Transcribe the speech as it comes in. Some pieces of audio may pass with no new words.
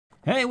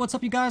Hey, what's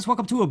up you guys?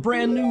 Welcome to a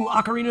brand new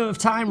Ocarina of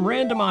Time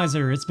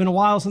randomizer. It's been a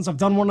while since I've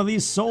done one of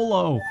these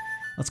solo.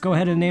 Let's go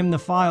ahead and name the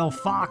file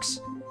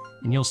Fox,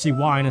 and you'll see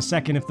why in a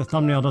second if the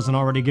thumbnail doesn't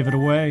already give it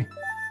away.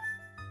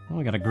 Oh,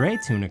 we got a gray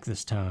tunic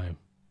this time.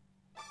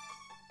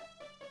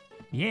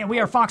 Yeah, we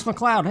are Fox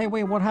McCloud. Hey,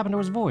 wait, what happened to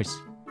his voice?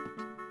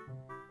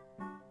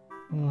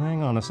 Well,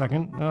 hang on a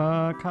second.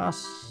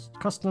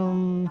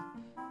 Custom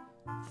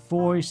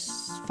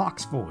voice,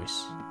 Fox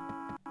voice.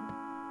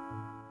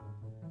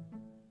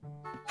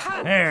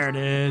 There it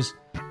is.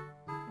 I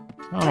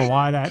don't know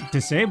why that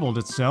disabled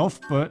itself,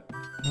 but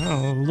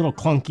a little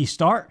clunky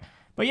start.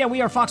 But yeah,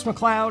 we are Fox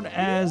McCloud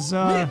as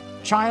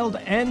child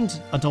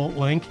and adult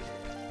Link.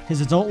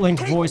 His adult Link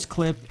voice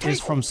clip is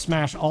from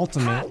Smash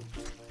Ultimate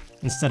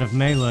instead of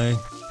Melee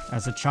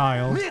as a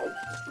child.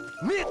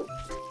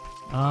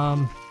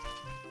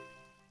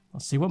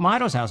 Let's see what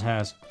Mido's house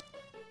has.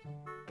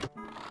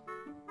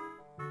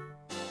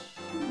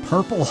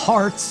 Purple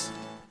hearts.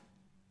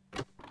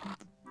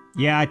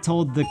 Yeah, I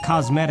told the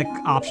cosmetic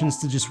options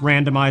to just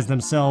randomize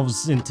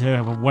themselves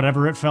into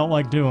whatever it felt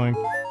like doing.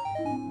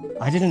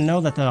 I didn't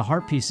know that the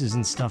heart pieces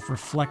and stuff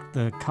reflect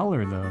the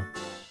color, though.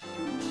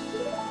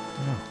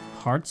 Oh,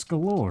 hearts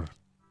galore.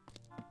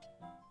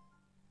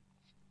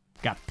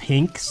 Got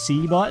pink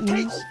C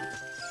buttons.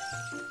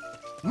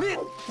 It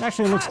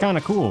actually looks kind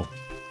of cool.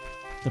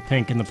 The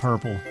pink and the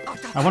purple.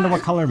 I wonder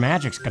what color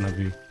Magic's gonna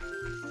be.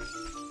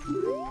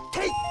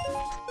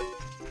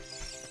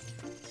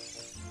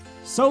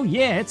 So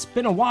yeah, it's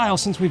been a while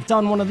since we've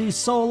done one of these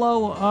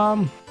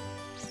solo.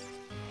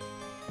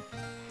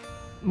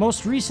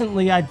 Most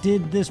recently I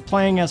did this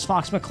playing as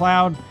Fox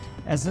McCloud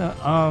as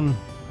a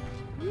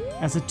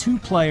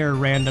two-player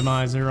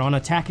randomizer on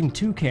Attacking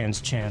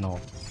Toucan's channel.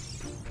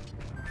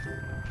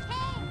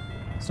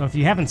 So if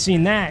you haven't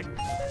seen that,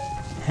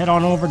 head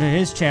on over to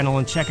his channel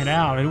and check it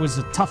out. It was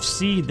a tough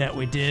seed that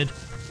we did.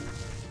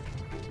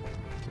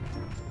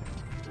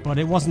 But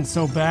it wasn't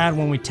so bad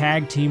when we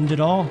tag teamed it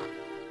all.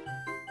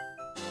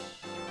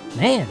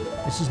 Man,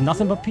 this is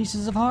nothing but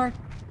pieces of heart.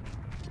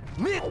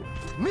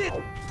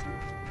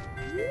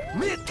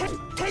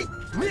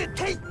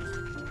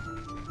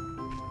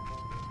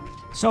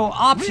 So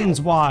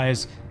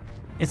options-wise,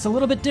 it's a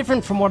little bit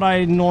different from what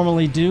I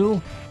normally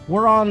do.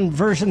 We're on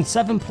version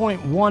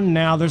 7.1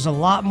 now. There's a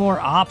lot more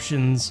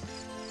options.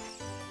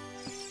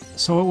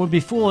 So it would be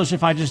foolish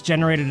if I just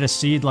generated a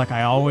seed like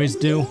I always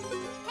do.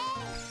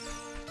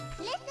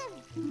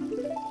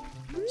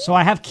 So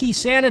I have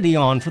keysanity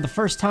on for the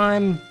first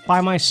time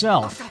by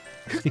myself,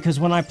 because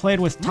when I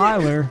played with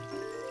Tyler,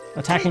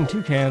 Attacking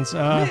Toucans,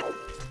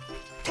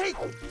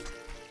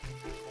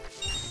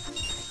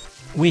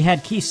 we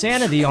had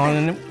keysanity on,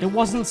 and it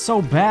wasn't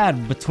so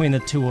bad between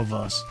the two of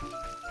us.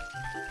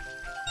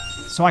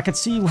 So I could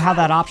see how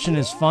that option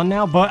is fun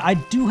now, but I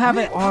do have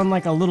it on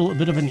like a little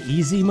bit of an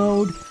easy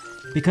mode,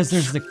 because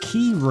there's the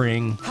key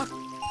ring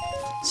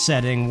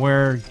setting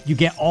where you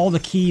get all the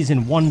keys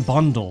in one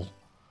bundle.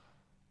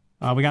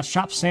 We got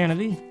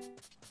shopsanity.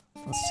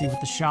 Let's see what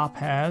the shop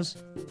has.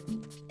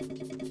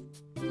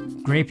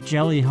 Grape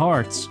jelly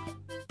hearts.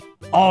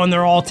 Oh, and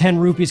they're all 10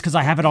 rupees because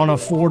I have it on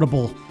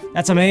affordable.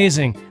 That's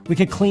amazing. We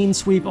could clean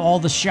sweep all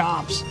the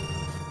shops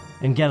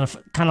and get a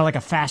kind of like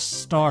a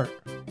fast start.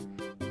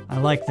 I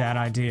like that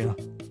idea.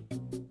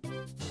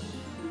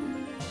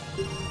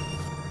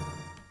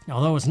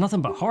 Although it's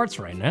nothing but hearts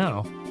right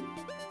now.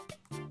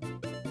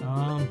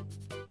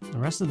 The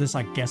rest of this,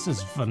 I guess,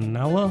 is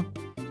vanilla.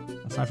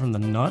 Aside from the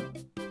nut.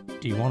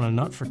 Do you want a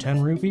nut for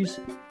 10 rupees?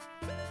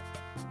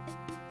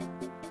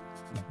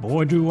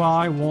 Boy, do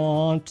I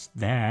want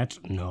that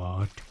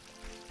nut.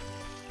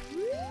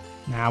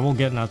 Nah, we'll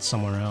get nuts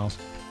somewhere else.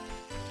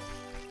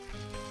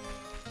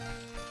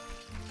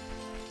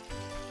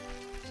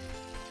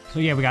 So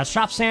yeah, we got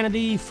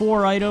shopsanity,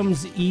 4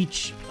 items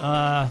each,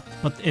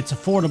 but it's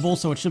affordable,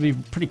 so it should be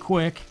pretty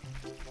quick.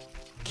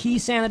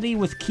 Keysanity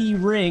with key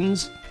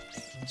rings.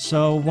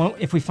 So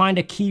if we find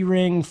a key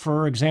ring,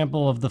 for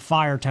example, of the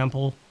fire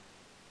temple,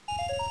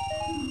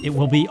 it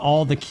will be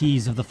all the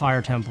keys of the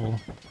fire temple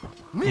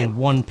in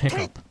one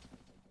pickup.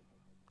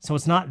 So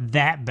it's not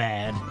that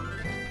bad.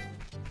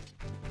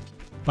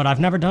 But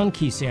I've never done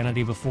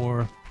keysanity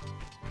before,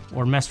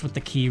 or messed with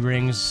the key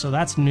rings, so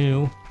that's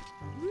new.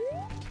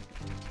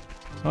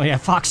 Oh yeah,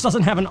 Fox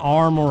doesn't have an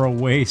arm or a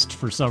waist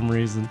for some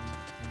reason.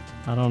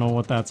 I don't know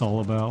what that's all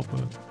about,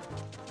 but...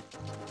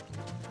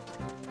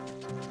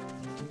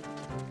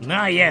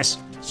 Ah, yes.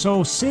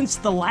 So, since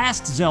the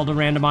last Zelda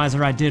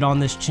randomizer I did on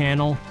this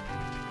channel,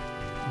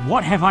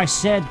 what have I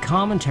said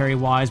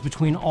commentary-wise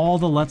between all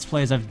the Let's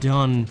Plays I've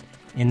done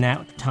in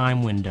that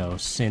time window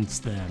since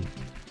then?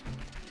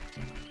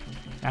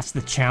 That's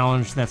the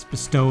challenge that's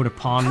bestowed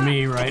upon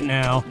me right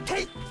now.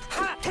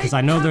 Because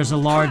I know there's a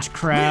large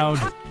crowd,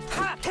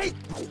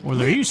 or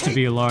there used to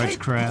be a large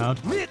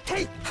crowd,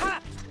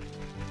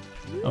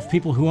 of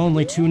people who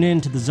only tune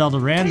in to the Zelda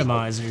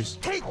randomizers.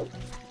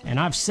 And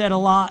I've said a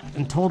lot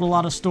and told a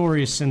lot of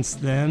stories since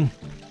then.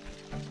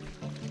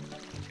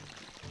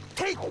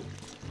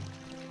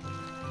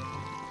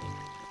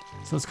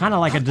 So it's kind of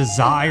like a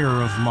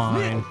desire of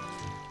mine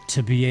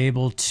to be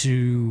able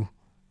to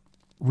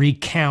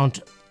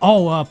recount.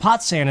 Oh,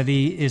 pot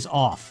sanity is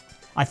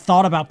off. I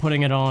thought about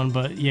putting it on,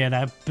 but yeah,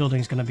 that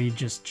building's gonna be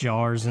just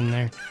jars in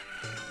there.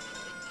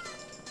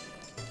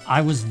 I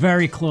was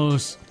very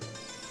close.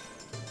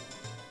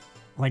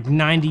 Like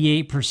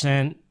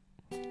 98%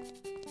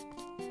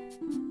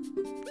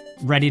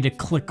 ready to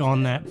click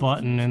on that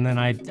button, and then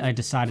I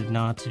decided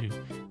not to.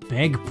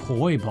 Beg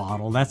poi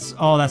bottle. That's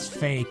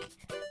fake.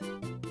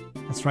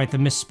 That's right, the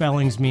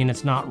misspellings mean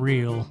it's not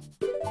real.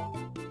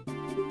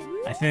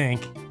 I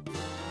think.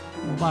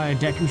 We'll buy a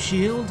Deku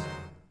shield.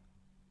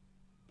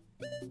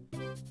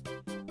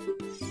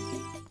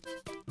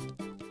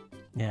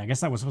 Yeah, I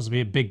guess that was supposed to be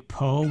a big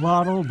po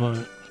bottle,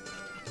 but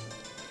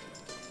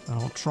I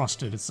don't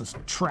trust it. It's a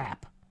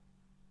trap.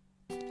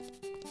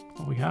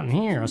 What we got in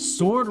here? A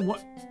sword?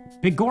 What?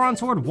 Big Goron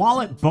sword,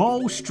 wallet,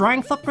 bow,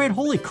 strength upgrade?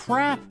 Holy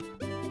crap!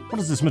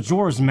 What is this,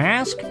 Majora's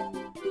Mask?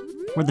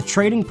 Where the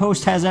trading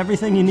post has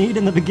everything you need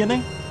in the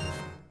beginning?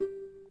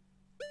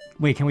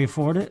 Wait, can we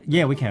afford it?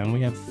 Yeah, we can.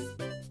 We have...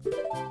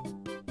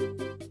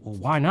 Well,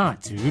 why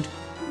not, dude?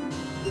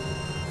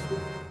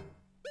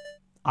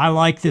 I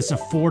like this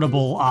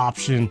affordable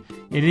option.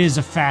 It is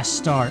a fast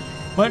start.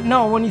 But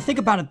no, when you think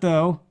about it,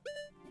 though...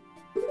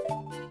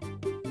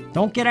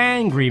 Don't get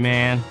angry,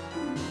 man.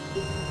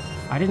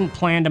 I didn't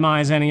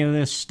plandomize any of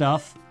this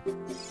stuff.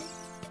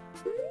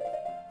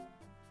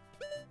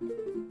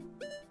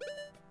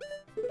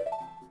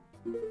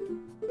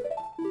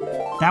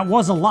 That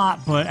was a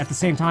lot, but at the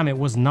same time, it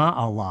was not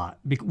a lot.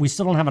 We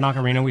still don't have an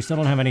ocarina, we still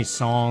don't have any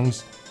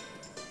songs.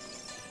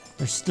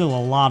 There's still a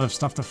lot of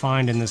stuff to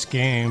find in this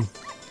game.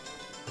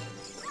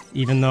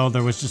 Even though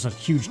there was just a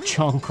huge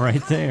chunk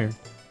right there.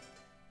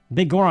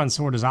 Big Goron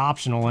sword is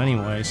optional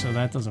anyway, so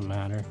that doesn't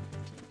matter.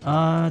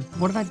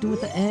 What did I do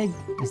with the egg?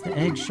 Is the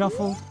egg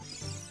shuffled?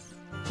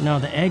 No,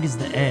 the egg is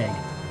the egg.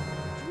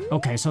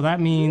 Okay, so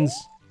that means...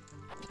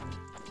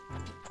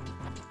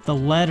 the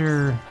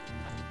letter...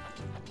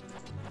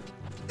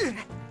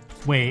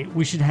 Wait,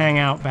 we should hang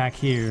out back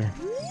here.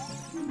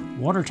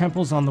 Water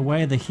temple's on the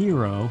way, the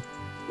hero.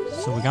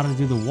 So we gotta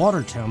do the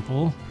water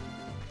temple.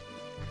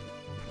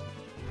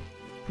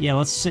 Yeah,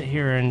 let's sit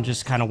here and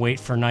just kind of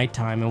wait for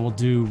nighttime, and we'll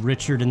do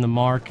Richard in the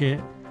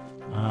market.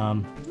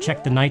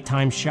 Check the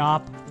nighttime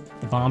shop,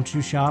 the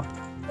Bombchu shop.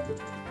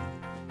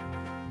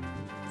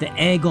 The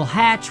egg will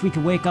hatch, we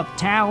can wake up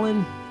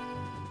Talon.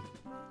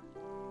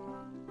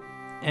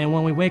 And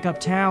when we wake up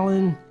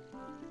Talon,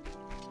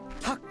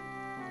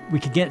 we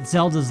could get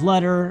Zelda's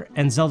letter,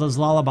 and Zelda's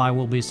lullaby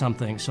will be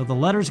something. So the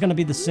letter's gonna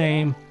be the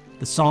same,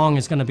 the song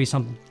is gonna be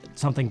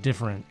something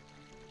different.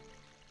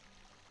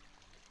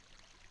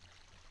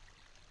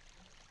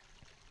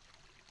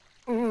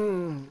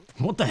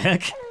 What the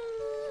heck?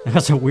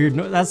 That's a weird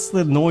noise. That's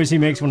the noise he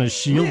makes when his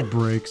shield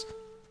breaks.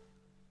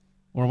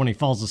 Or when he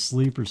falls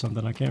asleep or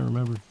something, I can't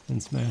remember,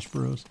 in Smash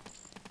Bros.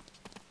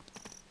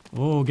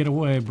 Oh, get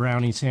away,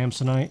 Brownie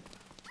Samsonite.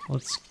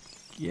 Let's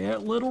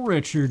get little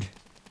Richard.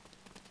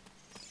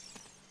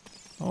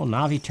 Oh,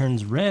 Navi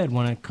turns red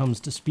when it comes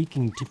to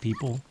speaking to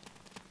people.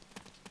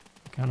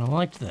 I kinda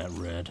liked that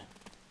red.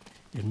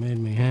 It made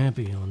me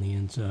happy on the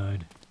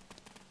inside.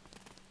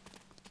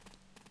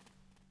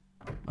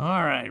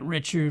 Alright,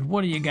 Richard,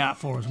 what do you got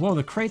for us? Whoa,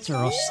 the crates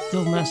are all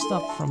still messed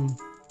up from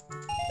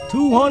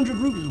 200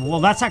 rupees. Well,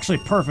 that's actually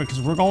perfect,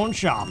 because we're going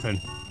shopping.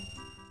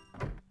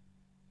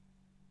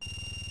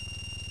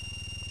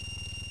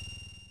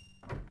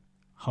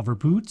 Hover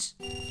boots?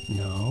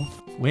 No.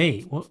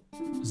 Wait, what?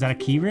 Is that a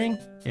key ring?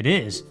 It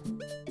is.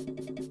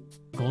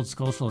 Gold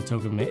skull full of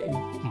token.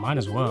 Might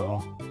as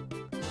well.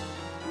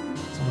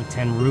 It's only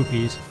 10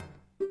 rupees.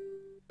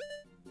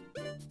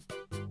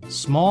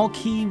 Small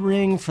key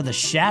ring for the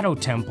Shadow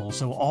Temple,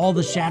 so all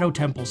the Shadow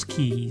Temple's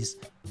keys.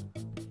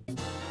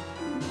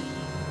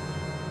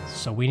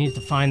 So we need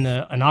to find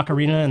an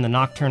Ocarina and the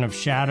Nocturne of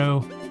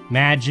Shadow,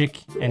 Magic,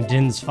 and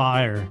Din's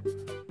Fire.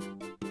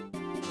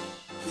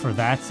 For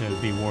that to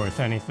be worth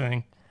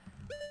anything.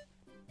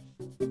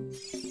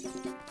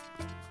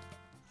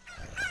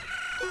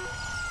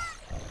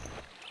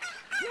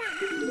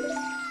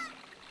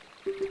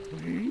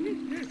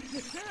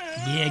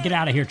 Yeah, get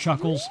out of here,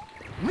 Chuckles.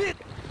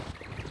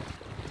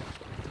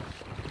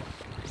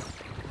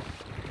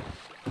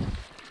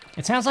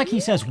 It sounds like he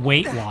says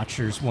Weight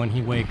Watchers when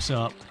he wakes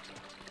up.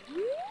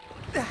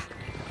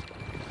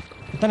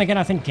 But then again,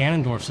 I think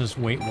Ganondorf says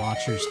Weight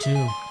Watchers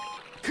too.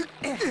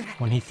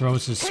 When he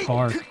throws his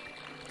spark.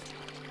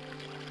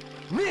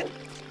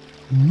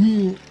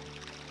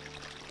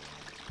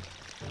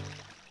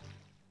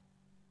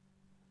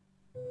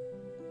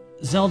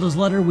 Zelda's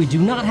letter we do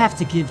not have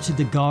to give to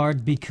the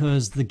guard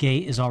because the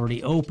gate is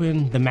already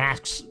open. The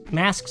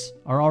masks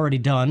are already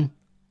done.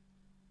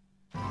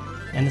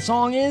 And the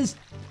song is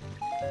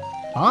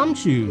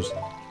Bombchus.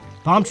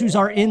 Bombchus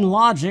are in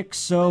logic,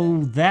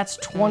 so that's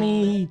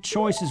 20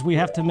 choices we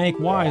have to make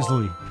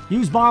wisely.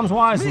 Use bombs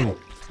wisely.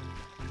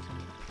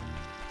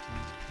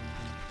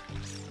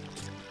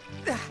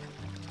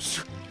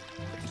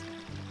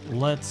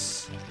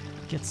 Let's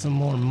Get some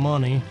more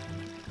money.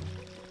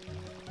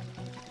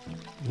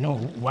 You know,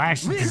 well,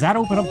 actually, does that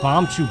open up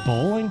Bombchu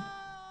Bowling?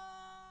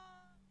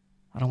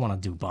 I don't want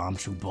to do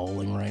Bombchu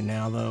Bowling right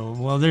now, though.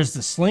 Well, there's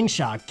the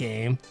Slingshot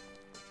game.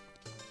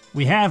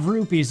 We have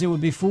rupees. It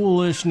would be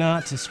foolish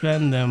not to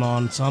spend them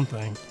on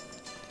something.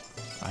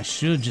 I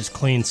should just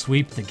clean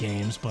sweep the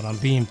games, but I'm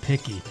being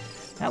picky.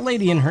 That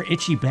lady and her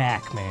itchy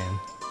back, man.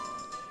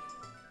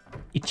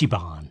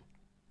 Ichiban.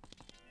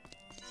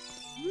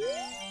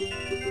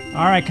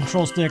 Alright,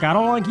 control stick. I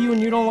don't like you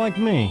and you don't like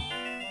me.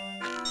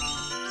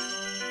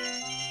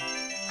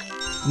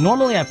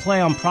 Normally I play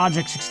on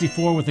Project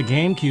 64 with a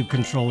GameCube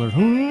controller.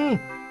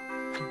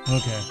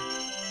 Okay.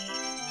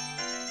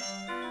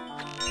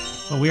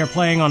 But we are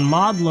playing on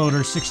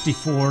ModLoader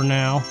 64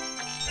 now.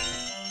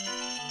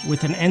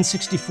 With an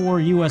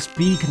N64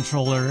 USB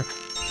controller.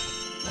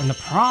 And the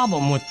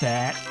problem with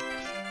that...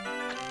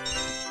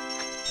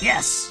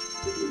 Yes!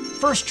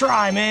 First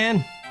try,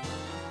 man!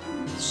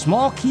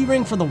 Small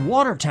keyring for the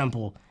Water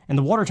Temple. And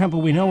the Water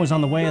Temple we know is on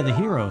the way of the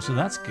hero, so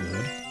that's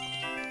good.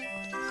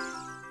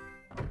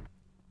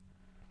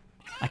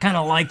 I kind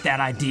of like that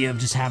idea of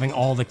just having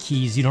all the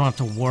keys. You don't have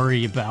to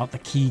worry about the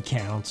key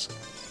counts.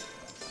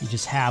 You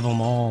just have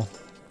them all.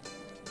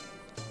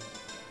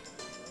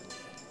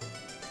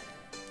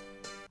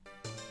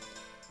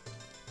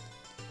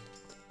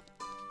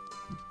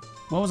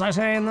 What was I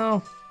saying,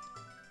 though?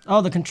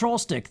 Oh, the control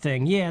stick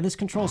thing. Yeah, this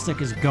control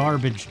stick is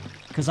garbage.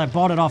 Because I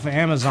bought it off of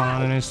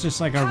Amazon, and it's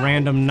just like a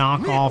random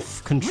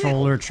knockoff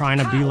controller trying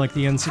to be like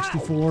the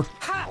N64.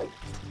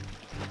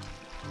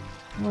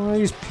 Oh,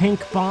 these pink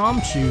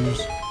bomb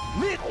shoes.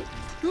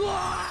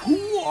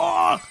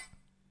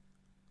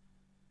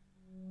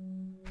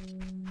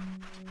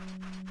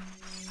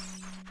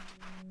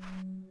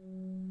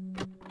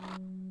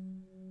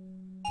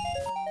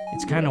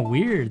 It's kind of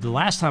weird. The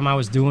last time I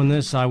was doing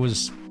this, I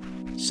was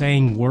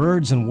saying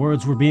words and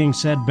words were being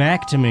said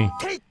back to me.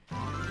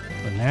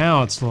 But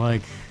now it's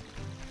like,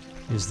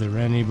 is there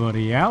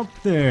anybody out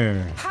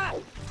there?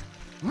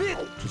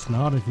 Just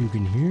not if you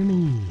can hear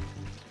me.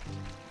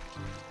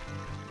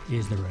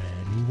 Is there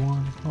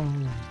anyone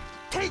home?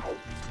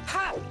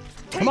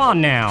 Come on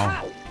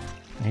now.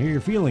 I hear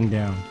you're feeling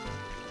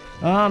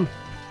down.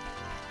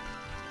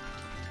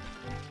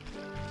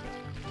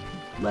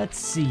 Let's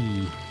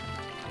see.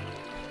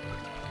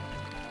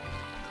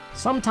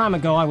 Some time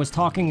ago, I was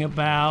talking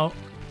about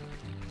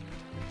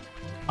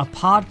a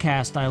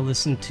podcast I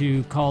listened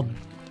to called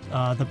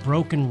The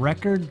Broken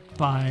Record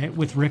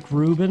with Rick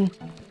Rubin.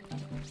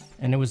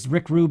 And it was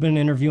Rick Rubin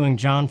interviewing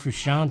John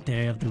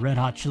Frusciante of the Red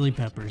Hot Chili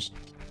Peppers.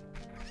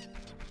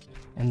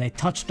 And they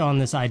touched on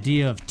this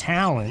idea of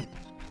talent.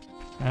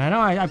 And I know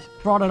I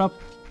brought it up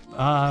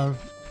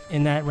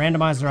in that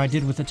randomizer I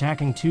did with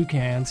Attacking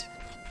Toucans.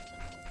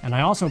 And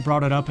I also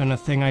brought it up in a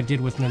thing I did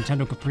with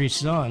Nintendo Capri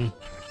Sun.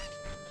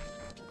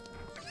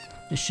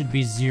 This should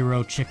be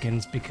 0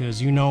 chickens,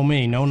 because you know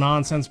me, no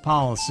nonsense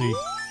policy.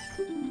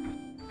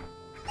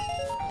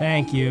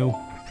 Thank you.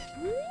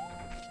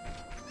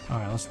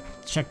 Alright, let's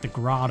check the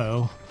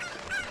grotto.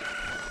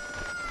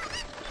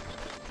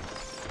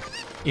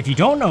 If you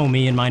don't know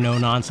me and my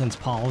no-nonsense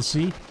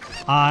policy,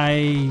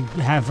 I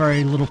have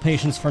very little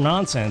patience for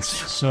nonsense,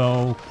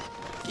 so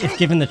if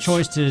given the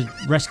choice to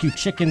rescue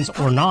chickens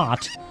or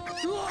not,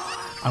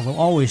 I will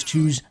always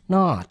choose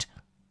not.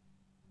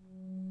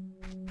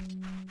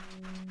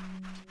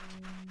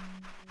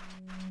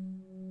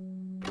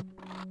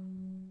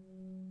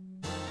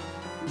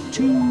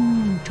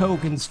 Two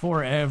tokens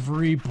for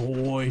every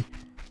boy.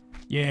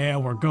 Yeah,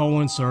 we're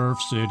going Surf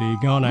City,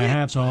 gonna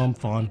have some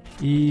fun.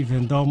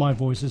 Even though my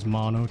voice is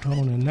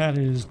monotone, and that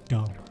is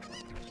dumb.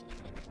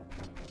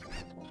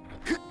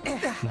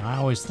 Now, I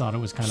always thought it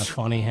was kind of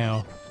funny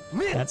how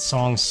that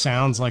song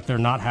sounds like they're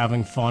not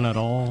having fun at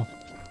all.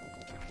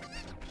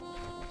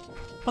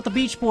 But the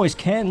Beach Boys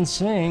can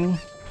sing.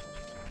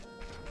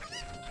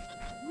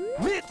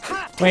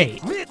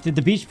 Wait, did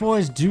the Beach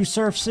Boys do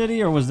Surf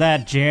City, or was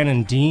that Jan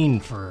and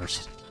Dean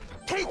first?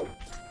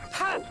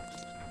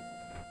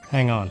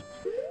 Hang on.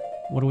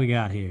 What do we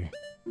got here?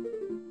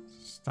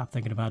 Stop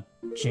thinking about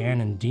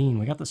Jan and Dean.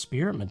 We got the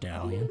Spirit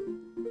Medallion.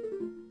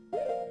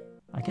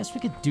 I guess we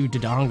could do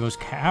Dodongo's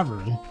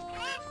Cavern.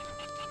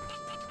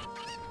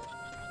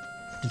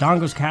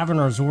 Dodongo's Cavern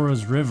or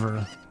Zora's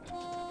River.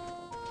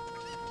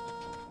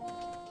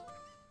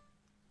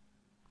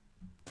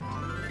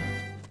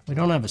 We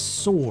don't have a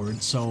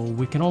sword, so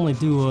we can only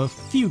do a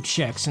few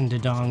checks in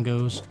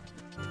Dodongo's.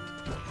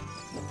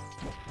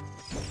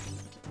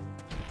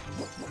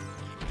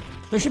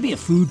 There should be a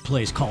food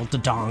place called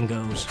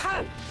Dodongo's.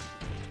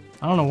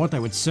 I don't know what they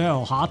would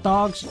sell. Hot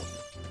dogs?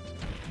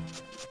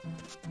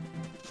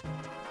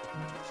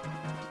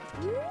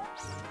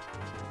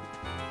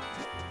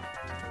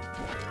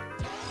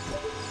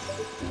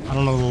 I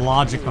don't know the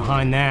logic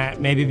behind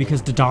that. Maybe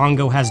because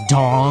Dodongo has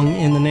dong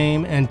in the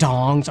name, and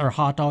dongs are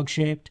hot dog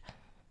shaped.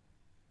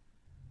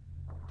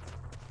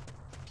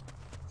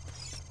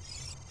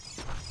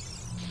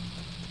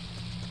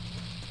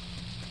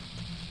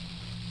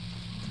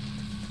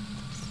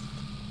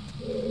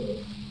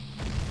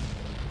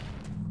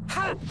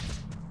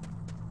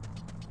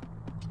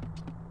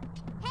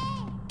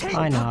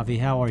 Hi, Navi.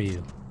 How are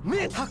you?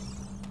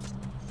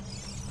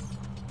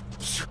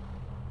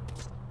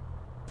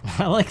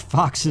 I like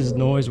Fox's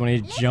noise when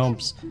he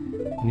jumps,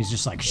 and he's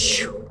just like,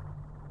 shoo.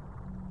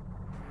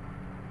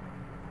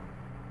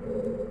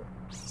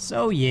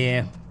 So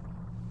yeah,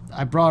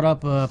 I brought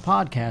up a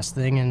podcast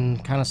thing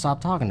and kind of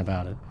stopped talking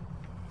about it.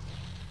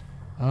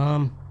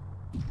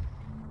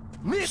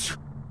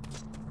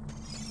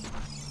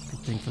 Good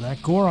thing for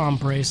that Goron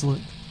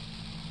bracelet.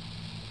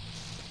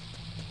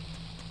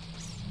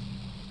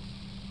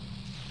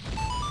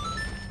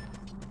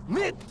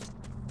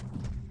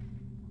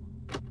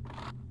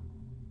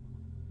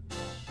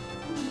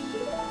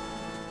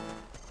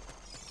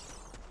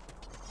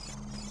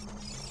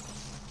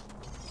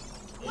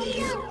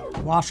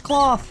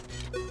 Washcloth.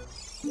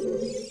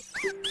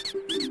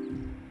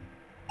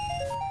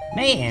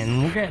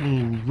 Man, we're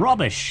getting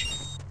rubbish.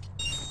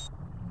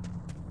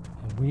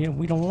 We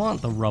don't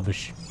want the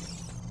rubbish.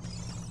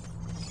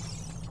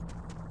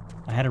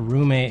 I had a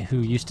roommate who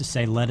used to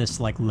say lettuce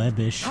like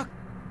lebish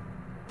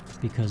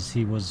because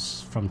he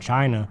was from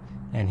China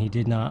and he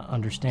did not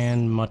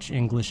understand much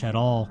English at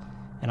all,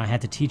 and I had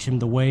to teach him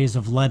the ways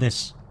of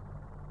lettuce.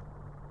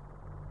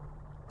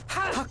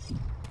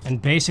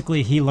 And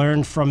basically he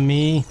learned from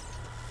me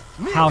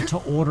how to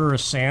order a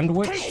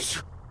sandwich.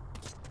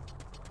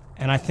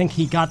 And I think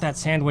he got that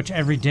sandwich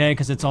every day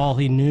because it's all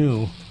he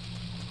knew.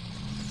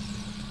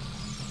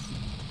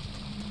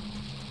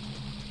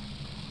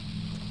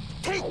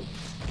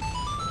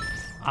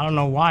 I don't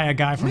know why a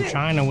guy from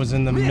China was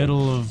in the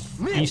middle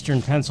of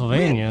eastern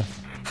Pennsylvania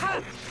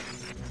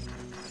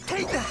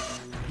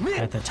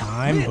at the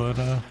time,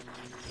 but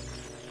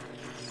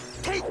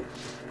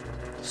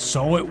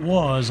so it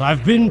was.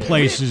 I've been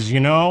places, you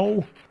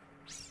know?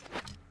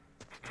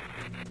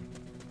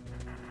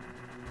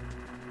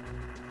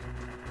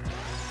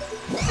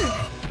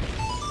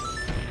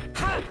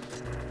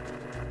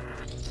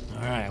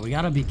 Alright, we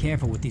gotta be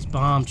careful with these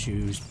bomb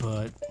chews,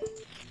 but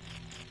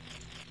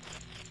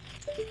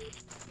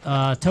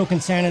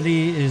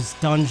tokensanity is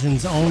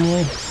dungeons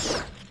only.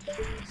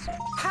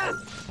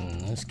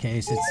 In this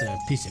case, it's a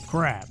piece of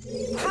crap.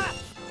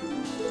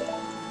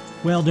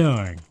 Well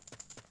done.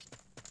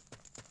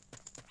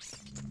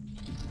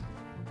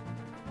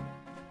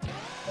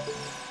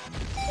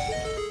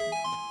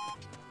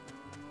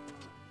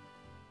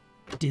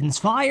 Din's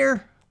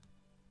fire?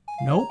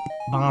 Nope.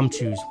 Bomb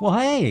chews. Well,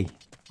 hey,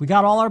 we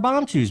got all our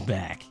bomb chews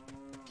back.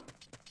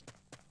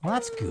 Well,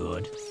 that's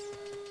good.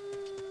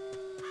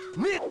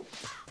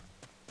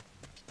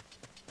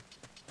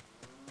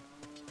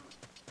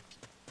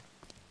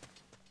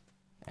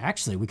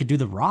 Actually, we could do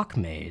the rock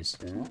maze.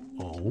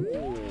 Oh.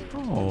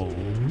 Oh.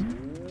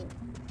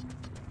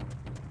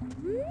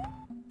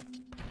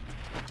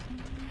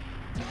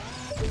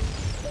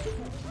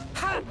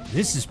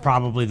 This is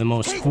probably the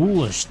most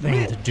foolish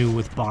thing to do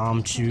with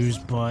bomb chews,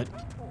 but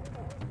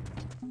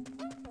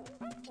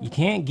you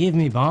can't give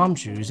me bomb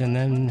chews and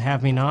then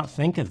have me not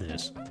think of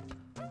this.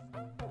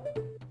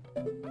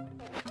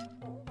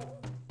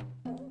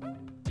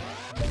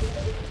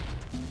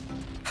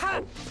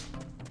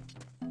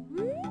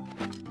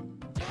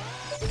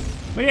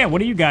 But yeah, what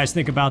do you guys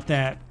think about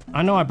that?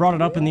 I know I brought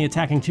it up in the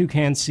attacking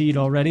toucan seed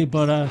already,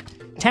 but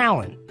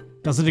talent,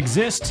 does it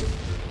exist?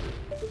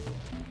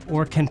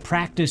 Or can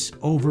practice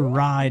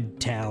override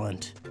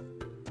talent?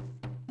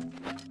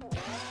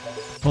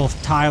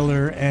 Both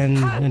Tyler and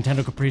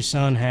Nintendo Capri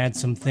Sun had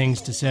some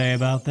things to say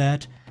about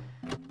that.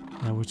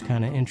 That was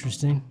kind of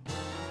interesting.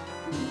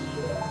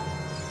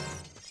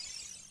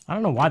 I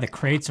don't know why the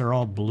crates are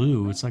all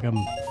blue. It's like a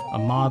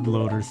mod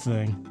loader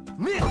thing.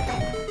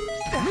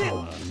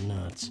 Oh,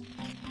 nuts.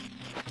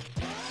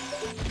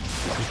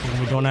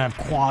 We don't have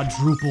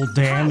quadruple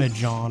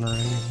damage on or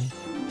anything.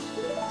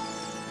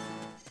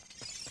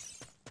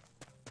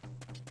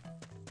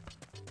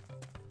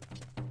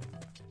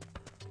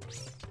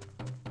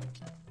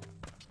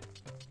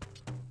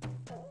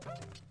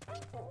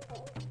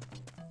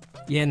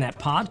 Yeah, in that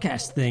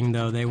podcast thing,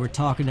 though, they were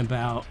talking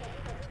about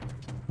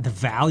the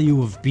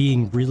value of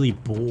being really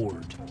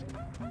bored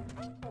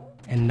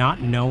and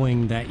not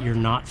knowing that you're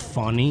not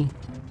funny.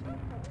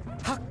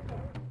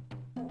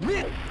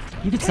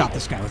 You could stop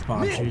this guy with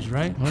bomb shoes,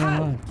 right?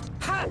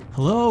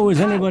 Hello,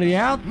 is anybody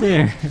out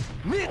there?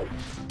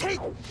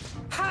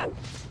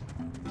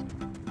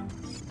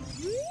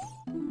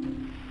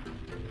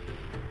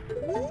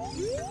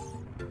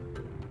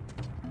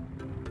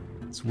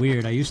 It's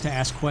weird. I used to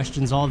ask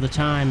questions all the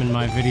time in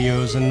my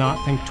videos and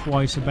not think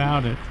twice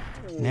about it.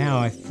 Now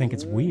I think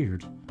it's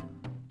weird.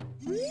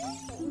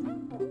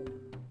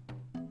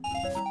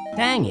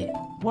 Dang it.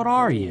 What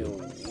are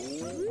you?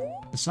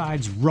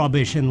 Besides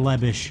rubbish and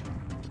lebish.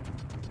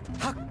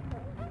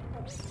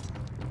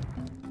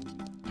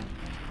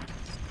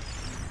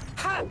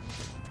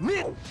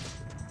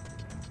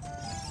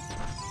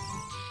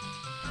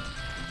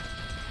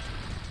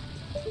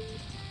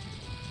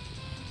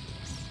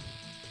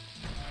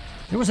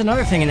 There was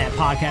another thing in that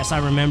podcast I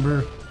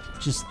remember,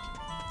 just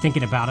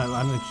thinking about it,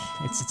 I'm like,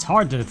 it's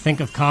hard to think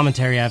of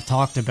commentary I've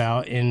talked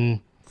about in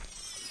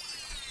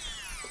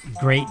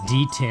great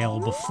detail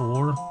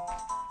before.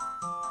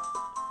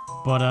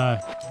 But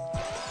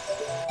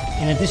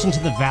in addition to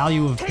the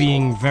value of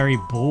being very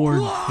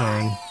bored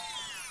thing,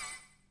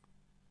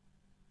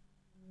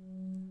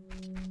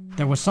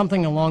 there was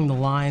something along the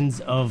lines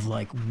of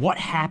like what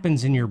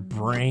happens in your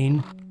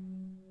brain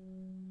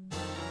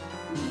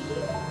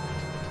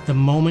the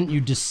moment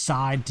you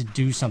decide to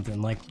do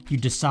something, like you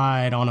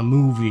decide on a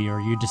movie or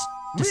you just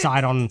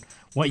decide on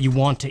what you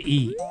want to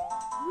eat.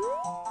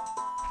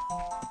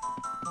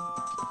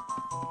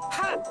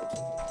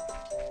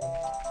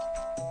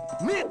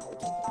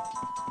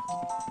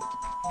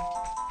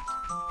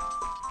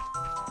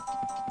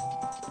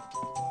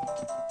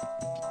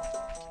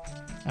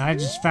 I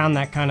just found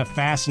that kind of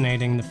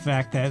fascinating, the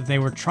fact that they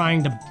were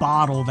trying to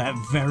bottle that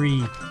very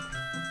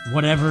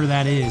whatever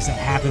that is that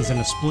happens in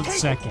a split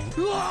second.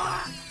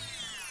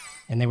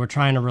 And they were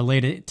trying to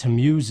relate it to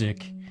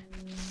music.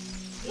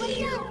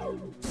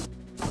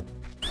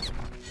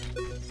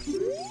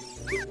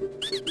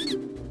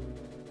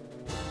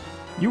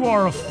 You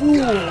are a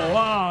fool!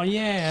 Oh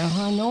yeah,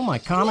 I know my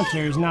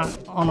commentary's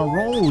not on a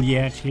roll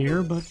yet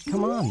here, but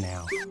come on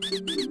now.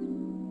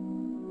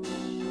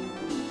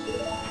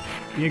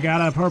 You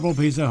got a purple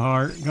piece of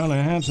heart,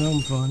 gonna have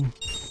some fun.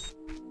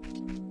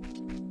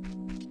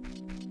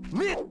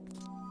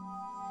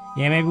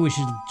 Yeah, maybe we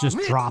should just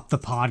drop the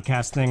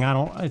podcast thing.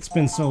 It's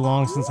been so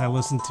long since I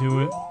listened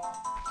to it.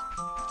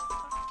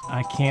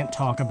 I can't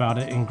talk about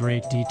it in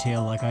great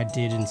detail like I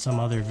did in some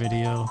other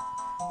video.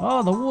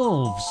 Oh, the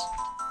wolves!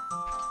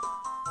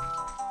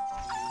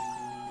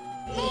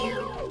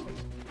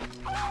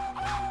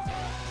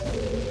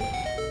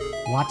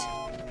 What?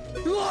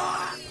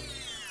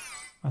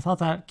 I thought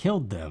that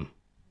killed them.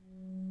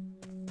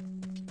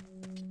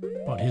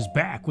 But his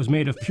back was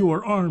made of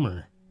pure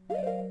armor.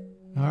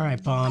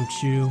 Alright, Bomb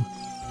Chew.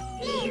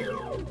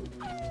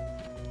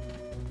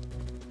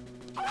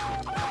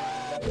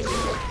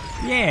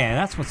 Yeah,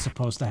 that's what's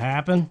supposed to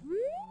happen.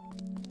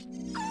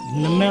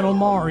 In the Metal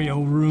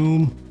Mario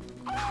room.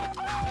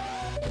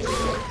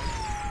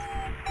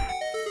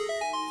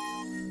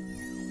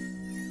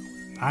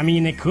 I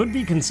mean, it could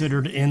be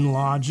considered in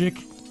logic.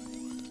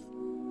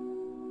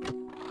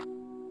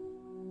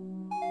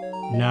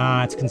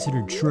 Nah, it's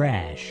considered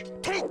trash.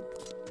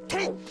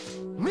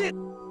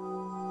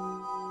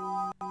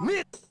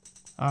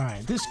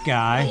 Alright, this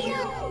guy...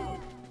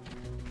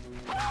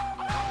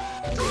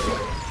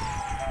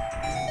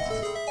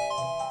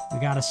 We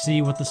gotta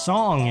see what the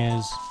song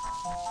is.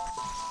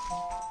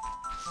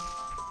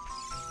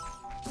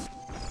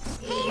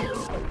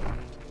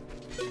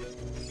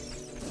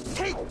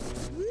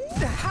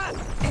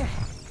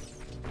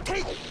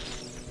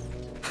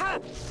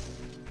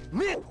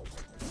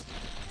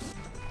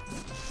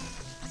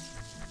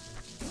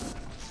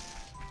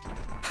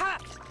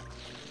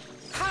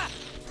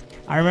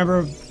 I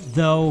remember,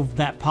 though,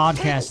 that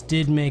podcast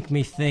did make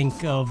me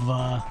think of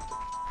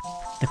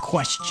the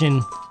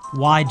question,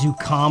 why do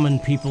common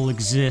people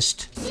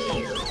exist?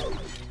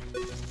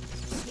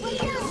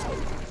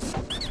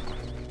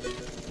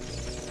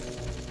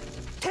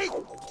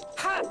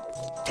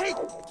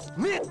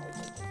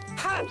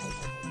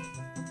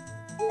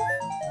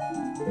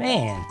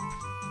 Man.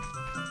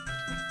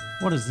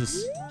 What is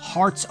this?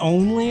 Hearts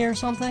only or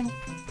something?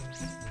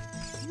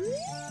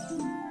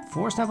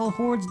 Force Devil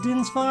Horde's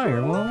Din's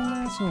Fire. Well,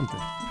 that's something.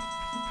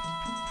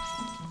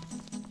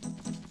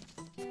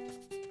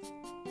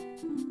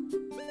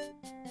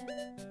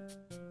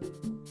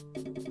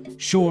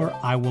 Sure,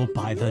 I will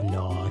buy the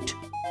nod.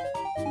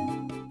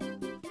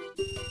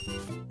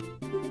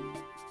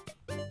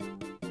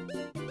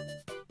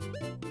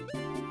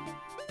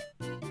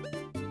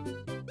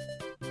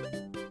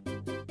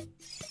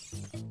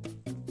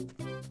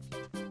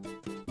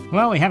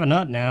 Well, we have a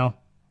nut now.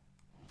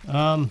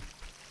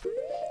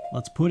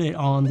 Let's put it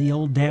on the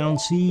old down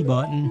C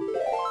button,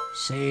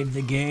 save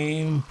the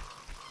game,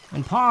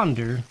 and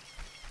ponder.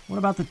 What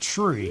about the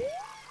tree?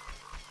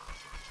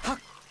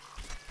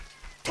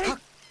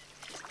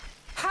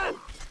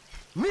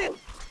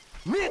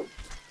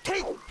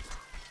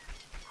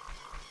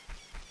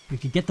 We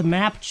could get the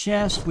map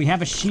chest. We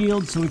have a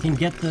shield, so we can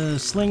get the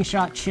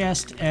slingshot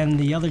chest and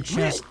the other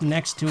chest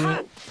next to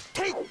it.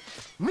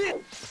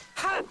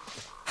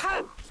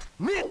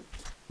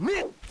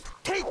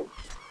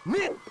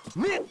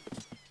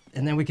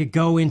 And then we could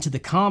go into the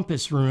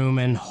compass room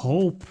and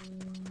hope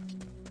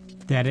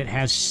that it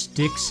has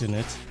sticks in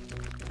it.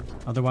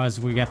 Otherwise,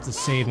 we have to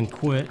save and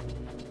quit.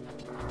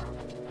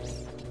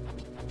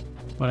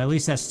 But at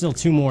least that's still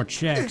 2 more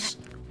checks.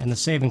 And the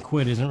save and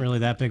quit isn't really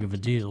that big of a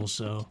deal,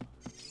 so...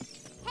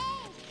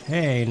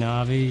 Hey,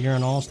 Navi, you're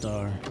an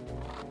all-star.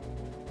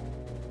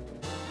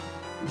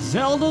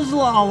 Zelda's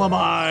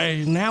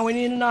Lullaby! Now we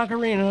need an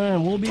ocarina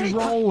and we'll be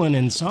rolling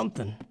in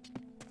something.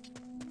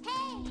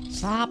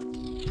 Stop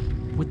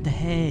with the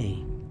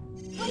hay.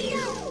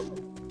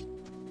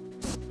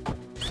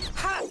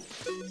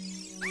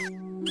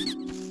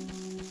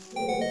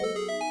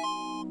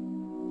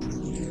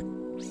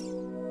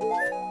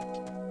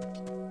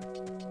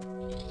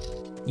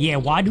 Yeah,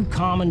 why do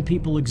common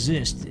people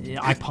exist?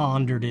 I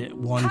pondered it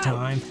one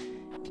time.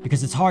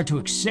 Because it's hard to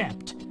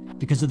accept.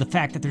 Because of the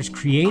fact that there's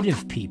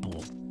creative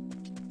people.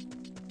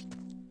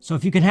 So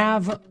if you can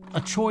have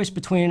a choice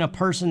between a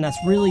person that's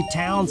really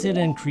talented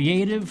and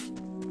creative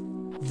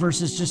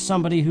versus just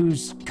somebody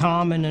who's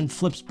common and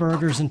flips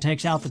burgers and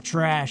takes out the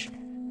trash,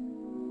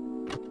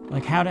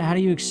 like how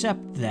do you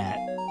accept that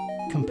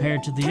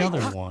compared to the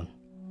other one?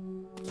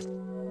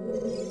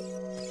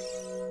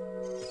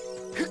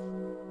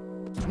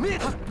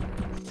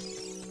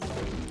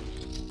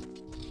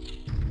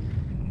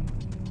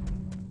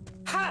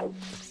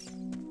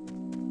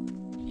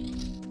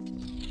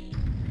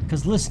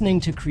 Because listening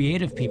to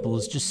creative people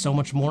is just so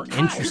much more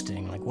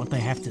interesting, like what they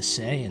have to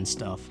say and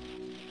stuff.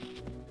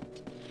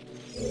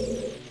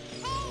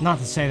 Not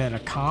to say that a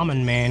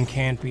common man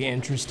can't be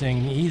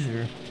interesting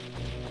either.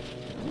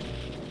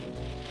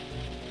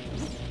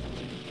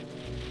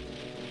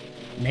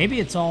 Maybe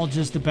it's all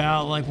just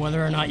about like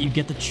whether or not you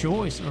get the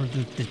choice or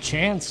the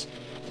chance.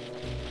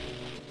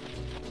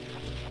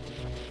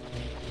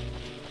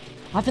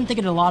 I've been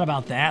thinking a lot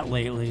about that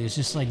lately. It's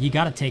just like you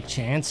gotta take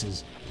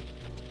chances.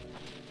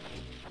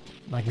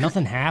 Like,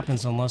 nothing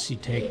happens unless you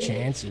take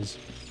chances.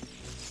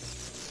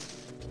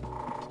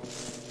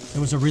 There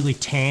was a really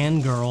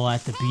tan girl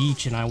at the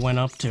beach, and I went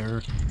up to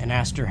her and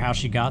asked her how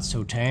she got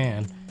so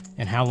tan,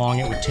 and how long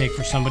it would take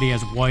for somebody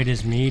as white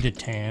as me to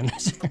tan.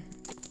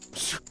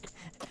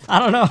 I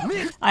don't know.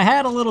 I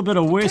had a little bit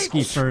of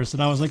whiskey first,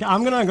 and I was like,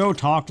 I'm gonna go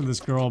talk to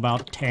this girl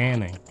about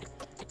tanning.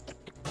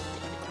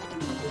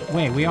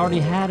 Wait, we already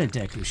had a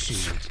Deku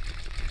Shield.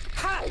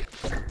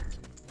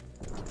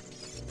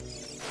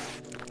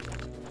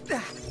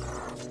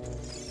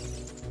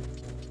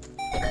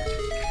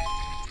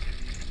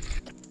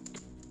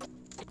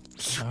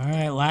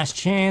 Alright, Last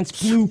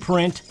Chance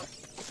Blueprint.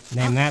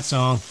 Name that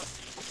song.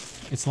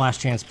 It's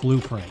Last Chance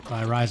Blueprint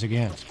by Rise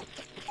Against.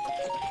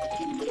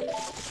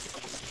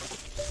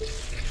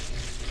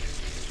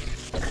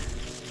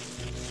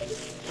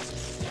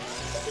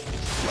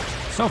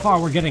 So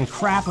far, we're getting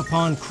crap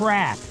upon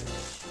crap.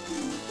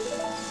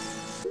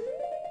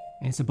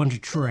 And it's a bunch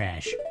of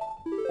trash.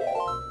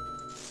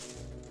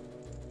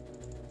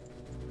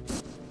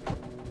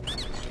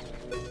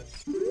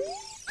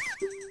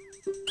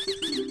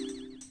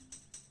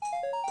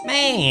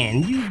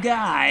 Man, you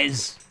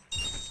guys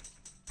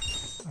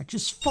are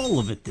just full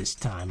of it this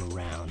time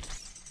around.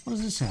 What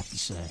does this have to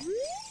say?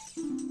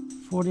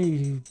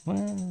 40,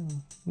 well,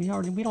 we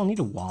don't need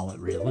a wallet,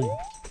 really.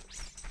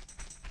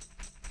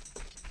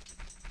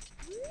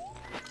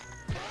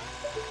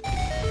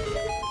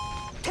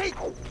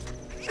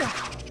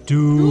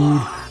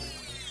 Dude.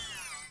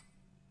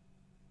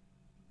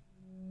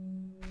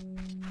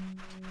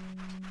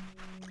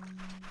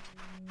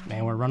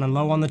 Man, we're running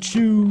low on the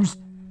chews.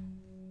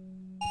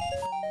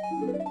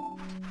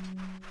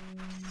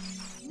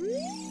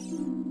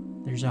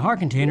 There's a heart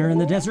container in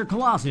the Desert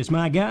Colossus,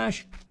 my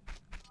gosh.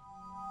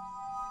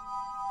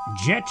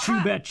 Jet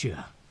You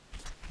Betcha.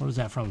 What is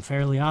that from?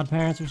 Fairly Odd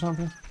Parents or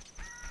something?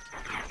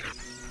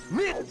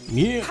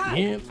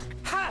 Yep.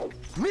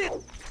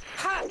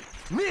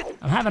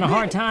 I'm having a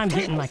hard time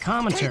getting my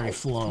commentary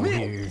flow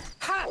here.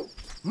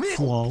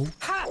 Flow.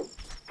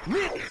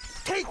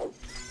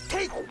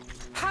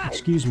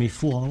 Excuse me,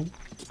 flow.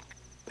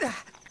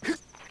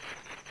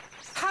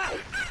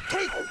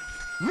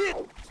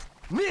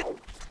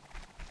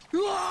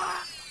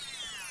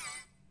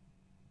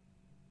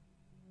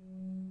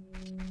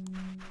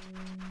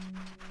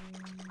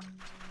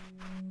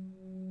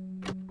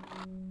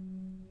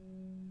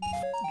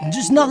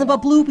 Just nothing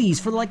but bloopies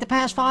for like the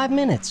past 5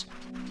 minutes.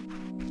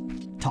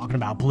 Talking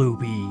about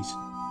bloopies.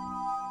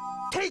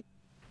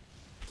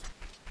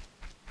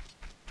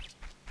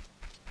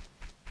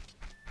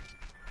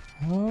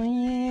 Oh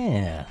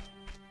yeah.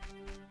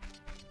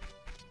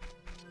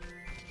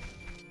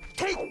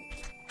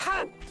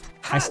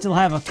 I still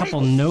have a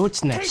couple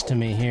notes next to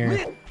me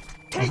here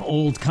of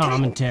old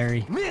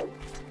commentary.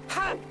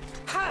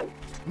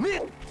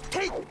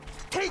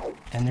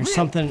 And there's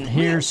something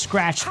here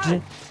scratched.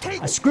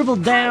 I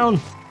scribbled down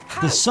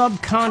the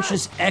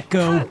subconscious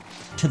echo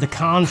to the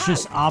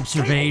conscious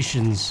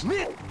observations.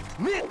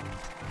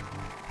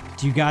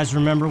 Do you guys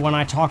remember when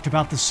I talked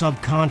about the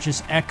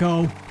subconscious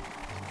echo?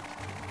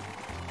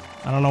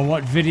 I don't know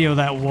what video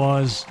that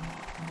was.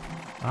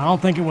 I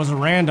don't think it was a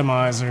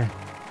randomizer.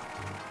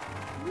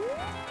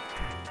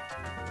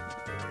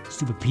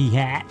 Stupid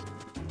pea-hat.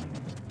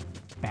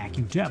 Back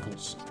you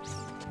devils.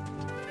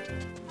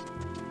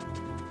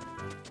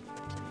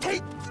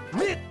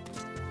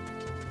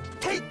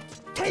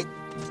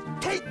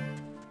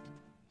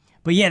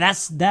 But yeah,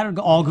 that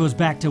all goes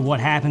back to what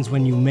happens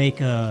when you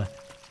make a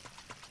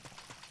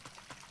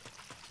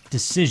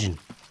decision.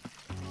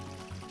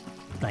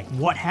 Like,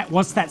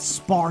 what's that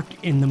spark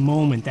in the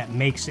moment that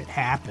makes it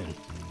happen?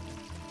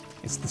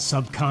 It's the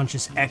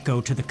subconscious echo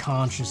to the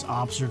conscious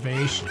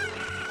observation.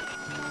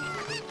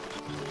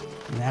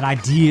 And that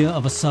idea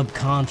of a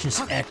subconscious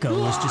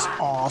echo is just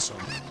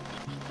awesome.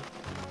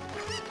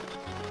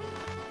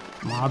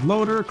 Mod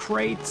loader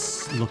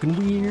crates, looking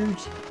weird.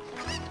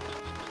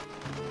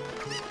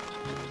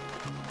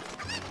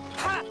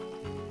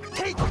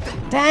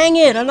 Dang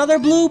it, another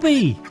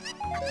bloopy!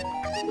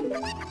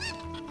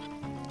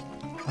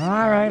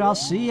 Alright, I'll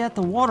see you at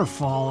the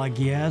waterfall, I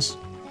guess.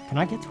 Can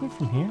I get to it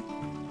from here?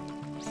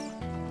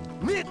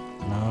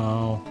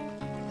 No.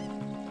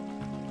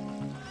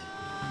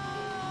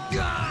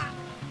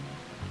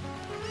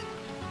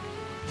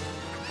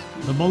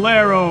 The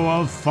Bolero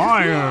of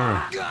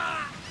Fire!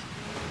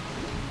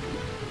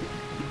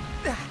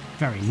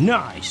 Very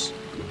nice.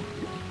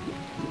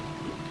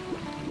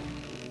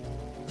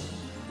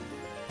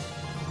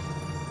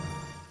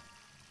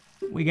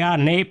 We got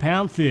an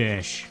 8-pound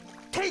fish.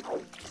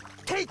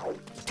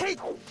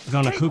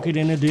 Gonna cook it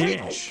in a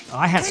dish.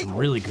 I had some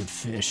really good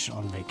fish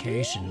on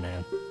vacation,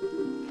 man.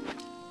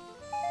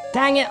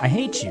 Dang it, I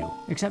hate you.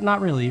 Except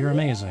not really, you're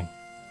amazing.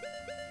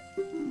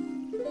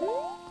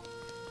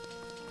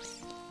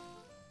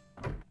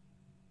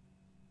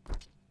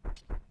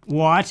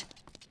 What?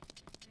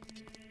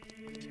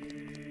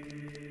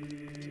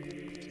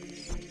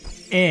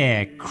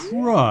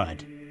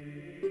 Crud.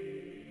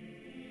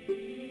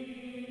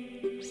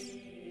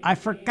 I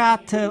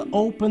forgot to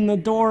open the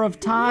door of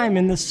time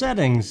in the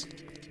settings.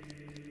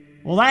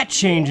 Well, that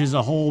changes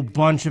a whole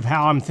bunch of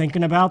how I'm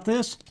thinking about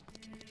this.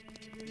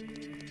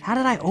 How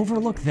did I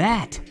overlook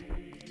that?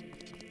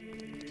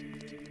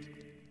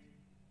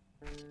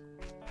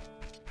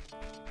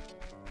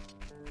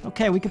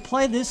 Okay, we could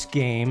play this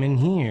game in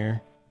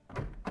here.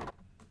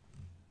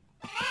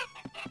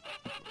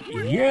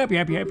 Yep.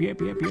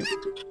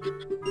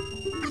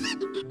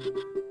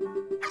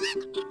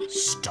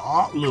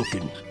 Start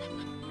looking.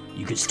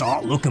 You can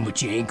start looking,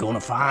 but you ain't gonna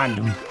find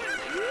them.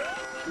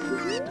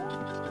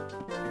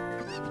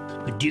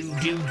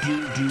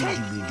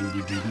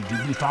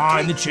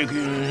 Find the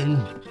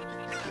chicken.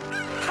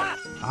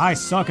 I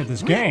suck at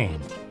this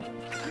game.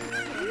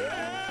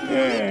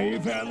 Yeah, you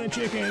found the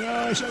chicken.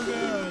 Oh, so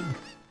good.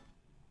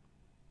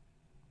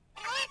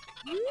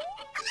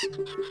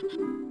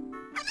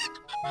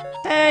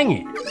 Dang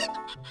it.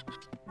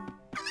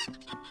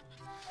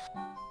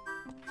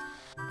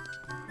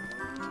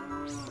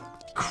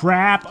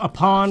 Crap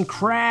upon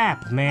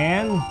crap,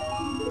 man.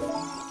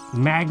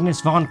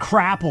 Magnus von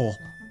Crapple.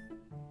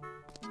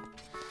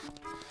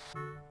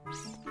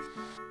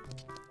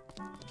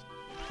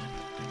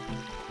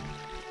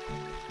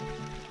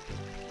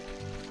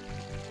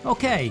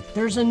 Okay,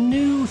 there's a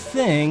new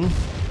thing.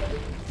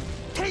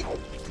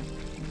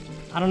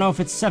 I don't know if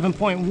it's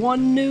 7.1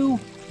 new.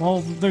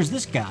 Well, there's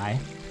this guy.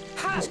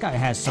 This guy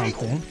has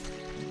something.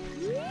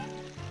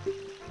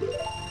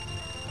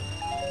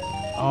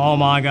 Oh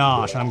my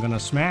gosh, I'm gonna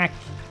smack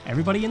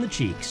everybody in the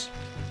cheeks.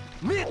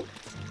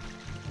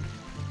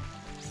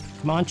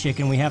 Come on,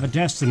 chicken, we have a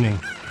destiny.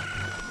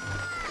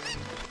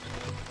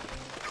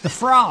 The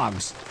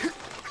frogs.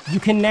 You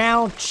can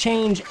now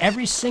change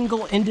every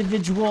single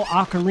individual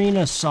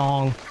ocarina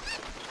song.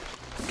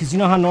 Because you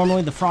know how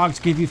normally the frogs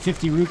give you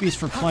 50 rupees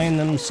for playing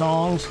them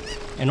songs?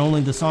 And only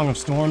the Song of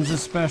Storms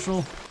is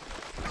special?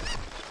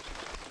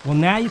 Well,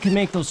 now you can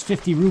make those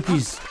 50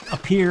 rupees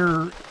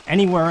appear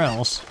anywhere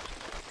else.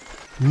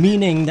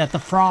 Meaning that the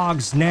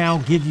frogs now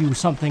give you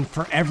something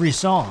for every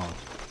song.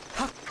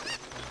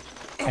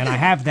 And I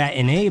have that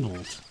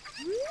enabled.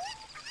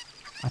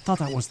 I thought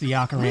that was the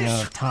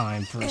Ocarina of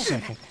Time for a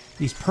second.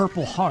 These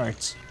purple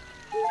hearts.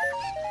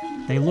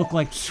 They look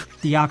like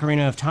the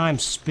Ocarina of Time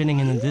spinning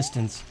in the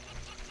distance.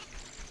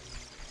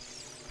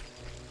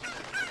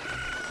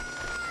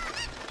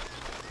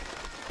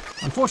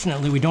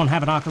 Unfortunately, we don't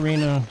have an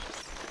ocarina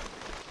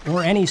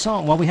or any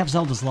song. Well, we have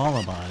Zelda's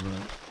Lullaby,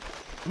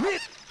 but...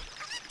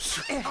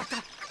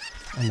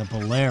 and the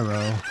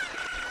Bolero.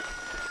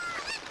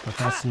 But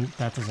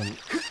that doesn't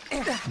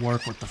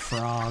work with the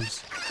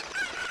frogs.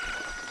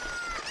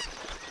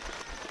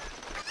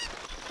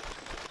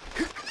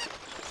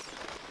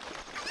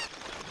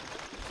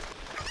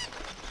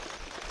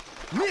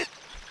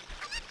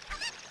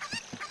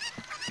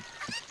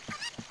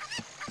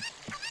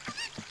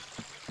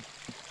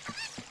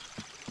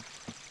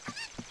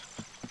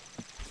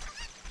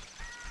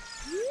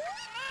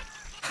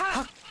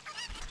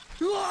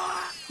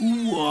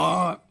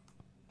 What?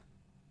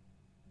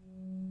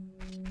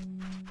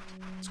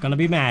 It's gonna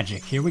be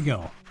magic. Here we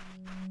go.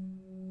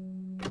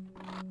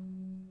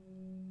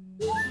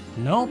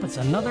 Nope, it's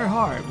another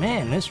heart.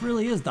 Man, this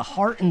really is the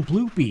heart and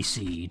bloopy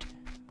seed.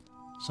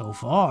 So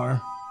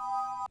far.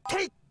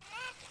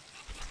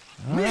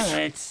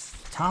 Alright,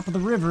 top of the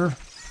river.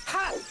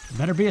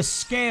 Better be a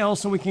scale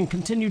so we can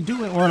continue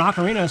doing, or an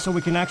ocarina so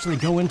we can actually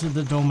go into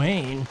the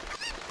domain.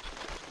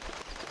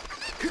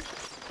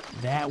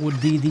 That would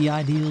be the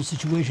ideal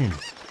situation.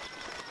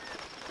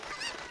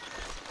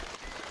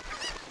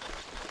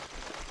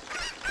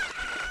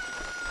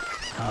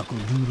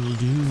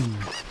 Cock-a-doodle-doo.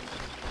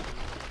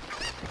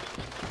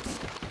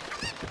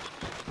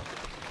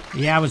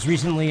 Yeah, I was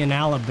recently in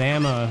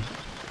Alabama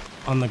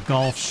on the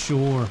Gulf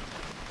Shore.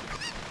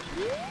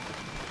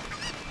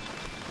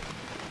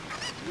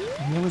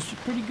 And it was a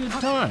pretty good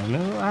time.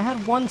 I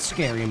had one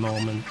scary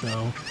moment,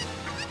 though.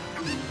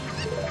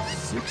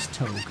 6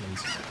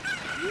 tokens.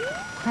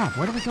 Crap,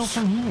 where do we go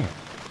from here?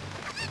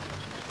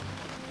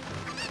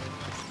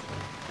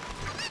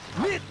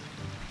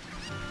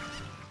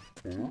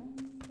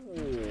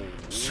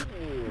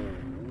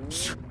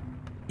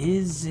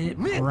 Is it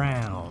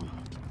brown?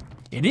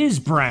 It is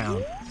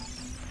brown.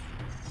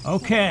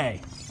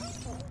 Okay.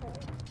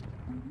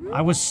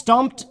 I was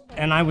stumped,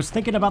 and I was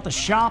thinking about the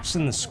shops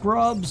and the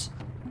scrubs,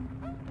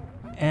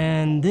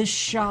 and this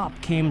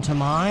shop came to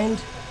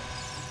mind.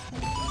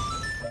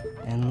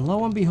 And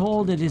lo and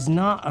behold, it is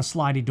not a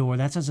slidey door.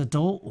 That says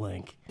Adult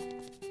Link.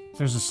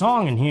 There's a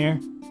song in here.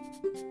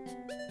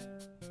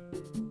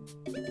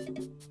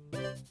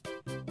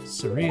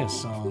 Saria's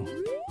song.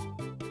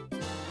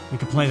 We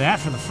could play that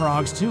for the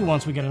frogs too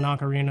once we get an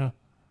ocarina.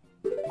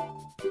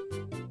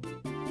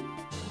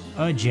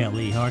 A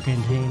jelly heart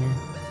container.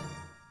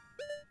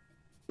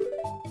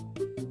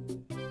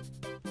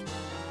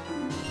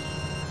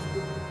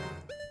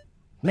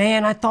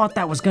 Man, I thought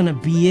that was gonna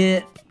be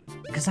it.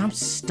 Because I'm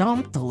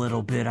stumped a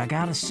little bit, I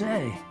gotta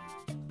say.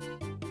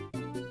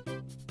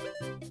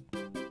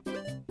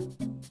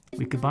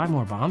 We could buy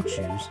more bomb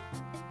shoes.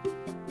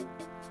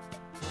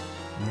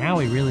 Now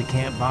we really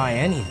can't buy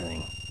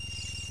anything.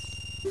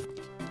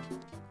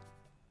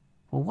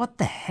 Well, what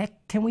the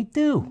heck can we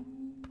do?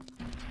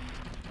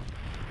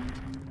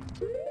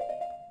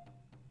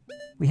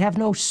 We have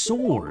no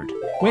sword.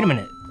 Wait a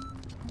minute.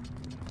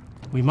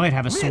 We might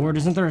have a sword.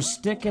 Isn't there a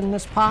stick in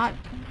this pot?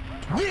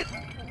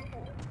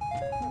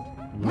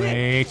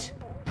 Wait.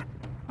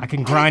 I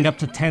can grind up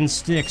to 10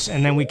 sticks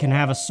and then we can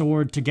have a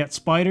sword to get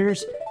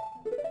spiders.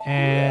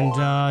 And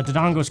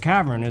Dodongo's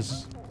Cavern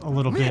is a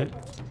little bit...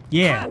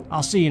 Yeah,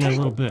 I'll see you in a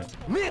little bit.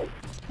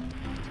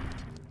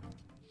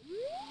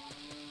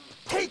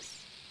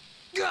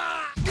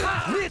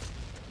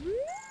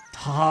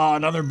 Ah,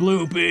 another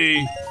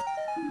bloopy.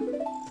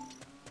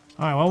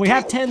 Alright, well we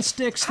have 10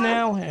 sticks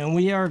now and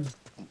we are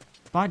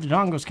by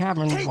Dodongo's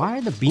Cavern. Why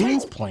are the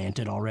beans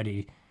planted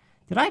already?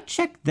 Did I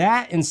check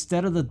that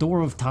instead of the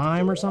Door of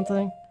Time or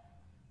something?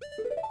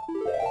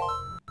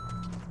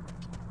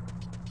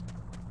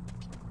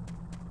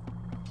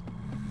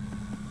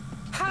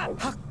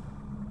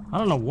 I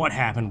don't know what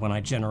happened when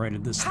I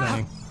generated this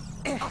thing,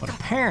 but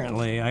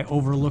apparently I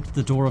overlooked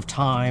the Door of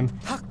Time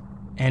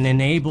and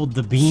enabled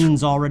the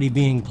beans already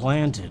being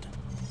planted.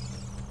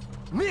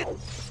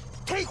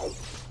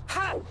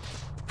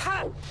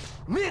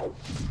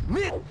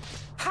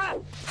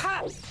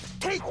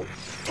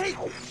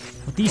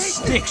 But these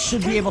sticks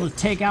should be able to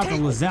take out the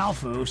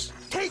Lizalfos.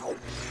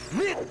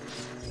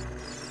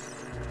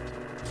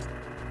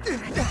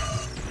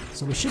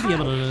 So we should be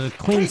able to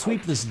clean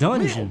sweep this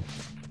dungeon.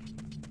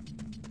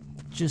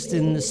 Just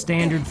in the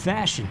standard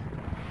fashion.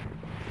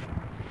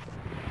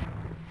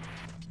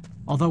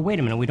 Although, wait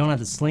a minute, we don't have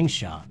the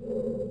slingshot.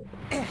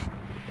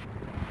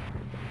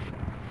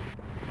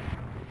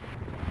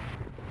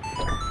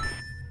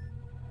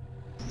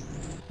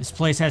 This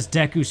place has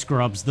Deku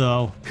scrubs,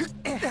 though.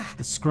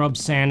 The scrub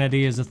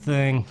sanity is a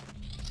thing.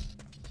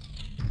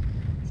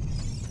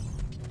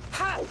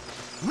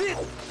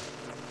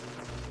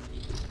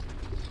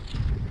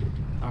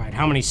 Alright,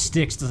 how many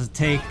sticks does it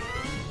take?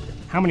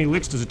 How many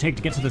licks does it take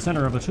to get to the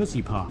center of a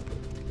Tootsie Pop?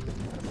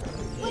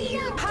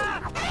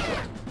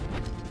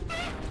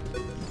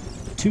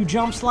 2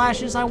 jump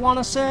slashes, I want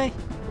to say?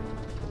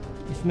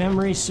 If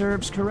memory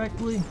serves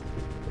correctly.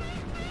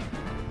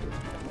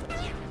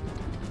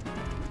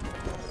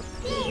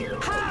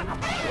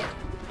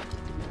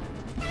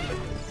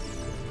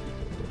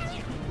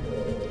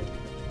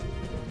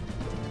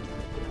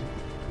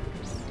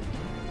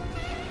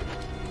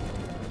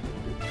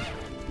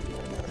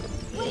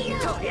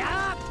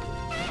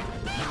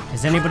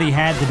 Has anybody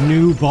had the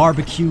new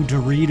barbecue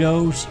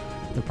Doritos?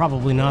 They're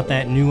probably not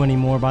that new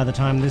anymore by the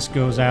time this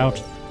goes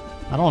out.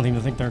 I don't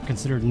even think they're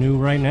considered new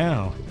right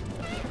now.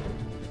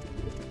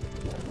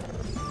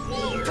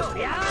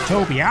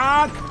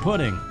 Topiak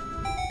pudding.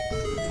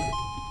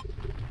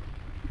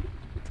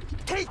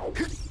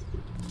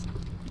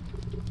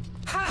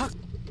 I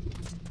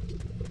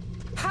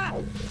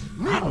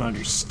don't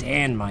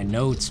understand my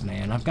notes,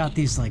 man. I've got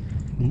these, like,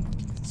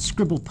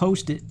 scribble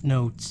post-it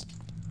notes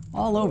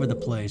all over the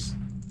place.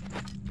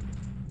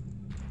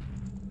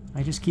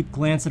 I just keep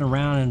glancing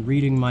around and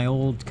reading my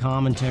old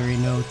commentary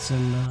notes,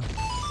 and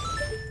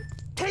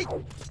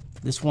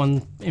this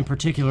one in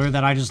particular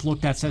that I just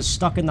looked at says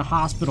stuck in the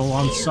hospital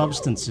on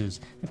substances.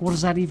 Like, what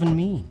does that even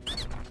mean?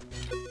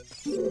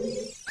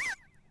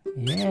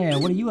 Yeah,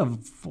 what do you have?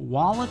 A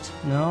wallet?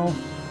 No.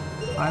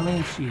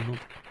 Eileen Shield.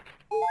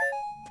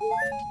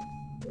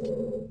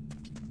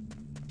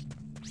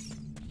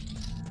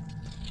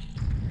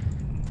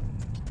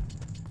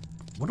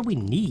 What do we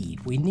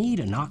need? We need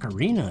an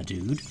ocarina,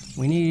 dude.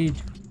 We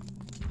need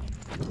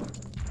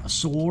a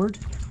sword.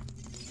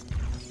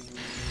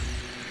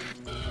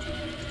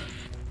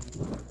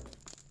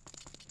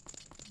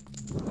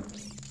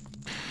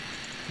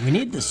 We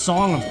need the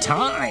Song of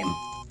Time.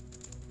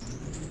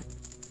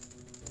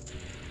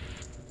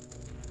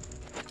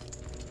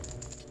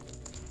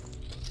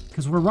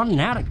 Because we're running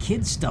out of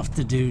kid stuff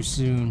to do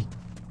soon.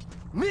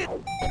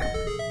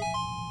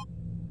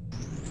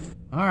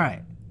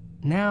 Alright,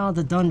 now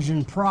the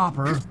dungeon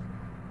proper.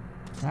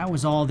 That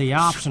was all the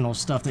optional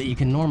stuff that you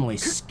can normally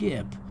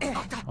skip.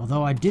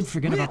 Although I did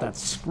forget about that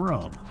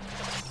scrub.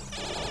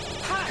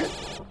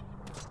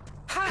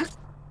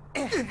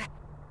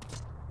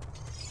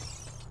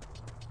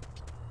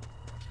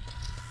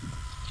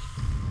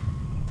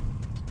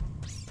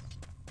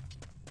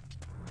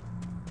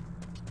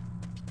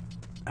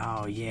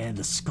 Oh yeah,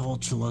 the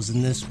Skulltulas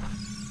in this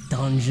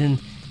dungeon.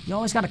 You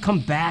always gotta come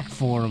back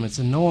for them, it's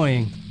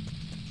annoying.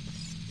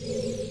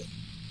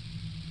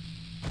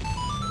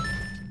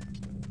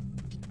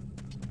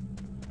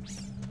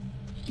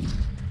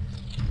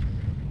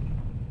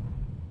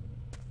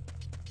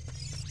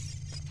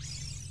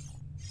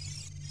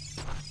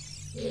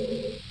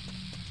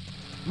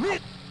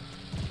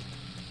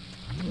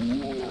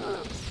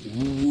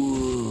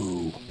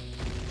 Whoa.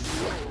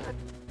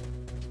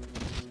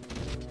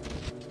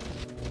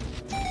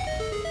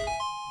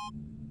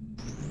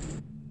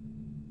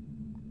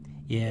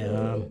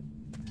 Yeah,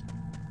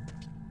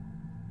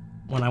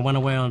 when I went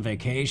away on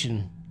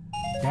vacation,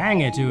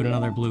 dang it, dude,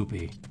 another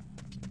bloopy.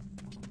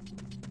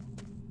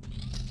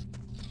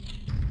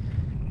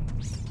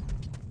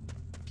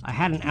 I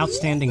had an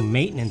outstanding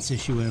maintenance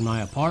issue in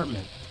my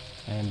apartment,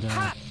 and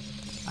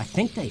I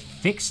think they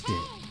fixed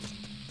it.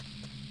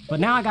 But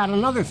now I got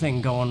another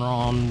thing going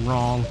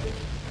wrong.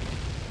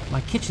 My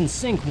kitchen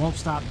sink won't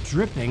stop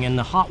dripping and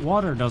the hot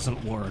water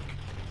doesn't work.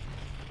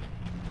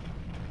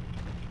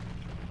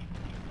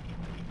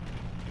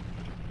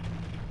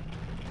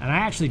 And I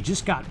actually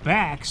just got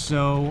back,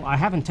 so I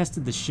haven't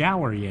tested the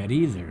shower yet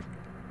either.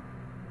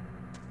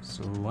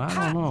 So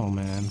I don't know,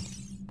 man.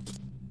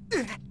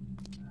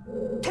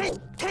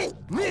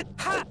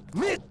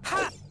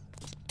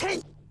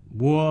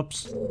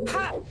 Whoops.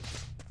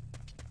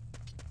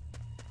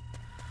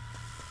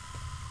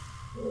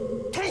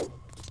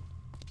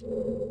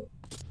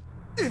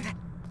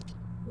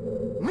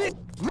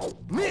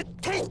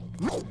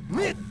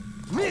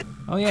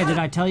 Oh yeah, did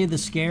I tell you the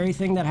scary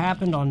thing that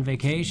happened on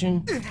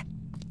vacation?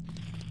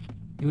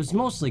 It was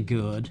mostly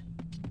good,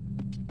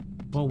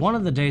 but one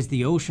of the days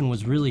the ocean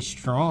was really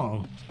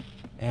strong,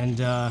 and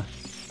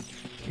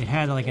it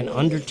had like an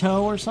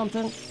undertow or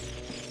something,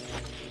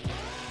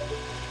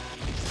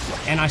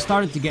 and I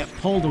started to get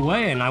pulled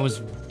away, and I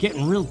was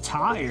getting real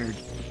tired,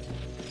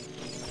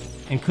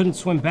 and couldn't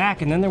swim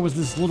back, and then there was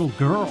this little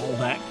girl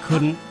that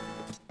couldn't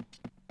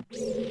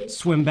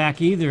swim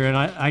back either, and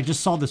I just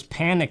saw this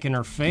panic in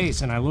her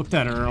face, and I looked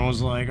at her and I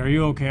was like, "Are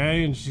you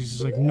okay?" And she's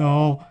just like,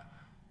 "No."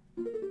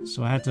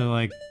 So I had to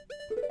like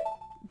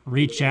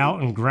reach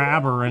out and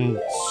grab her and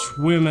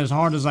swim as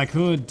hard as I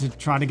could to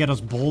try to get us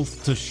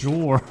both to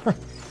shore.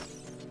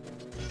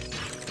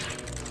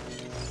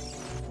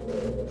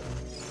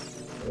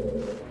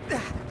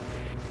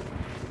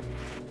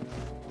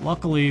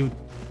 Luckily,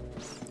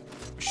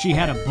 she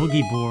had a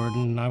boogie board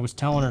and I was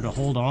telling her to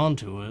hold on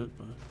to it.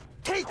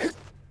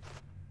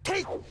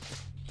 But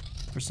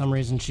for some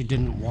reason, she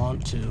didn't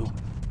want to.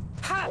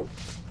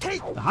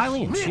 The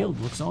Hylian shield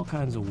looks all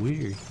kinds of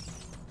weird.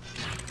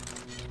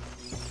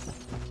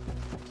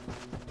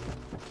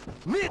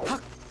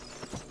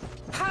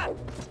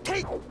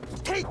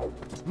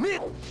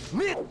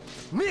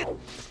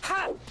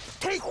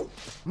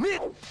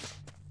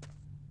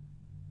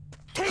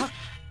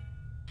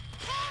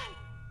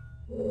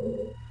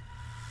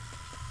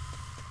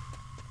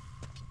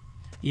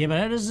 Yeah, but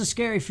that is a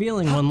scary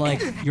feeling when, like,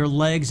 your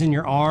legs and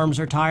your arms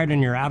are tired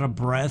and you're out of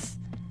breath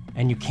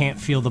and you can't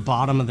feel the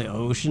bottom of the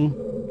ocean.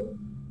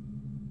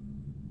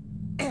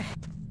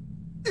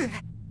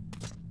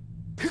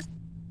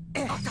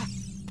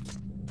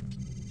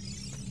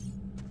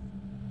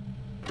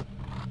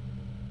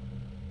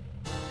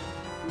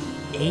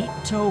 Eight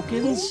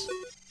tokens?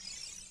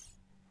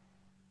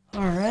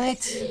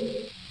 Alright.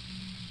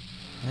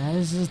 That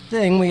is the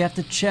thing, we have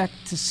to check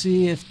to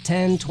see if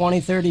 10,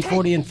 20, 30,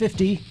 40, and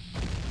 50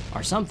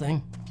 are something.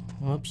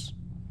 Whoops.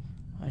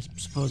 I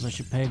suppose I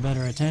should pay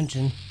better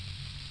attention.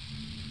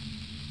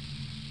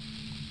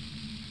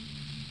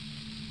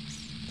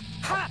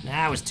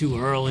 That was too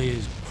early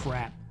as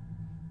crap.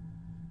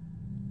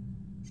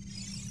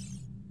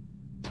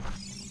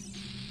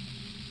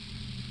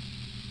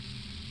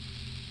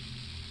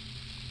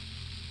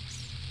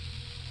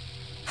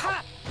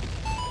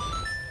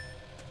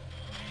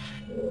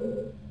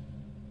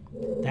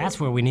 That's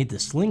where we need the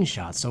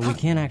slingshot, so we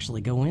can't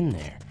actually go in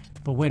there.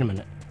 But wait a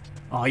minute.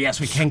 Oh yes,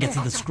 we can get to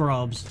the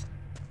scrubs.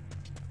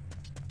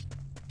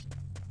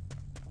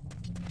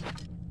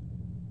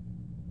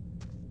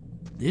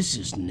 This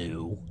is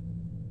new.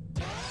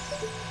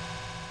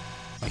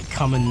 Like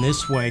coming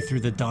this way through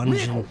the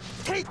dungeon.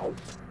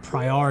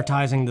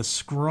 Prioritizing the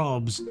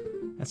scrubs.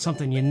 That's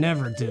something you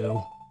never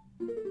do.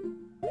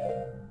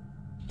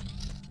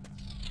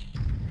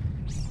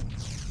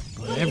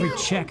 But every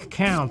check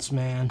counts,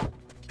 man.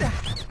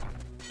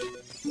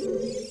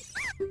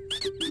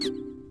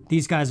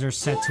 These guys are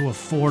set to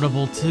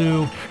affordable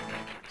too,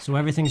 so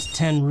everything's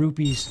 10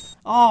 rupees.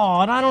 Oh,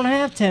 and I don't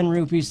have 10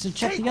 rupees to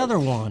check the other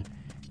one.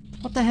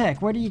 What the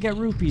heck? Where do you get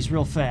rupees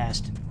real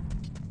fast?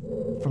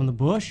 From the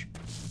bush?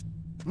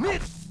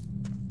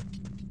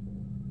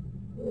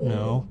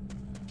 No.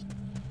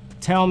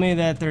 Tell me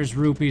that there's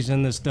rupees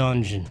in this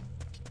dungeon.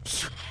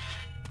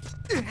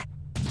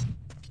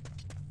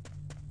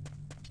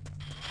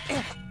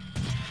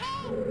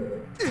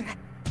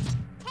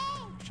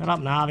 Shut up,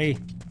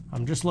 Navi.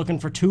 I'm just looking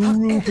for 2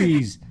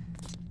 rupees.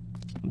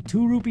 I'm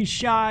 2 rupees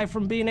shy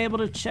from being able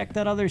to check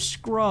that other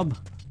scrub.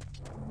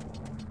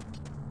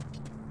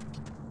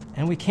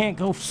 And we can't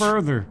go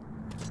further.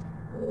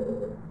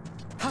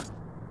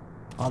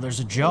 Oh,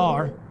 there's a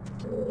jar.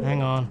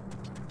 Hang on.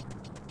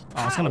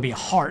 Oh, it's gonna be a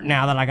heart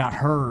now that I got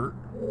hurt.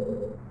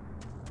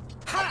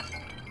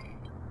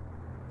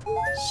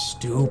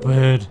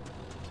 Stupid.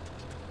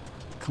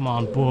 Come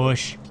on,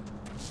 bush.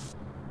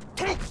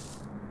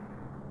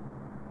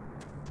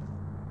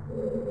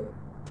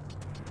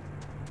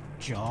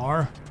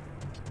 Jar.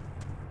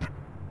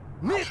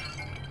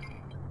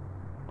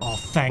 Oh,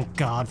 thank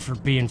God for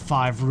being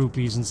 5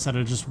 rupees instead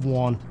of just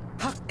 1.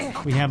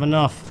 We have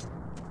enough.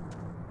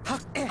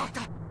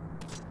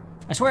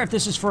 I swear if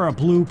this is for a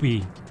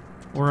bloopy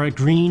or a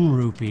green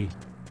rupee.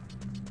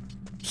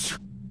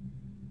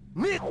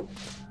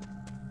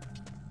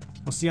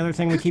 What's the other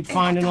thing we keep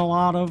finding a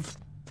lot of?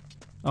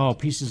 Oh,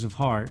 pieces of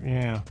heart,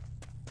 yeah.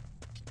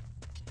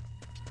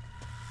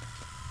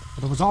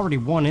 Well, there was already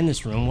 1 in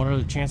this room. What are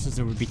the chances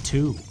there would be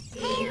 2?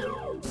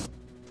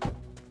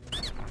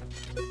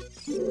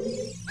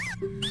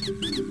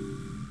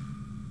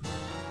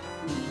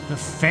 The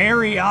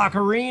fairy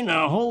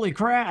ocarina, holy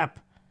crap.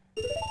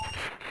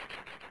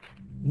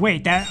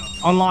 Wait, that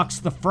unlocks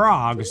the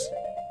frogs.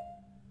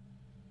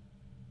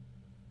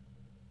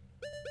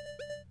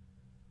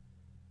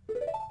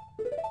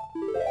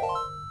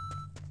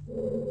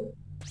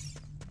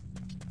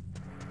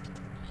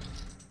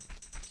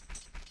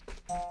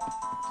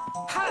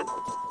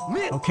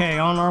 Okay,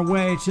 on our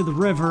way to the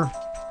river.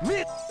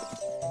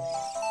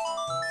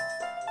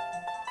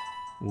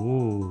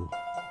 Ooh.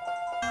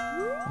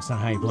 That's not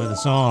how you play the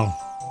song.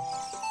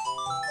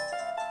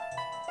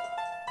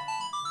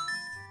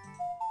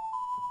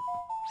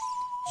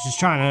 Just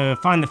trying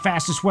to find the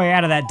fastest way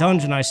out of that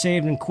dungeon. I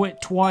saved and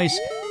quit twice,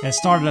 and it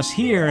started us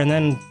here, and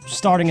then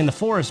starting in the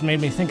forest made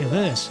me think of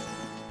this.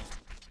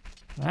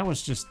 That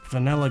was just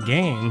vanilla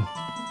game.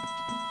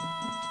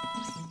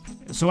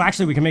 So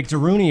actually we can make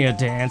Darunia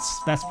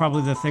dance. That's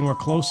probably the thing we're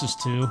closest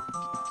to.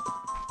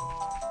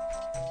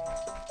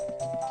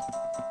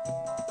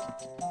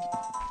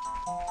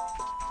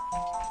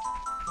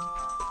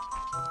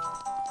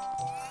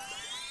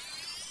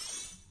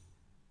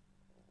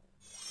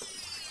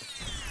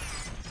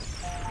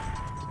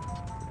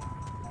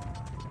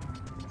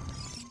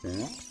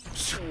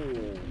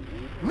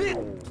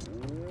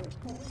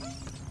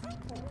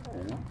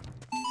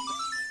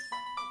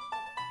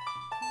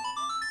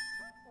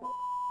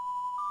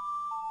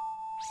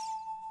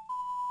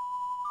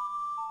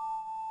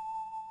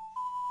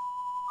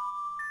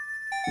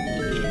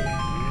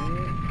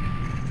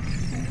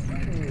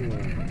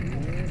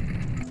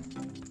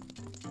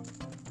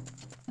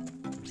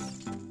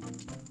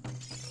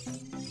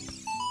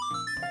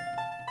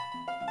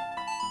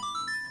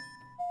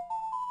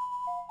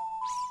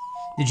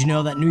 Did you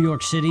know that New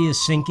York City is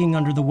sinking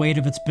under the weight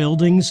of its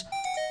buildings?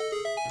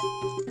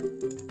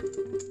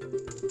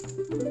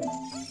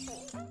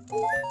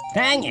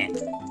 Dang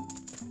it!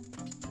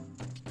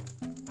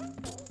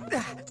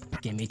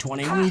 Give me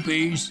 20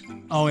 rupees.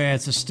 Oh yeah,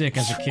 it's a stick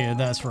as a kid,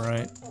 that's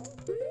right.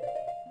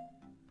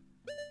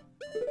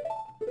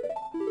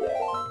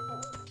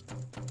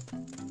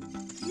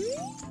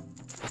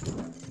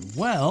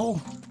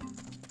 Well,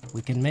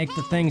 we can make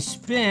the thing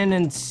spin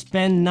and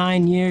spend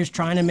 9 years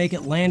trying to make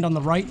it land on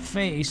the right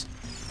face.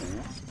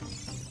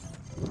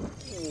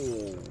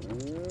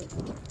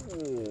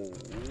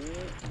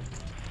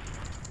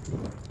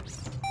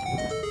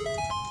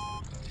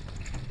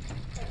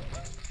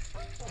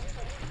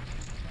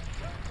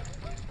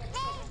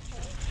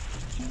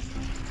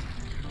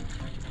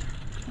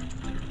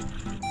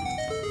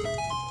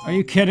 Are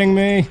you kidding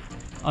me?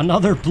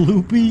 Another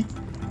bloopy?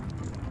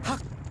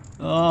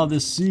 Oh, the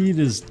seed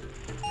is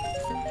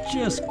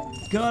just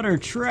gutter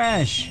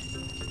trash.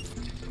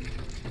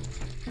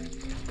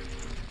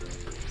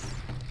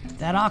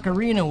 That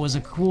ocarina was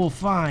a cool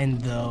find,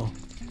 though.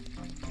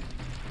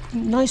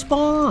 Nice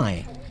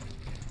buy.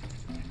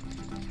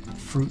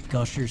 Fruit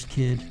Gushers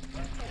kid.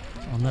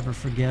 I'll never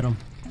forget him.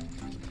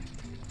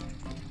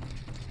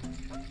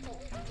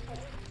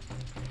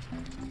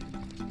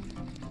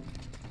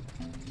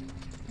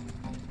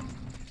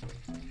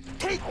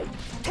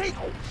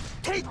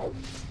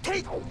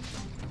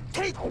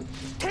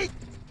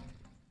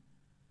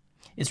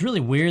 It's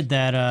really weird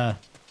that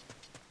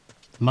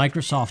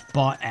Microsoft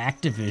bought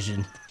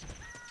Activision.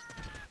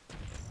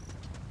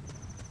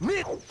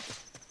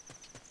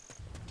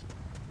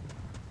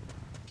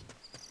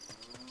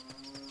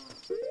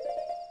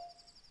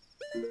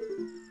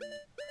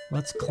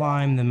 Let's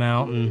climb the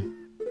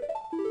mountain.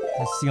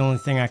 That's the only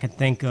thing I can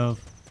think of.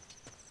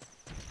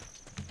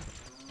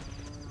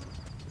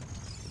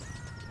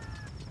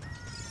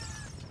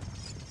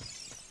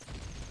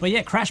 But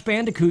yeah, Crash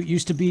Bandicoot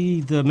used to be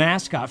the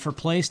mascot for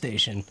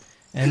PlayStation.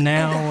 And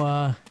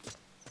now,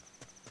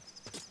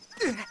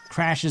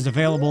 Crash is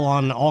available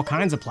on all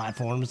kinds of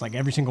platforms, like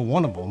every single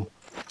one of them.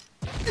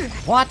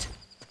 What?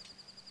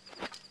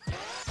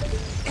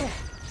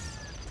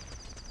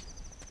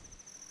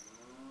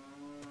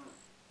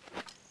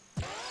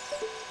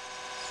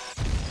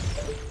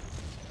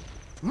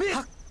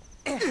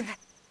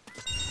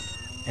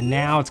 And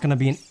now it's going to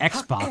be an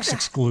Xbox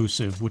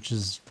exclusive, which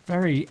is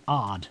very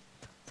odd.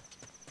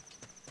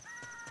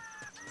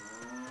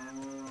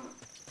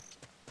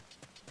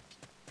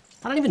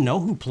 I don't even know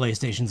who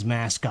PlayStation's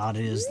mascot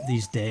is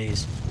these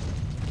days.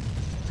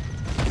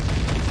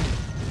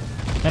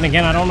 Then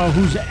again, I don't know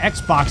whose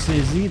Xbox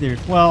is either.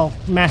 Well,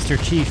 Master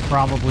Chief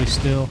probably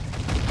still.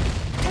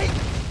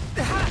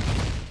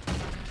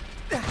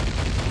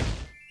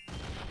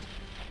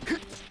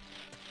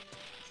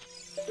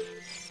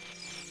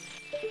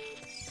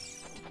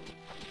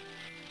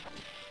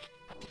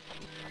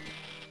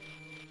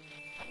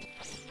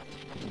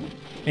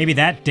 Maybe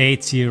that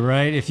dates you,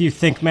 right? If you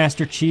think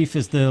Master Chief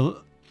is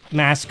the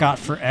mascot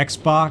for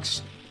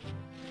Xbox,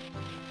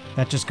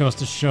 that just goes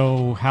to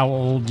show how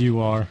old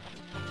you are.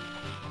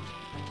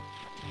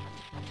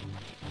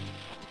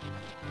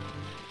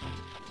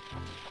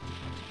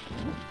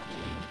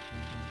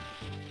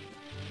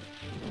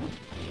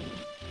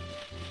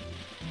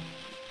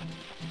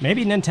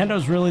 Maybe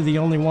Nintendo's really the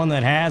only one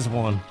that has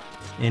one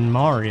in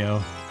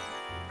Mario.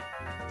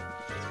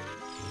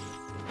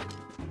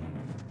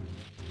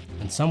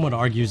 And some would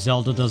argue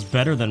Zelda does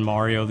better than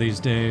Mario these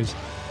days.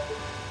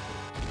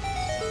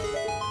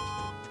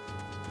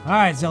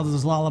 Alright,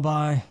 Zelda's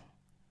Lullaby.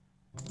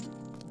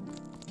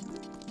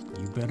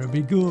 You better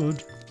be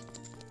good.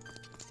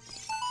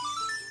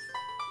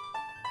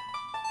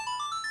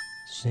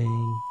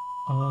 Sing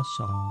a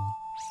song.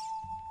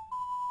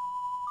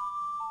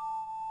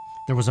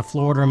 There was a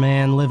Florida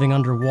man living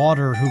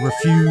underwater who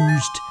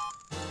refused...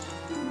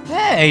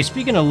 Hey,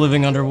 speaking of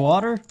living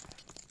underwater...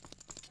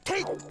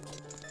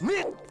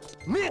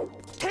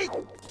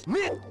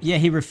 Yeah,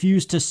 he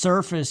refused to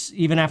surface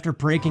even after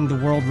breaking the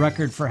world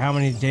record for how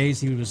many days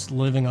he was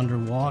living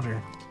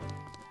underwater.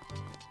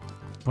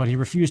 But he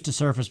refused to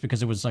surface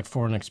because it was like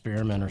for an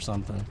experiment or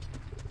something.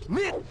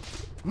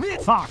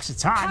 Fox,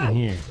 it's hot in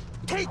here.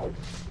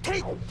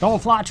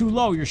 Don't fly too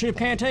low, your ship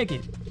can't take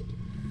it.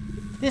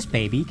 This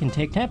baby can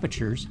take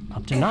temperatures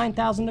up to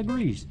 9,000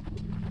 degrees.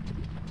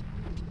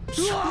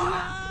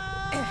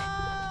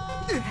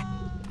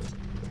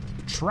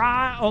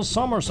 Try a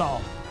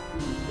somersault.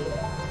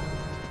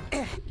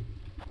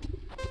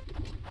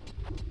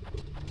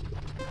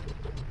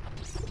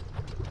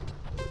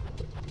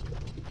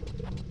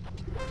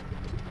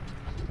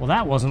 Well,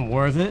 that wasn't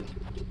worth it.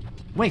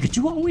 Wait, could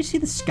you always see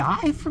the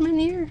sky from in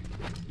here?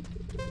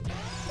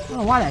 I don't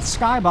know why that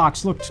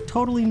skybox looked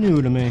totally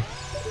new to me.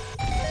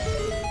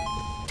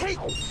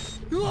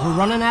 We're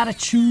running out of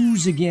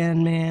chews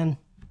again, man.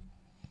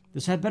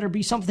 This had better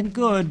be something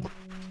good.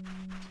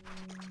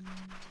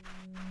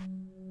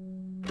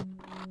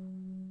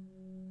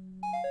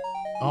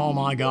 Oh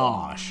my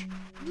gosh.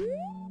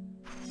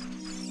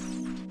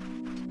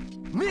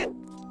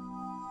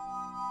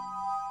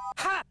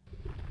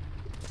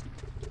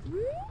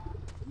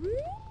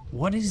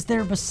 What is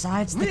there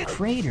besides the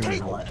crater?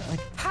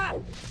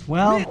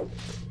 Well,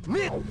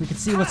 we can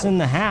see what's in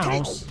the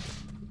house.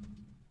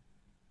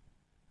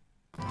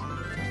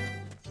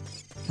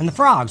 And the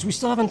frogs. We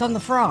still haven't done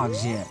the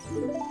frogs yet.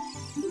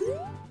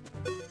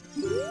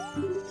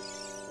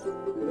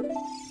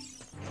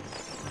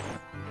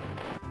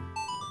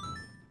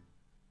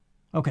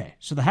 Okay,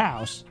 so the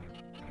house.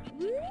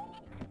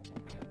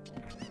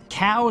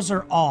 Cows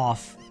are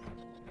off.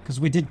 Because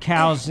we did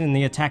cows in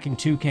the attacking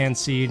toucan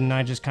seed, and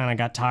I just kind of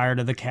got tired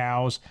of the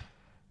cows.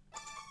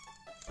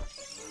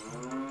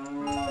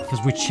 Because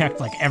we checked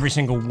like every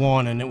single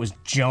one, and it was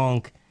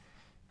junk.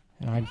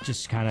 And I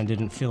just kind of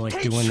didn't feel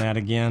like doing that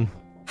again.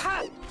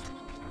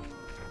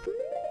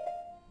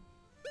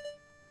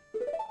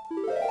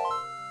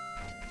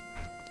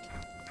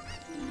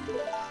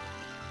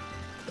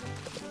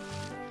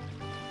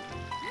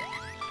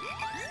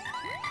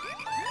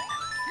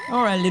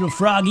 Alright, little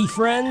froggy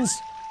friends.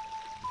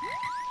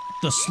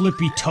 The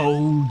slippy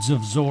toads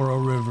of Zora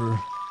River.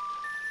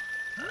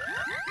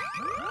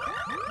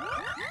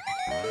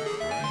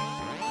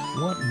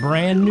 What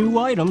brand new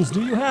items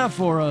do you have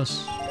for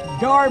us?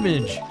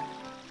 Garbage.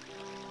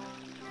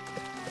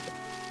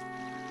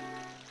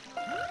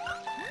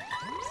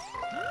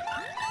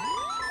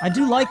 I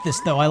do like this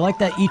though. I like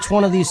that each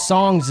one of these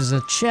songs is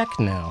a check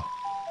now.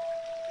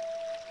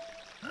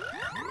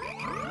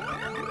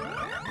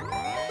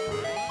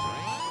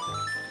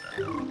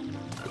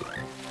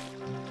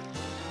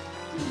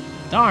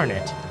 Darn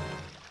it.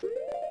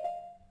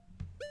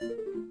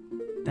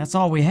 That's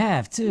all we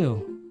have,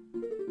 too.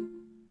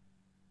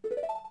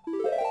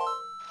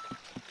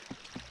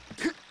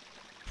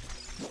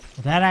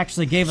 That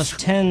actually gave us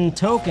 10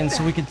 tokens,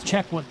 so we could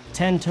check what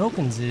 10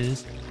 tokens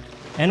is.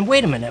 And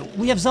wait a minute,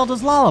 we have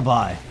Zelda's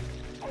Lullaby.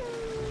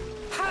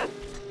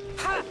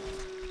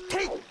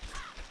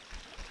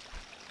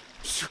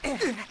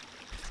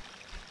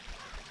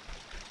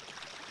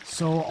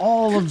 So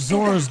all of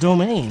Zora's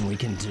domain we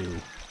can do.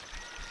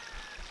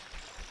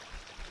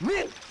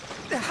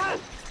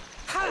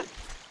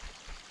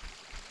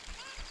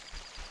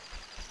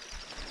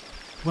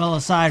 Well,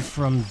 aside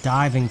from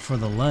diving for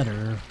the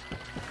letter...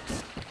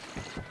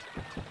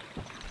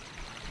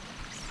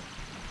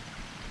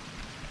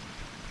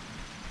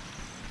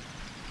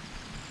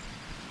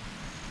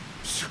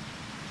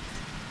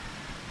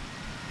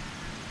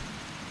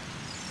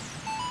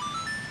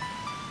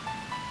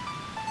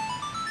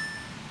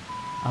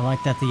 I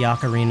like that the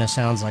ocarina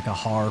sounds like a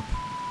harp.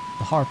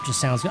 The harp just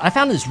sounds good. I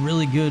found this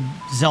really good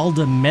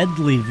Zelda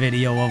medley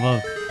video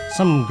of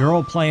some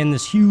girl playing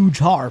this huge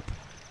harp.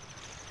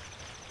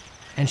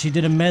 And she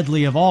did a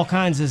medley of all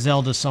kinds of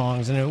Zelda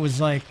songs, and it was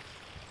like...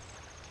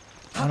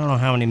 I don't know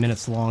how many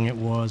minutes long it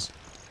was.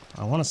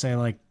 I want to say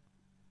like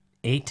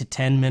 8 to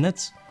 10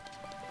 minutes.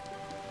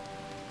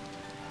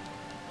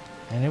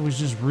 And it was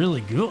just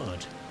really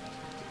good.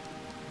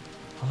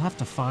 I'll have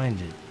to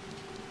find it.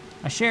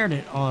 I shared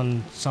it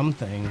on some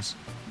things.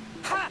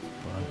 But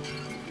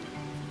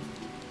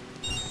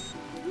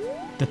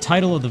the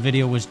title of the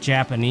video was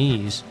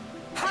Japanese,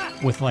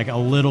 with like a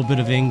little bit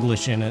of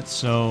English in it,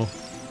 so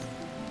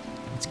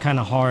it's kind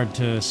of hard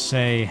to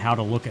say how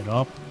to look it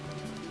up.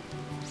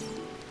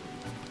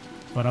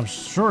 But I'm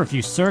sure if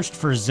you searched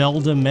for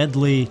Zelda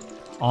medley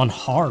on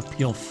harp,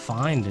 you'll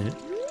find it.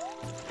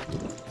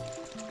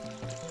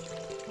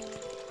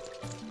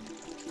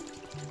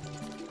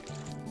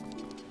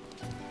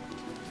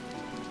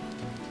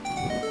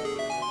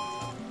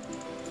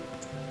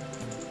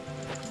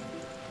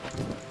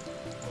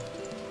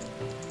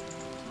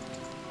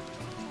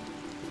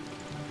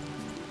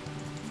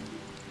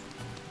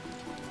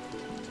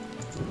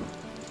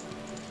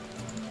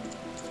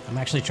 I'm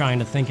actually trying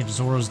to think if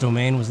Zora's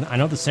Domain was... I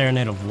know the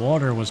Serenade of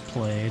Water was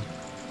played.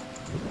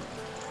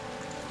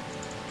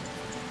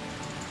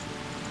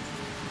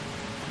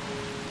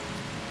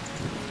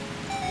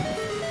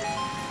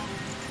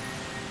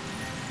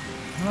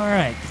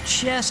 Alright, the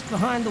chest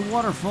behind the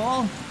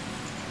waterfall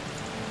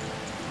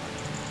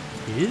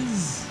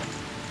is...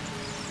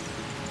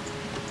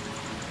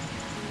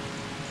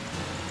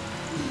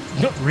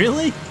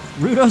 Really?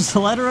 Rudo's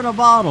letter in a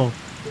bottle.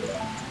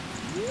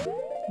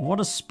 What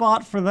a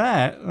spot for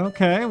that.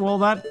 Okay, well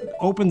that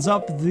opens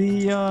up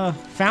the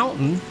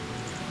fountain.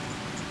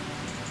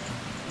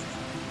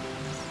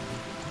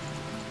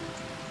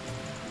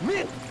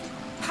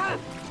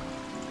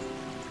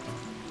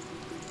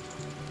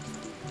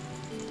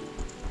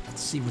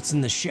 Let's see what's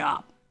in the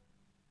shop.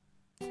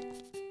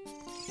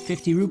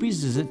 50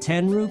 rupees? Is it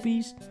 10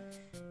 rupees?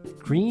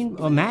 Green?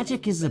 Oh,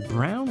 magic is a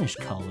brownish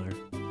color.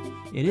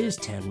 It is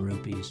 10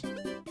 rupees.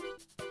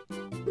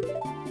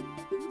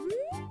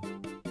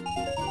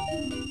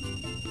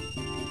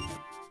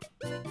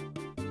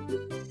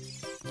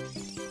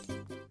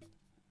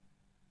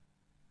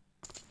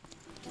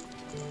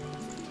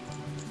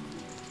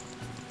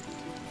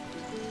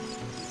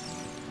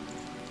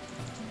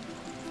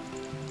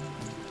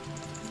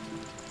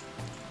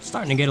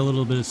 Starting to get a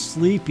little bit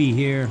sleepy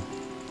here.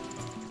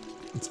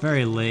 It's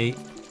very late.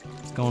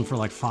 It's going for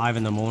like 5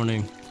 in the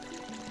morning.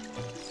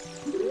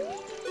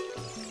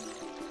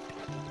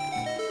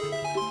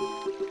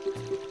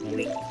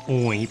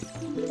 Oink.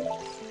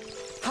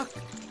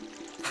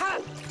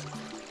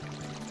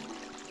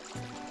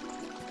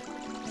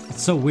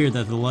 It's so weird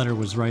that the letter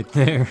was right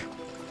there.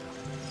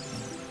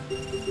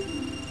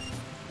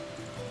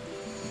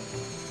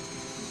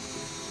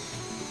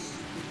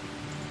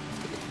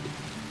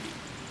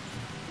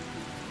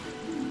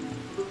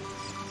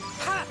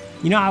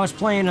 You know, I was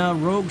playing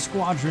Rogue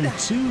Squadron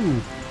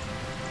 2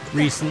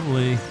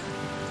 recently.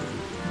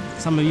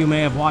 Some of you may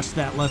have watched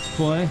that Let's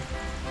Play.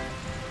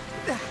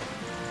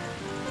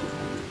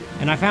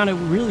 And I found it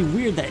really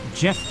weird that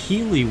Jeff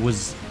Keighley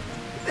was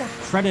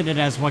credited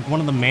as like one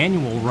of the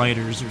manual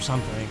writers or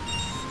something.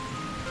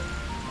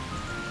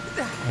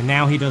 And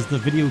now he does the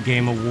Video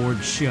Game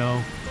Awards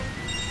show.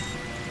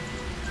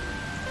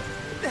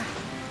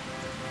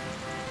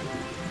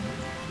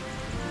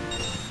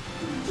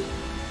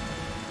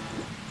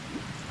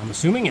 I'm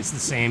assuming it's the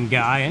same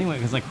guy anyway,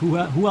 because like who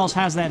else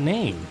has that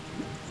name?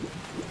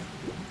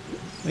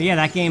 But yeah,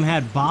 that game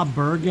had Bob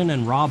Bergen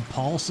and Rob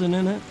Paulson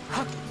in it.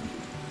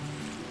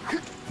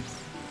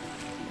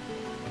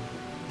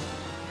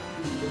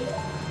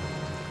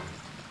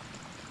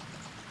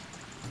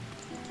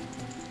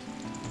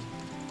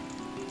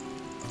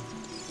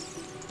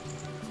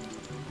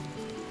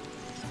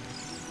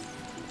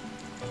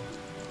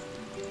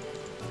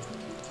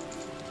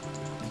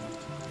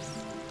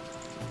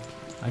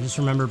 I just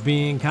remember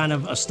being kind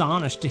of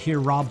astonished to hear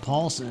Rob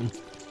Paulson.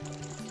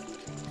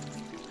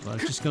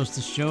 But it just goes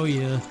to show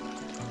you,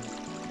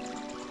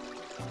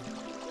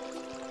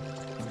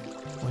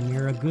 when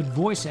you're a good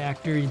voice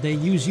actor, they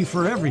use you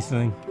for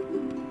everything.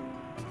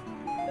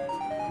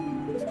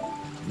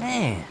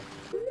 Man.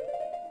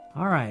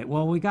 Alright,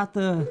 well we got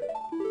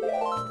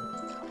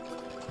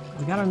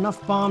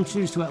enough bomb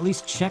shoes to at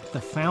least check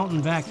the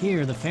fountain back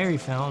here, the fairy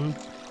fountain.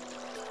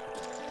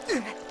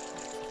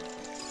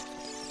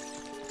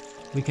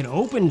 We can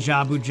open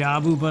Jabu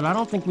Jabu, but I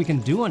don't think we can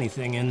do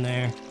anything in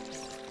there.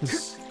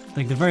 'Cause,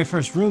 like, the very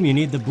first room you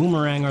need the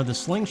boomerang or the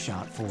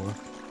slingshot for.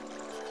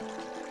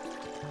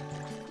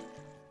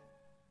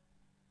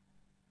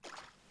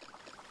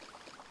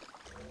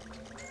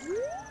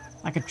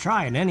 I could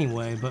try it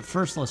anyway, but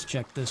first let's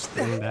check this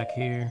thing back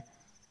here.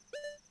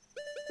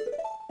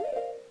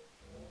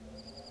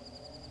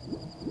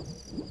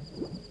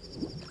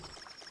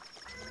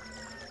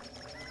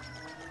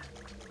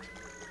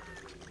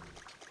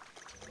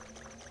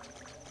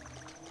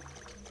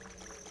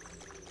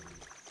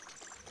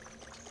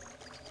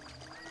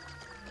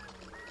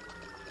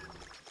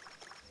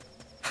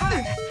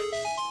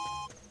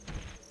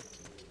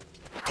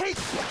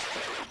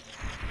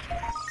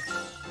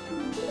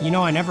 You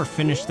know, I never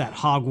finished that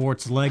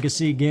Hogwarts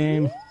Legacy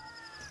game.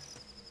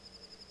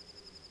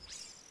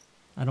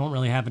 I don't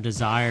really have a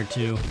desire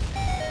to.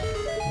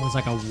 It was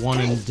like a one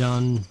and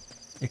done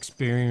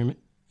experience.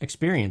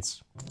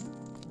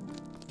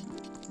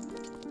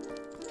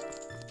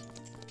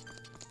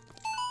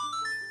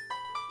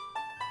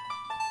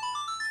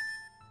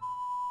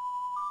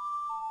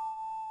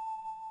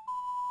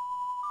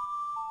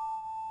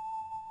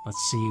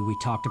 Let's see, we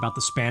talked about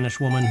the Spanish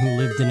woman who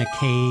lived in a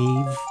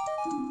cave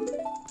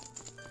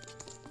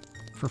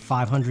for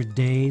 500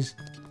 days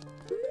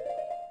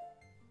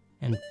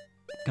and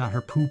got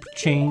her poop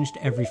changed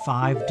every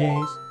 5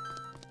 days.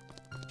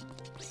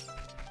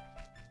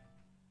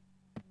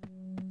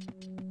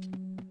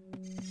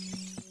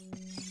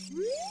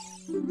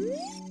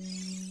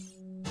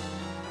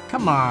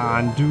 Come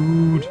on,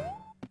 dude.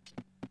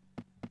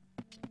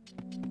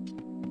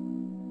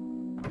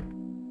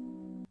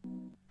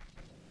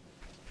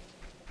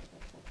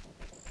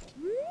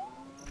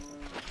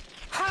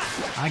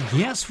 I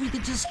guess we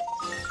could just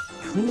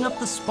clean up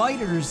the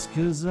spiders,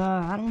 because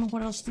I don't know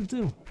what else to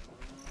do.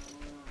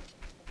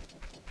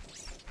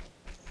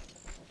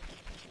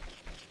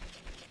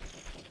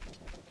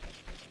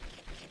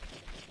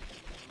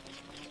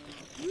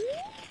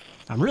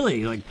 I'm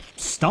really, like,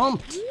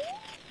 stumped.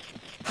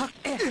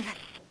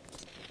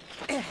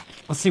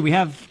 Let's see, we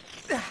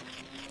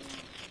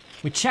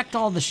checked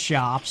all the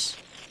shops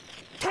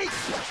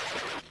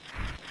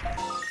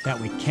that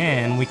we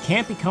can. We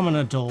can't become an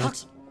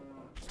adult.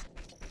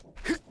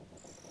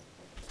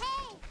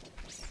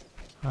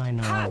 I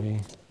know,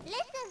 Abby.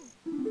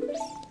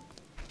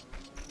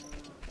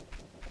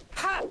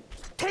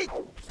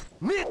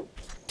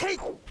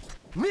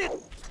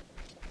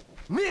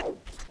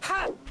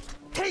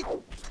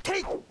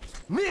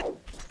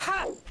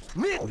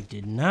 We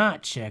did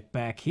not check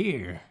back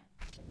here.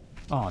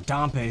 Oh,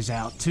 Dompe's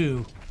out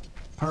too.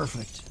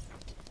 Perfect.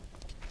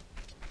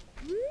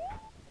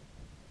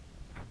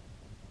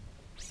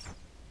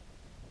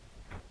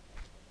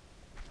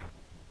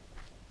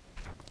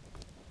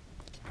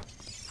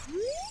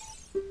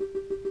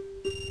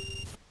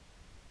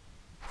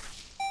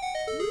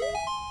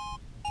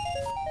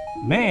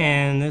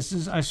 Man, this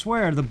is, I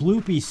swear, the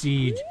Bloopy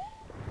Siege.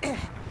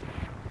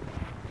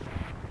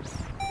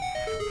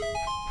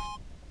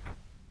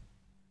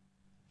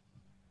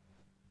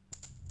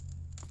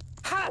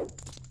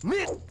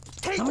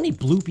 How many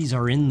Bloopies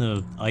are in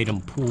the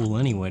item pool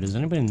anyway? Does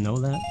anybody know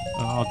that?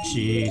 Oh,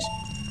 jeez.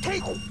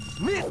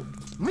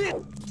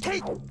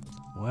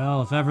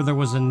 Well, if ever there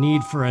was a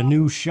need for a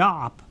new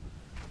shop,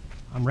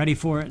 I'm ready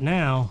for it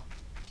now.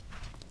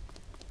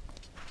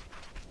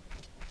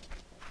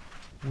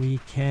 We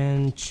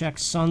can check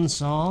Sun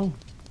Song.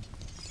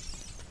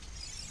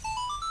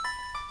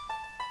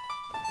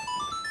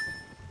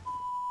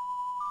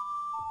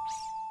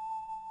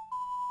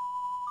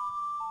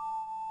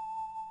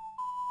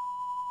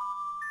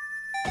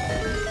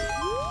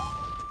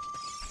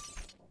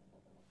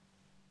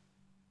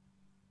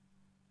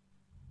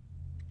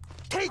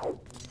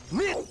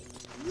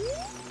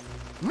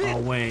 Oh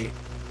wait,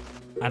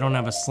 I don't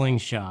have a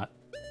slingshot.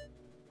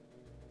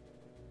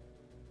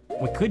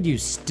 We could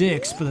use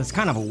sticks, but that's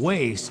kind of a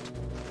waste.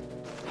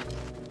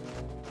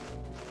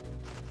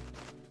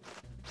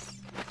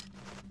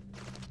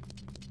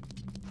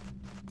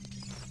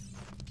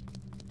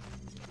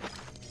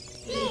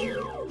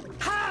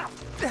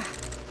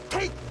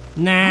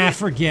 Nah,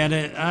 forget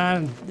it.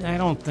 I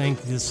don't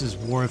think this is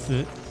worth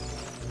it.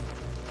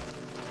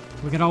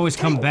 We could always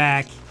come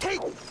back.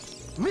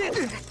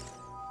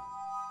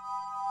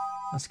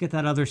 Let's get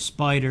that other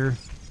spider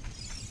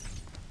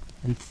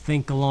and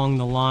think along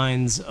the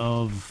lines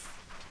of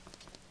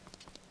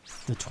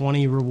the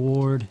 20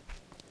 reward.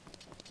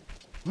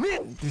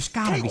 There's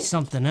gotta be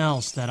something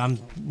else that I'm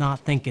not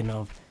thinking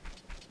of.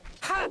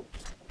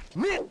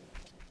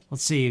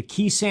 Let's see,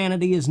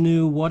 keysanity is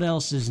new. What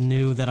else is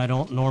new that I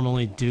don't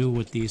normally do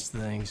with these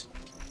things?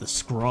 The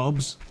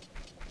scrubs?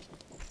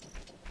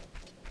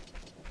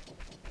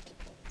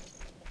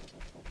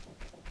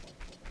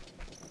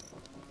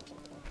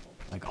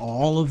 Like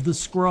all of the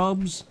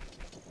scrubs?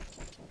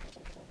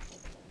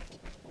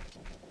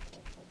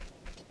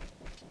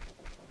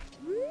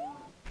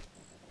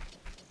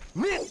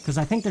 Because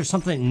I think there's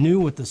something new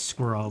with the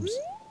scrubs.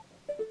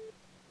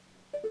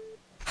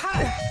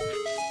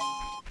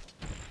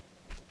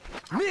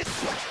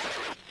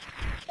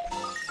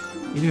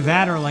 Either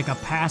that or like a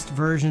past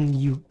version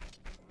you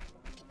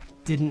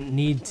didn't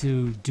need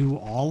to do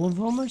all of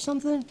them or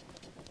something?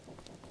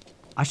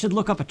 I should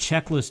look up a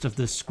checklist of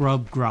the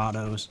scrub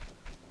grottos.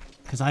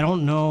 Because I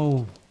don't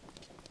know...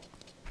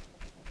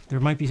 There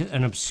might be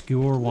an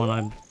obscure one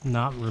I'm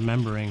not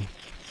remembering.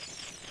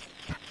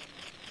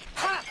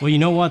 Well, you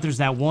know what? There's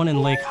that one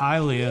in Lake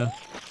Hylia.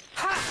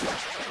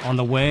 On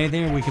the way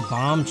there, we could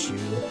bomb chew.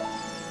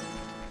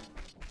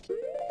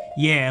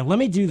 Yeah, let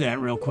me do that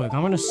real quick.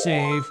 I'm gonna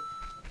save,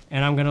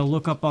 and I'm gonna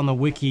look up on the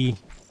wiki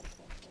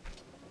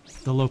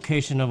the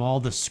location of all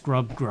the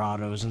scrub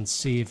grottos and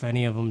see if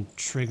any of them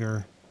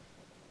trigger.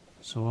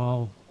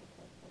 So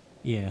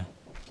yeah.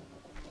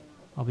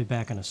 I'll be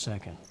back in a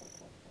second.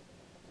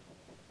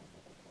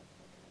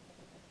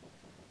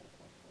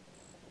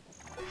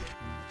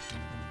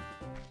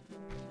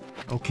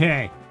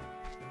 Okay.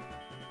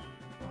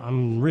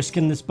 I'm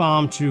risking this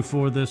bomb chew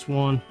for this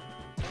one.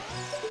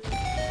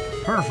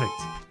 Perfect.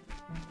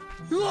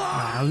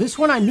 This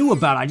one I knew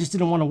about, I just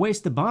didn't want to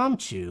waste the bomb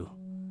chew.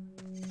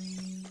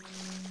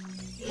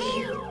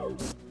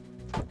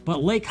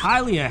 But Lake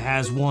Hylia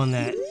has one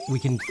that we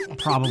can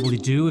probably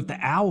do if the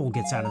owl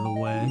gets out of the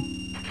way.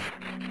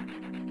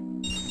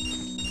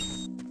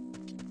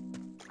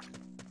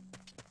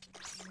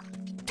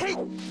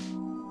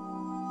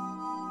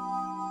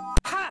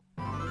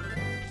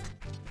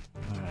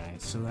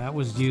 Alright, so that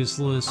was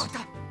useless.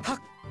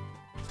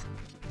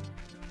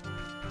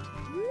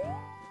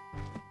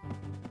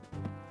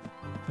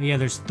 But yeah,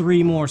 there's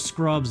 3 more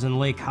scrubs in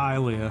Lake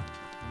Hylia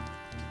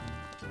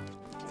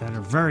that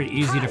are very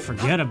easy to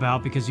forget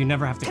about because you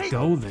never have to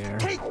go there.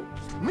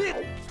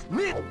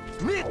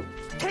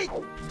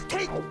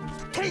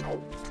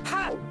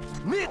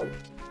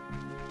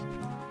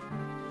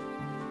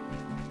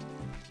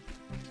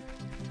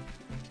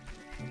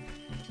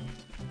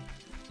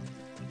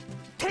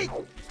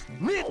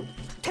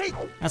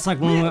 That's like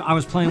when I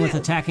was playing with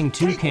attacking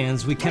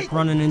toucans, we kept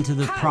running into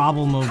the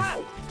problem of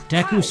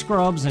Deku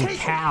scrubs and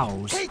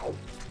cows.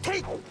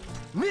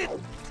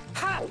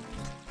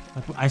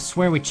 Like, I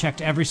swear we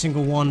checked every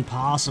single one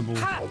possible.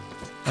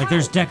 Like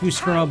there's Deku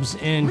scrubs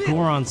in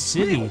Goron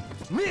City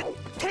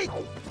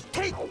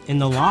in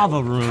the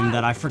lava room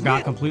that I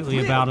forgot completely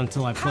about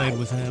until I played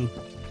with him.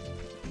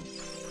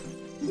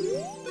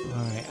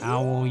 Alright,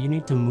 Owl, you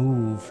need to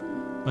move.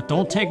 But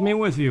don't take me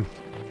with you.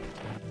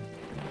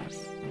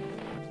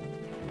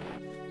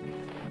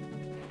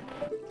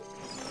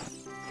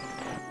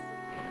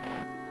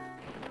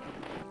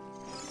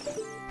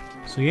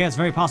 So yeah, it's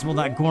very possible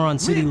that Goron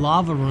City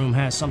lava room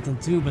has something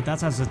too, but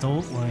that's as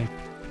Adult Link.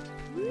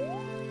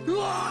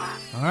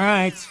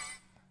 Alright.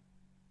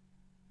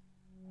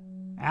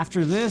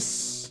 After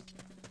this,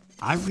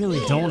 I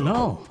really don't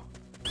know.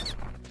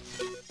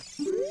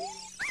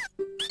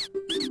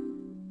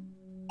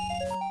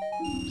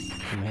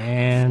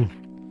 Man.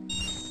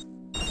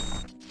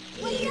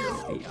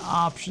 The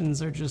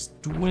options are just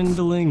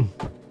dwindling.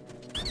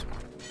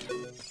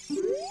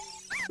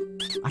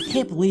 I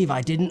can't believe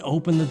I didn't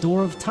open the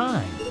door of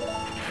time.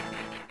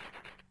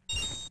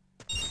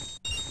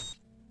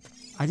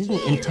 I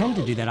didn't intend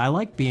to do that. I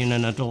like being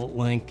an adult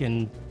Link,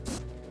 and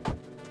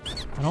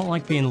I don't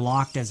like being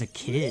locked as a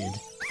kid.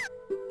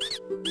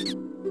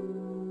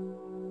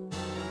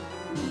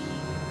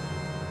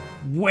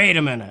 Wait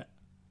a minute.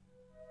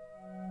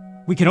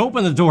 We can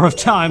open the door of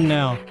time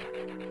now.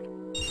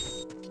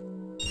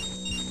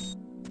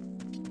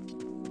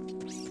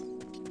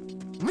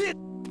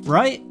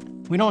 Right?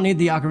 We don't need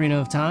the Ocarina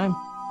of Time.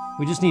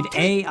 We just need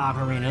a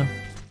Ocarina.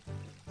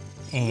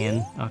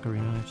 An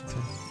Ocarina, I should say.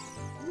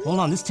 Hold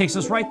on, this takes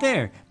us right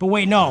there. But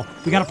wait, no.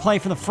 We gotta play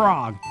for the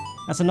frog.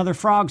 That's another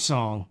frog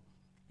song.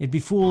 It'd be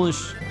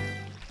foolish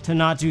to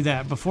not do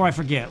that. Before I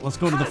forget, let's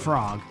go to the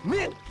frog.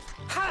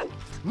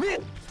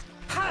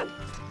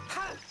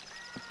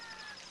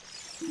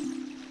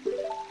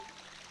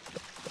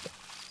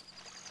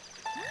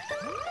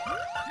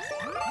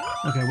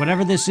 Okay,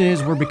 whatever this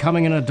is, we're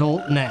becoming an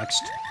adult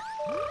next.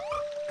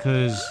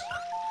 Because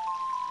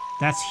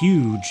that's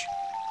huge.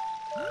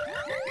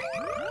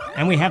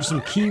 And we have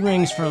some key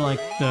rings for like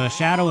the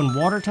Shadow and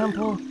Water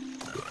Temple.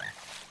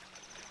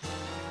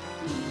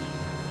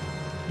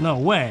 No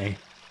way.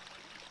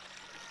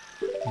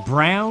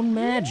 Brown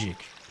magic.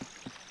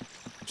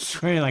 It's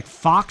very like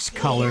fox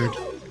colored.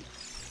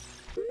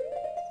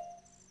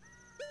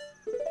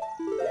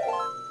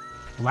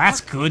 Well,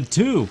 that's good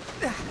too.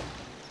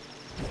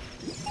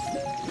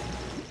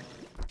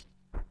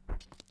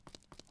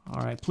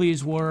 Alright,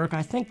 please work.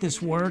 I think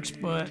this works,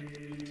 but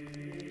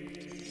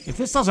if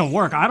this doesn't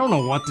work, I don't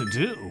know what to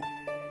do.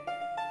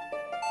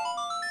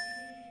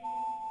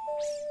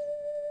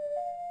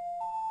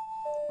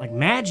 Like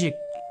magic,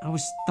 I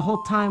was the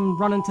whole time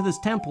running to this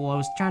temple, I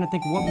was trying to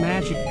think what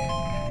magic.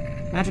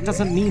 Magic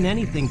doesn't mean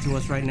anything to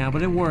us right now,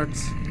 but it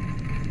works.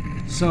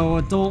 So,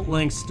 adult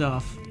Link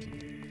stuff.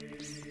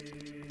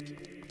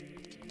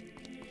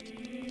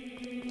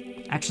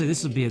 Actually,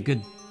 this would be a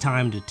good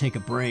time to take a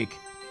break.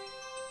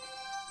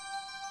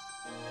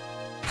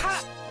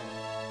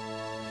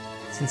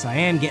 since I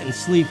am getting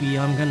sleepy,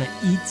 I'm gonna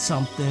eat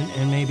something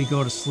and maybe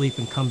go to sleep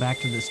and come back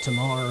to this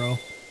tomorrow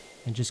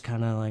and just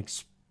kind of like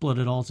split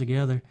it all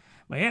together.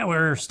 But yeah,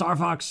 we're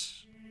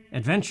Starfox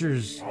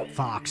Adventures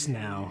Fox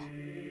now.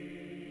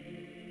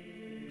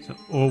 So,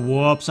 oh,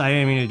 whoops, I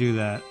didn't mean to do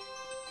that.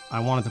 I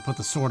wanted to put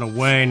the sword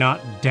away,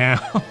 not down.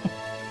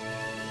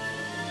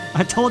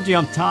 I told you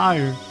I'm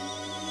tired.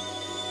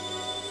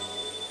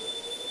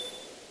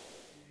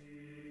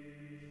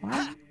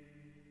 What?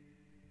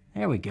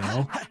 There we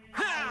go.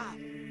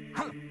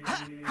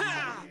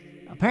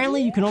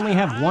 Apparently you can only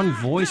have one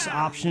voice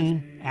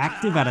option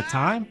active at a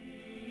time?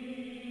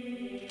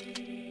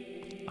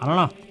 I don't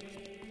know.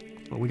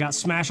 But we got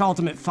Smash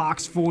Ultimate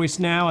Fox voice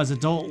now as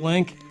Adult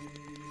Link.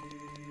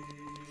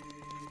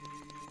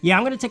 Yeah,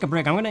 I'm gonna take a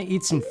break. I'm gonna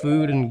eat some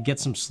food and get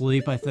some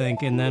sleep, I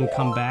think, and then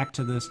come back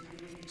to this.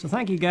 So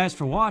thank you guys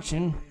for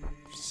watching.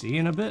 See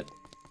you in a bit.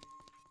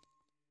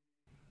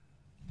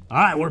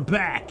 Alright, we're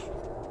back.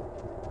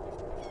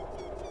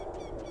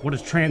 What a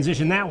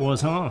transition that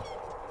was, huh?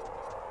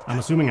 I'm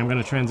assuming I'm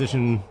gonna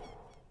transition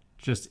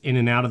just in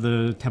and out of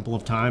the Temple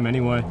of Time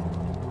anyway.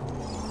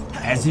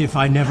 As if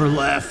I never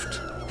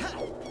left.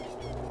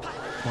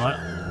 But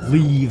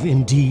leave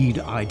indeed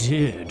I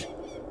did.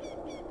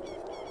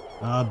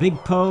 Big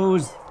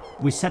pose,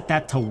 we set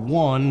that to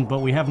 1, but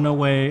we have no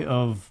way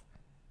of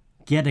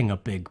getting a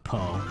big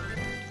Poe.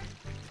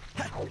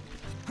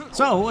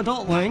 So,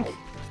 Adult Link.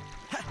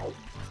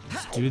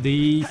 Let's do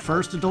the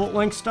first Adult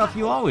Link stuff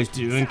you always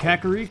do in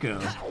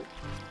Kakariko.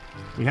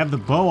 We have the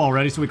bow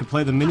already, so we can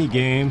play the mini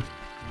game.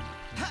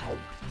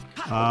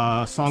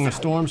 Song of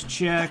Storms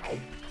check.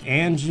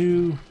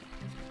 Anju.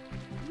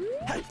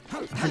 I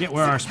forget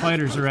where our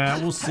spiders are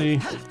at. We'll see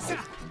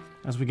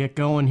as we get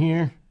going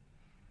here.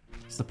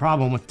 It's the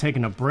problem with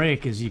taking a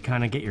break is you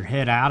kind of get your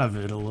head out of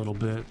it a little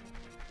bit.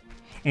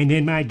 And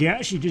then, my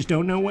gosh, you just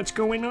don't know what's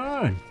going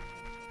on.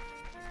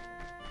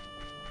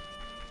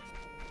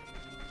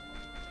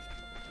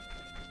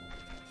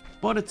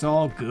 But it's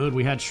all good.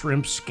 We had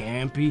shrimp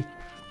scampi,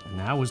 and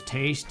that was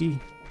tasty.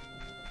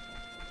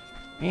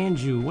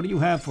 Anju, what do you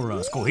have for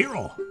us?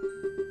 Kohiro!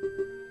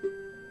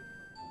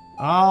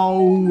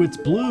 Oh, it's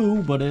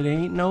blue, but it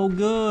ain't no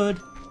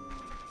good.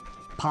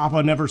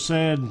 Papa never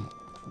said...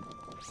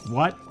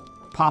 What?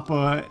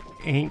 Papa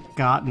ain't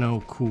got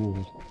no cool.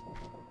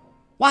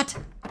 What?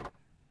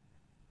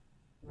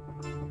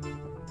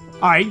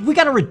 Alright, we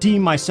gotta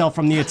redeem myself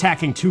from the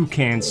attacking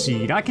toucan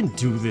seed. I can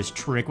do this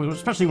trick,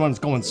 especially when it's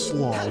going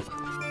slow.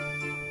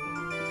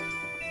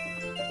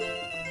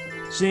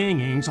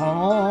 Singing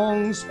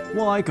songs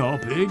like a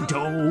big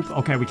dope.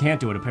 Okay, we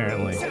can't do it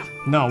apparently.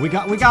 No, we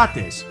got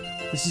this.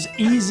 This is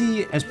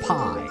easy as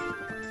pie.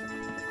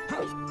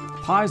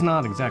 Pie's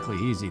not exactly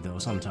easy though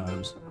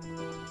sometimes.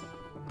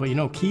 But you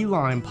know, key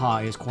lime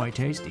pie is quite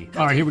tasty.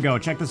 Alright, here we go.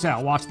 Check this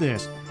out. Watch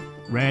this.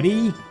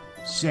 Ready,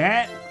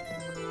 set.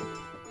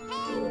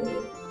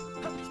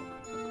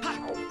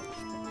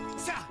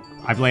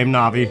 I blame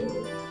Navi.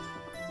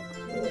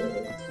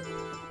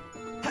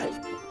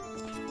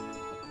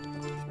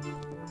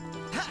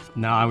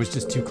 No, I was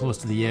just too close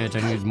to the edge. I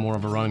needed more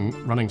of a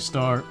running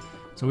start.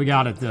 So we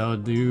got it though,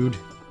 dude.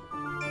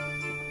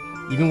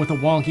 Even with a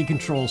wonky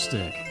control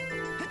stick.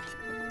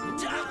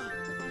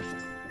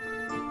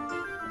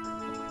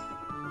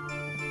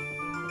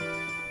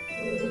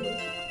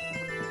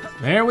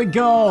 There we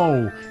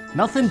go!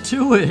 Nothing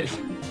to it!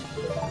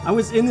 I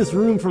was in this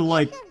room for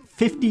like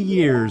 50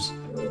 years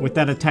with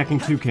that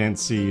attacking toucan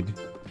seed.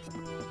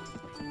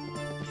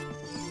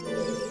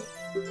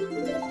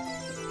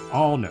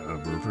 I'll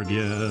never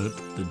forget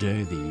the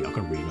day the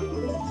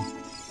ocarina.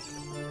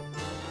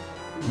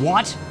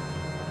 What?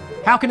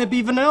 How can it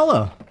be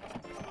vanilla?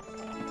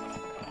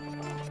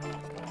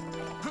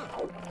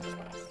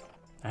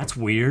 That's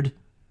weird.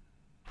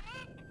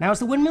 Now is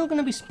the windmill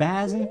gonna be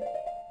spazzing?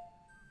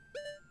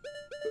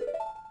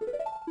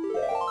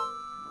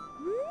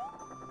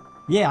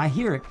 Yeah, I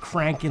hear it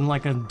cranking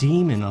like a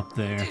demon up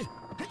there.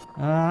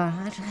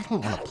 I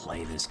don't want to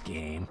play this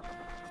game.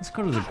 Let's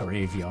go to the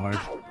graveyard.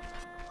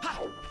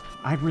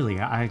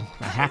 I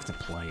have to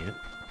play it.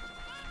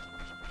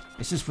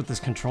 It's just with this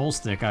control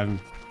stick, I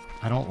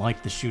don't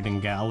like the shooting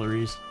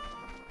galleries.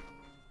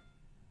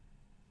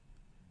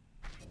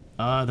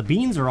 The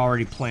beans are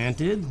already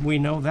planted. We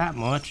know that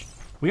much.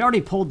 We already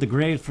pulled the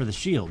grave for the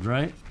shield,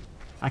 right?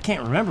 I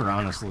can't remember,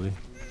 honestly.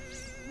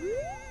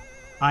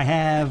 I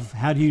have,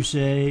 how do you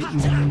say,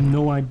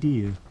 no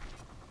idea.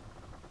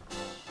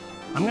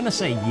 I'm gonna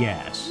say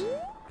yes,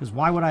 because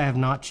why would I have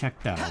not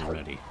checked that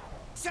already?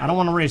 I don't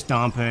want to race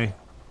Dompe.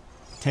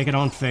 Take it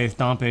on faith,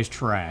 Dompe's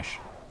trash.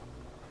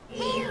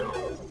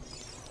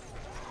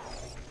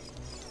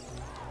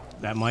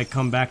 That might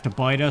come back to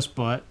bite us,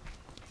 but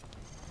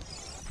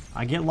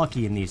I get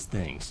lucky in these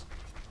things.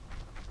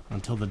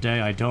 Until the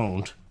day I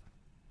don't.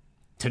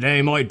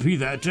 Today might be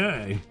that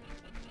day.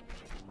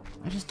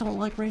 I just don't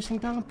like racing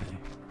Dompe.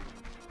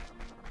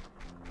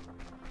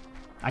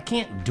 I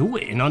can't do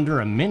it in under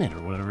a minute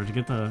or whatever to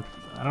get the...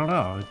 I don't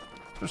know.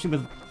 Especially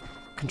with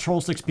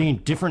control sticks being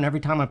different every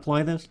time I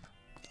play this.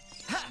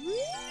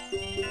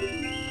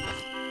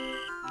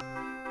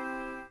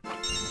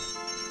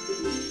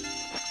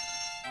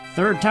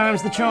 Third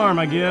time's the charm,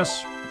 I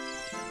guess.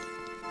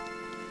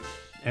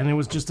 And it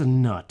was just a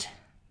nut.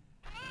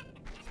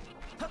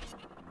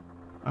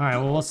 Alright,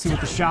 well, let's see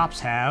what the shops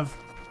have.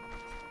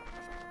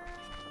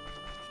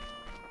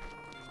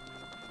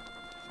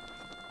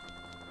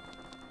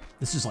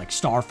 This is like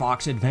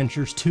Starfox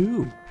Adventures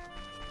 2.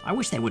 I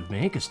wish they would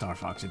make a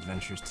Starfox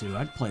Adventures 2.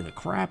 I'd play the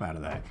crap out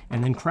of that.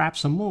 And then crap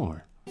some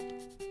more.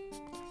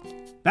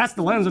 That's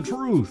the Lens of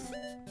Truth.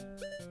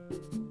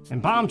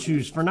 And bomb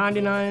shoes for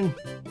 99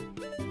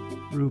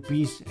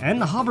 rupees.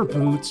 And the hover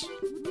boots.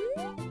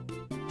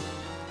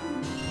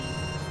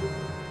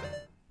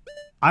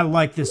 I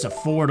like this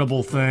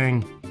affordable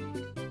thing.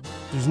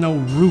 There's no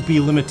rupee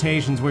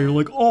limitations where you're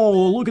like, oh,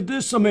 look at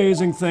this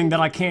amazing thing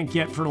that I can't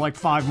get for like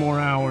 5 more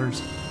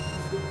hours.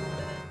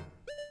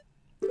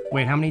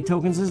 Wait, how many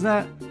tokens is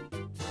that?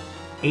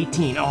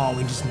 18. Oh,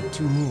 we just need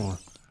 2 more.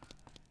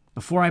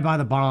 Before I buy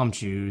the bomb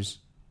shoes,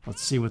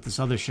 let's see what this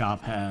other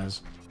shop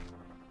has.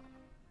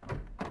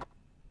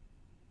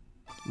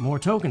 More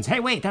tokens. Hey,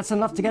 wait, that's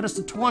enough to get us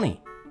to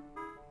 20.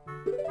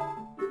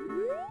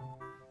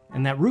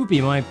 And that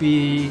rupee might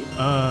be,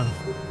 a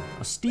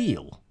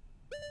steal.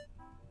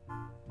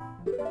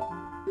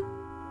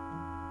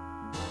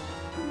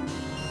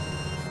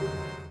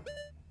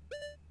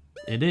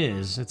 It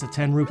is. It's a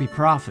 10 rupee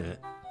profit.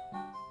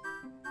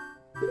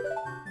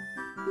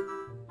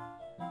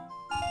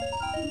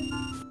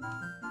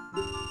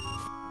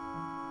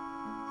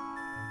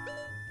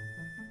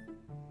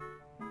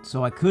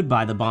 So I could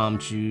buy the bomb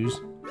shoes.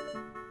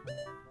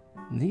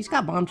 He's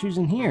got bomb shoes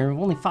in here,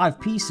 only 5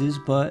 pieces,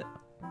 but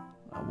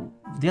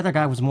the other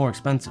guy was more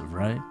expensive,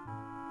 right?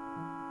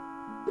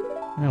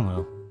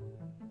 Oh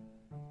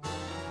well.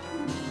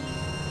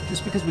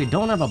 Just because we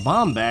don't have a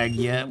bomb bag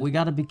yet, we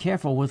gotta be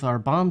careful with our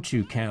bomb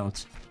shoe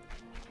counts.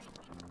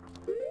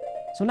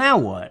 So now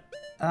what?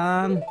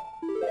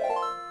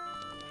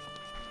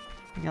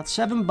 We got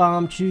 7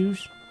 bomb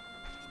shoes.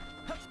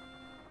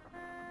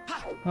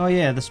 Oh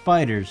yeah, the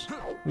spiders.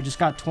 We just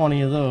got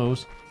 20 of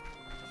those.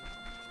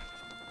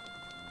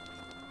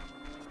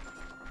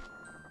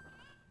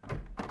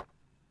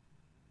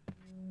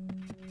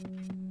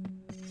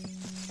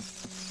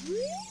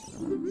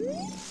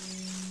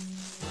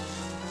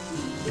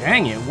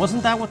 Dang it,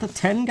 wasn't that what the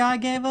 10 guy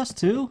gave us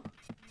too?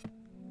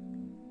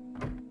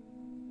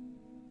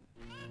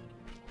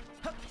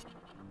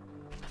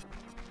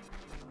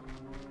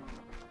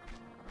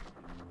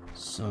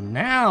 So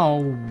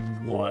now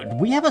what?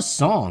 We have a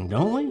song,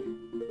 don't we?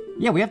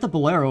 Yeah, we have the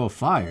Bolero of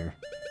Fire.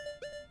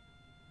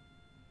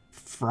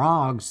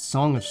 Frog's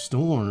Song of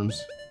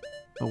Storms.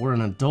 But we're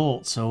an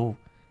adult, so...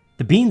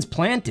 The bean's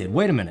planted.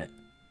 Wait a minute.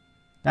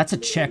 That's a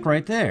check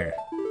right there.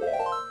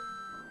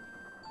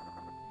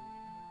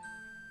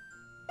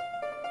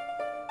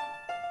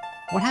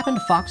 What happened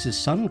to Fox's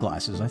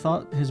sunglasses? I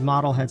thought his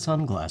model had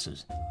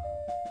sunglasses.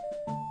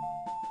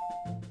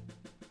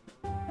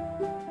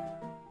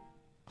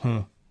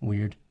 Huh.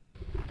 Weird.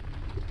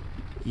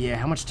 Yeah,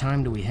 how much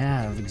time do we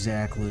have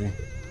exactly?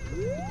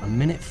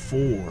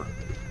 1:04.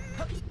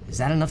 Is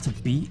that enough to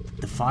beat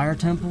the Fire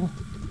Temple?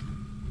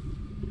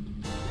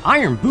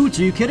 Iron boots,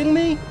 are you kidding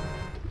me?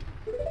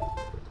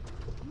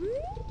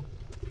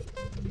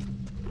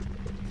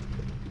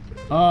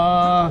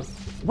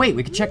 Wait,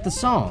 we could check the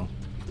song.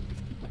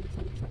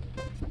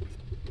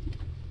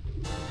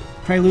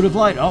 Prelude of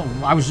Light. Oh,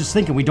 I was just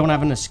thinking we don't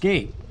have an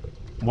escape.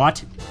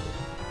 What?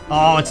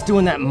 Oh, it's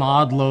doing that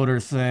mod loader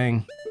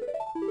thing.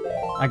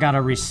 I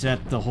gotta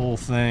reset the whole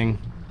thing.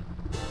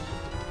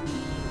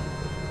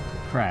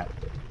 Crap.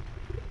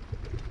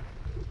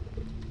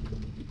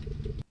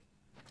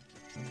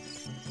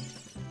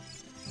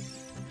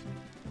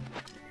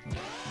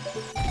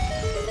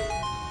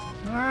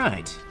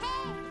 Alright.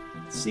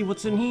 Let's see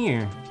what's in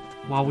here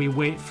while we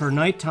wait for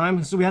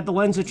nighttime. So we had the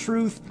Lens of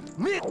Truth.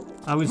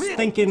 I was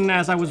thinking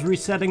as I was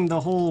resetting the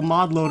whole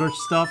mod loader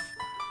stuff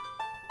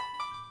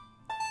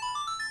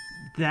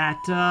that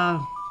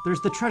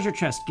there's the treasure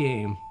chest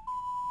game.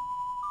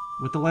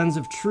 With the Lens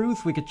of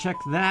Truth, we could check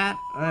that,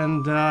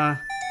 and yeah,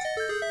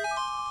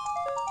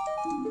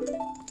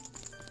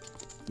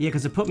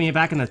 because it put me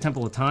back in the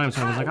Temple of Time,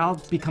 so I was like, I'll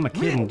become a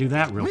kid and do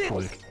that real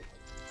quick.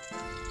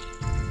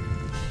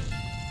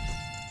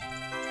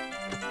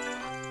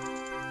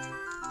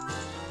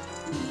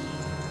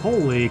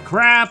 Holy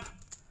crap!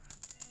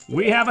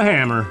 We have a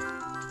hammer.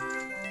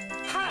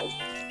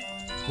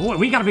 Boy,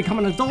 we gotta become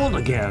an adult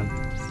again.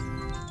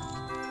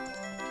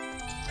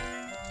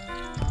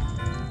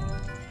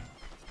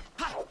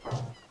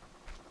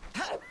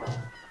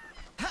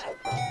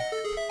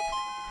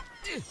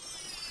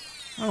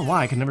 I don't know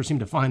why I can never seem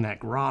to find that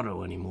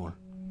grotto anymore.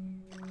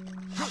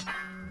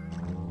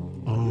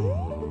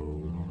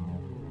 Oh.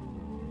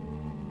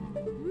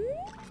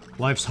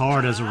 Life's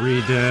hard as a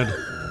re-dead.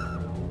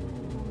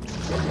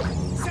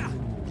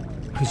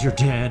 Because you're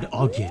dead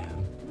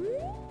again.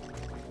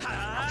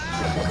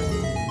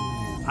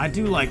 I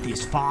do like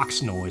these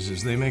fox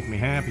noises. They make me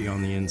happy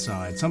on the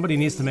inside. Somebody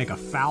needs to make a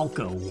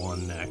Falco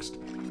one next.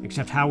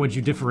 Except how would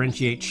you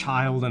differentiate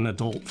child and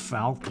adult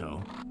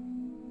Falco?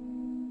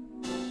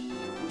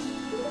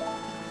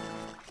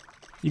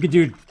 You could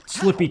do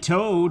Slippy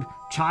Toad.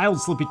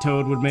 Child Slippy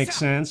Toad would make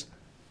sense.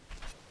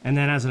 And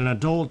then as an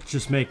adult,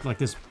 just make like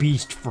this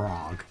beast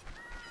frog.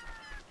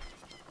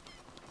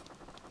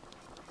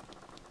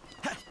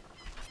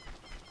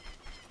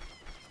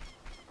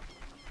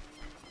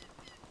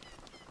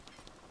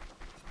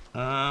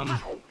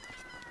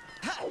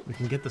 We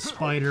can get the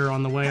spider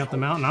on the way up the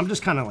mountain. I'm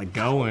just kind of like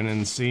going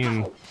and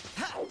seeing,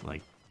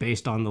 like,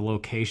 based on the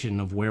location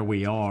of where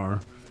we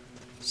are,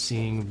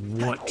 seeing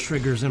what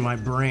triggers in my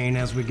brain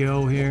as we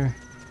go here.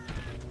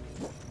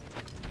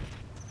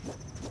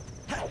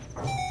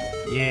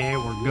 Yeah,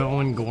 we're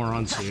going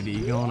Goron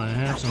City, gonna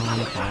have some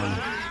fun.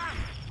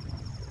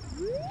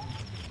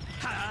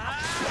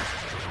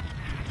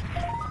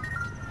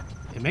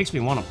 It makes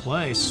me want to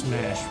play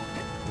Smash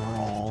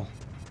Brawl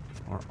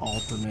or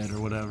Ultimate or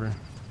whatever.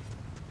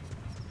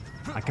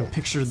 I can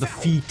picture the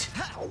feet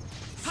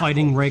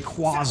fighting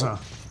Rayquaza.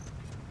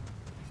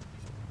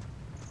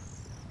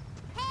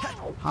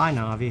 Hi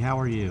Navi, how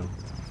are you?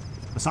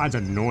 Besides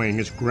annoying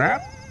as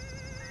crap.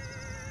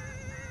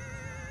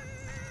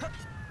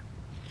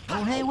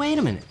 Oh hey, wait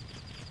a minute.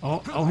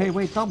 Oh hey,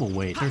 wait, double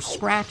wait. There's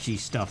scratchy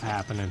stuff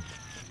happening.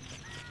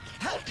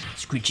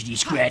 Screechity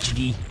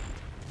scratchity.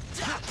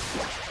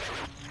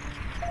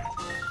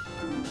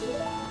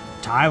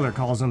 Tyler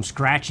calls them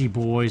Scratchy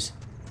Boys.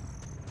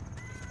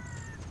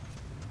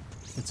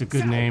 It's a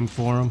good name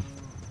for them.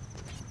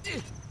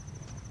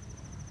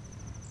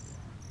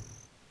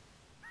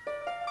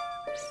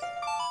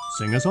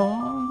 Sing a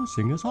song,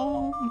 sing a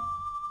song.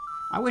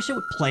 I wish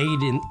it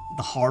played in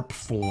the harp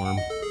form.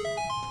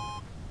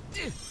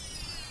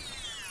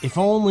 If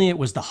only it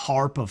was the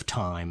Harp of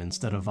Time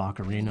instead of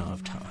Ocarina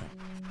of Time.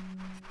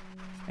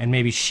 And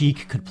maybe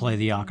Sheik could play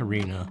the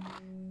ocarina.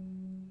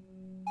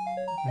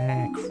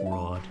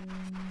 Crud.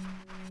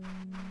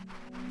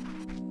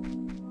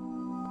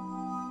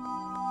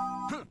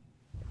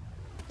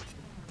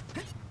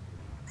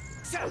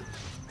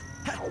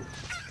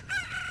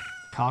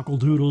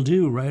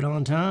 Cockle-doodle-doo, right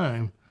on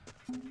time.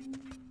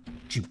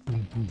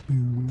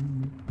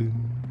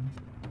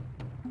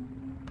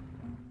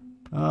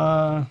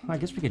 I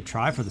guess we could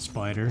try for the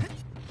spider.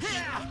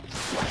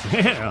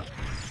 Yeah!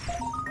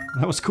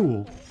 That was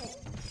cool.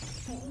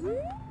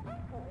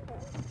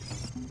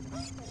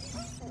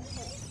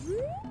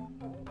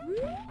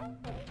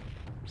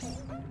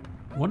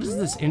 What is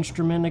this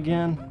instrument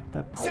again?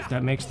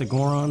 That makes the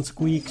Goron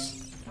squeaks?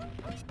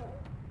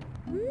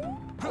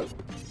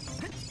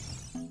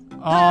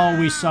 Oh,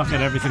 we suck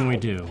at everything we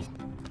do.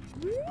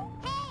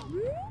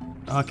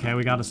 Okay,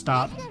 we gotta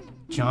stop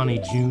Johnny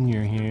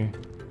Jr. here.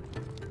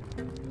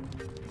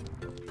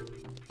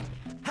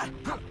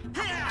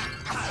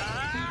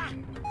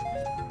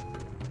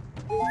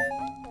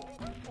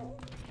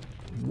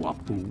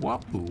 Wapoo,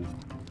 wapoo.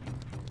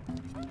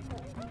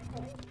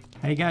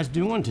 How you guys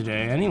doing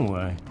today,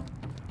 anyway?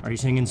 Are you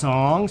singing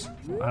songs?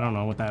 I don't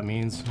know what that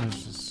means.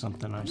 It's just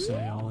something I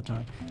say all the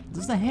time.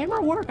 Does the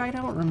hammer work? I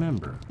don't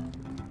remember.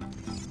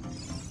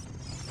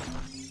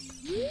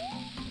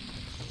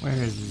 Where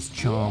is this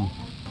chum?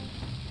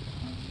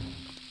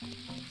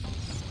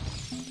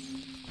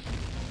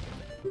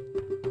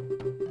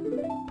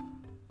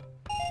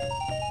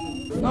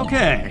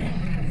 Okay,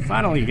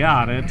 finally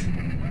got it.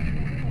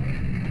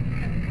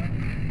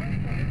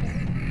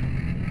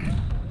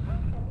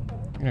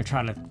 I'm gonna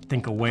try to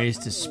think of ways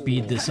to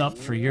speed this up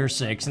for your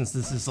sake, since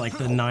this is like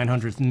the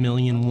 900th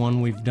million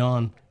one we've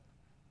done.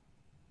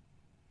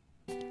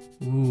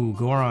 Ooh,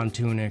 Goron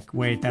tunic.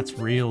 Wait, that's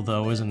real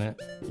though, isn't it?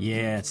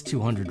 Yeah, it's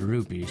 200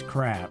 rupees.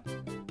 Crap.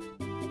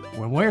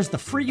 Well, where's the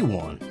free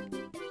one?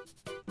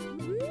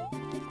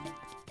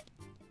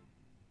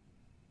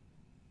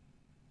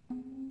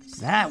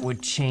 That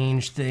would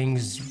change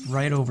things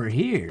right over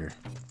here.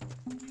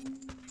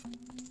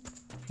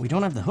 We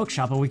don't have the hook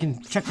shop, but we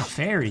can check the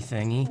fairy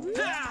thingy.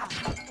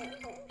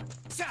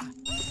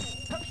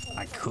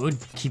 I could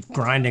keep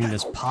grinding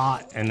this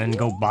pot and then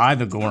go buy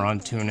the Goron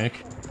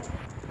tunic.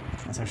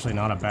 That's actually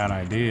not a bad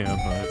idea,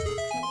 but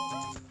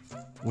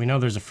we know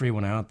there's a free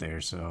one out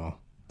there, so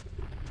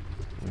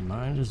we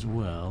might as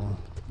well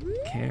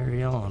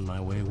carry on, my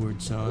wayward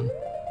son.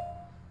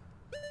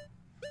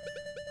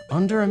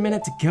 Under a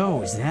minute to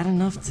go. Is that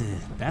enough to...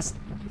 That's...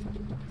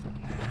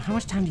 How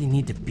much time do you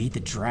need to beat the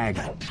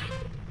dragon?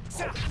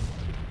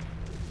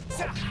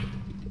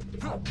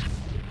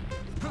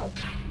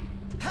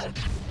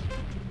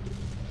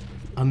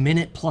 A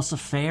minute plus a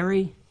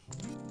fairy?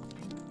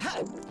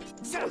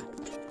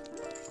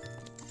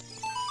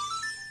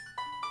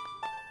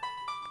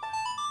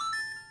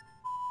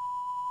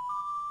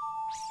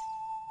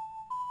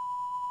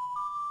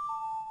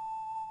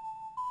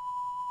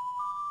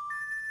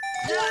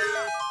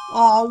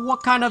 Oh,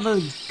 what kind of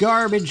a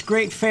garbage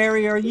great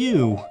fairy are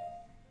you?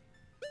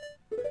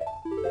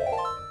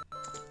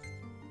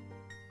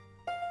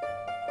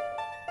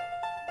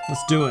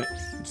 Let's do it.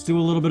 Let's do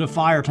a little bit of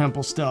Fire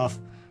Temple stuff.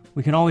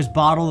 We can always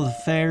bottle the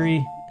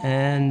fairy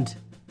and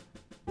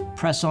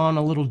press on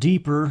a little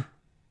deeper.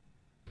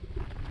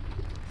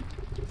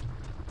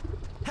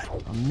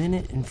 A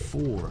minute and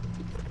 4.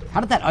 How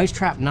did that ice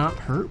trap not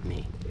hurt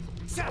me?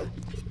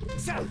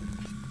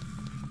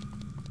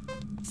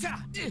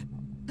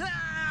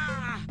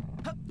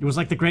 It was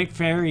like the Great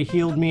Fairy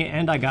healed me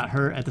and I got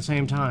hurt at the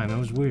same time. It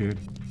was weird.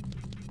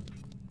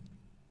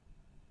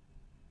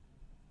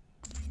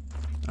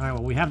 Alright,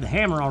 well, we have the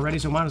hammer already,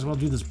 so might as well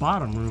do this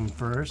bottom room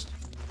first.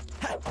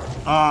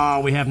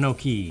 Oh, we have no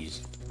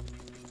keys.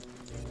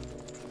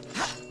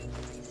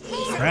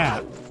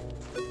 Crap.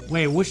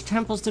 Wait, which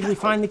temples did we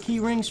find the key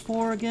rings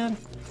for again?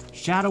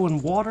 Shadow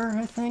and Water,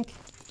 I think?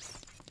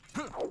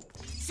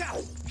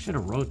 I should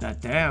have wrote that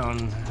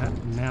down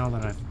now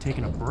that I've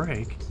taken a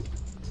break.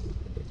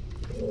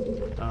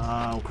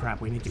 Oh,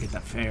 crap, we need to get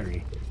that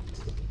fairy.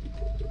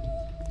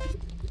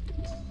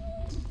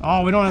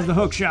 Oh, we don't have the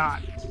hook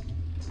shot.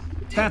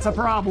 That's a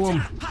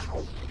problem.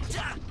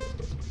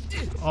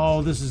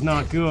 Oh, this is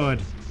not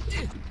good.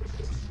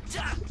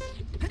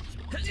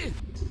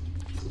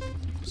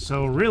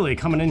 So really,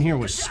 coming in here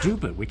was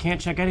stupid. We can't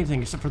check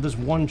anything except for this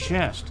one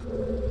chest.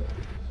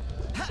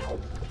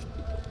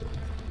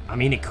 I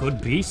mean, it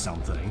could be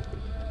something.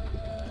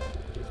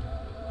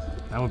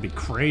 That would be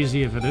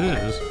crazy if it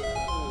is.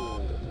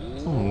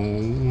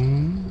 Oh.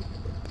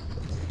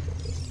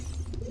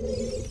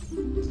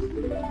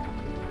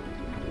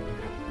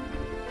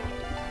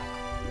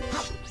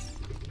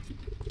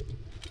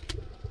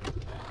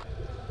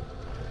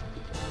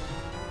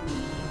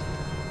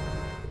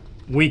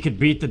 We could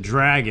beat the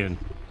dragon.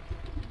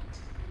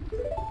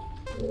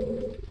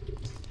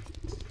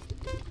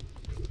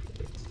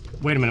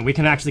 Wait a minute, we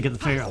can actually get the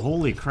fairy.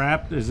 Holy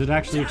crap, is it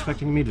actually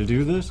expecting me to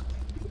do this?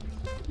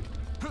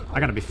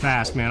 I gotta be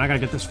fast, man. I gotta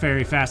get this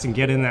fairy fast and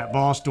get in that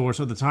boss door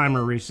so the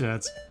timer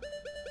resets.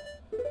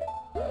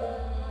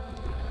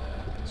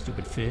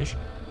 Stupid fish.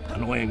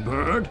 Annoying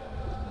bird.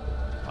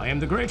 I am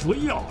the Great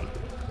Leon.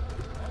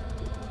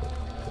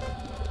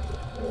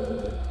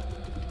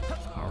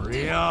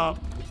 Hurry up.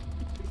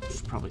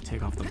 Should probably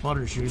take off the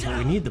butter shoes, but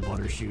we need the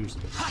butter shoes.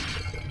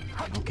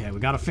 Okay, we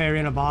got a fairy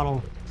in a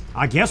bottle.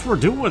 I guess we're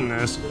doing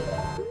this.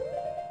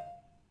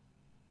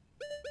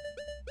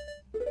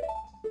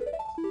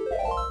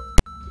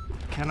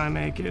 Can I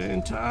make it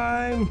in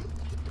time?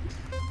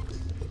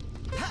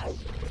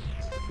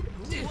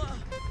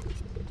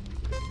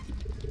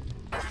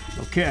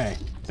 Okay,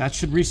 that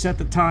should reset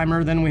the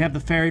timer. Then we have the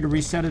fairy to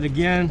reset it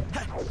again.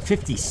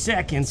 50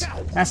 seconds?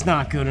 That's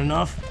not good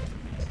enough.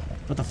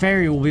 But the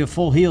fairy will be a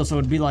full heal, so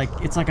it'd be like,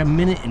 it's like a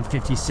minute and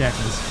 50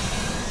 seconds.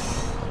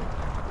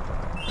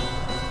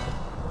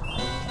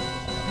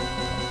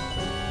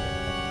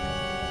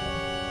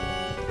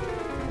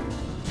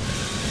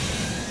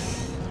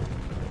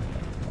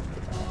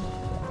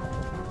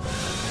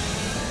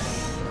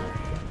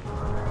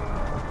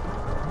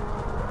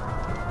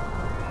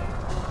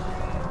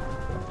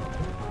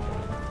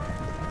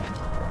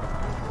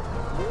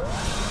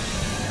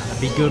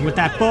 Be good with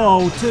that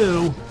bow,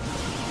 too.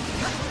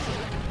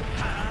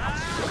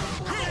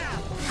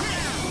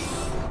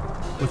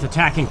 With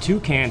attacking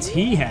toucans,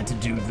 he had to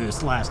do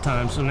this last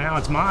time, so now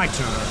it's my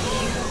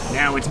turn.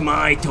 Now it's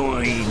my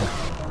turn.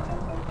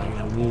 Like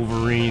a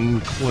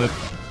Wolverine clip.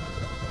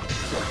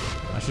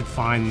 I should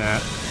find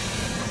that.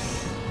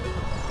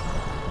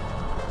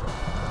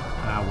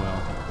 Ah,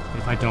 well.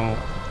 If I don't,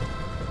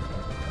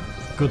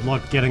 good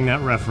luck getting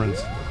that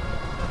reference.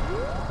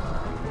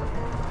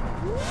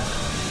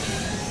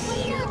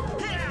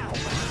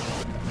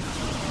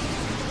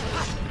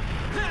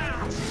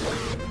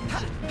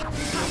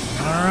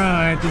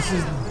 Alright, this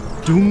is...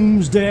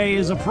 Doomsday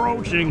is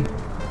approaching.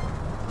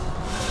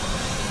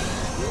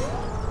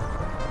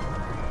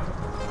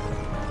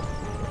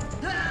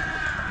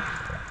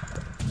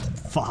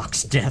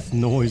 Fox death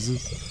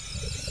noises.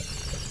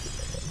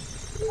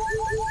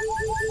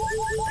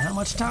 How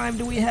much time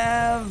do we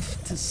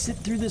have to sit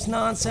through this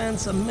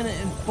nonsense? 1 minute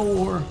and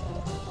 4.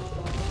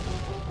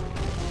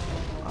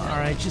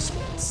 Alright, just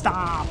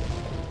stop.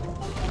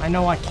 I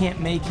know I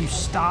can't make you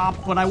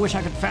stop, but I wish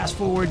I could fast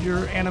forward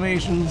your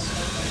animations.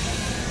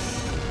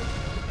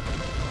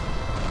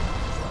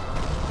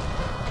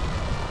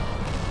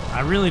 I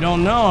really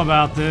don't know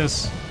about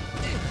this.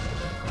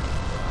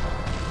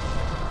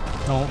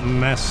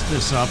 Don't mess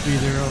this up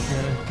either,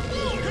 okay?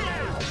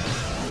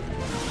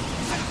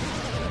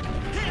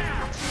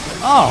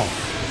 Oh!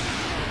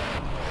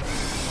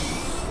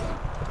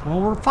 Well,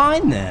 we're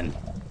fine then.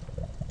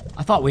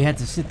 I thought we had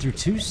to sit through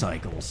 2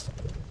 cycles.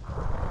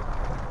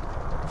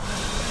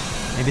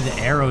 Maybe the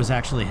arrows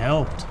actually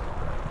helped.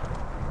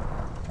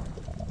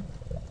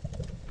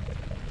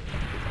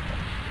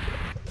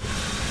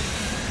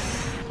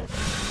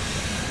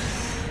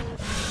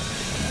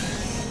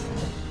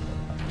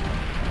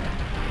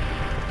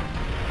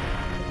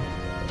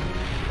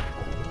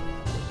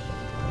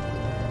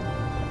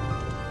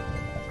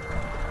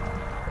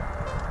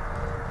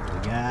 We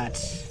got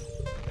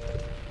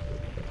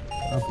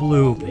a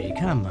bloopy,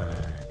 come on.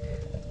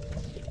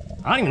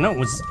 I don't even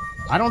know,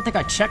 I don't think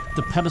I checked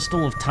the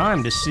pedestal of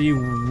time to see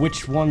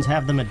which ones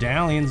have the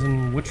medallions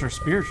and which are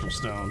spiritual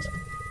stones.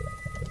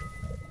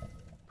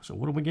 So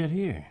what do we get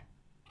here?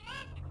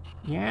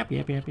 Yep.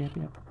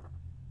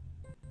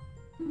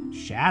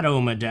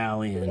 Shadow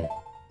medallion.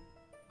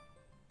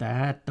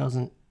 That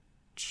doesn't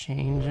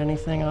change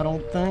anything, I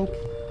don't think.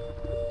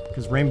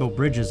 Because Rainbow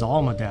Bridge is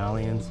all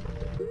medallions.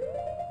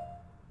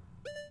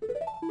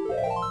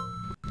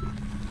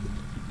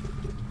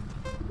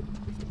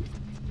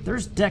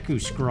 There's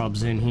Deku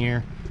Scrubs in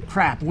here.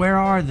 Crap, where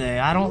are they?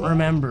 I don't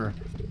remember.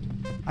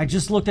 I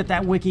just looked at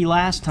that wiki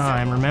last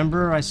time,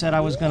 remember? I said I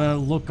was gonna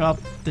look up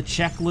the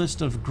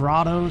checklist of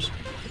grottos.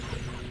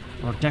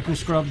 Or Deku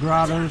Scrub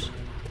grottos.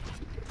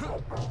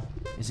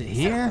 Is it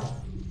here?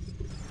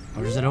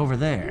 Or is it over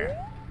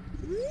there?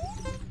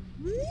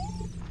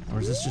 Or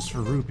is this just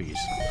for rupees?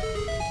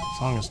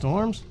 Song of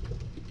Storms?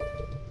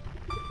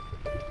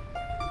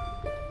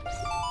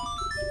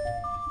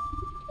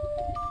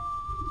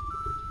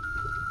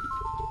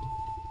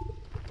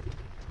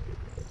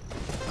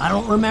 I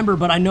don't remember,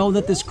 but I know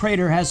that this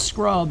crater has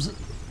scrubs.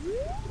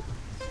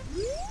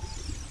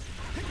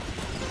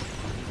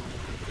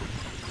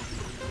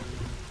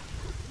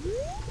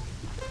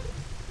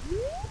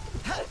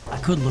 I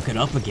could look it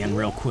up again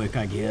real quick,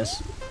 I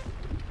guess.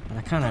 But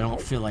I kind of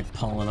don't feel like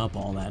pulling up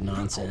all that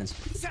nonsense.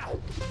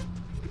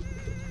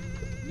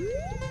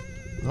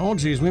 Oh,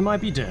 geez, we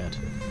might be dead.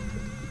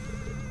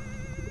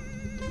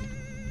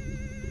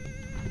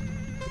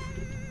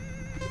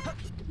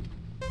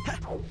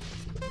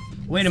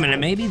 Wait a minute,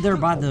 maybe they're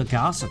by the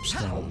Gossip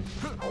Stone.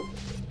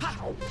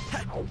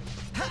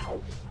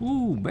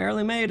 Ooh,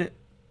 barely made it.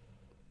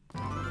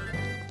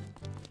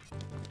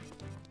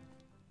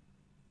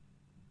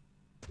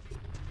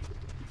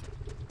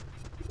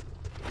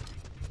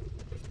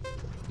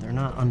 They're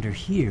not under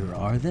here,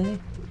 are they?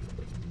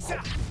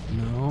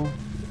 No.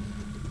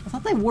 I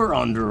thought they were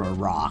under a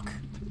rock.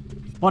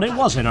 But it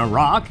wasn't a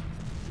rock.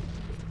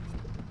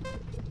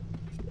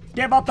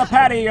 Give up the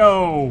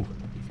patio!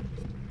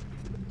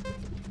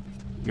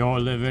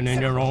 You're living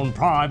in your own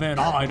private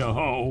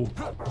Idaho.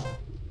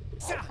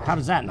 How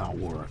does that not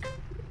work?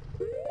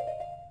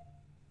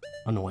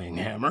 Annoying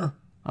hammer.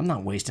 I'm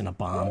not wasting a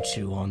bomb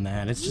chew on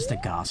that. It's just a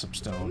Gossip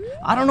Stone.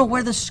 I don't know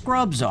where the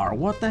scrubs are.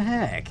 What the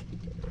heck?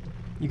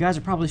 You guys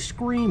are probably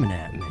screaming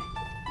at me.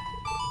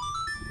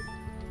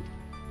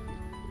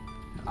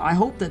 I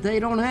hope that they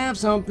don't have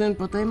something,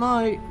 but they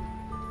might.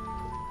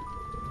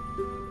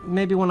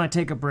 Maybe when I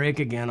take a break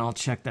again, I'll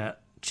check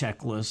that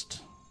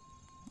checklist.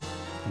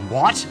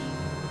 What?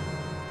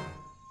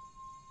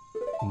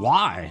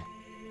 Why?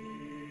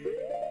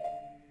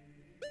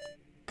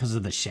 Because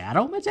of the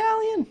Shadow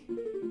Medallion?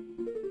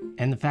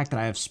 And the fact that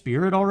I have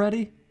Spirit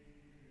already?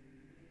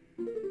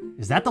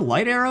 Is that the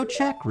light arrow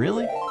check?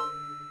 Really?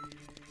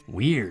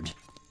 Weird.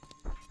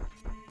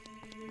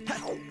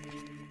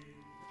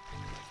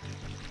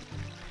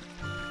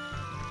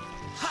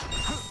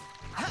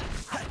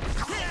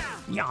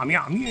 Yum,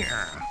 yum,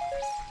 yeah.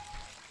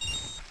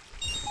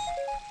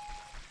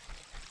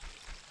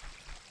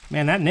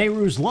 Man, that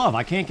Nehru's Love,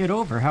 I can't get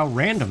over how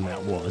random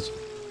that was.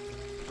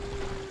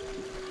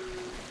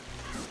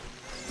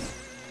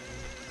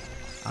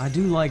 I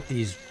do like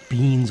these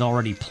beans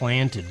already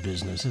planted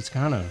business. It's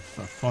kind of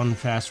a fun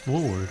fast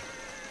forward.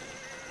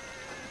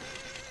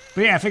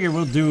 But yeah, I figured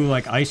we'll do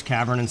like Ice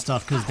Cavern and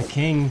stuff because the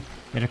king,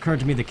 it occurred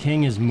to me the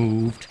king is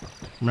moved.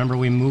 Remember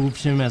we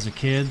moved him as a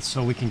kid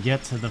so we can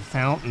get to the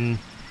fountain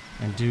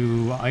and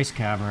do Ice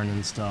Cavern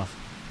and stuff.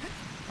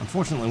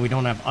 Unfortunately, we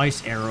don't have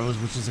ice arrows,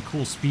 which is a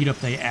cool speed up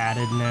they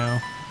added now.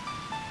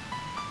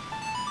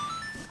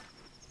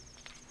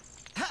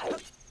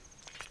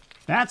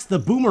 That's the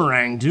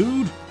boomerang,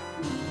 dude!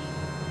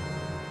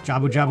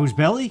 Jabu Jabu's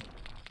belly?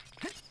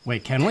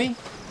 Wait, can we?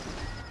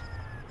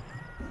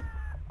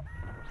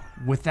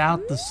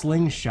 Without the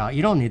slingshot.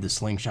 You don't need the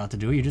slingshot to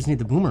do it, you just need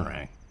the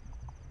boomerang.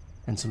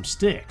 And some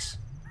sticks.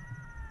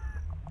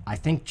 I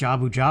think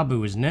Jabu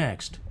Jabu is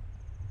next.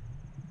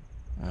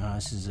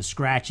 This is a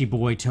Scratchy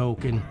Boy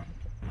token,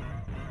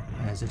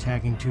 as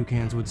attacking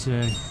toucans would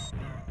say.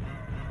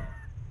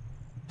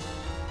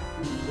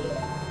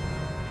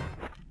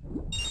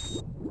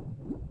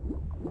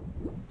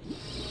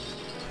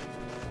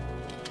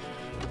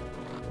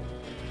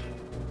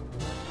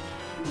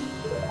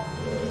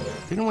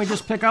 Didn't we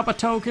just pick up a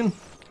token?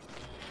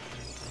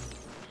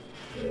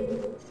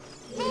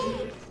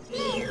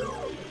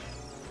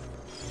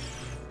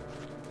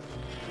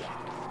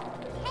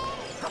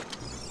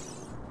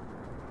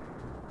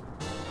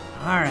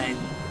 Alright,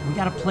 we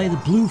gotta play the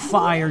Blue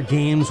Fire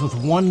games with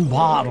one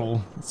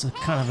bottle. It's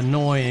kind of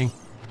annoying.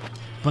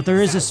 But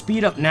there is a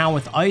speed up now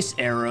with ice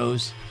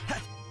arrows.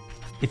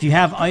 If you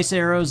have ice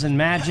arrows and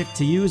magic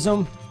to use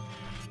them,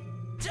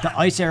 the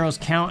ice arrows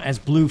count as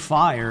blue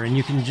fire, and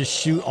you can just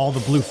shoot all the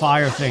blue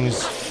fire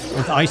things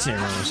with ice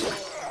arrows.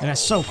 And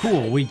that's so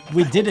cool. We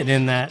did it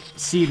in that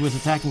seed with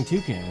attacking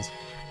toucans.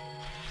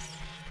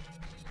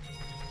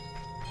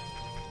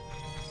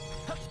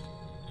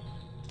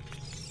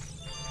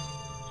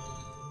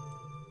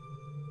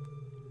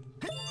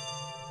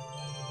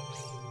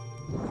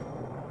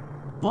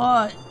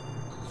 But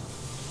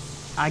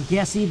I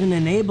guess even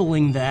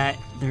enabling that,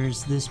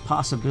 there's this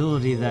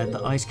possibility that the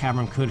Ice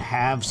Cavern could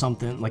have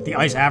something, like the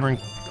Ice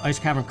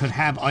Cavern could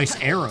have ice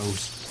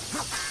arrows.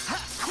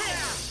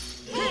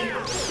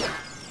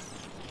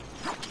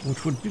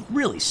 which would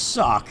really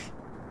suck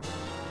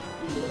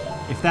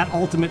if that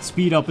ultimate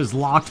speed up is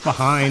locked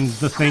behind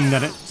the thing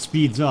that it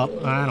speeds up.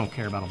 I don't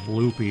care about a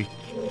bloopy.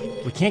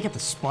 We can't get the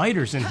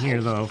spiders in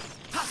here, though.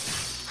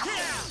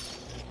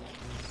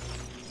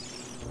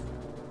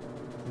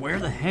 Where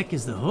the heck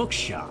is the hook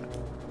shot?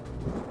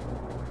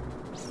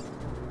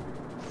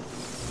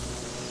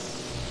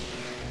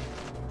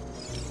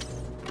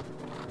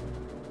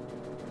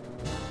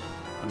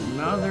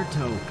 Another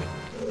token.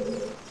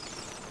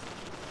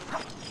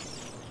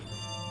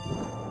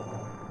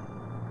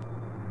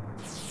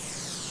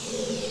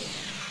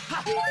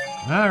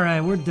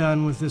 Alright, we're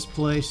done with this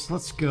place.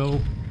 Let's go.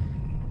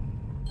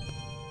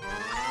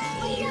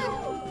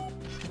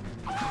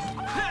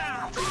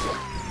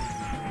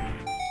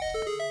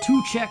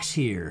 Two checks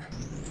here.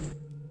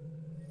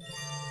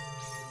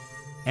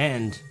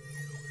 And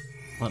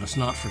let us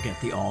not forget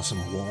the awesome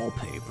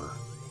wallpaper.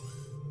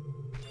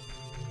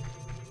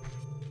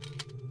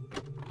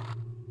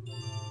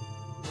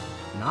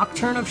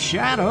 Nocturne of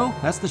Shadow.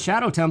 That's the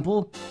Shadow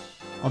Temple.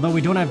 Although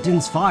we don't have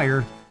Din's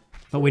Fire.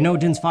 But we know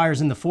Din's Fire's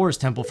in the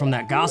Forest Temple from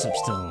that Gossip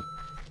Stone.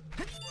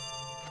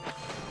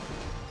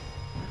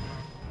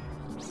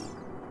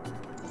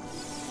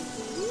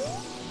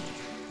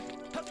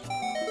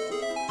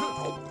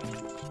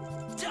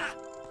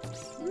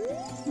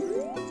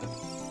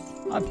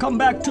 I've come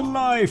back to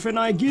life and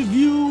I give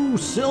you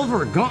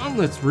silver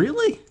gauntlets.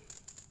 Really?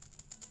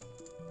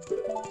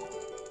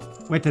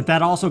 Wait, did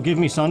that also give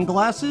me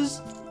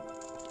sunglasses?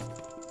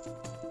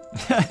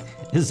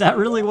 Is that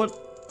really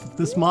what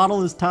this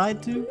model is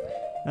tied to?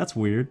 That's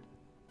weird.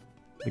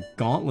 The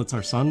gauntlets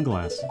are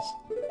sunglasses.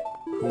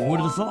 Who would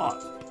have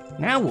thought?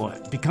 Now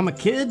what? Become a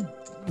kid?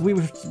 We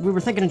were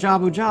thinking of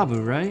Jabu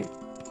Jabu, right?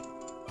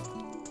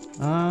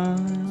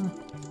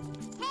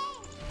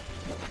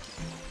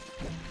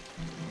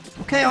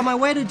 Okay, on my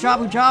way to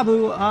Jabu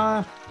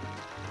Jabu,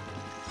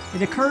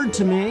 it occurred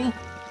to me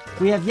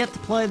we have yet to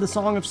play the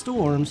Song of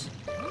Storms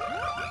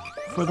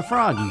for the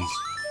froggies.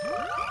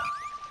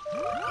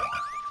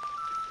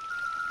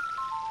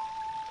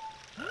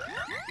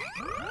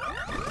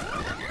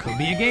 Could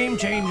be a game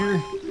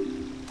changer.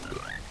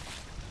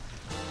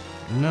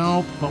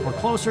 Nope, but we're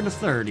closer to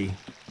 30.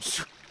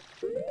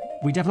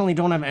 We definitely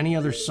don't have any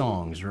other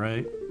songs,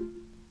 right?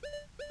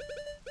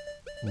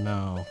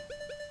 No.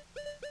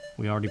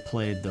 We already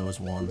played those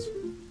ones.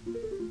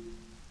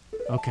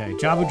 Okay,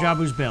 Jabu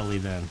Jabu's belly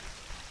then.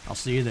 I'll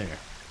see you there.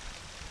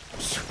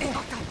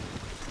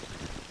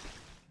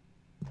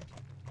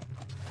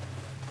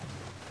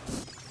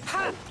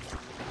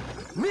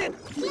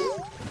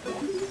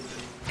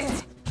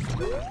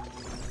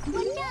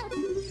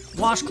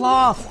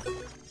 Washcloth!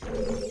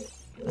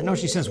 I know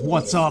she says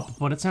what's up,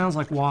 but it sounds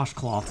like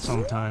washcloth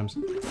sometimes.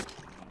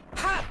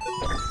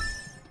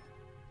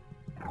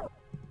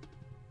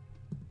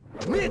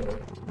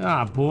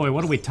 Ah boy,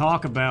 what do we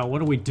talk about? What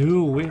do we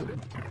do?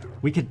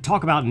 We could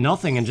talk about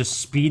nothing and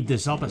just speed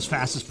this up as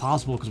fast as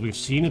possible because we've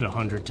seen it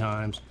 100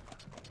 times.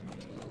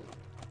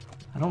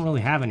 I don't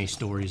really have any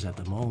stories at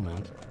the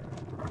moment.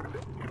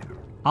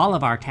 All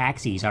of our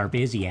taxis are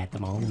busy at the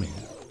moment.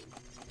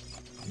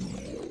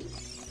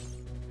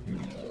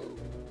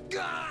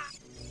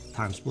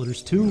 Time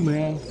Splitters 2,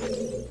 man.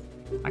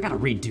 I gotta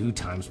redo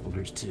Time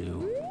Splitters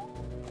 2.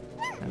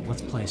 That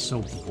Let's Play is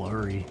so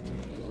blurry.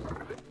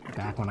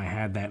 Back when I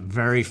had that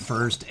very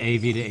first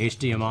AV to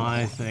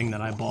HDMI thing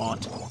that I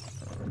bought.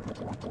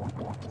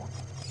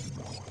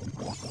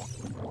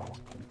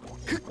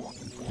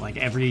 Like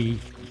every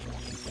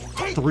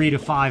 3 to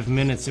 5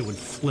 minutes it would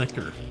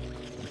flicker.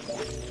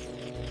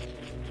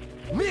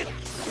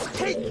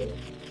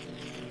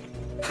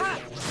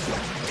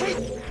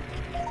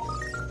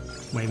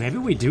 Wait, maybe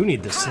we do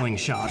need the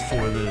slingshot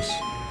for this.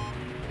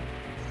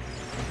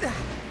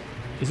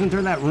 Isn't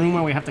there that room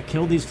where we have to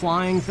kill these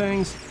flying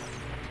things?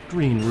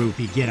 Green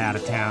Rupee, get out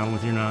of town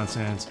with your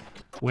nonsense.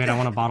 Wait, I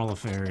want a bottle of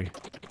fairy.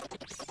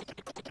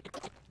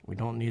 We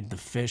don't need the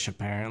fish,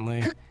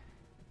 apparently.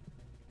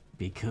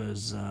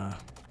 Because,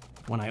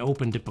 when I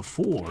opened it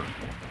before,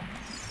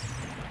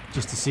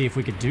 just to see if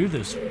we could do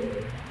this,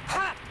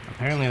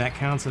 apparently that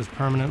counts as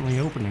permanently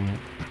opening it.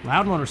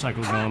 Loud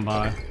motorcycle going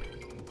by.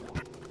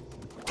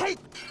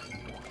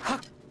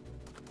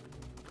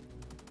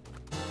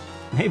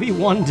 Maybe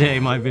one day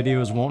my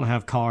videos won't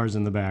have cars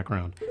in the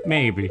background.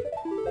 Maybe.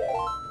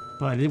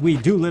 But we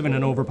do live in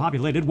an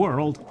overpopulated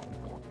world.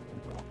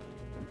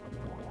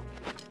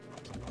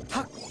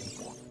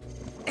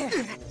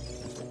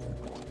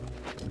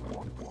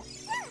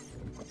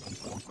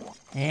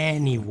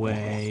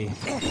 Anyway,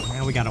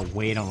 now we gotta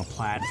wait on a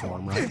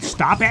platform, right?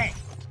 Stop it!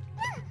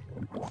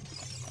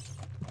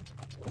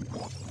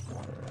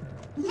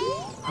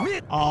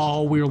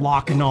 Oh, we're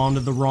locking on to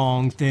the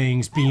wrong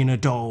things, being a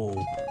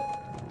doe.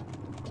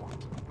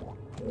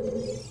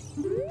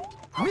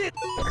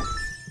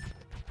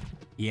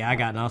 Yeah, I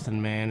got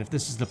nothing, man. If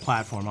this is the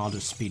platform, I'll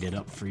just speed it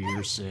up for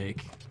your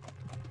sake.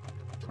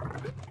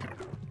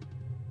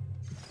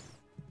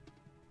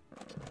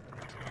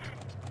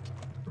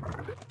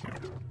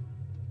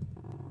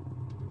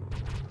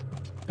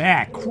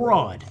 Ah,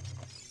 crud.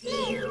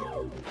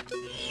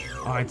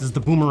 Alright, does the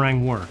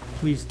boomerang work?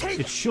 Please,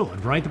 it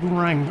should, right? The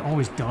boomerang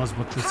always does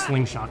what the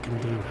slingshot can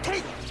do.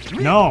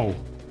 No!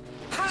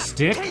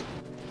 Stick?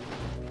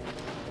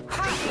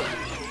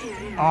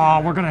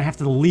 Oh, we're gonna have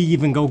to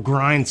leave and go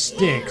grind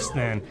sticks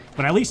then.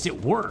 But at least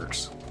it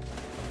works.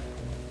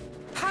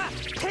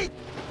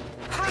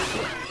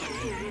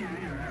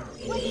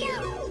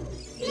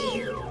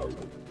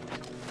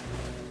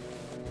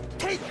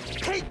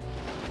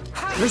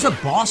 There's a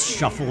boss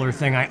shuffler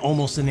thing I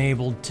almost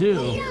enabled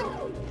too.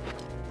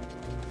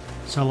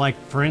 So like,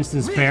 for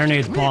instance,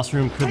 Baronade's boss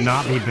room could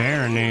not be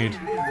Baronade.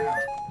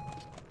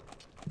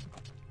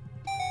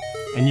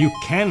 And you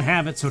can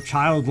have it so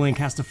Child Link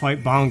has to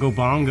fight Bongo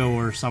Bongo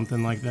or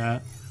something like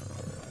that.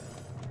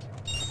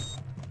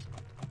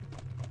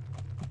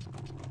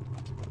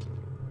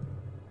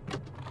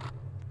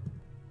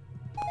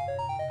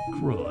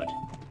 Crud.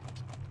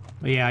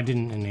 But yeah, I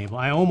didn't enable.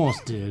 I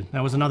almost did.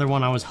 That was another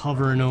one I was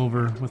hovering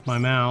over with my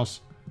mouse.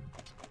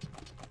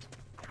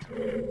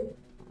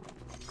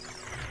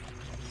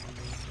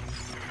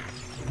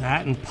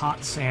 That and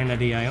Pot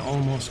Sanity I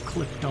almost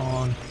clicked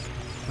on.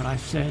 But I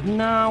said,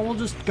 nah, we'll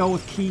just go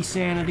with Key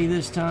Sanity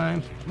this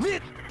time.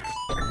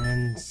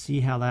 And see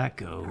how that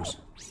goes.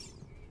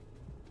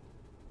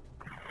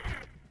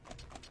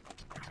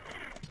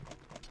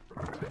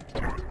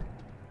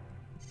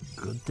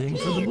 Good thing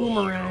for the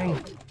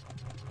boomerang.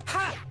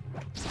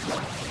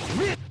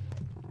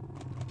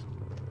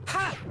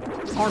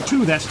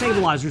 R2, that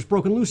stabilizer's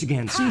broken loose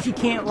again. See if you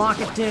can't lock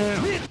it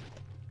down.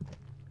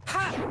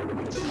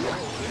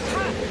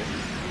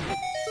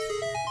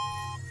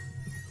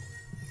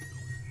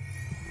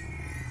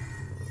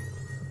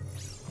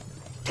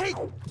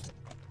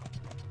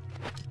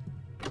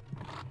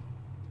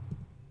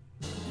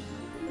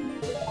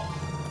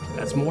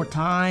 That's more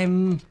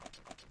time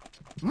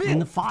in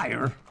the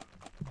fire.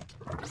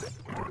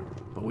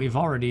 But we've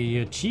already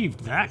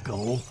achieved that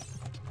goal.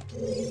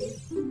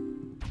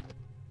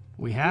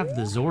 We have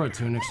the Zora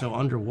tunic, so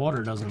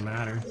underwater doesn't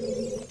matter.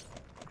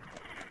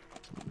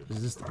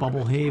 Is this the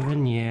Bubble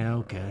Haven? Yeah,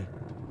 okay.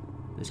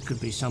 This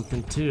could be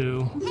something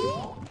too.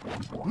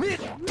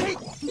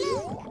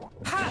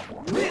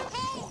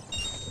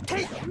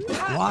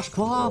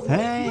 Washcloth,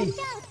 hey!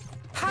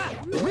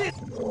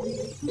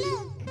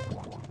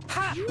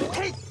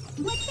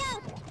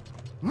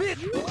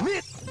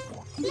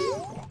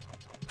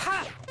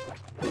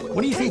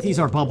 What do you think these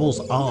are bubbles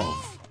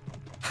of?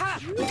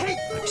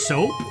 Like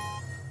soap?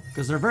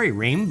 Because they're very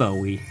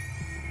rainbowy.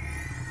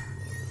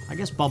 I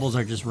guess bubbles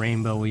are just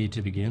rainbowy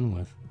to begin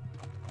with.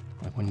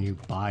 Like when you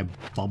buy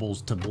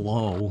bubbles to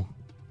blow.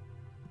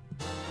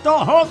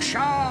 The hook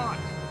shot!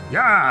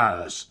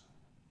 Yes!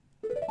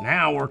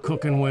 Now we're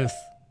cooking with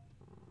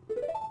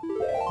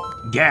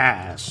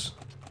gas.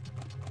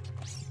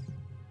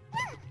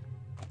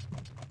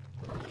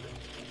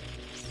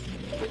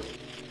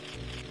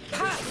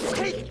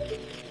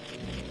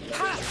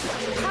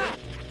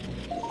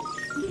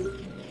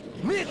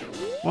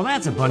 Well,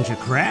 that's a bunch of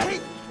crap.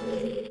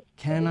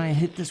 Can I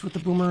hit this with the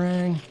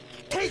boomerang?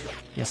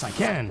 Yes, I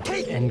can.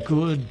 And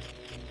good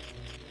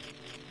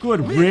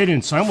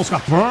riddance. I almost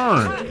got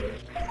burned.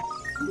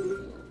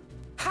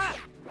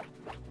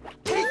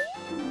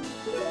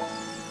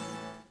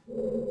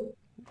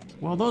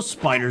 Well, those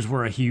spiders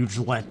were a huge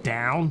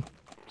letdown.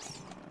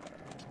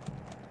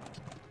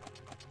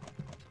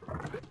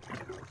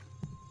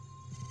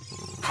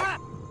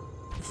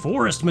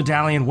 Forest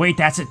medallion. Wait,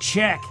 that's a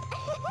check.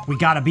 We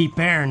gotta beat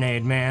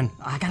Baronade, man.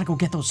 I gotta go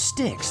get those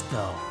sticks,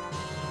 though.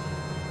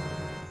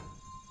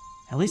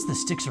 At least the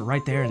sticks are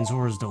right there in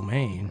Zora's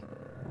domain.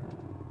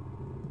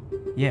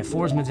 Yeah,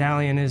 Forest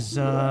medallion is,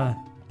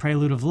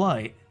 Prelude of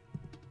Light.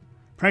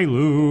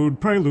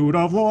 Prelude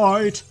of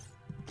Light.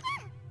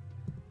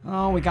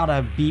 Oh, we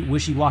gotta beat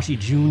Wishy Washy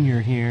Jr.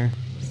 here.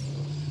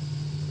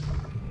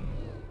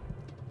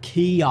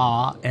 Kia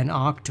and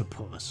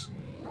Octopus.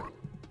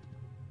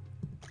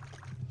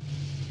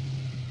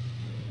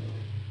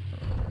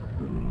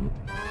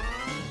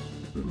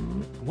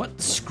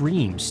 What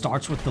scream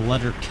starts with the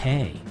letter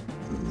K?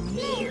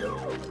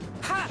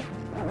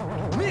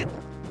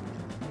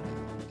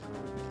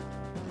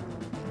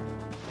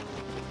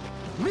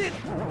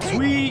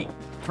 Sweet!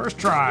 First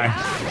try.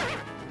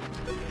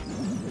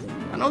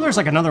 I know there's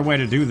like another way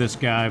to do this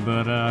guy,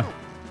 but I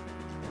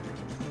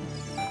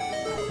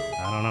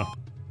don't know.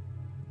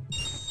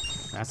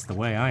 That's the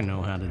way I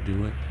know how to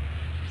do it.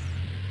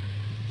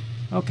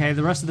 Okay,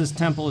 the rest of this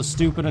temple is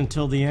stupid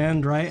until the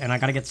end, right? And I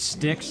gotta get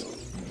sticks.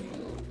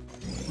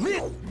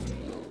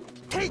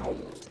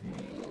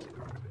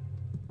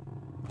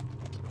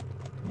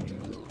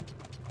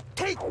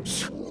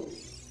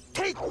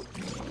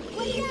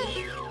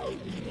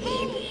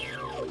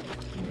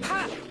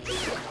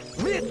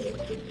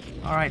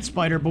 Alright,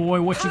 Spider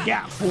Boy, what you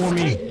got for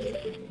me?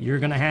 You're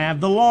gonna have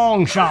the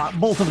long shot,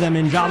 both of them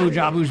in Jabu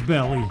Jabu's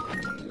belly.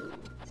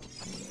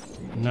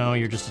 No,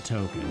 you're just a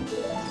token.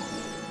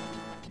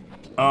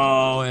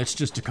 Oh, it's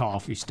just a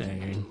coffee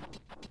stain.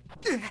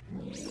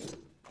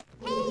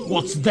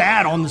 What's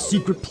that on the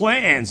secret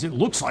plans? It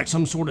looks like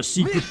some sort of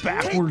secret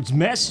backwards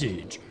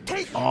message.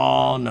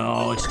 Oh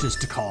no, it's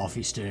just a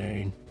coffee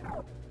stain.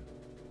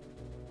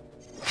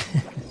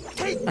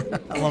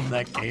 I love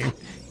that game.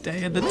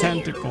 Day of the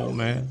Tentacle,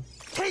 man.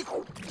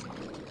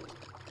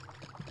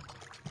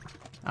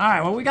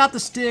 Alright, well, we got the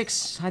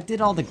sticks. I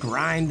did all the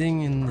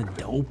grinding and the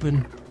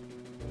doping.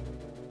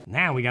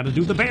 Now we gotta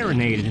do the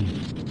marinating.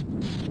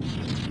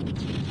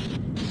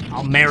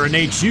 I'll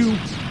marinate you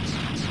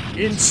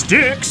in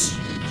sticks.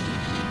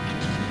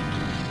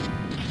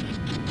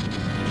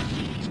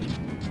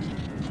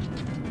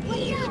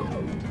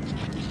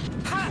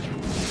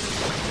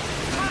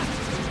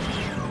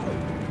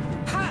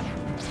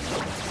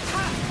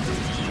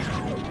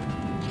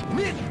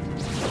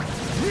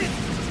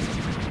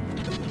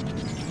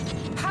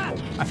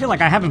 I feel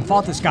like I haven't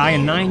fought this guy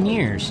in 9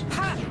 years.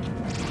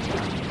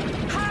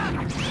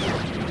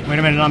 Wait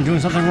a minute, I'm doing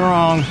something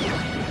wrong.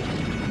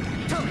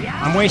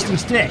 I'm wasting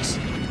sticks.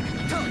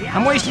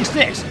 I'm wasting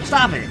sticks.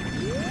 Stop it.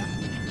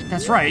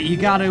 That's right, you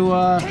gotta,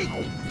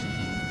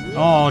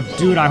 Oh,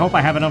 dude, I hope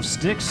I have enough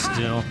sticks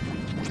still.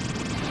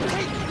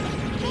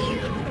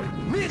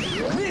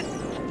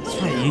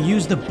 That's right, you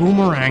use the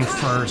boomerang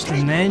first,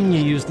 and then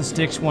you use the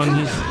sticks when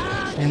he's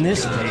in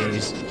this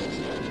phase.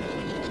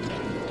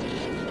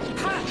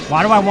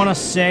 Why do I want to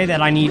say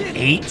that I need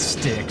 8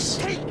 sticks?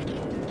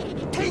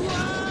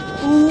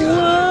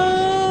 Whoa!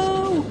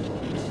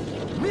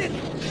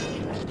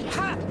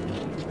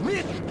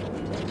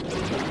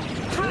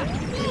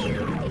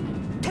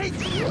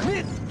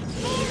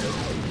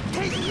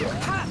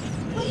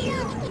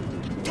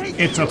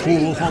 It's a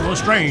pool full of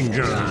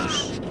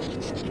strangers.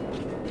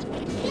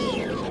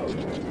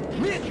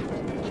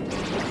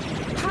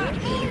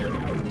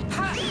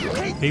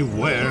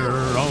 Beware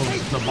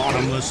of the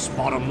bottomless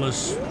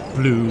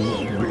blue.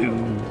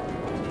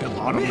 The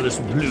bottomless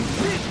blue.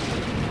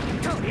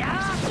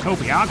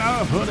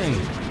 Topiaga pudding.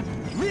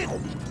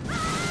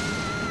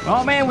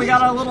 Oh man, we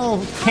got a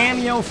little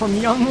cameo from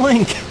Young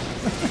Link.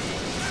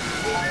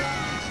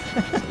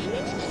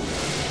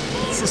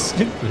 This is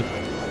stupid.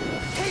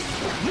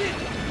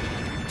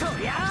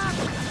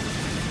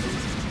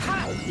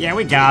 Yeah,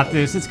 we got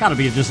this. It's gotta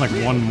be just like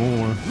one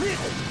more.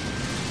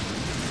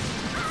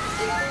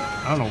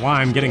 I don't know why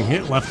I'm getting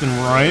hit left and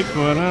right,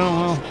 but I don't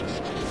know.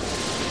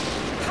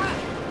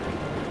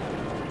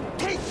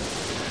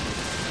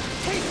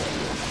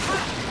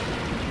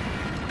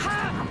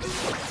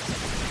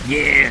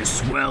 Yeah,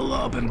 swell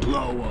up and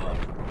blow up.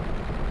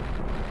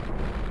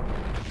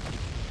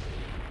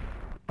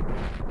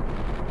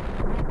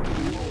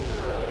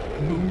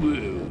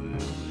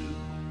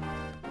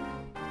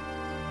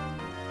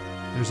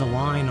 There's a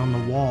line on the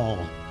wall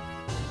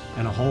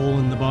and a hole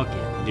in the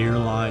bucket. Dear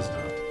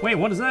Liza. Wait,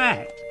 what is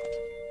that?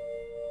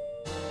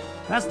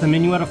 That's the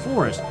Minuet of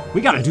Forest.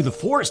 We gotta do the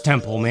Forest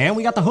Temple, man.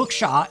 We got the hook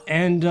shot,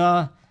 and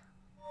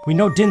we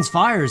know Din's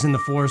Fire is in the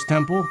Forest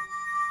Temple.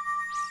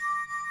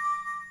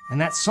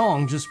 And that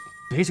song just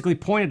basically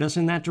pointed us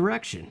in that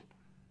direction.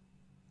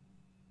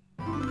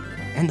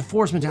 And the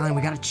Forest Medallion,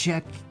 we gotta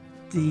check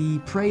the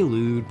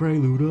Prelude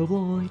of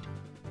Light.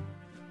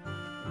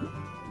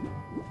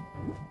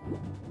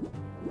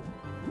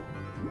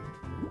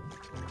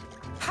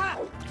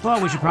 But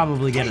we should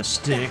probably get a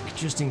stick,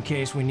 just in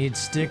case we need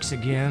sticks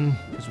again,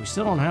 because we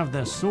still don't have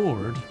that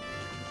sword.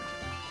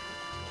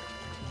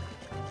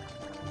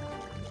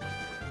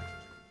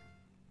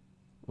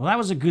 Well, that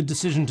was a good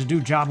decision to do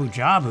Jabu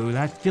Jabu.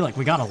 I feel like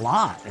we got a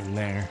lot in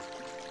there.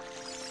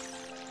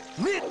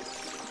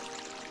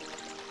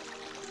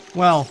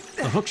 Well,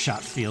 the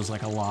hookshot feels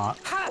like a lot.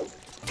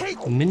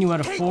 The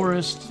Minuet of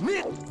Forest,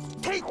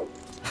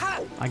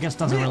 I guess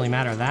doesn't really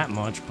matter that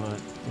much,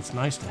 but it's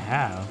nice to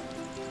have.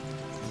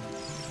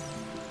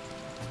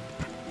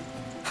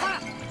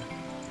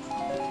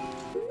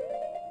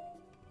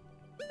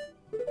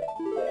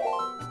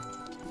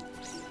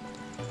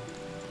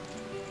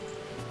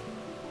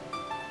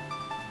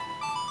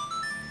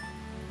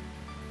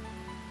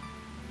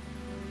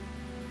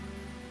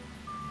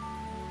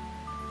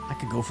 I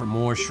could go for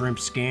more shrimp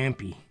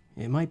scampi.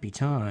 It might be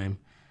time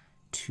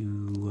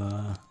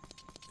to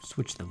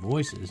switch the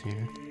voices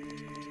here.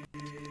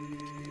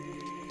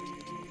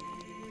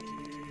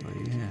 Oh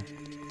yeah.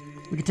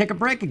 We could take a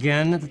break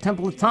again at the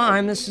Temple of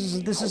Time. This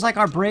is like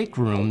our break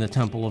room, the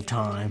Temple of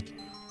Time.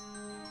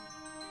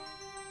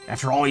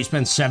 After all, he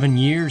spent 7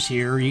 years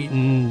here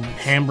eating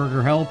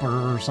hamburger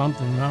helper or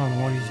something. I don't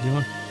know what he's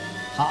doing.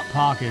 Hot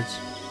Pockets.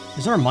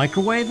 Is there a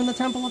microwave in the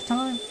Temple of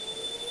Time?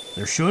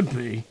 There should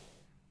be.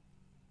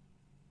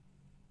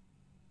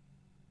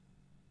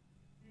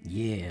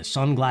 Yeah,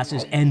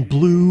 sunglasses and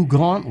blue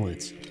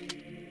gauntlets.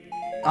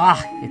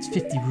 Ah, it's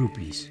 50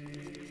 rupees.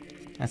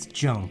 That's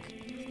junk.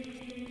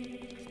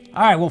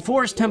 Alright, well,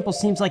 Forest Temple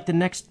seems like the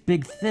next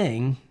big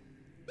thing.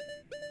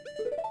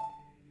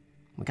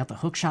 We got the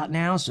hookshot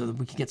now so that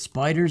we can get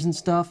spiders and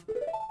stuff.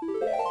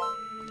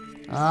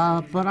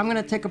 But I'm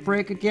gonna take a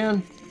break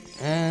again,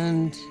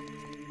 and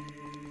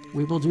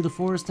we will do the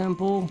Forest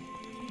Temple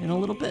in a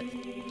little bit.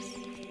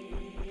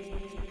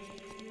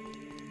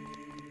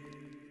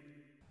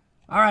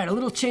 Alright, a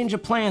little change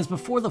of plans.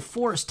 Before the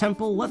Forest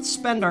Temple, let's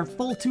spend our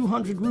full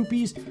 200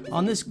 rupees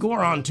on this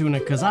Goron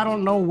tunic, because I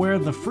don't know where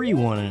the free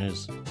one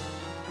is.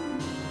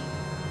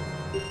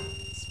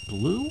 It's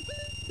blue?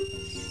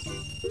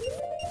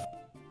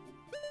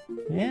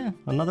 Yeah,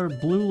 another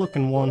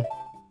blue-looking one.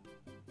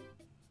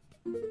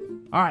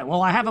 Alright,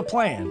 well, I have a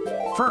plan.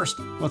 First,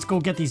 let's go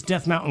get these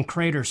Death Mountain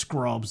Crater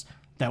scrubs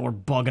that were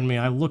bugging me.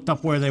 I looked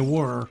up where they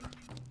were,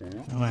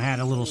 and I had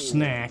a little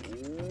snack.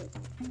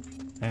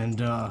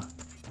 And,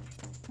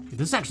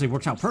 this actually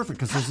works out perfect,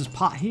 because there's this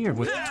pot here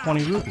with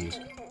 20 rupees.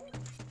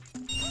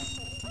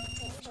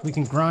 So we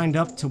can grind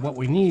up to what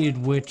we need,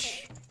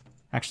 which...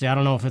 Actually, I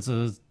don't know if it's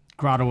a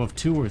grotto of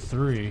 2 or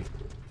 3.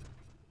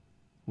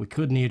 We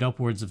could need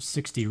upwards of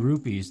 60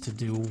 rupees to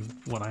do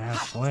what I have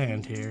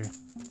planned here.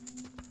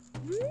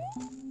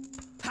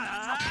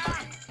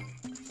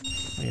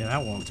 Yeah,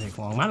 that won't take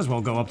long. Might as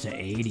well go up to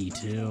 80,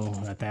 too,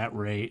 at that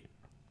rate.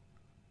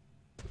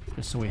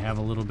 Just so we have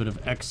a little bit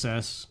of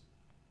excess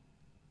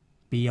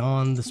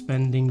beyond the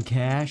spending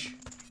cash.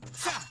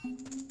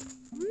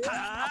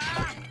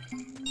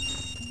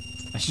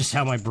 That's just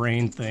how my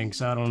brain thinks.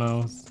 I don't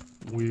know.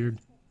 It's weird.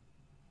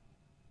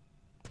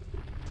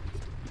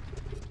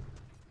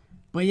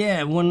 But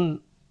yeah,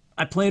 when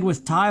I played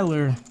with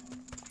Tyler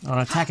on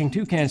Attacking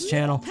Toucan's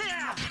channel,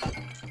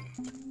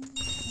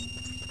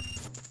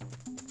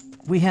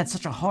 we had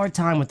such a hard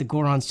time with the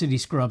Goron City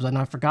Scrubs, and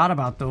I forgot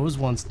about those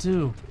ones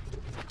too.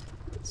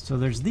 So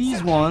there's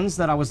these ones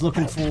that I was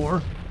looking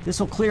for. This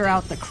will clear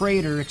out the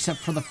crater except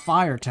for the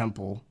Fire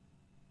Temple.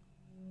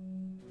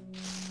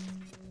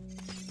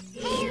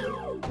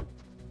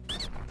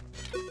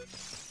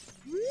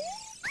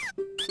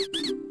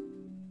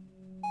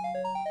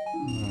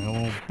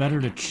 Well, better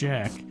to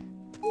check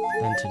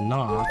than to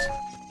not.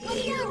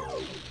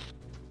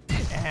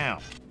 Ow.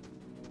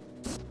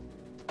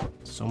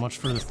 So much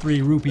for the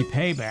 3 rupee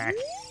payback.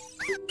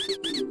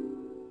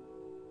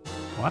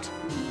 What?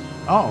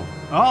 Oh,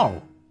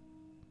 oh!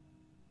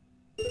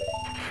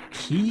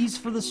 Keys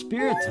for the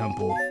Spirit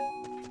Temple.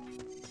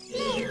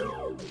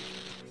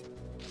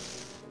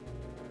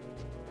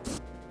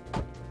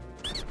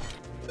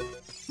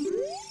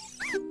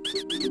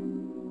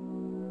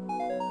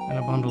 And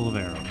a bundle of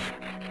arrows.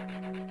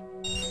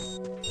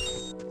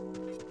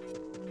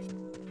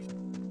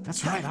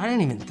 That's right, I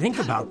didn't even think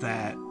about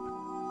that.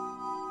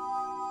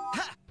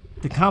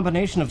 The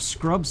combination of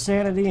scrub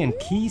sanity and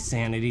key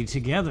sanity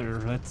together,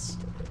 that's...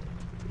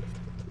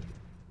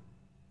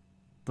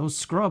 Those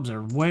scrubs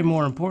are way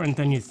more important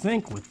than you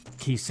think with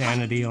key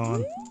sanity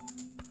on.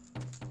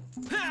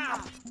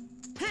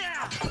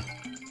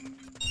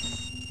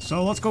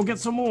 So let's go get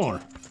some more.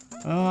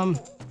 I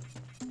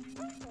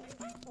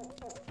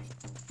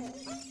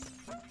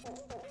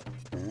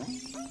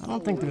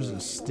don't think there's a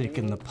stick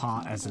in the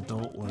pot as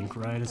adult Link,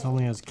 right? It's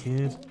only as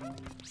kid.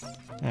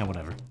 Eh,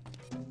 whatever.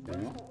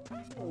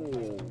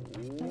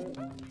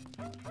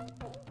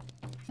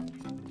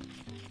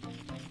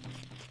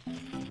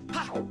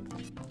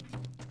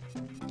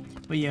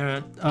 But yeah,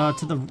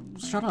 to the...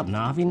 Shut up,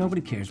 Navi.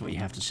 Nobody cares what you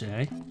have to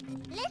say.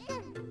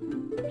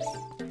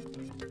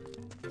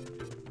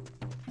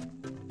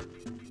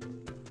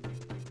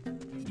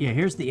 Yeah,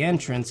 here's the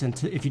entrance,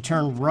 and if you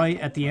turn right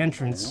at the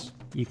entrance,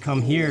 you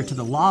come here to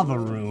the lava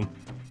room.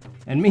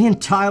 And me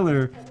and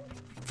Tyler,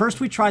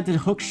 first we tried to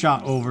hook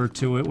shot over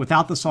to it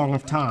without the Song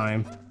of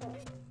Time.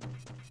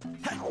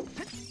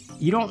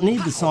 You don't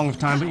need the Song of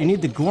Time, but you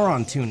need the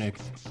Goron tunic.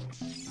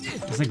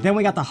 It's like, then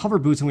we got the hover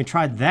boots and we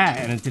tried that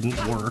and it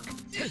didn't work.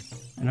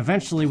 And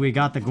eventually we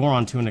got the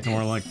Goron tunic and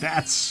we're like,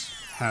 that's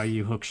how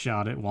you hook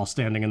shot it while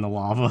standing in the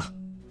lava.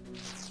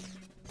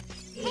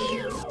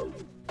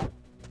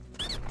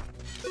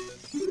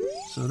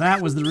 So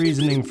that was the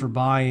reasoning for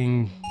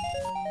buying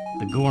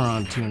the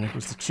Goron tunic,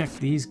 was to check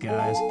these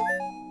guys.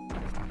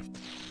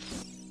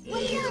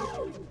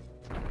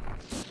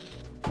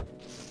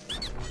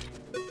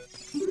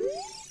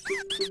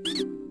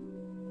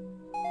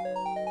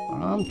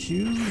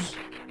 Choose.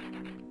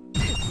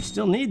 We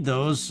still need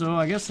those, so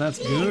I guess that's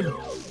good.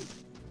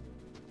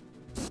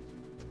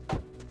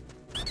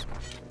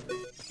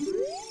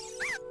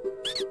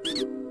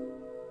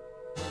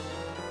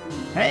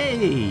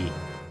 Hey!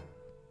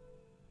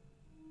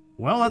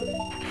 Well,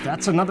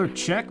 that's another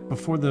check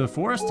before the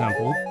Forest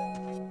Temple.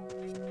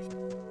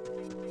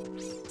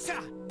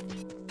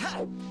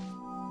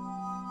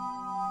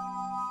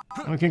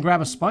 And we can grab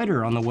a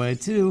spider on the way,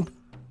 too.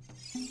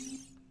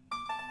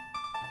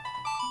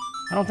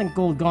 I don't think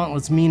gold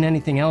gauntlets mean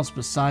anything else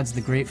besides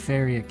the Great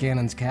Fairy at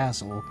Ganon's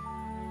Castle.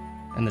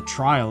 And the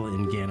trial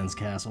in Ganon's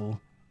Castle.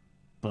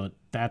 But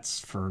that's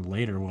for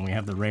later when we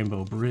have the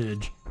Rainbow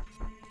Bridge.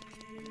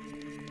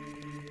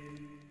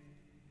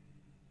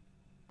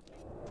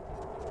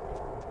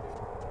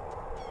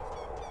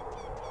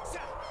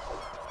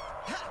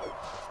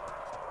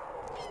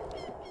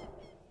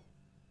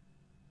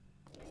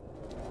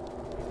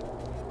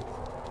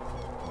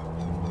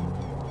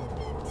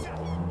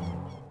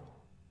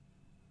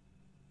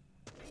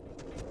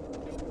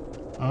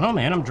 I don't know,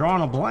 man, I'm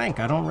drawing a blank.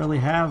 I don't really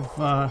have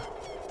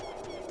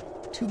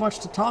too much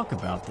to talk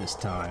about this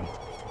time.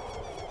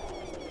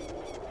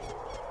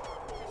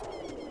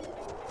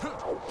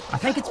 I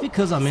think it's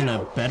because I'm in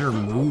a better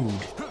mood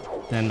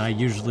than I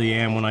usually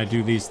am when I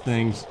do these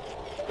things.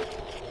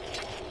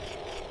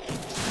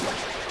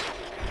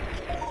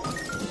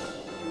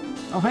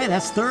 Oh hey,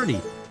 that's 30.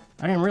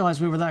 I didn't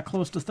realize we were that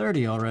close to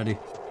 30 already.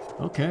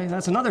 Okay,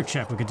 that's another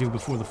check we could do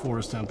before the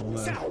Forest Temple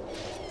then.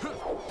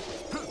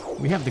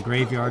 We have the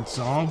Graveyard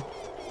Song.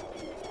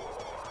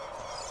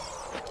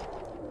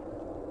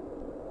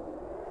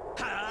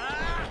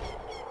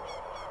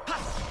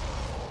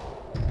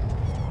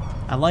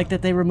 I like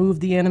that they removed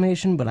the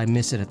animation, but I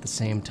miss it at the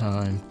same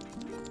time.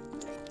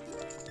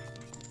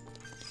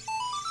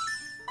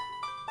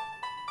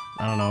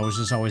 I don't know, it was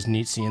just always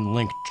neat seeing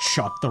Link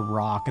chuck the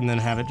rock and then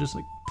have it just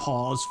like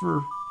pause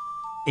for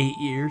 8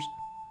 years.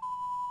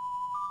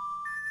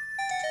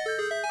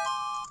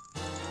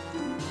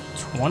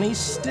 20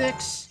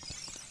 sticks?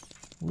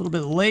 A little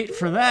bit late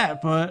for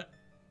that, but...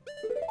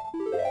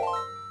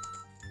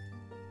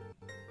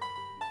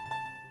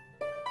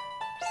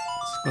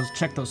 Let's go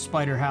check those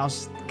Spider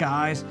House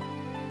guys.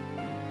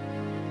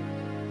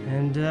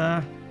 And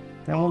then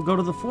we'll go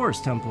to the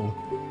Forest Temple.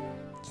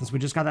 Since we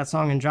just got that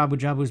song in Jabu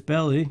Jabu's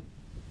belly.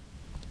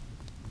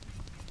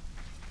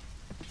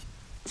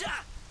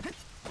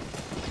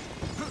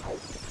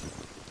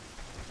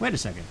 Wait a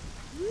second.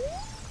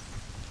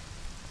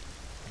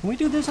 Can we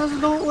do this as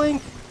Adult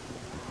Link?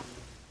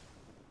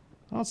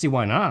 I don't see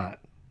why not.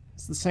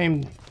 It's the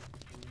same...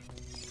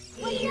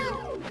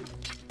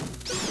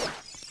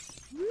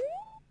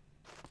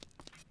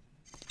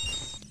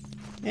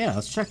 Yeah,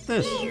 let's check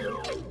this.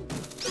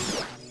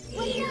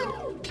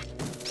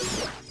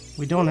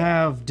 We don't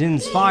have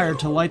Din's fire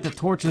to light the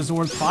torches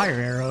or fire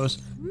arrows.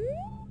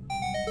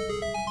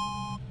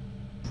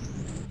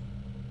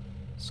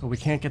 So we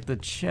can't get the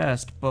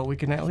chest, but we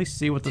can at least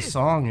see what the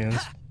song is.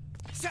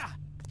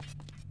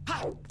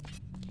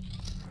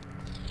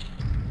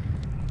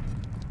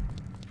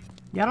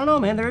 Yeah, I don't know,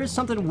 man. There is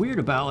something weird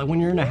about, like, when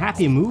you're in a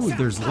happy mood,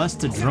 there's less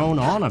to drone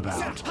on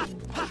about.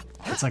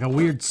 It's like a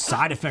weird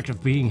side effect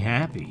of being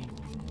happy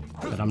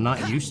that I'm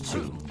not used to.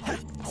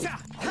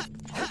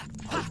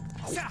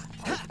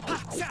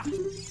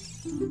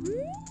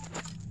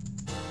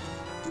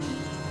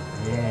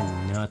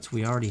 Man, nuts.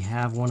 We already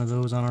have one of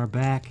those on our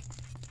back.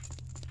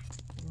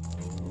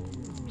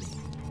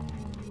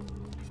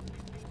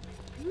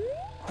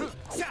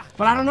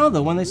 But I don't know,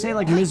 though. When they say,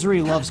 like,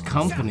 misery loves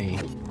company,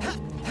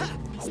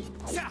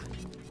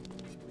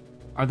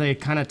 are they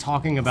kind of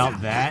talking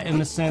about that in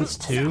a sense,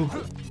 too?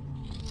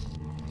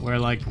 Where,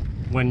 like,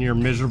 when you're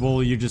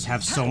miserable, you just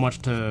have so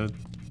much to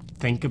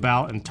think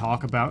about and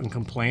talk about and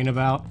complain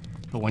about.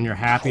 But when you're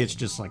happy, it's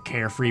just, like,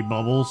 carefree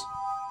bubbles.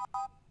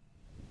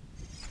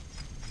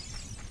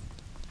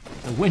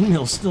 The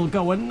windmill's still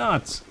going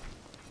nuts.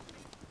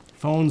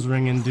 Phone's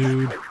ringing,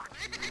 dude.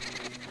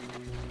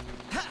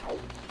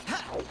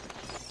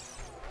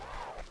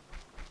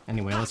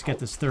 Anyway, let's get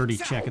this 30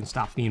 check and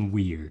stop being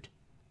weird.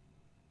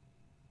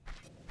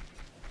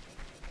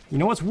 You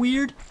know what's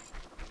weird?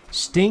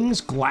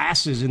 Sting's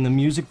glasses in the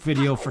music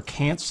video for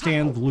Can't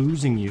Stand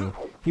Losing You.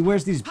 He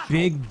wears these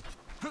big,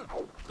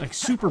 like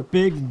super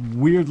big,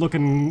 weird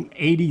looking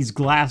 80s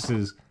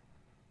glasses.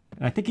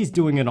 And I think he's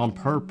doing it on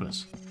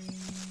purpose.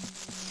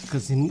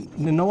 Because in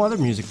no other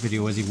music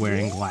video is he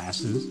wearing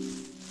glasses.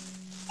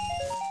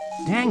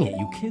 Dang it,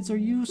 you kids are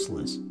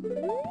useless.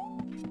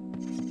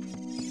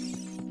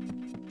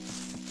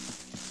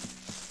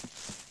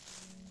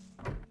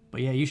 But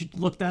yeah, you should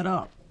look that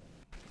up.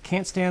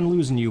 Can't Stand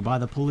Losing You by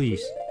The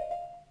Police.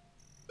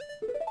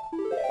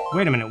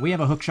 Wait a minute, we have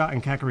a hookshot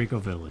in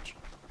Kakariko Village.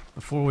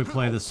 Before we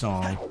play the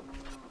song.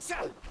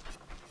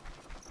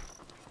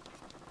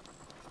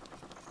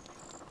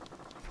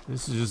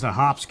 This is just a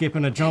hop, skip,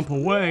 and a jump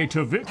away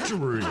to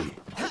victory.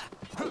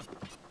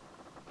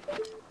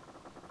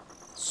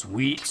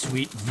 Sweet,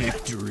 sweet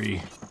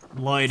victory.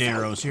 Light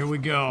arrows, here we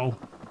go.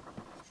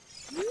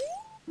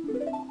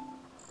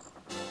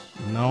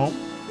 Nope.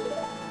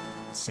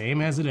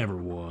 Same as it ever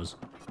was.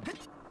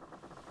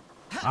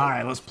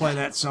 Alright, let's play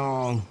that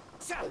song.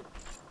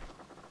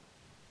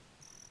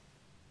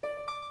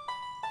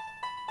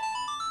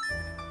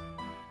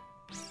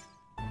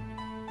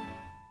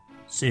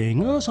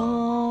 Sing a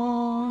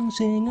song,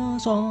 sing a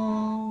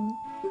song,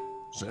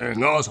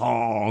 sing a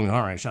song.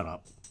 Alright, shut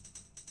up.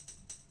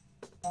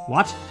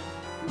 What?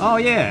 Oh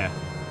yeah,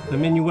 the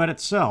minuet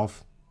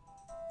itself.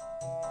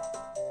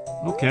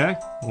 Okay,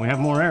 we have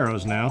more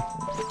arrows now.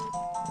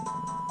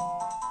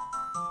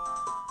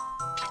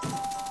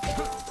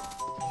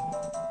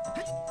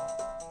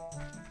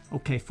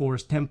 Okay,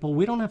 Forest Temple,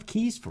 we don't have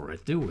keys for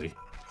it, do we?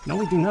 No,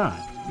 we do not.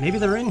 Maybe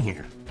they're in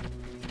here.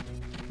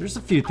 There's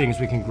a few things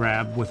we can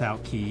grab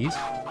without keys.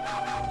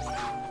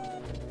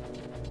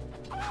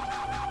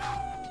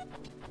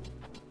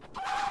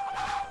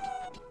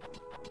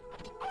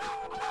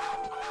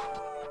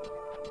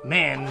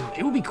 Man,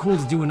 it would be cool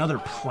to do another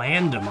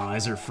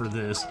Randomizer for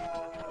this.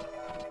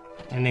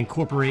 And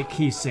incorporate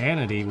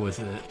keysanity with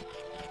it.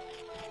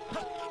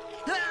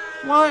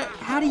 What?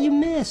 How do you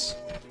miss?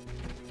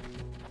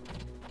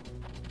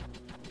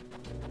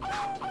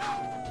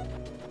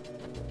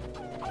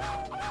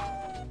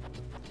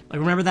 Like,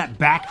 remember that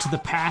Back to the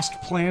Past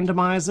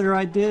Randomizer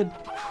I did?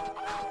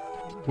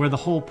 Where the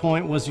whole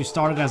point was you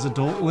started as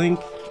adult Link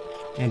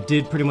and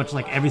did pretty much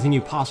like everything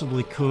you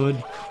possibly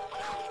could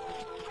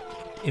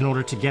in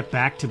order to get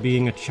back to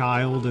being a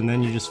child, and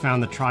then you just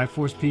found the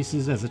Triforce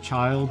pieces as a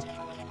child.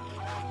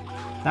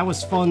 That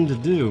was fun to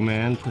do,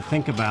 man, to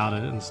think about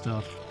it and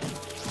stuff.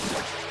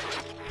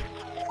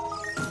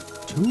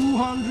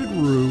 200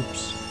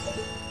 roops.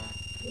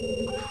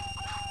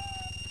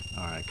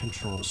 Alright,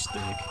 control stick.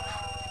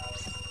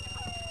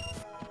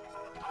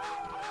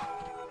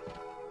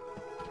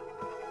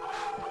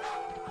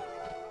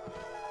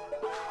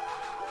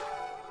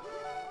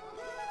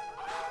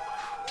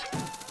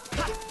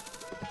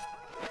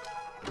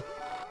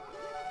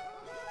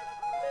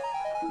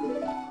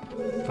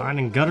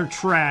 Finding gutter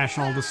trash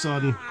all of a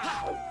sudden.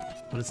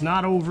 But it's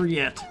not over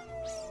yet.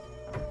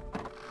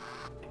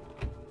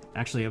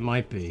 Actually, it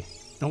might be.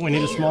 Don't we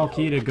need a small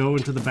key to go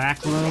into the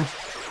back room?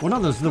 Well, no,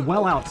 there's the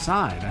well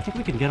outside. I think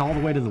we can get all the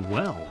way to the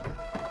well.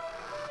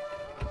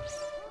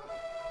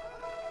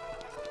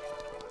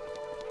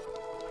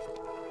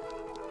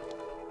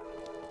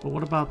 But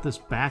what about this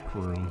back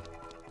room?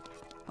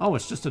 Oh,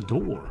 it's just a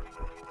door.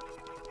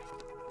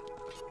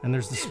 And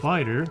there's the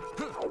spider.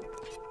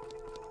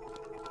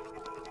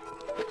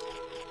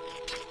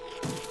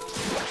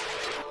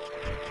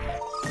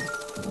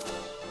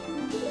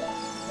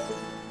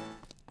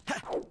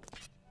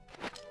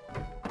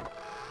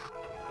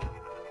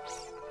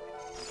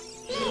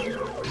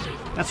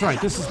 That's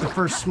right, this is the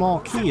first small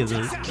key of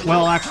the...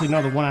 Well, actually,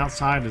 no, the one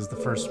outside is the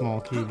first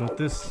small key, but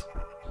this...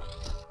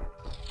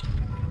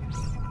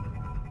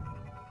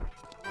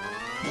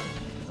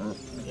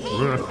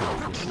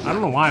 I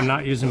don't know why I'm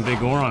not using Big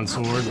Oron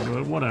Sword,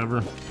 but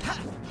whatever.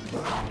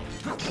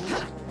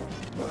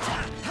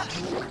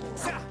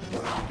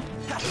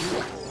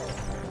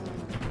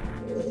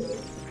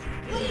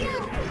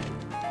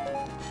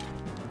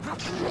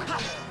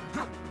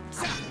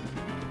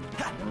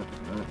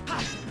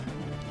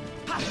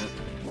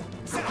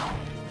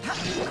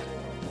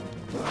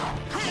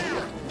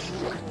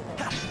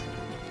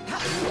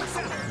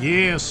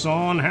 Yeah,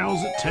 son,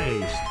 how's it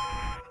taste?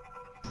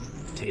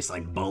 Tastes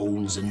like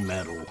bones and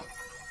metal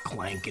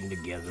clanking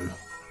together.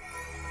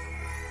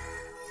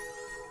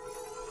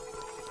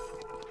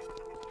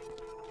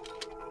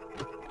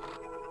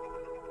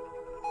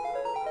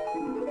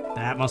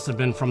 That must have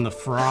been from the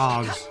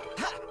frogs.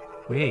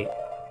 Wait.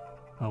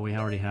 Oh, we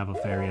already have a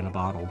fairy in a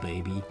bottle,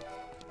 baby.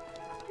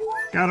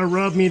 Gotta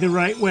rub me the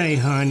right way,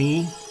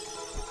 honey.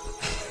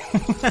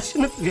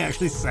 Imagine if we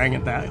actually sang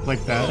it that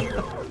like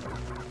that.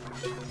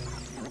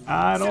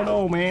 I don't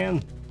know,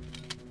 man.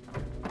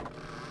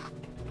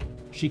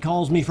 She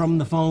calls me from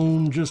the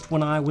phone just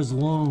when I was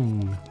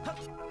lone.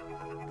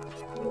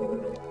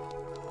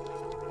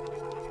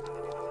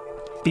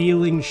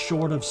 Feeling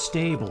short of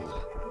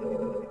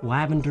stable.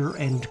 Lavender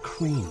and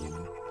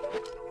cream.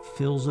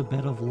 Fills a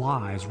bed of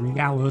lies.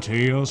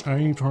 Reality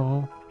escapes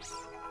her.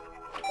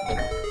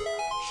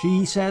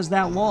 She says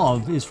that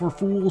love is for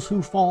fools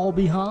who fall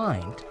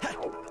behind.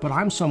 But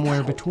I'm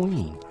somewhere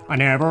between. I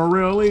never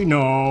really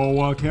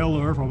know a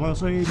killer from a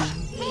savior.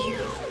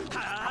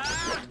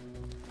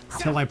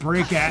 Till I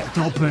break at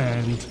the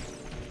bend.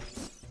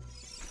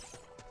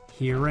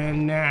 Here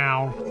and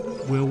now,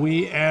 will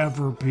we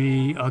ever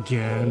be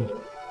again?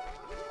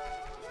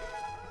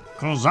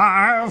 'Cause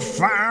I have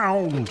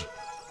found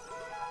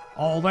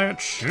all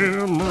that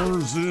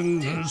shimmers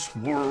in this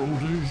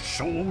world is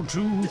sure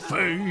to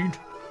fade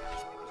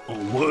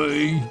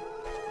away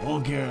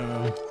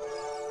again.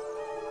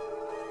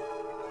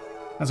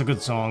 That's a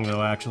good song,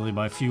 though, actually,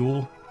 by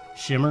Fuel.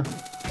 Shimmer.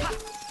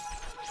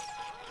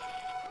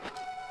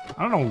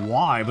 I don't know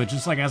why, but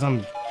just like as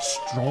I'm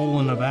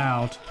strolling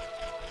about,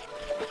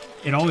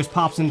 it always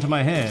pops into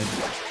my head.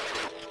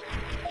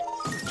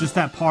 Just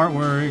that part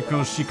where it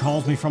goes, she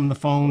calls me from the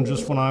phone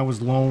just when I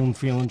was lone,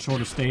 feeling short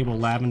of stable,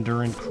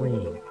 lavender and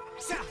cream.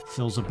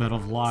 Fills a bed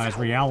of lies,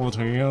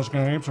 reality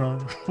escapes her.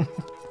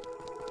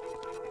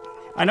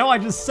 I know I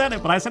just said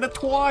it, but I said it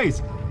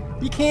twice.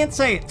 You can't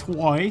say it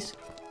twice.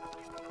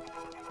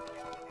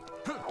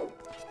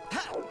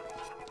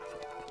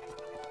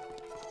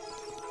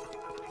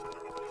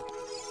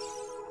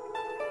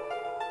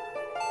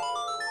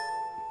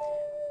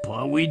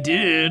 But we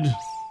did.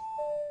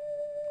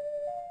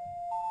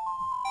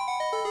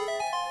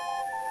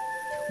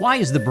 Why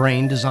is the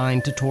brain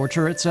designed to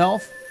torture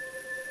itself?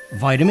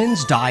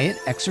 Vitamins, diet,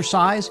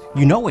 exercise,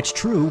 you know it's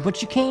true,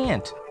 but you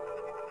can't.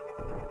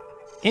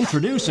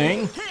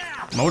 Introducing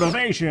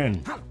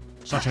motivation.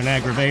 Such an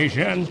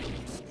aggravation.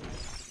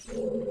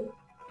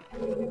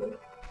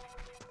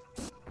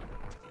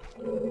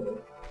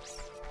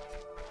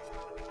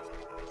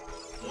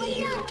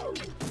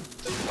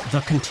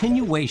 The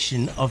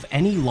continuation of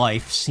any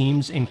life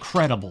seems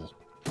incredible.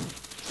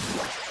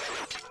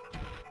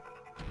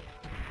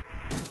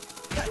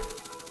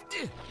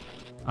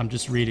 I'm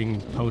just reading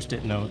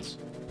post-it notes.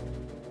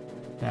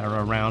 that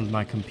are around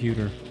my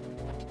computer.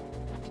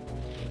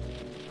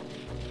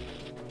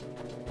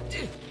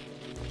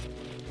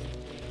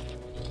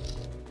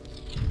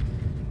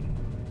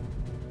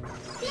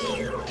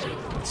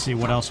 Let's see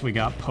what else we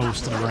got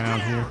posted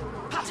around here.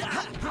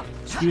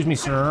 Excuse me,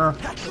 sir.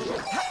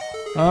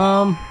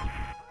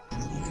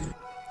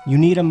 You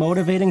need a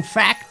motivating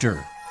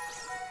factor.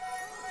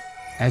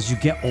 As you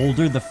get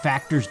older, the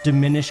factors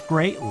diminish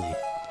greatly.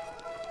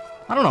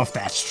 I don't know if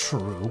that's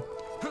true.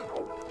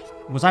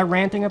 Was I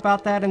ranting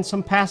about that in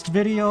some past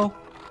video?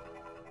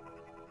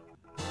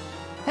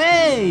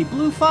 Hey,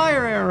 blue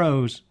fire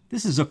arrows!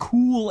 This is a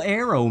cool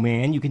arrow,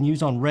 man, you can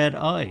use on red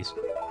ice.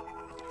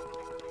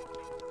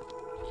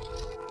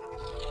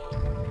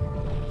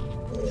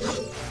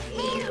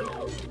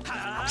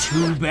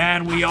 Too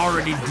bad we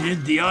already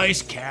did the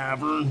ice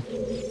cavern.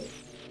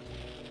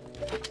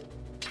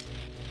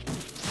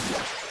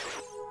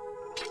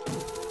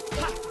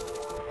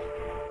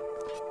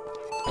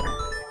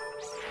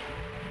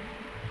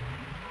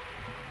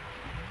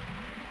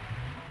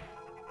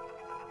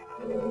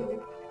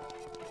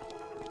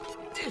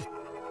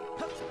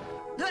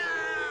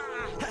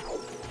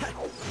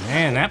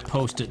 Man, that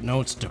post-it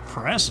note's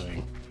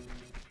depressing.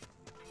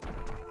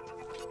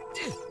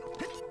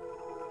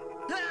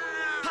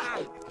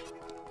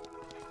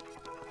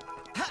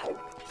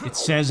 It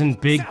says in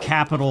big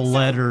capital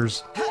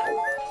letters,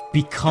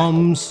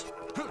 becomes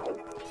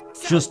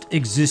just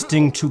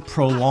existing to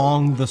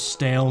prolong the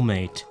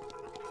stalemate.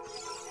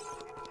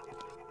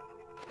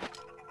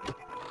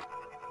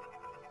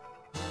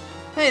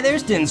 Hey,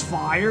 there's Din's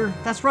fire.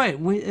 That's right,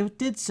 it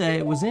did say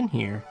it was in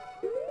here.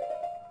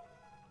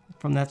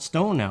 From that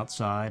stone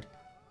outside.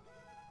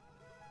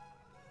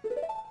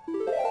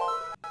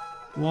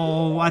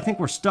 Well, I think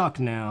we're stuck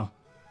now.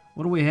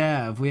 What do we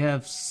have? We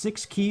have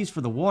 6 keys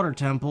for the water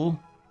temple.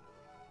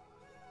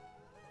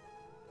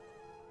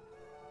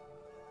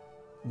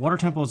 Water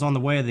temple is on the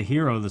way of the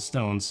hero, the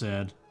stone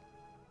said.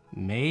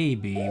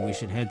 Maybe we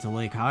should head to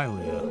Lake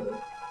Hylia.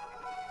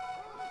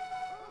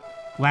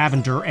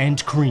 Lavender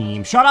and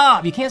cream. Shut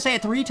up! You can't say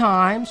it 3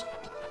 times!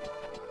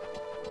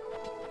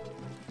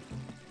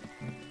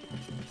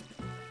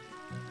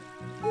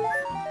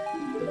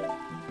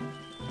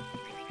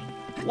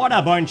 What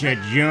a bunch of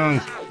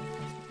junk!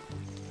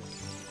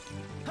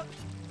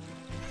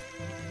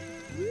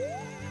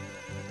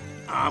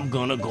 I'm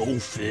gonna go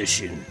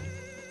fishing.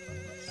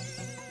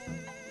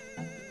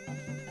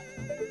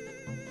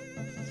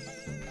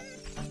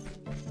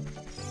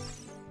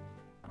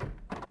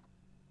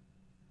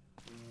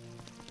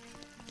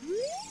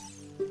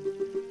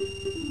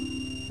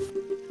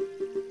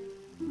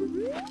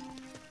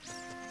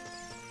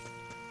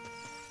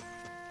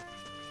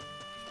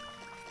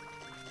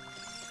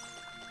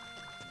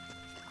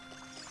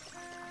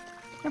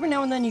 Every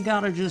now and then you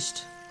gotta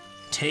just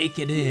take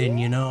it in,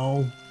 you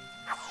know?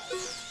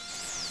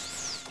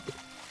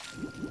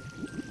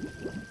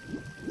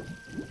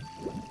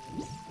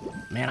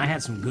 Man, I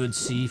had some good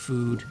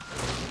seafood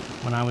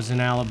when I was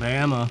in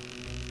Alabama.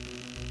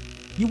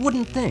 You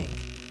wouldn't think,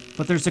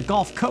 but there's a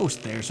Gulf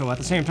Coast there, so at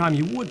the same time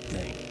you would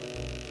think.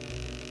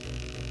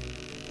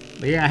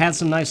 But yeah, I had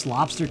some nice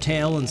lobster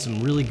tail and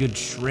some really good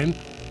shrimp,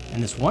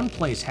 and this one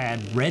place had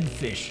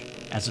redfish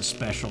as a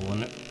special,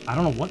 and I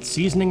don't know what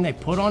seasoning they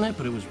put on it,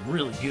 but it was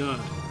really good.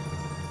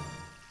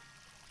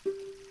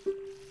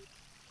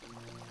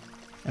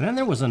 And then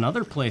there was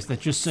another place that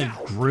just said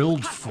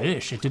grilled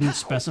fish. It didn't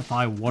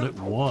specify what it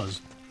was,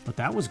 but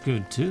that was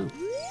good too.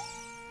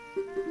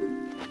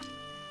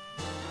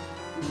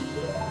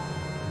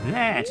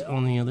 That,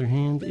 on the other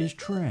hand, is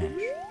trash.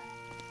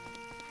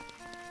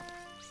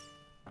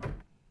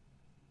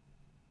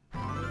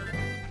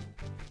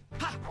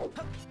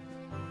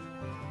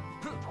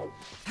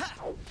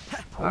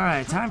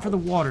 Alright, time for the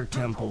water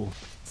temple.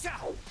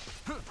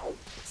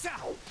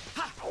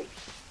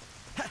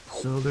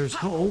 So there's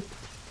hope.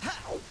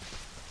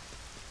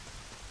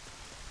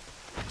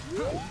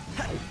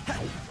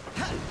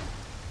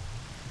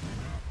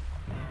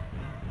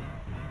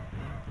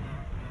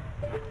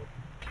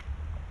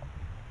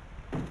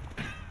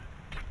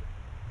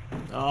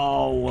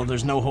 Oh, well,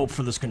 there's no hope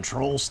for this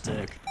control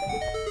stick.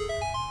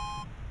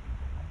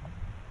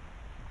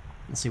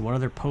 Let's see, what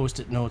other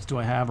post-it notes do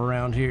I have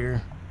around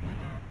here?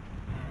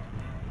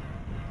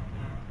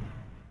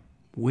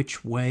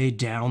 Which way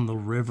down the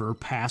river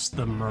past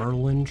the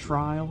Merlin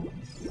trial?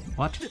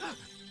 What?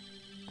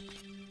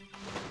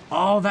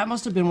 Oh, that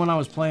must have been when I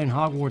was playing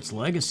Hogwarts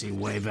Legacy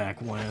way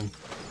back when.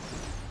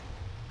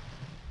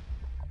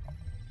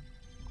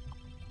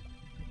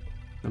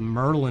 The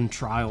Merlin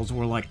trials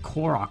were like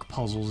Korok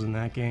puzzles in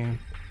that game.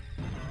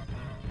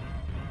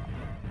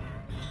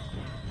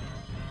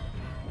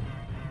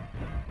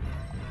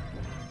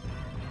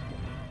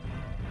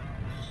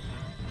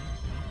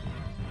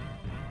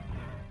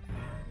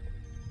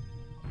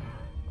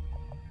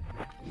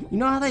 You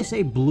know how they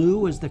say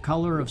blue is the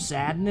color of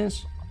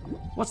sadness?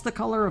 What's the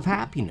color of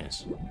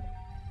happiness?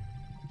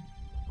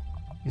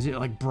 Is it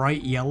like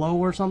bright yellow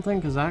or something?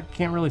 Because I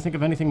can't really think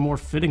of anything more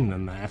fitting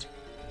than that.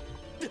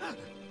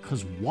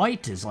 Because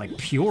white is like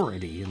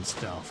purity and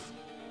stuff.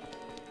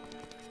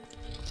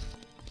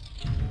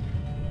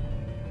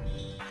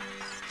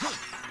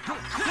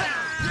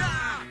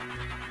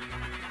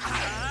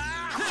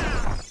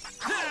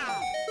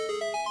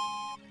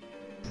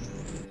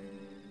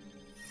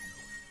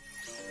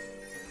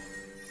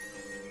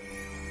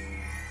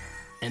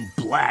 And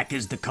black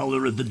is the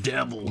color of the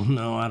devil.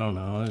 No, I don't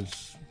know.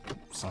 It's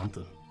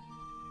something.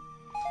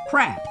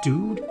 Crap,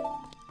 dude.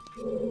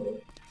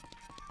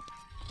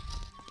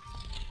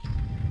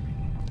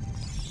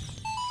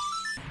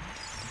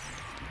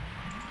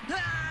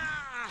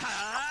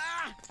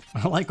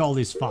 I like all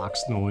these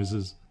fox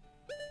noises.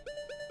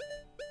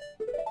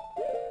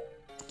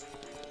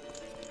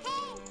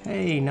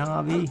 Hey,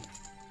 Navi.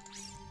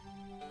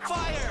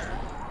 Fire!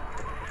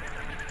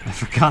 I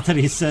forgot that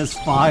he says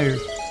fire.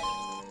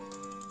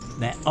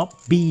 That up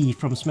B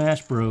from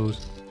Smash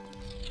Bros.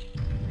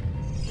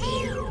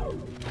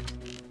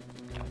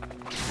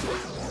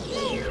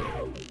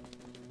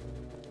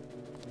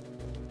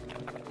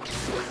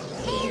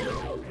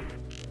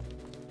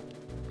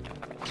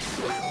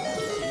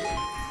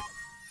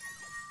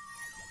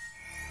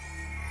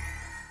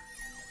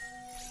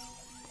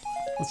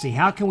 Let's see,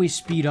 how can we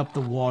speed up the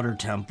water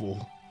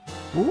temple?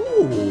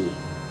 Ooh!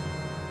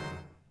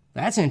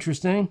 That's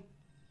interesting.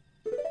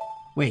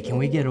 Wait, can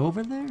we get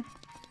over there?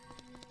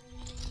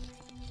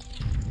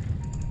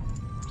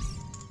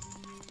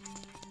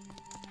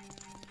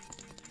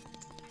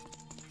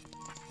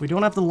 We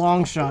don't have the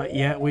long shot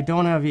yet. We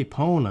don't have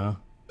Epona.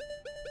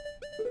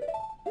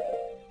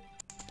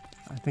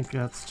 I think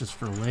that's just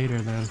for later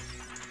then.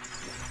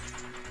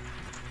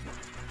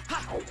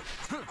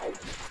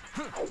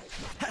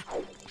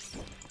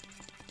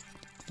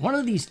 One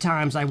of these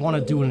times I want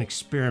to do an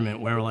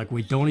experiment where like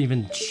we don't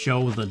even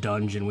show the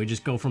dungeon. We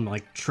just go from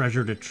like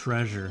treasure to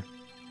treasure.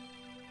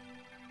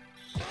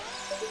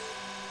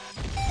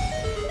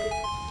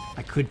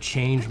 I could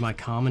change my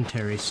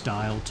commentary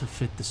style to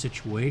fit the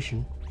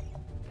situation.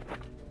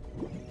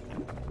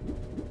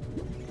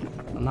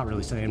 I'm not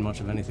really saying much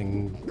of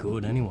anything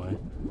good anyway.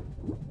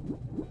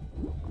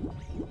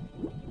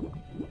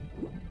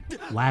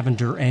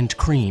 Lavender and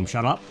cream.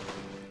 Shut up.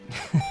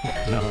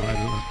 No, I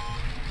don't.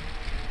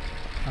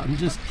 I'm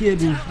just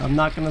kidding. I'm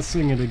not gonna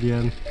sing it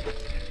again.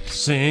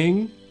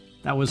 Sing?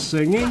 That was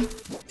singing?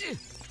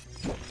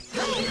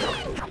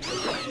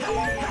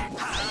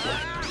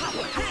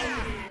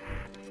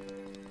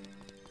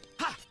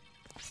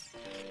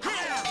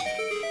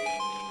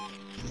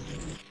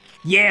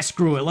 Yeah,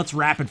 screw it. Let's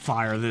rapid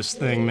fire this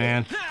thing,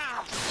 man.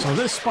 So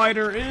this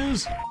spider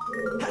is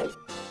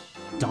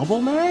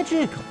double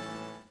magic.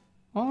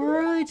 All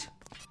right.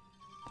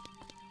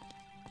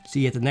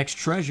 See you at the next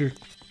treasure.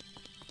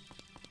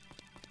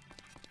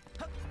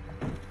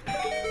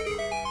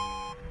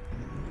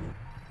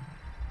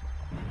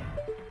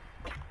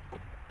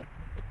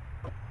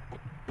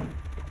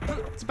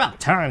 It's about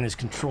time this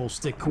control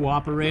stick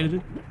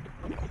cooperated.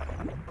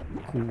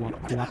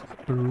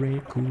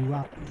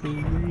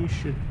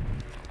 Cooperation.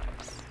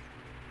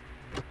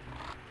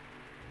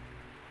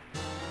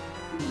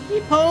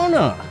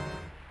 Epona!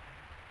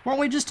 Weren't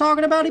we just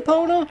talking about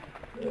Epona?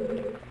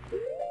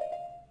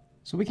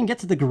 So we can get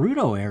to the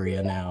Gerudo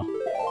area now.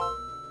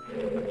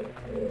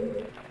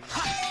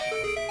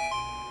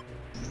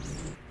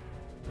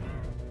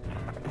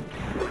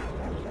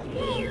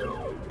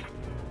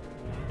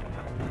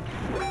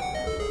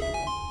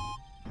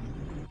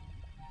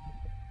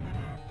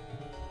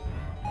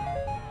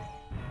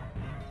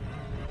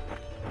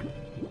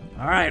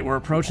 Alright, we're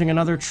approaching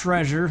another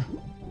treasure.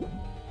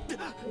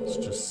 Let's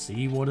just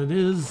see what it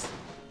is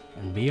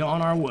and be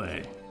on our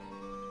way.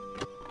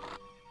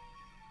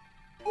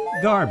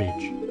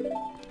 Garbage.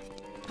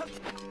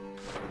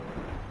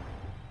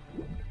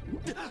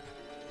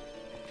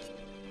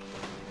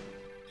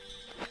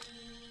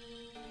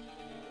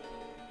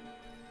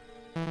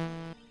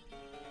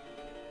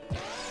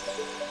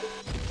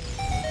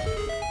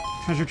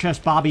 Treasure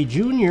Chest Bobby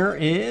Jr.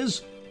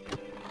 is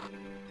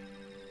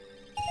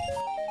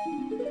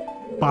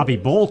Bobby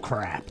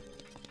Bullcrap.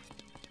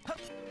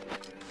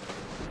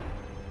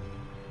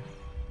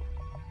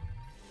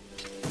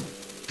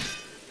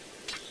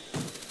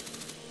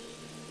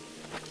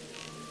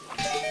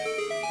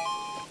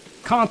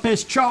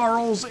 Compass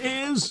Charles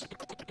is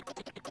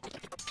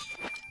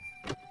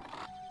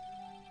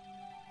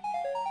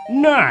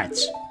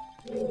nuts.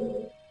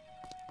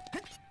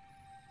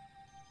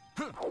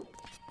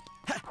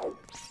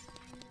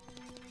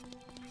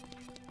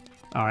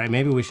 All right,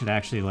 maybe we should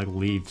actually like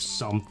leave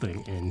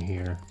something in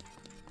here.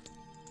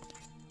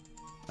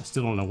 I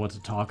still don't know what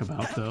to talk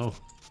about though.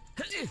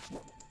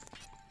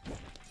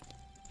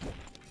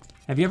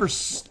 Have you ever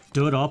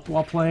stood up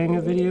while playing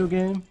a video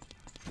game?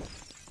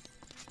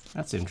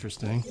 That's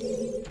interesting.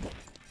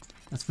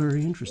 That's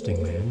very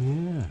interesting,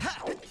 man.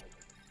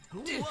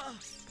 Yeah.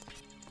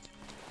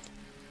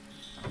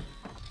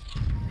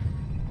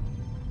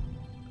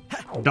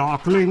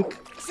 Dark Link.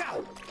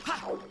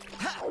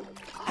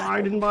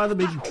 Hiding by the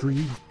big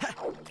tree.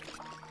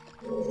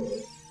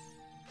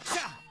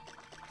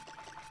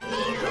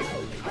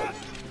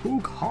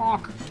 Hook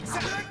Hawk.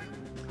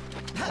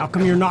 How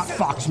come you're not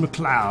Fox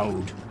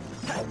McCloud?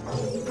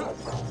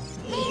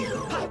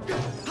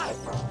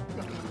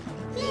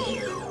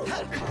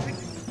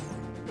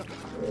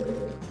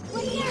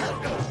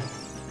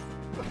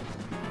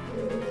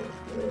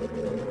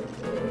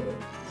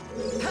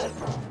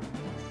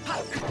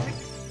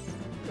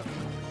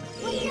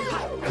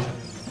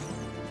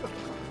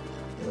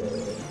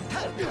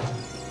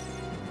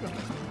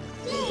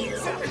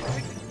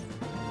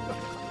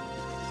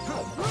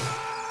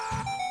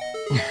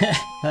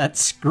 That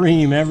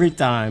scream every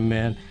time,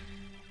 man.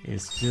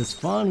 It's just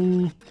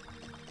funny.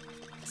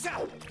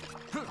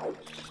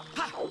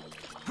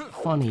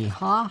 Funny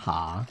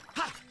ha-ha.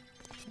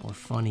 Or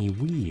funny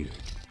weird.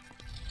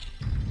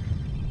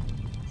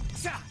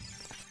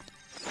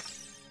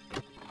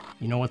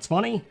 You know what's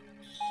funny?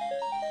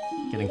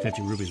 Getting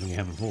 50 rupees when you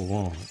have a full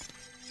wallet.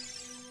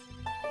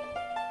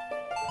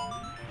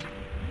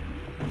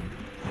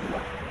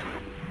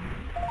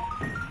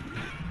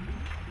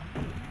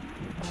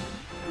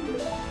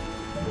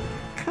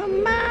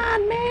 Come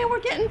on, man, we're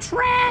getting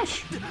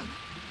trash.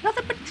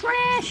 Nothing but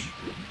trash.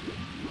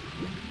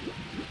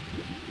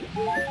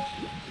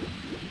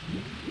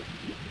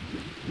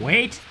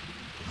 Wait.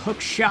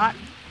 Hookshot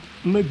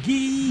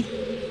McGee.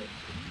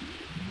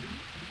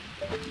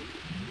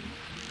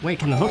 Wait,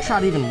 can the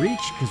hookshot even reach?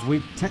 Because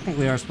we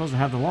technically are supposed to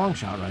have the long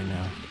shot right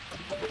now.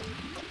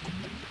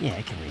 Yeah,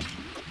 it can reach.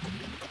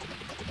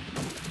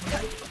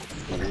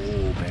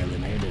 Oh, barely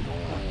made it.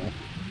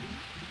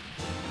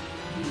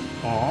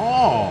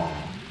 Oh.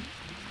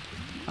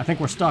 I think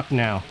we're stuck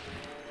now.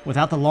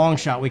 Without the long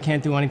shot, we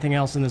can't do anything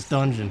else in this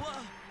dungeon.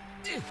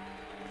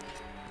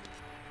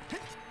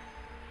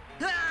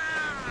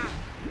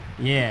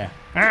 Yeah.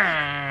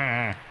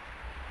 Ah.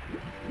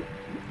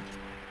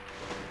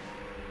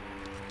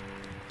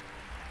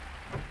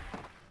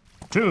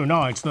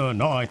 Tonight's the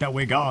night that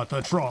we got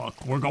the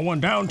truck. We're going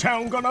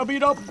downtown, gonna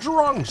beat up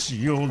drunks.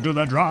 You'll do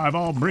the drive,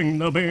 I'll bring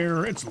the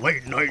beer. It's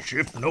late night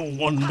shift, no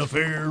one to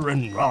fear.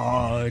 And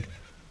ride,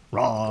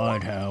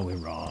 ride how we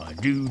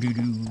ride. Do do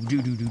do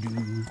do do do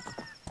do.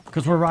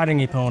 Because we're riding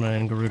Epona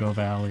in Gerudo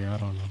Valley, I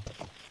don't know.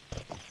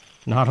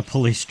 Not a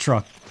police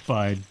truck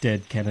by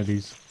Dead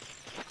Kennedys.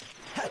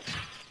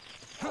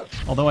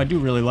 Although I do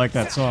really like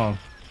that song.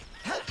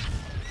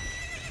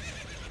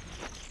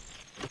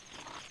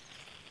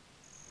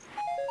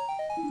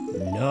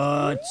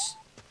 Nuts.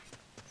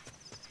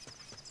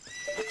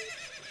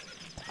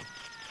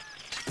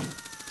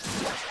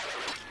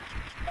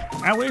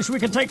 At least we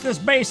can take this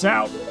base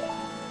out.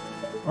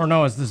 Or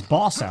no, it's this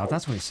boss out.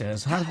 That's what he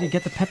says. How did he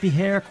get the peppy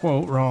hair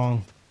quote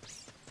wrong?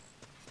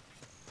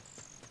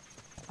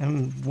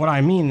 And what I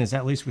mean is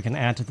at least we can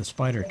add to the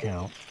spider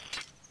count.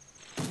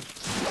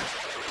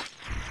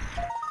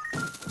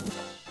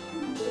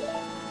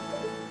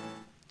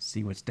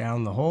 See what's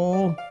down the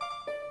hole.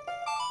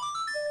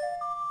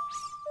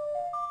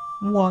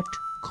 What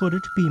could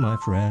it be, my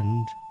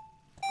friend?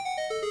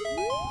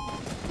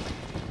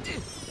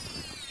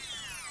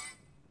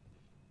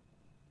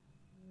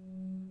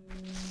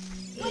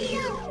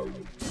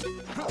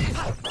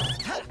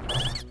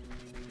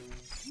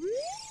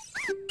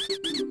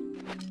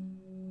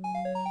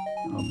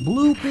 A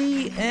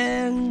bloopy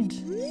and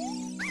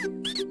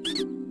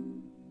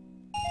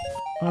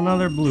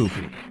another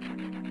bloopy.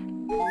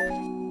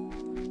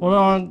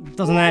 Well,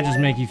 doesn't that just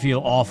make you feel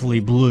awfully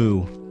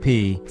blue,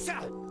 P?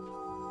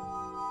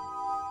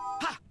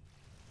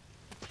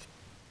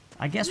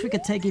 I guess we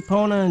could take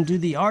Epona and do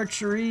the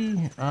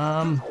archery.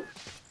 Well,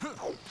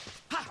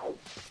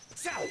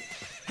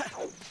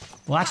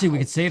 actually, we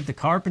could save the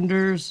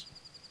carpenters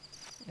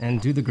and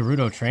do the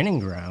Gerudo training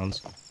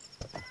grounds.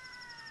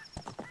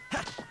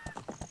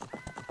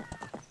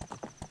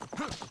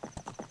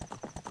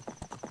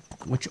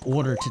 Which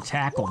order to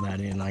tackle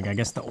that in? Like, I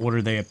guess the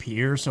order they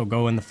appear, so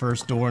go in the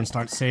first door and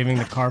start saving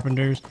the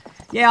carpenters.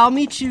 Yeah, I'll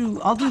meet you,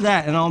 I'll do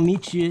that, and I'll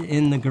meet you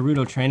in the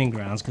Gerudo training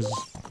grounds, because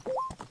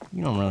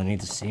you don't really need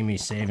to see me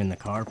saving the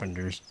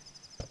carpenters.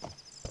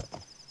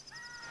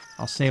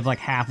 I'll save like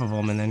half of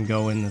them and then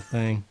go in the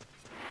thing.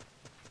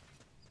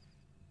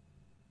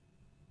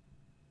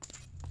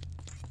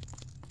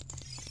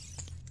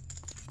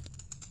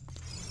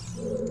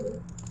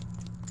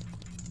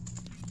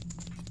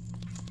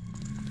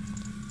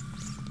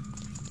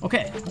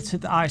 Okay, let's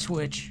hit the eye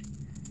switch.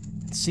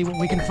 Let's see what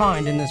we can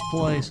find in this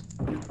place.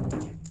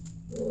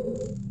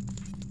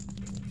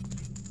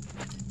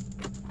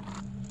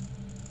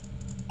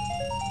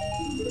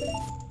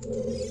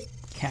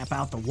 Cap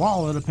out the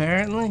wallet,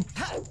 apparently.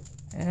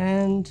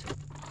 And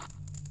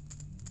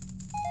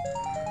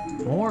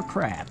more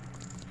crap.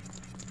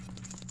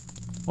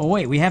 Oh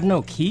wait, we have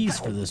no keys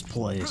for this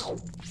place.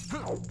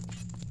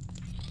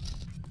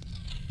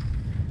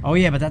 Oh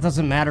yeah, but that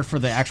doesn't matter for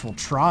the actual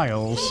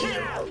trials.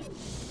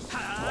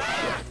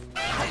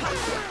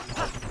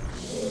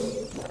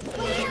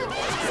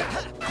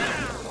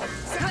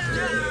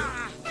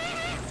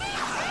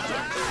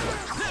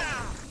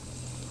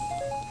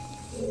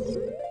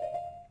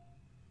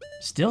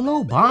 Still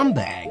no bomb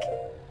bag.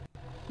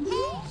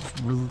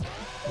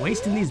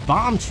 Wasting these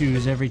bomb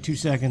chews every 2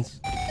 seconds.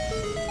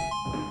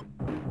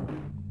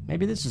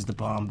 Maybe this is the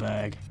bomb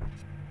bag.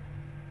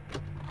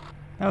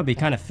 That would be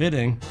kind of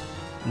fitting.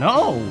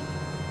 No!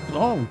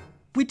 Oh,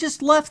 we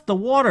just left the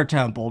water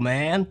temple,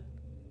 man.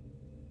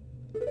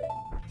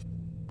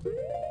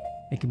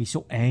 Making me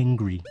so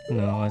angry.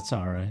 No, it's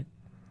alright.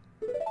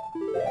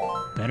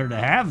 Better to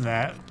have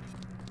that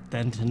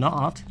than to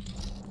not.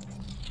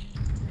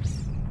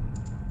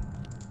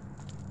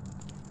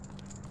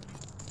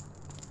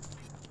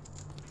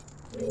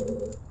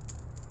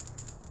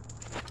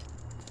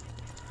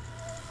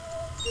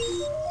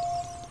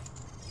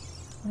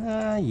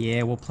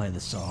 Yeah, we'll play the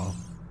song.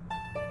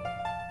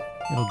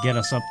 It'll get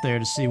us up there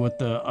to see what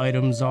the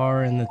items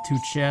are in the 2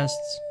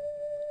 chests.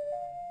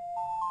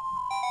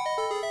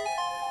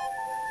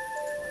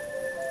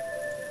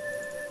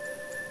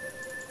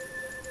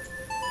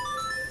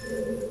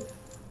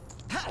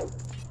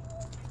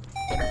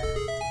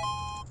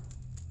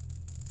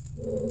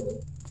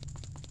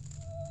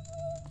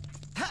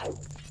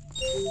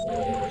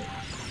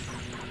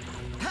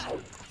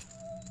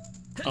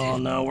 Oh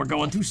no, we're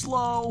going too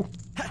slow.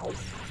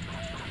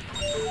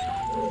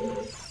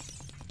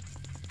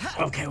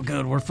 Okay, we're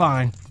good, we're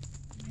fine.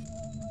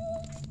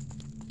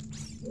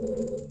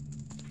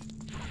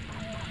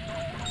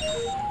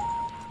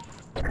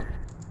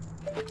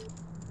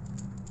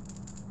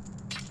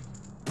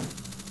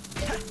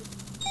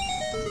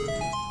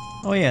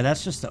 Oh yeah,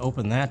 that's just to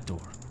open that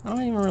door. I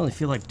don't even really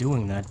feel like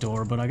doing that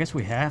door, but I guess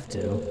we have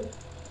to.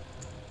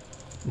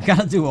 We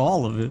gotta do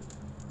all of it.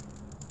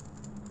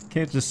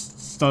 Can't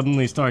just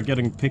suddenly start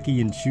getting picky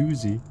and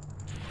choosy.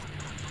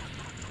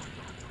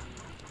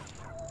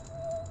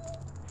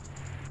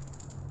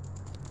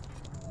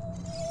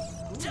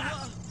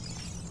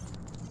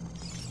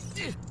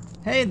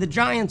 Hey, the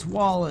giant's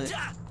wallet.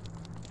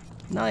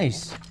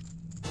 Nice.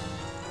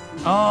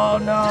 Oh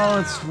no,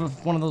 it's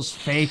one of those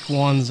fake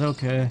ones,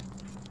 okay.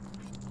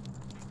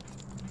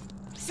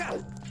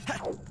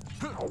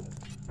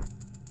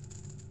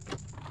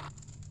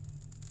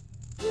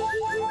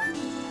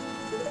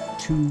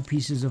 2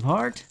 pieces of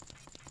heart.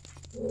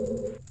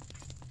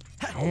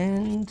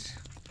 And...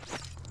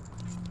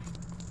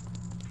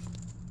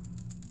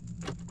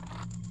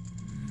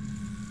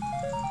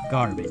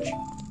 garbage.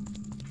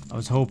 I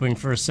was hoping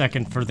for a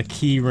second for the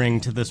key ring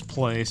to this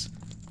place,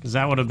 because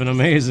that would have been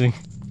amazing.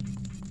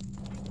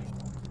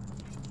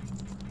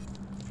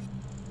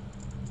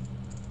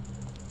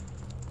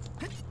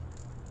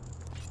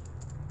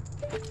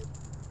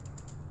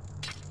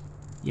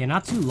 Yeah,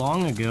 not too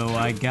long ago,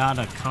 I got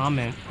a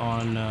comment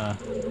on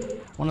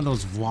one of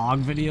those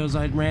vlog videos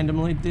I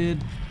randomly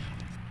did.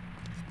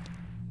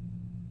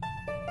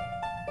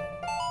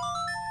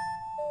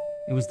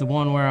 It was the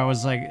one where I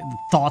was like,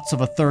 thoughts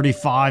of a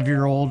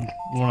 35-year-old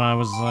when I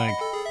was like,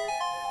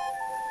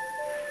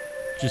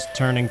 just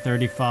turning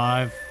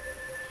 35.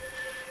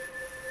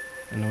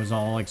 And it was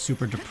all like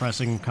super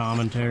depressing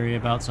commentary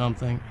about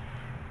something.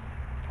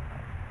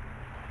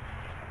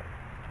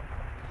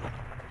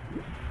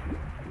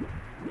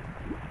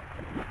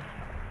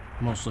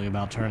 Mostly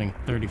about turning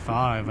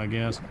 35, I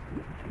guess.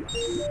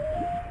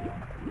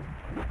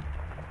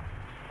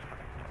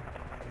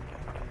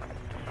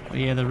 But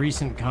yeah, the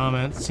recent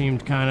comment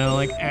seemed kind of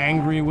like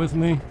angry with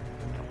me.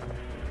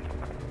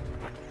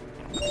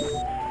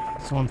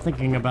 So I'm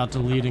thinking about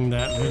deleting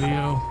that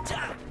video.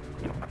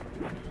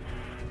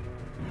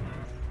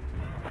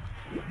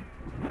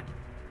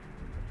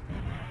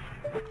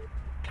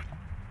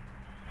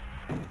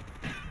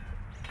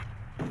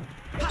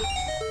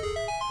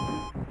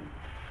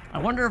 I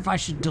wonder if I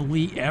should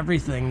delete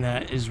everything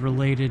that is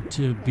related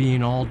to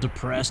being all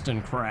depressed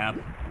and crap.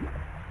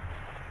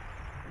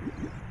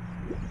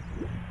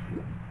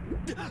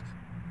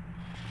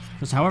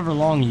 Because however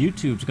long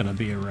YouTube's gonna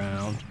be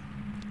around,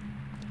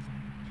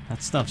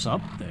 that stuff's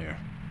up there.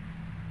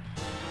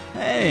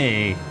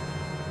 Hey!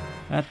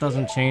 That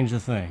doesn't change a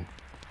thing.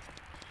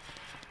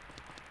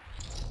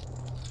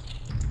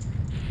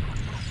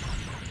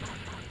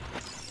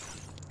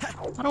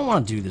 I don't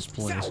want to do this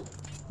place.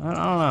 I don't know,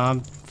 I'm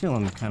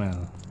feeling kind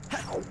of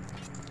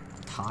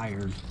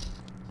tired.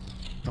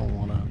 Don't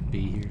want to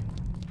be here.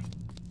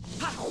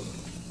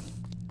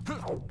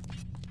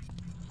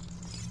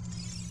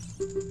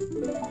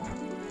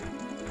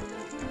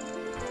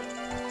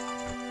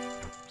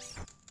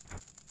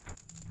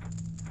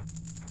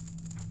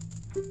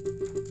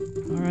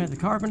 Alright, the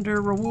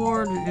carpenter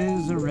reward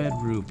is a red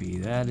rupee.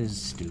 That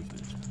is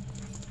stupid.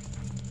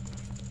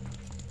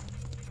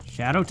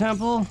 Shadow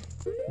Temple?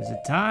 Is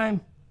it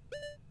time?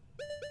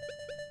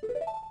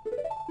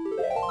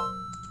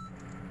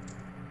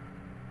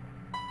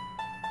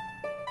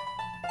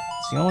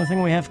 It's the only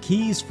thing we have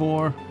keys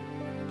for.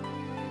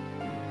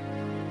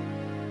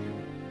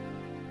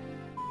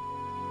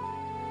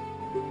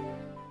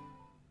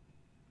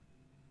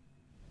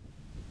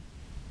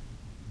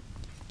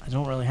 I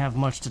don't really have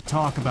much to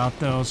talk about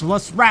though, so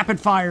let's rapid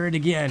fire it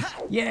again.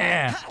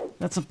 Yeah,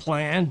 that's a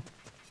plan.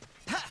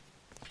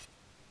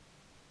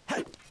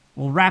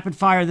 We'll rapid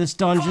fire this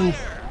dungeon,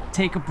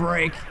 take a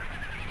break,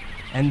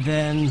 and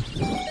then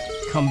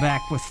come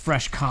back with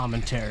fresh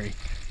commentary.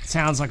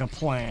 Sounds like a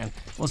plan.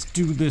 Let's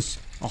do this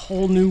a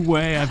whole new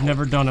way. I've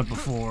never done it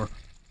before.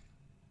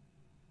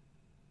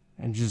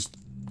 And just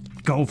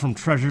go from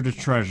treasure to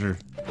treasure.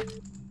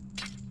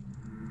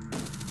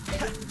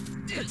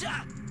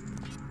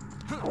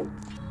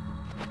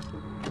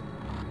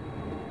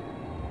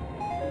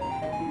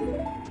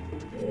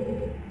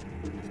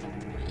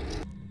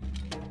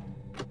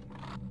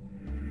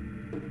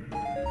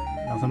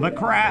 Nothing but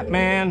crap,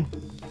 man.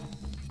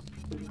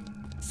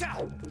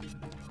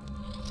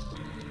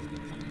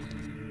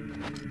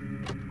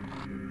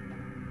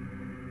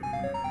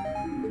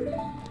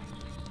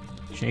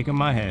 Shaking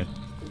my head.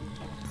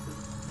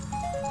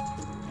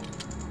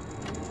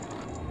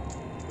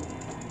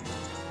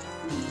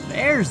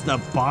 There's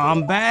the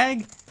bomb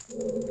bag.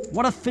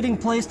 What a fitting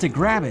place to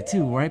grab it,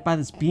 too, right by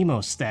this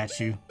BMO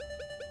statue.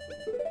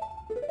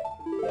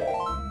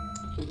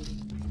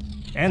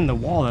 And the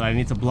wall that I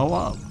need to blow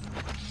up.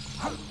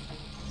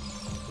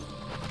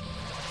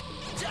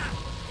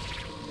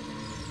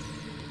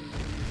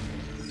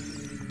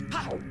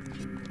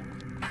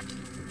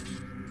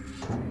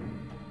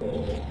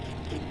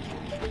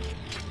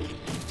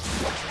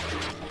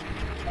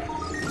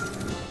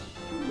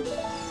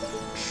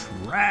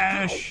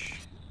 Trash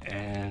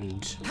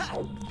and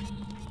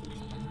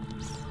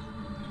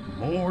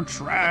more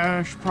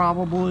trash,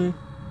 probably.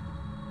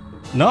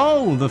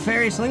 No, the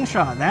fairy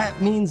slingshot.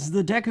 That means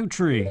the Deku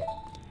tree.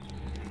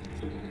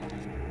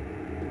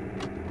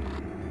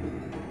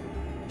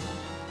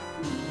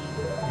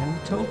 And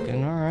the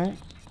token, alright.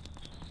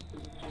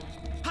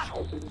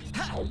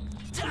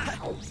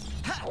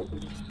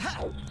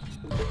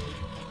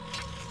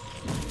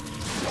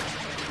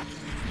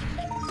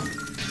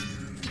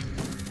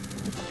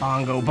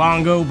 Bongo,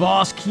 bongo,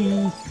 boss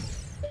key.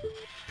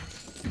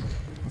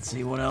 Let's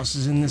see what else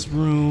is in this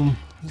room.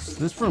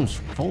 This room's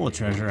full of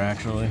treasure,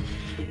 actually.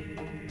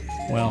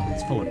 Well,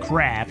 it's full of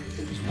crap,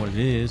 is what it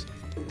is.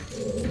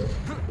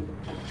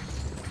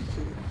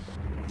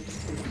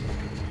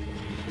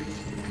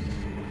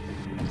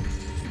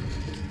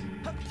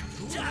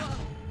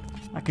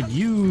 I could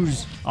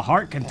use a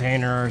heart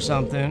container or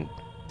something.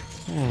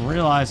 I didn't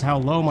realize how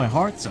low my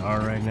hearts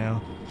are right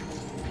now.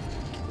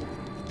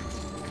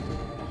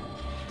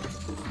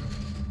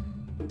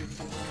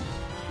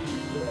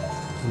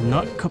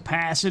 Nut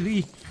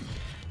capacity.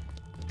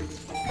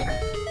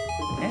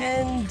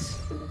 And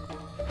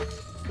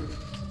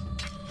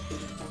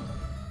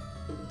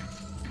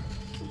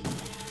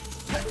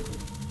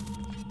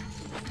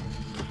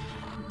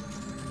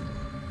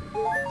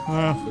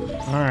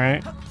all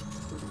right.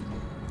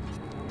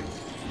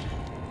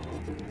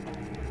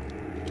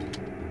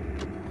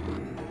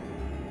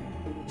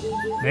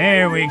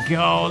 There we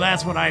go.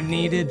 That's what I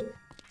needed.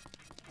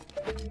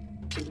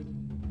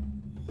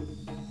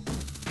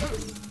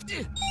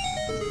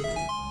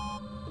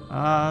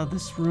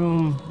 This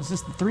room, is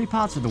this the 3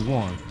 pots or the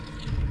 1?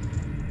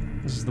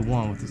 This is the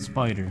 1 with the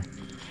spider.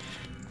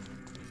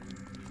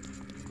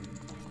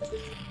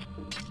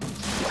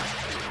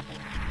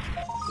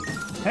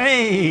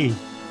 Hey!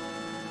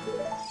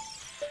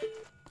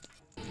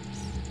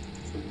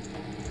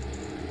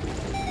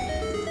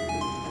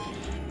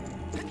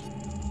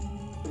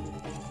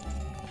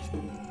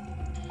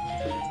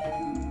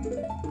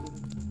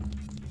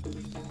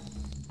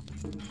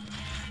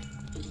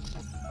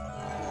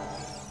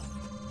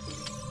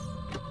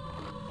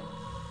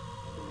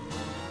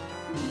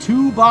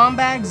 Two bomb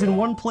bags in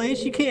one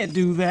place? You can't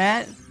do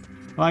that.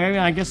 Well, I mean,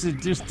 I guess it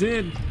just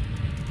did.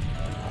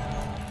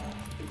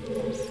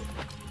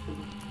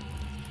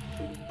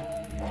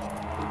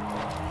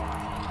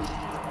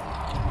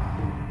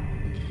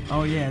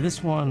 Oh yeah,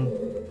 this one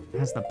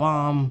has the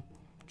bomb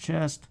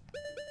chest.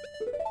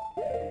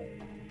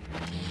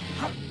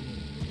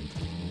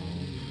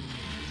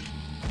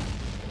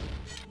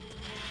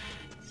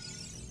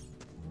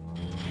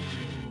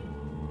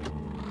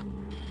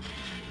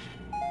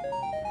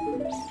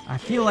 I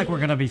feel like we're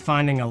gonna be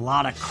finding a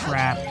lot of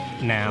crap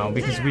now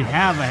because we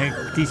have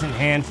a decent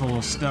handful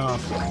of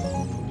stuff.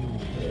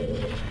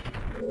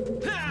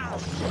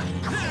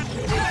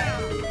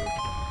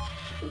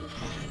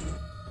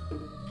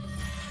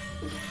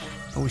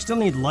 But we still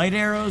need light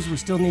arrows, we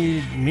still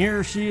need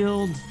mirror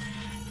shield.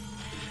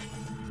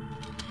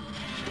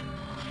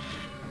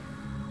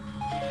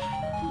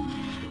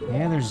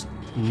 Yeah, there's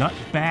nut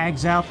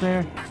bags out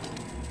there.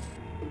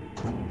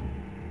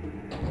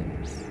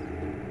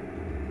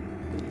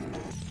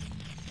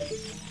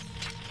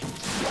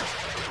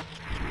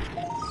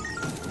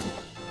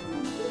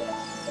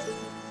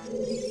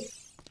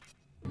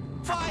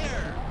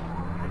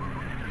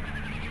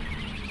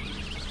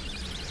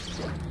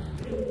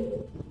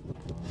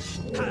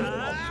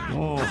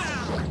 Whoa,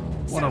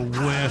 what a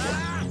whiff.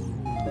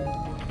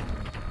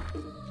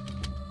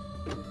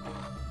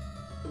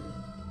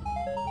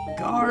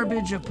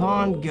 Garbage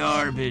upon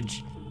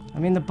garbage. I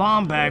mean, the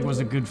bomb bag was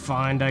a good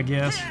find, I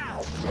guess.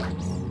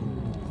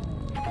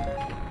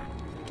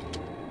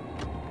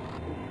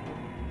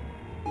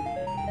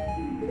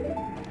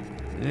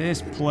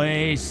 This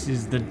place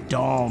is the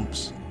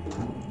dumps.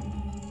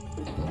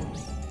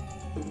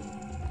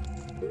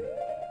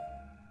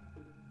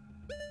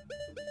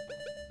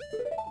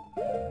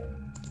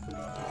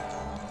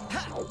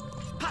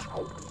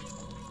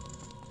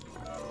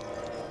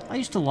 I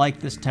used to like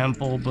this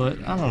temple, but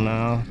I don't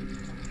know.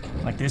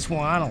 Like this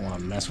one, I don't want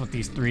to mess with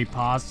these 3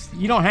 pots.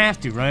 You don't have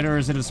to, right? Or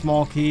is it a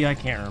small key? I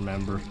can't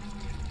remember.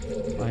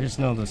 I just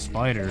know the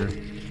spider.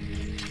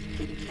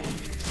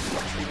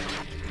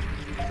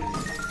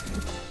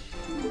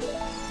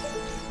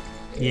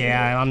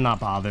 Yeah, I'm not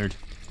bothered.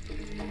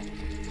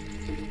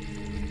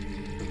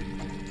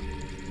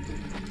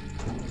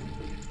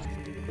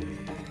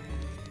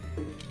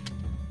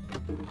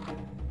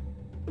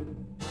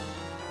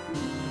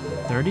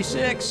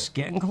 $36,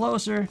 getting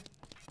closer.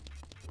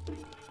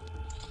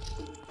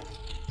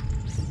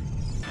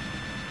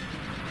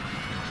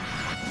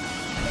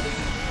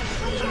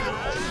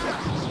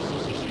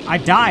 I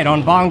died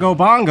on Bongo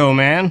Bongo,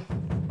 man.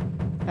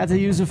 Had to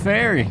use a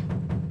fairy.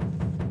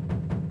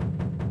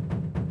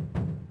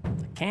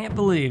 I can't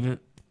believe it.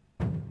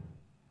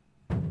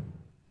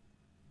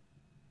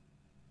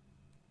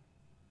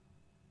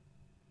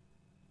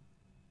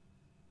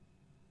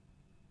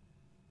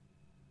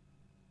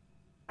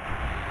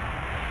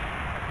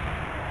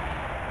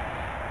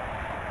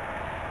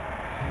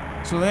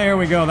 So there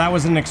we go. That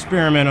was an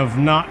experiment of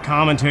not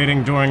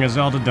commentating during a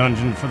Zelda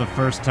dungeon for the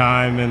first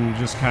time and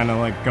just kind of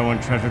like going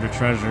treasure to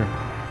treasure.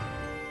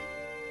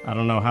 I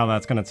don't know how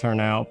that's gonna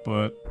turn out,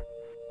 but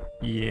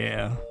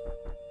yeah.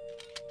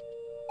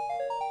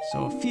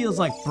 So it feels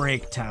like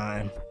break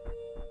time.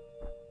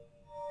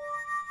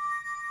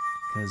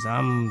 'Cause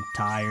I'm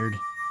tired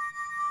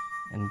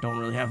and don't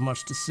really have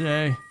much to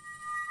say.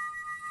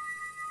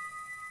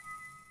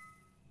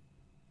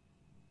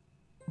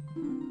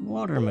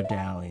 Water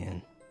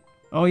medallion.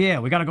 Oh yeah,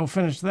 we gotta go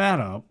finish that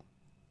up.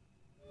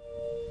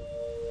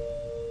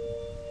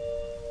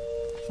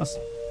 Let's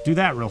do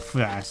that real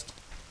fast.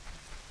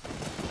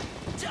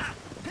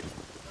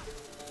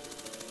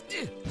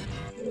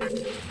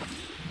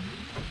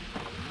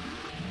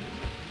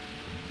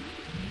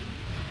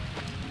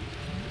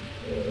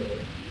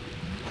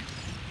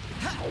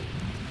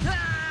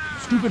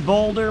 Stupid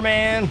boulder,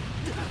 man.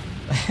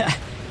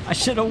 I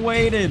should have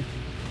waited.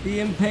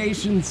 The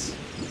impatience.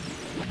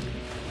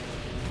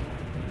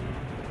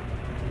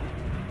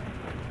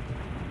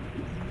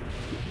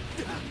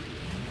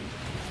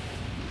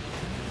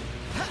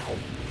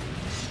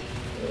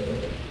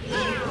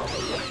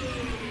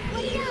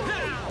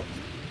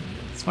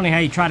 It's funny how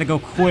you try to go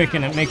quick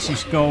and it makes you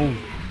go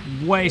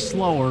way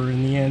slower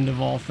in the end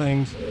of all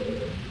things.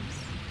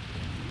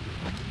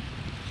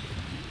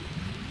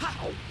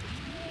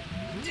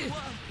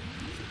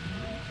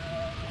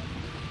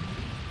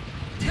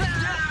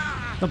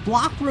 The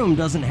block room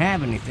doesn't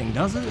have anything,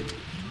 does it?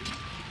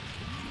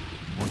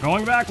 We're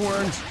going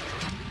backwards.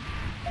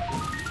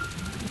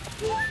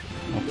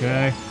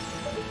 Okay.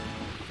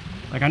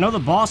 Like, I know the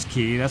boss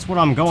key, that's what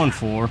I'm going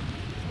for.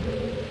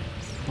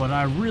 But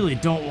I really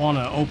don't want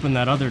to open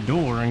that other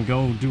door and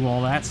go do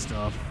all that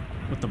stuff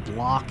with the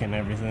block and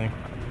everything.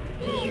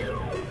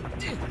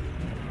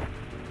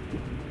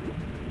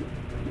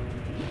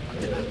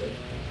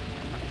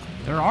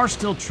 There are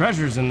still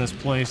treasures in this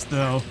place,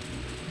 though.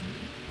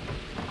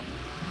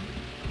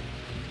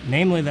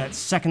 Namely that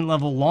second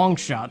level long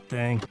shot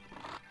thing.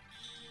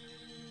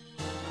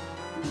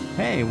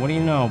 Hey, what do you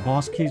know?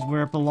 Boss key's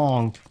where it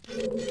belonged.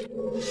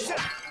 Let's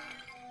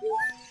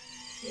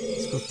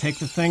go take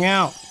the thing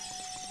out.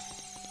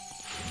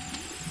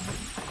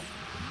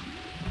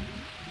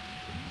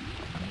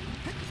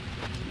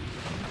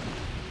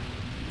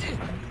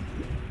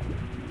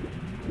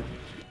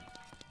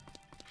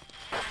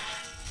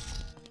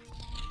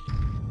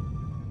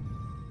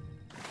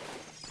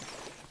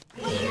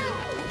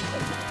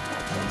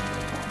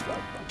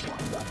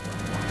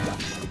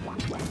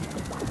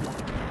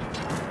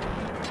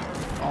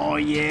 Oh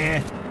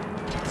yeah,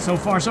 so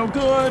far so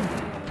good.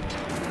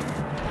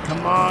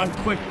 Come on,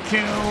 quick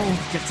kill,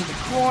 get to the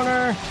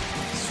corner,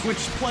 switch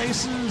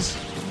places.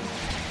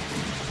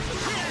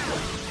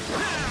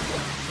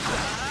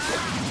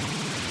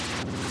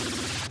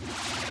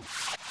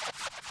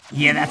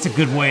 Yeah, that's a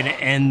good way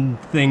to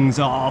end things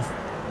off.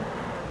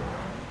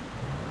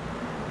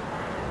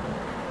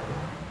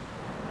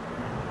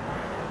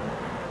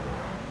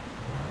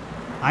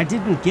 I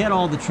didn't get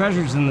all the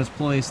treasures in this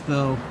place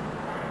though.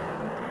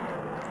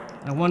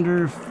 I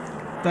wonder if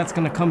that's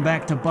gonna come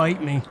back to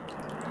bite me.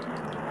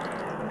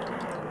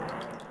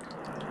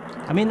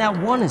 I mean, that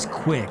one is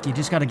quick. You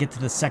just gotta get to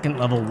the second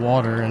level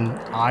water and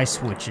I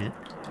switch it.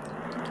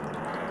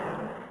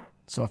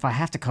 So if I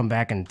have to come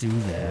back and do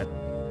that...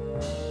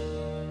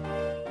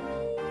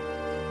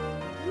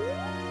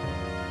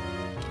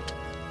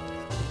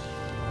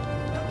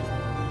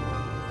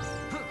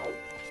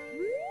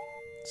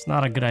 It's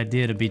not a good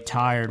idea to be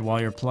tired while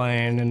you're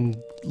playing and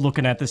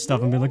looking at this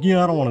stuff and be like,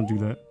 yeah, I don't want to do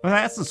that. But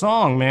that's the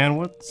song, man.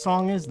 What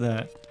song is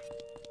that?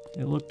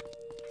 It looked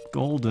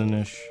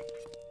goldenish.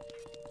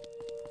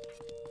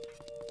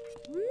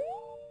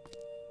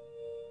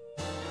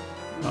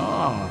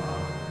 Oh.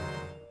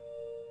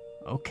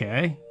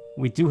 Okay.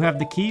 We do have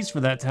the keys for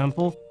that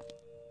temple.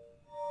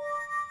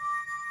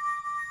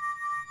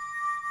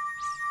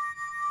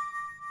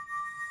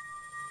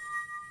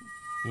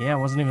 Yeah, I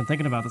wasn't even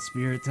thinking about the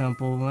Spirit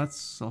Temple.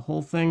 That's a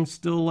whole thing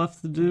still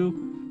left to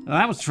do.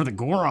 That was for the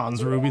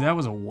Goron's Ruby. That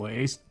was a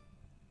waste.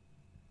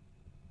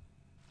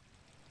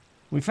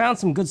 We found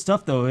some good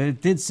stuff, though.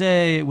 It did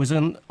say it was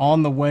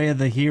on the way of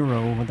the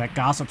hero with that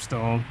Gossip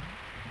Stone.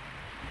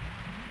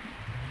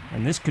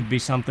 And this could be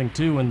something,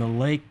 too, in the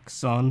lake,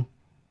 son.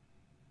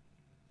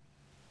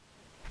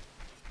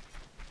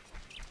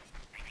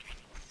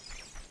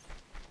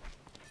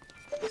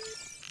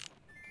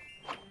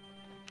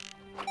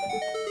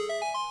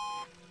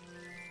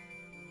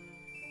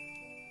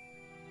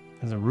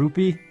 As a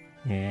rupee?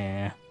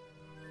 Yeah.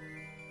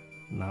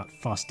 Not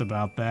fussed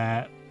about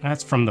that.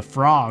 That's from the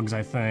frogs,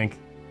 I think.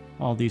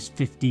 All these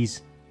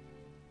 50s.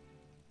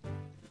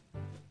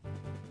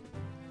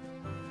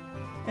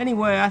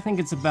 Anyway, I think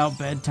it's about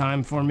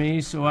bedtime for me,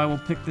 so I will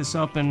pick this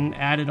up and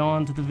add it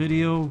on to the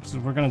video. So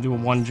we're gonna do a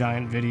one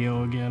giant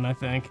video again, I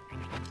think.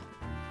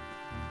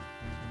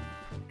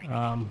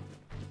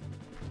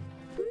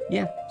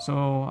 Yeah,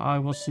 so I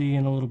will see you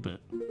in a little bit.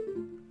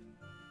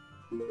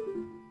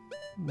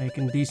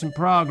 Making decent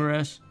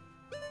progress.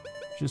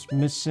 Just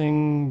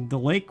missing the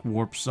Lake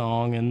Warp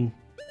song and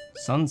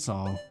Sun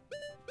Song.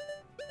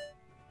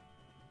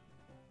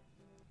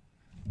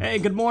 Hey,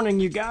 good morning,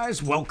 you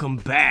guys. Welcome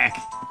back.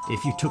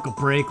 If you took a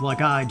break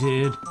like I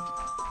did,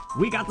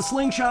 we got the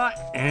slingshot,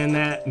 and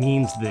that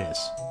means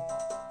this.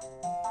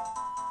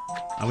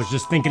 I was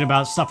just thinking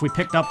about stuff we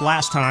picked up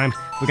last time.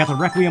 We got the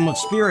Requiem of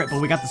Spirit, but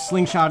we got the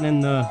slingshot in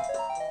the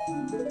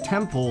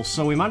temple,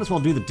 so we might as well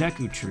do the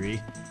Deku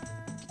Tree.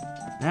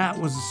 That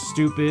was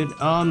stupid.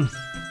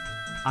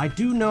 I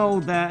do know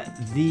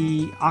that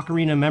the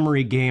Ocarina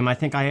memory game, I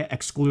think I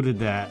excluded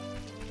that,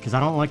 because I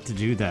don't like to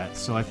do that,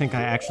 so I think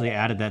I actually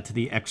added that to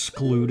the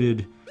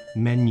excluded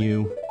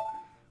menu.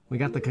 We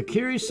got the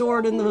Kakiri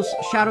sword in the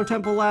Shadow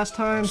Temple last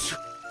time.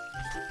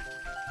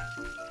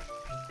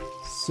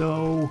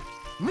 So,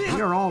 we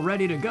are all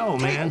ready to go,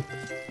 man.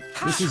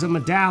 This is a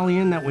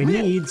medallion that we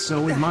need,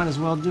 so we might as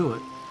well do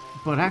it.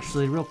 But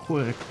actually, real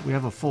quick, we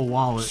have a full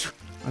wallet.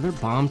 Are there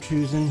bomb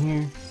chews in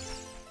here?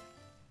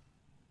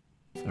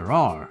 There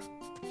are.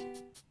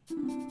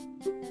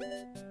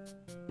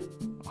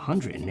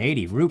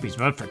 180 rupees,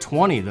 but for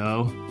 20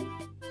 though.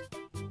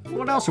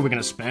 What else are we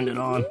gonna spend it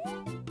on?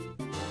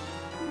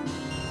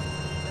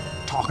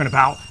 Talking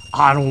about,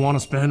 I don't want to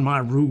spend my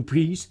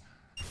rupees.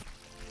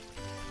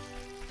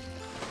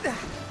 We're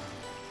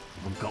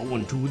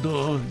going to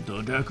the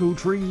Deku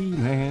Tree,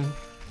 man.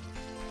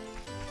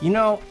 You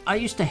know, I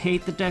used to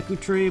hate the Deku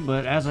Tree,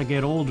 but as I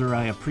get older,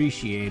 I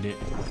appreciate it.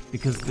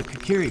 Because the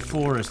Kakiri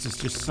Forest is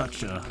just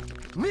such a...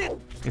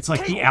 It's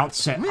like the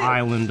outset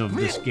island of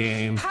this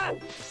game.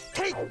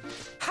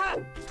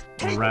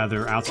 Or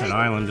rather, outset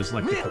island is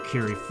like the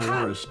Kakiri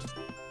Forest.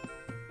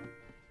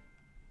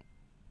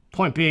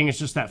 Point being, it's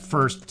just that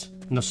first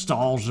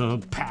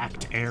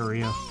nostalgia-packed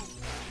area.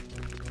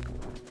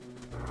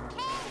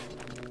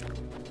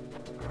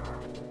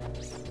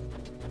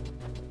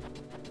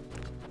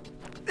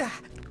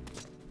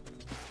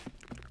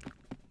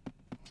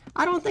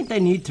 I don't think they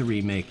need to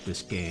remake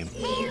this game.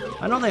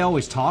 I know they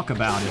always talk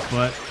about it,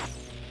 but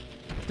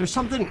there's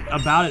something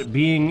about it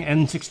being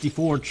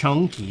N64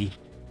 chunky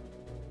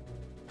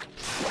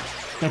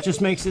that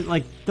just makes it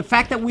like, the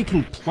fact that we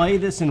can play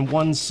this in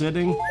one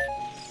sitting,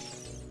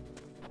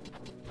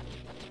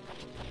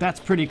 that's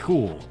pretty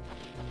cool.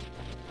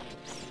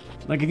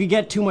 Like, if you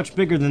get too much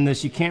bigger than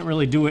this, you can't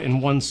really do it in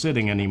one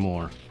sitting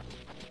anymore.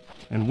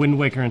 And Wind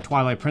Waker and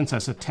Twilight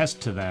Princess attest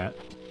to that.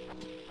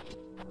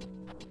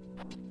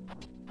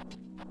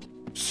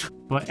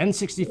 But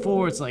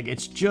N64, it's like,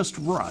 it's just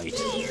right.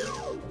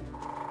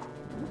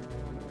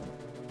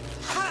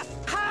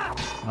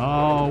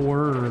 Oh,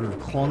 we're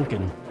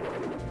clunking.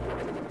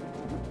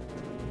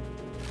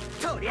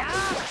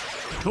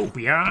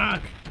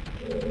 Topiak!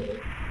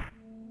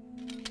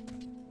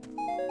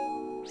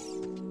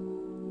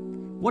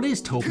 What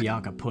is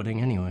Topiaka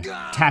pudding, anyway?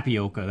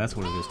 Tapioca, that's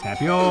what it is.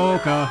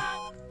 Tapioca!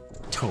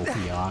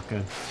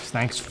 Topiaka.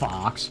 Thanks,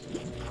 Fox.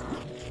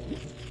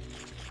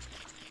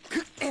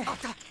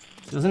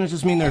 Doesn't it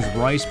just mean there's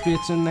rice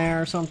bits in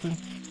there or something?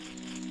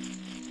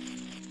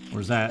 Or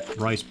is that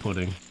rice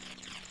pudding?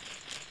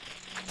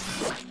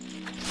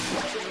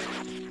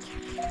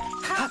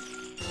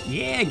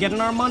 Yeah, getting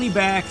our money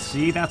back.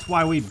 See, that's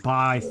why we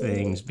buy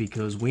things,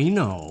 because we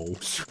know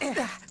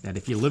that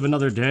if you live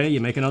another day, you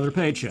make another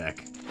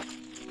paycheck.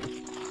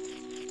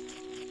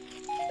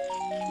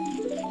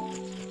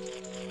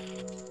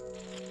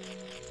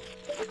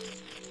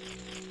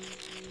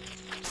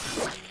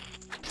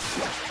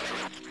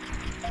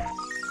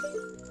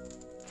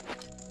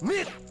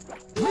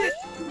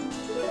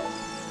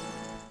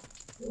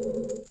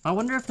 I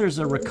wonder if there's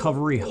a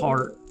recovery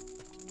heart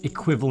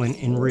equivalent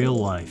in real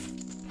life.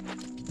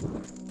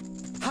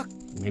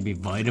 Maybe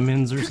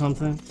vitamins or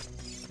something?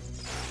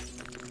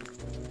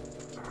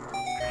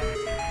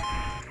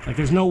 Like,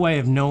 there's no way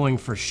of knowing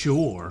for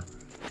sure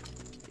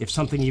if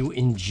something you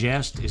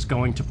ingest is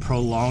going to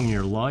prolong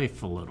your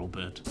life a little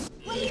bit.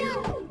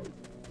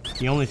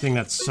 The only thing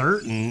that's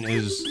certain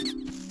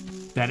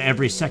is that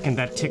every second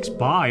that ticks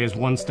by is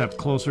one step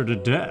closer to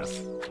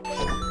death.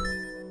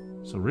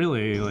 So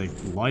really, like,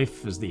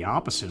 life is the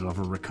opposite of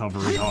a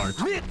recovery heart.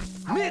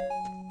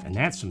 And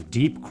that's some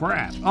deep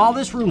crap. Oh,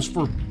 this room's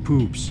for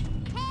poops.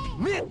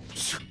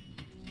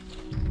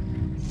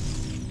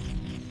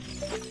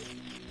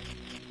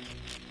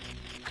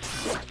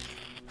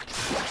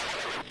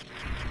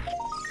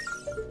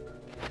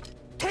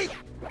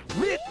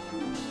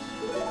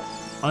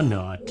 A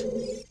nut.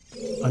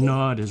 A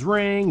nut is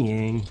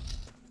ringing.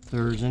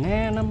 There's an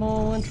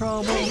animal in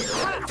trouble.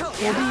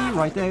 It'll be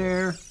right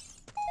there.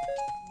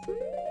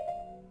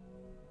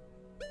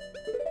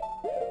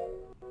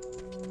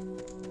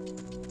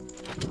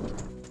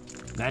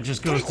 That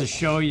just goes to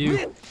show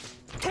you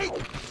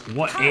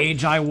what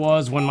age I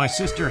was when my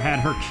sister had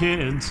her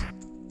kids.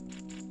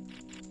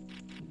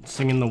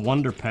 Singing the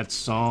Wonder Pets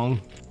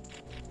song.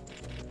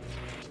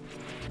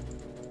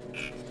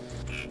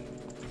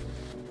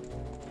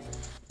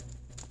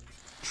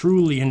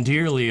 Truly and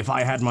dearly, if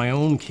I had my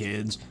own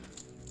kids,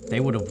 they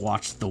would have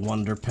watched the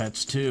Wonder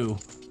Pets too,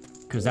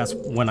 because that's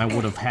when I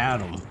would have had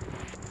them.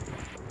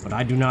 But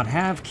I do not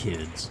have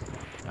kids.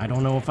 I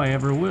don't know if I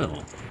ever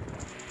will.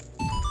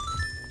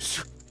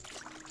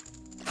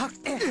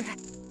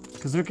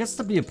 Because there gets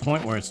to be a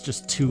point where it's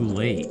just too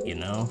late, you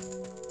know?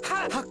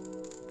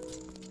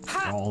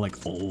 You're all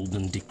like old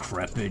and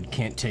decrepit,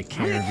 can't take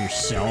care of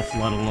yourself,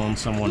 let alone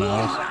someone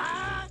else.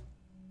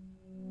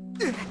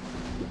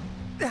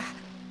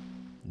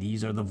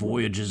 These are the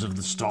voyages of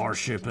the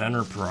Starship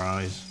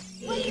Enterprise.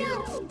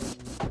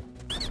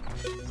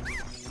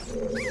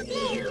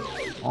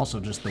 Also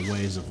just the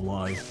ways of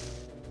life.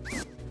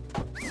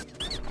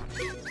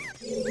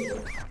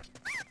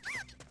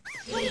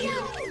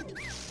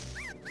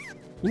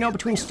 You know,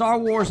 between Star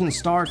Wars and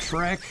Star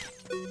Trek,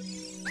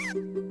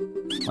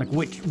 like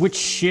which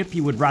ship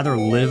you would rather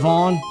live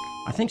on,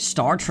 I think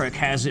Star Trek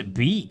has it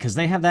beat, because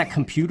they have that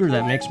computer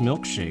that makes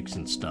milkshakes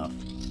and stuff.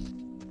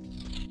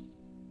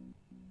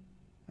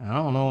 I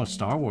don't know if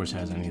Star Wars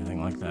has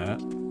anything like that.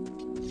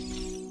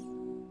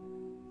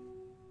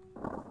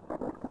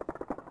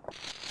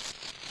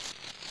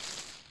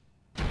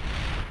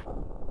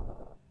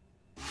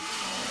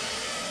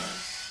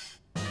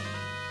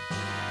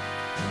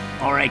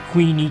 Alright,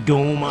 Queenie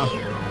Goma.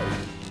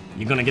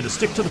 You're gonna get a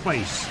stick to the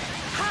face.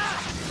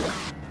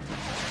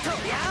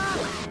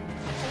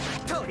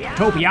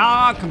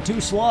 Topia, come too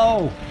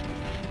slow.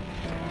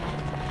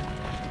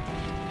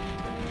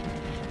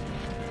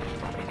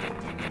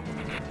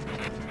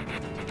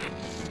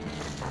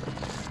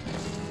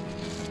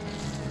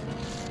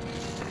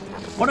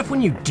 What if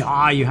when you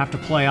die, you have to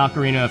play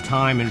Ocarina of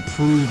Time and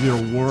prove your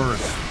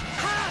worth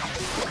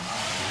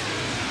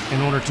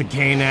in order to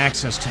gain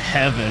access to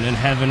heaven, and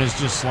heaven is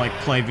just like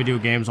play video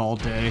games all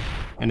day,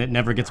 and it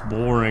never gets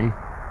boring?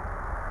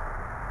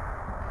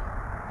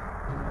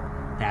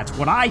 That's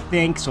what I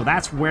think, so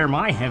that's where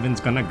my heaven's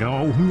gonna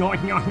go.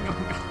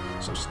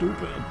 So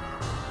stupid.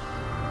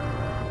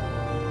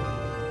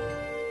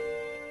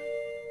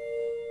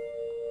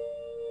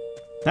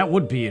 That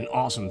would be an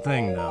awesome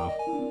thing, though.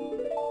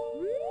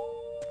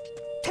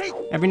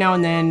 Every now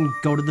and then,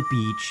 go to the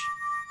beach.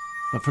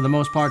 But for the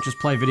most part, just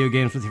play video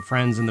games with your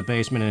friends in the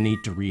basement and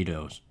eat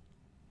Doritos.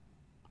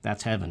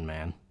 That's heaven,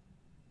 man.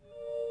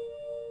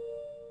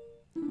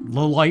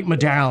 The light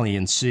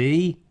medallion,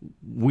 see?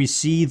 We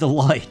see the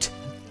light.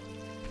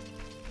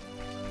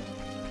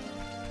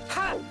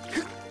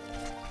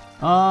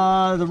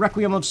 The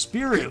Requiem of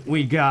Spirit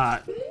we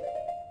got.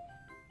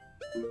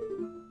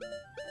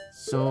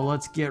 So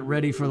let's get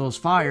ready for those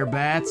fire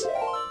bats.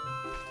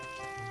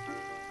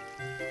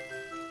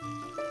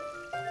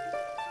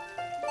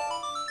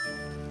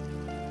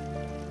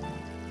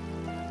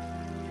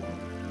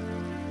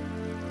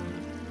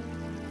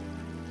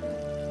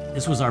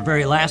 This was our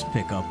very last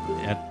pickup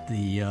at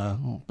the,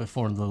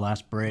 before the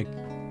last break.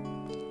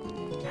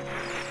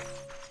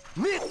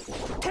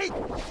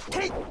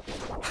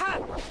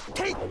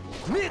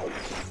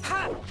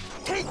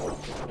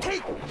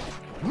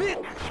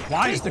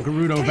 Why is the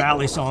Gerudo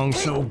Valley song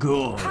so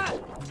good?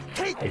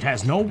 It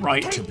has no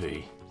right to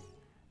be,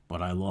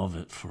 but I love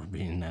it for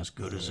being as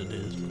good as it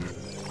is.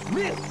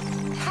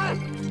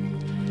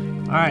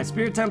 Alright,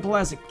 Spirit Temple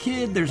as a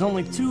kid, there's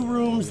only 2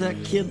 rooms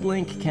that Kid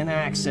Link can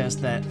access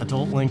that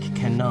Adult Link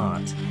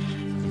cannot,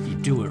 if you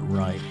do it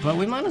right. But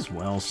we might as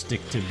well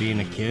stick to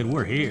being a kid,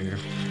 we're here.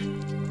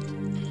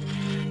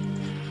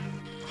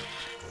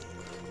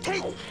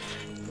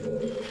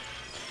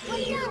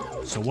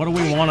 So what do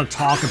we want to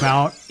talk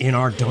about in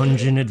our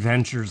dungeon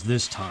adventures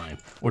this time?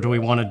 Or do we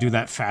want to do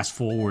that fast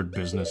forward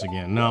business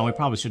again? No, we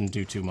probably shouldn't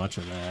do too much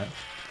of that.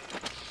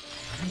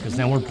 Because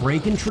now we're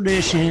breaking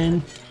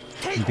tradition.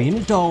 And being a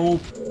dope.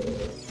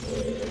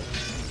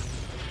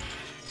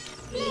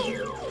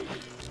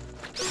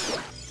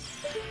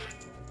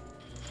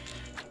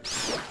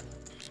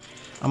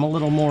 I'm a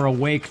little more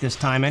awake this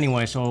time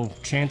anyway, so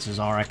chances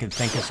are I could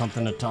think of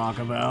something to talk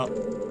about.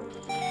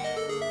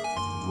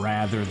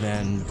 Rather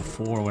than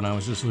before when I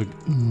was just like,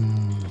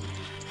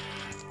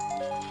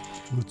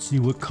 let's see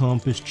what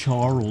Compass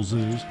Charles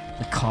is.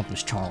 The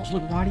Compass Charles.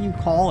 Look, why do you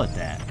call it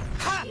that?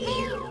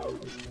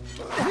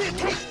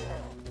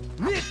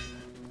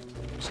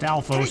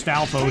 Stalfos,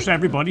 Stalfos,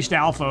 everybody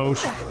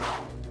Stalfos.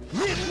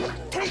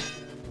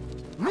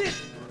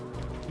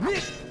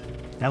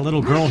 That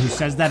little girl who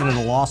says that in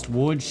the Lost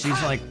Woods,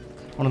 she's like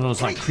one of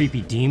those like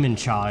creepy demon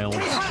children.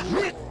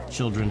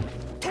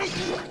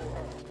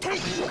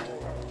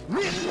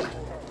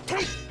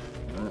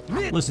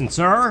 Listen,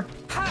 sir.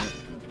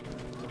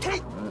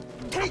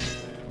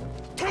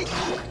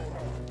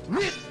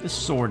 This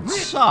sword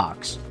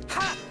sucks.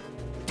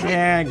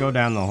 Yeah, go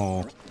down the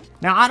hole.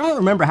 Now, I don't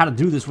remember how to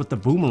do this with the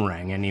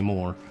boomerang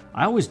anymore.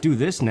 I always do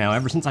this now,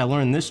 ever since I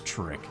learned this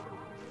trick.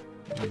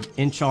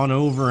 Inch on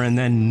over and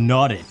then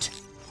nut it.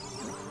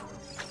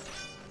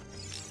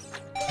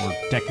 Or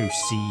Deku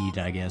seed,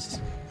 I guess.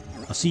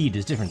 A seed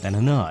is different than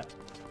a nut.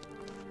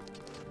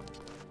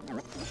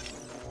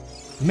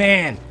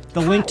 Man,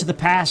 the Link to the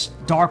Past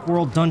Dark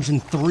World Dungeon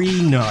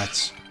 3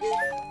 nuts.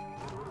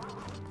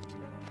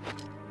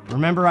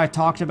 Remember I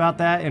talked about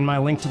that in my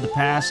Link to the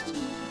Past?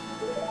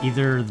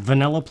 Either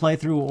vanilla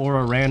playthrough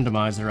or a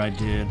randomizer I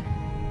did.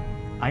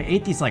 I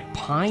ate these like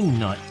pine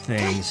nut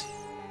things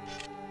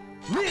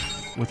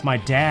with my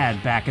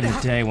dad back in the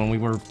day when we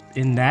were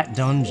in that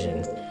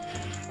dungeon.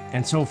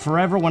 And so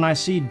forever when I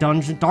see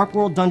Dark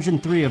World Dungeon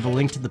 3 of A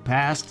Link to the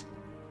Past,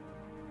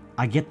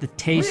 I get the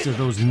taste of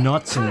those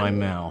nuts in my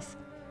mouth.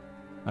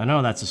 I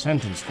know that's a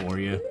sentence for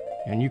you,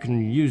 and you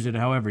can use it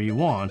however you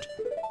want,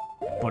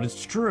 but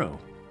it's true.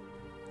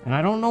 And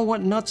I don't know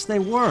what nuts they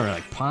were,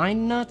 like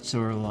pine nuts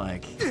or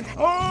like...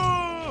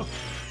 Oh!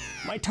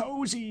 My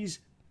toesies!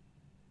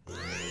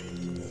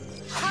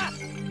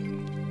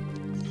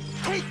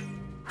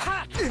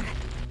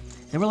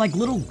 They were like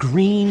little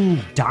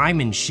green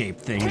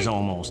diamond-shaped things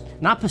almost.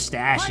 Not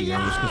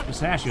pistachios, because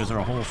pistachios are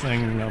a whole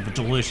thing of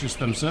delicious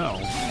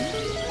themselves.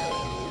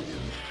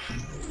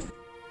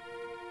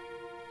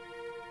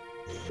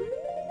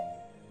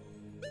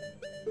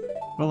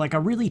 But like a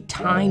really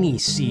tiny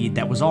seed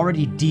that was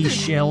already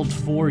de-shelled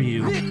for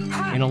you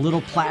in a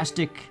little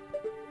plastic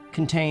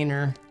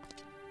container.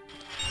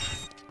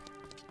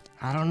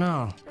 I don't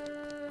know.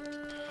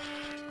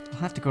 I'll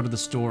have to go to the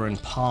store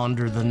and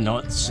ponder the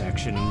nuts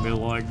section and be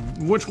like,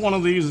 which one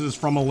of these is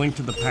from A Link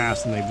to the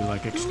Past? And they'd be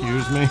like,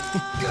 excuse me?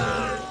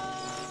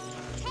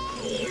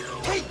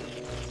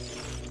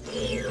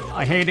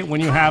 I hate it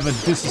when you have a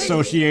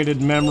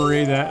disassociated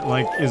memory that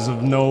like is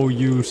of no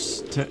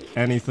use to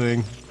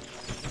anything.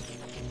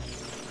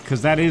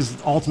 Because that is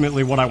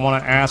ultimately what I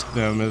want to ask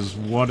them, is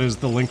what is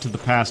the Link to the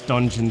Past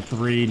Dungeon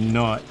 3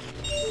 nut?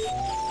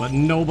 But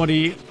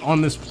nobody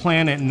on this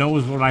planet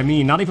knows what I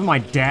mean. Not even my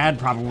dad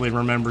probably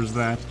remembers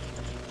that.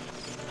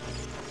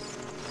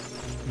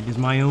 It is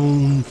my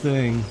own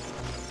thing.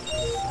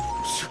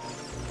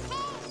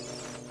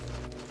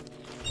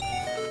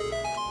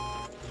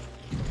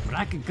 But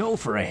I could go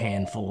for a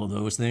handful of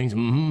those things.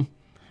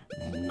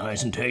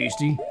 Nice and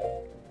tasty.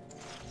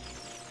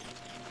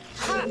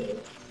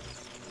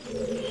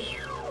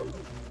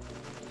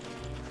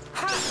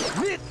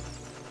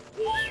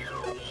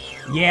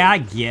 Yeah, I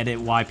get it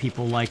why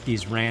people like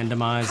these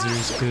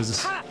randomizers,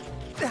 because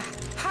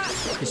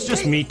it's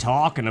just me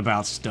talking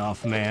about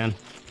stuff, man.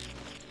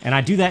 And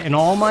I do that in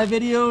all my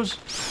videos,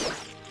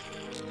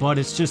 but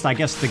it's just, I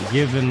guess, the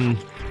given...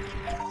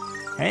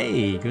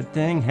 Hey, good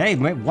thing. Hey,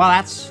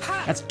 wow,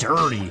 that's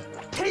dirty.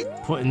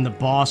 Putting the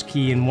boss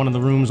key in one of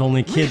the rooms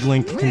only Kid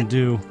Link can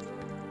do.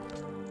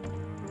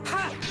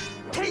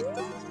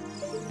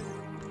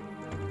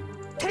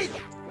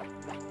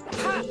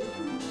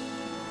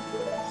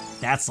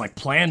 That's like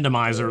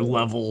Plandomizer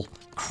level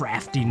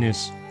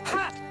craftiness.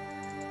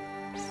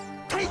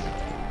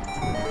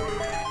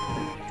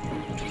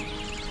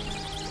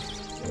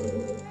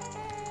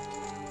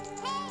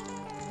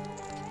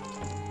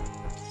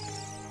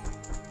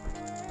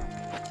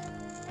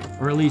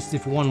 Or at least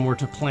if one were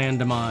to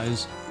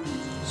Plandomize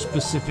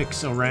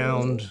specifics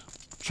around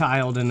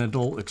child and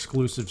adult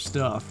exclusive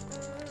stuff,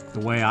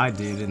 the way I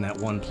did in that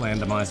one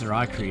Plandomizer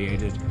I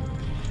created.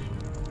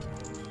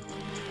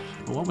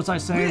 What was I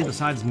saying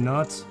besides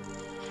nuts?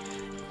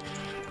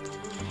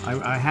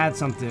 I had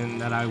something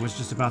that I was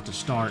just about to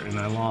start and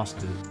I lost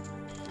it.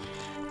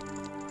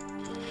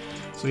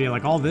 So yeah,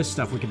 like all this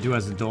stuff we could do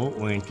as adult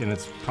Link and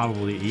it's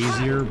probably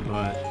easier,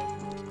 but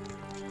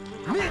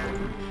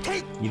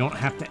you don't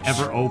have to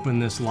ever open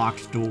this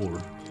locked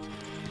door.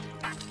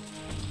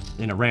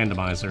 In a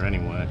randomizer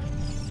anyway.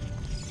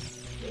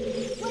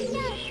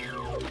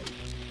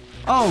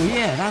 Oh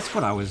yeah, that's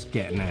what I was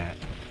getting at.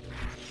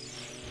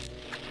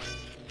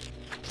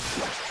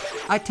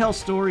 I tell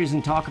stories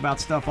and talk about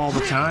stuff all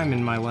the time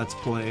in my Let's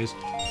Plays.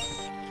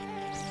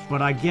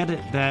 But I get it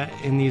that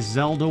in these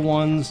Zelda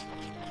ones,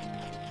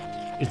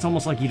 it's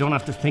almost like you don't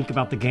have to think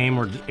about the game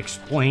or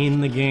explain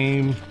the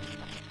game.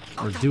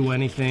 or do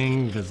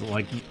anything, because,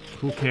 like,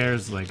 who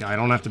cares? Like, I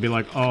don't have to be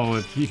like, oh,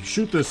 if you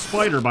shoot this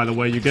spider, by the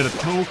way, you get a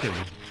token.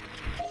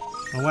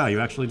 Oh, wow, you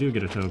actually do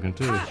get a token,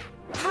 too.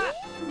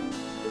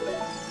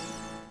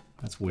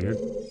 That's weird.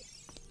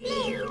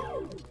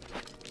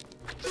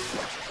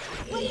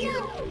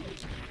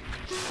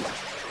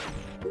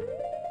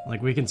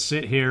 Like, we can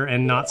sit here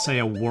and not say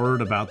a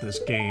word about this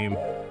game,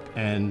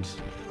 and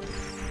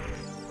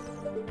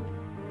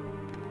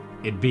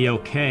it'd be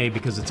okay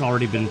because it's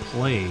already been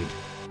played.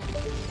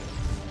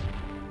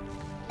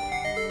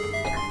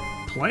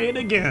 Play it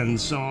again,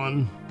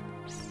 son.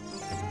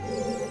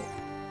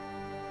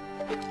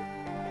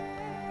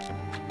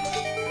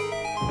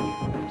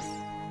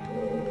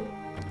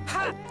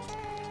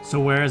 So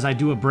whereas I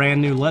do a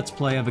brand new Let's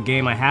Play of a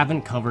game I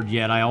haven't covered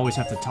yet, I always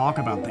have to talk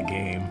about the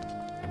game.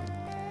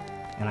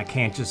 And I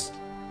can't just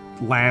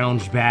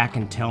lounge back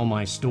and tell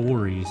my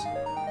stories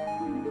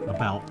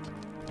about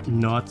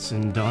nuts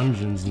and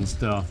dungeons and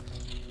stuff.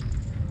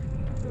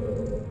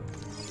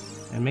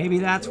 And maybe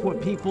that's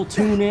what people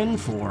tune in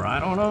for, I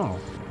don't know.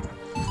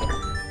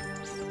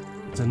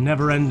 It's a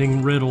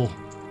never-ending riddle.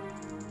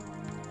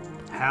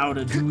 How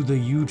to do the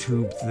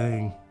YouTube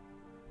thing.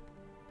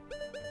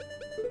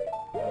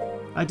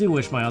 I do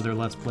wish my other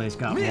Let's Plays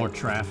got more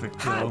traffic,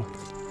 though.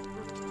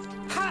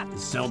 The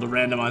Zelda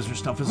Randomizer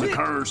stuff is a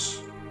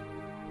curse.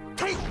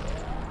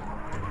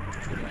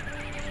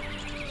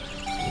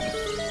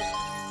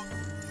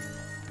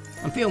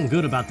 I'm feeling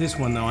good about this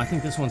one, though. I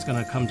think this one's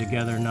gonna come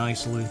together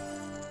nicely.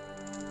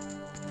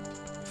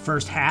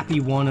 First happy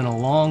one in a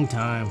long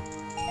time.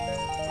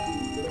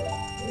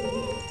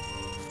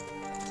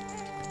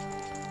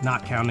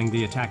 Not counting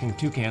the attacking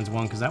toucans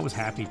one, because that was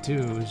happy, too.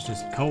 It was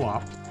just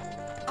co-op.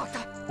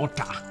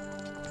 Ota.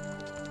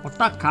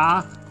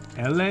 Otaka.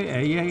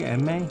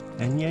 L-A-A-M-A-N-Y-O-P-Q.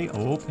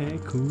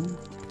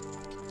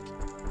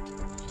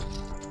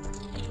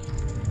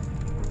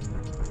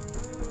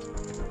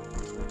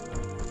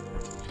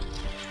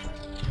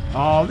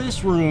 Oh,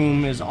 this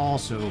room is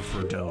also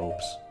for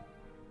dopes.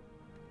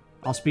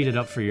 I'll speed it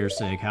up for your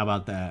sake. How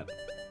about that?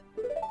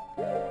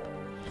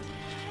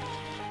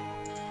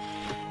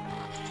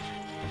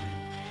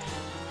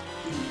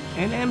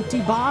 An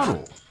empty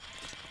bottle.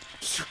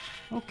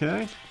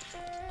 Okay.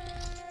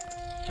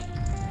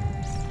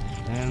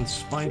 And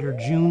Spider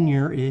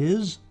Jr.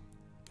 is...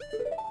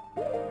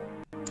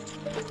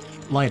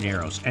 light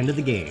arrows. End of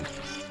the game.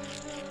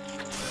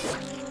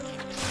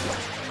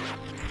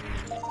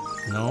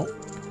 Nope.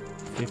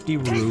 50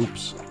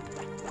 roops.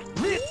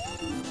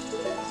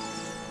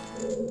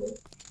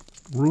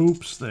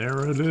 Roops,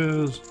 there it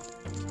is.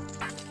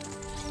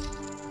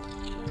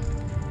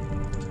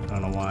 I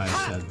don't know why I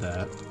said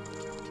that.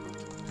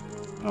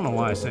 I don't know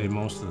why I say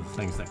most of the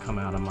things that come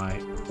out of my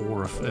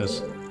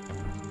orifice.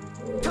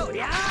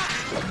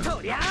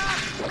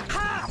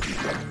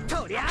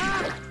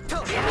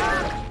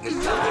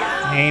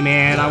 Hey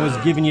man, I was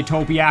giving you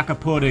Topiaka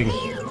pudding.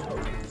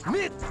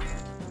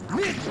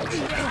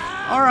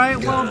 Alright,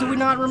 well, do we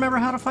not remember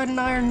how to fight an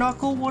iron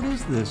knuckle? What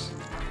is this?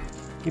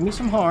 Give me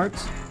some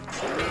hearts.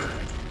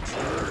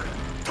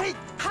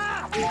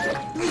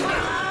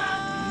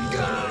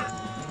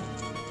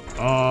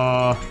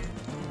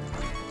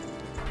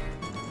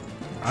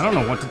 I don't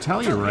know what to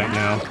tell you right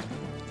now.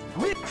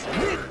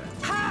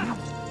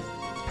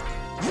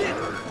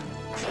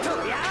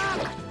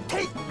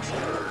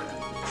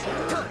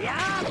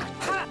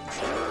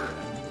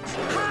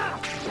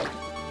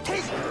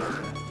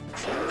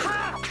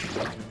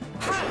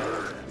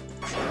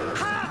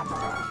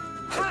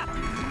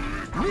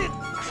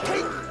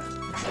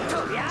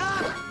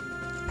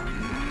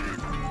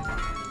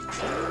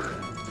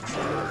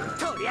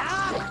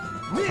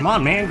 Come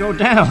on, man, go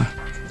down.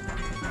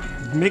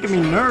 You're making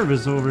me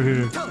nervous over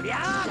here.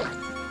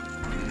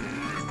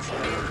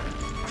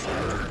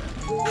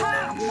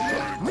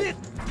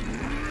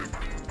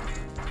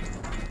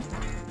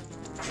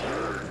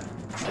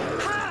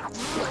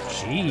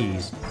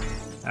 Jeez,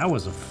 that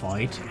was a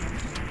fight.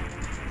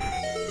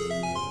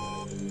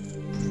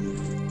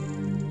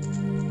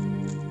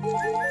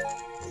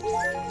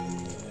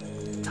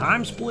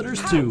 Time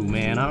Splitters 2,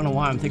 man. I don't know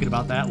why I'm thinking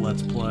about that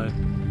Let's Play.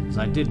 As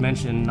I did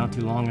mention not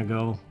too long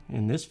ago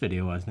in this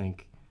video, I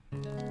think,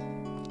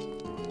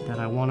 that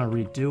I want to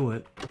redo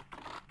it.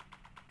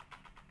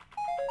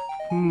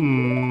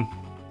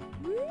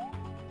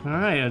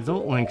 Alright,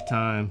 Adult Link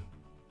time.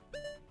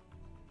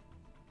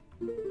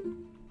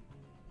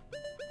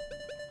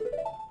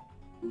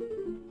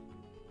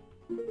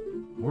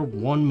 We're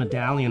one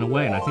medallion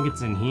away, and I think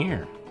it's in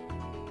here.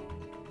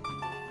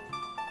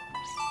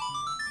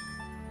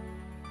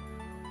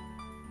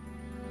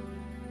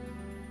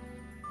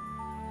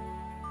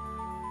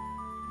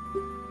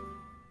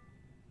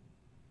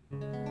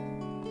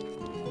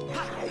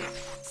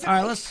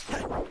 Alright, let's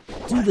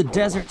do the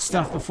desert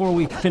stuff before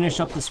we finish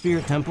up the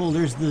Spirit Temple.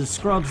 There's the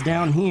scrubs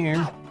down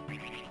here.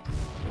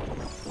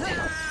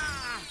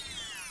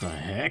 The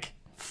heck?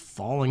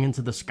 Falling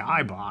into the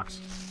skybox.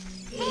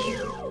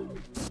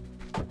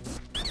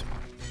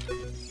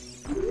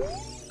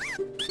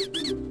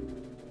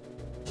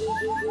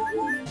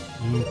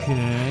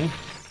 Okay.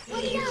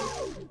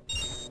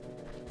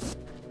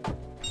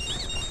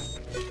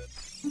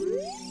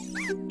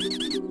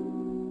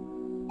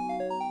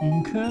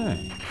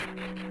 Okay.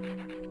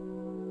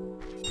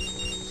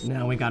 So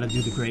now we gotta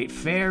do the Great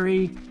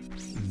Fairy,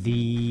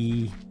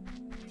 the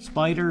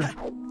spider.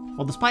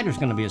 Well, the spider's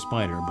gonna be a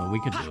spider, but we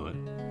could do it.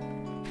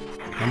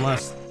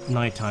 Unless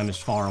nighttime is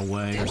far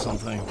away or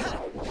something.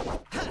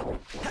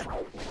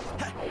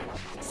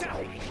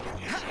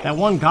 That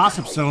one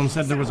gossip stone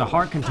said there was a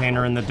heart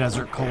container in the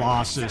Desert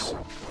Colossus.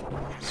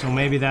 So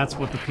maybe that's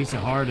what the piece of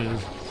heart is.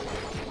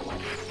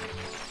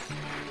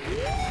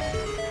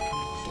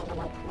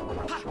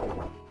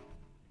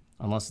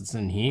 Unless it's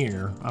in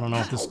here. I don't know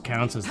if this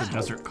counts as the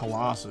Desert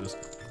Colossus.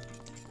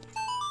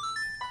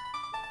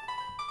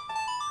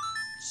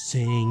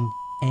 Sing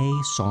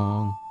a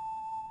song.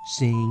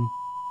 Sing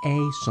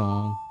a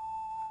song.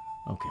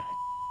 Okay.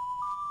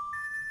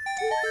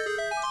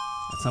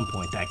 At some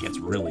point that gets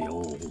really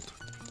old.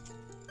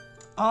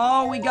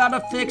 Oh, we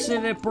gotta fix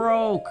it, it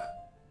broke.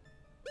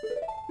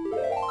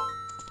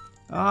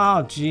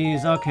 Oh,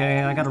 jeez,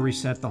 okay, I gotta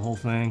reset the whole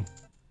thing.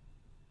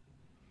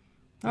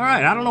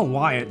 Alright, I don't know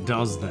why it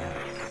does that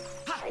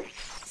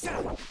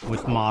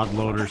with mod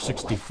loader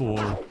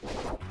 64.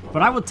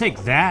 But I would take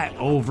that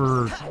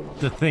over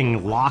the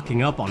thing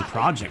locking up on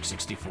Project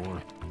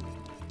 64.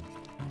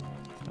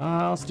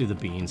 Let's do the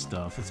bean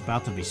stuff. It's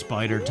about to be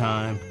spider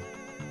time.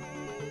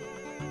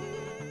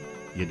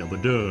 What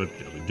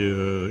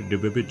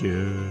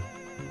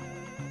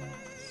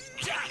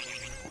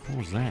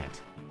was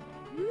that?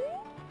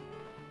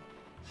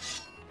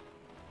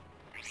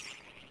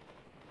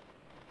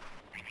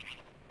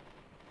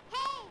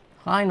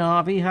 Hi,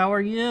 Navi, how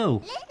are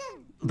you?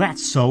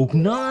 That's so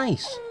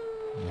nice!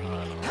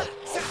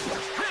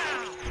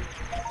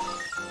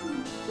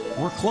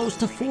 We're close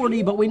to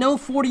 40, but we know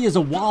 40 is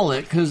a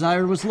wallet, because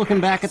I was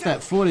looking back at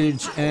that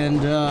footage,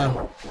 and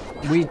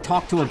we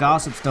talked to a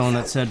gossip stone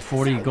that said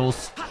 40 gold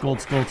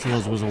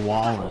Skulltulas was a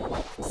wallet.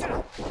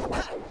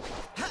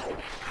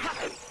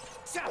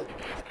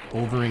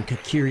 Over in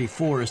Kakiri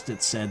Forest,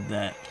 it said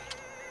that.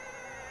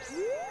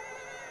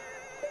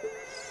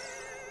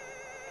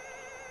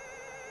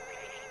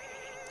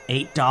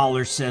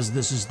 $8 says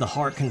this is the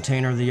heart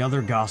container of the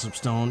other gossip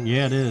stone.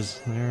 Yeah, it is.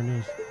 There it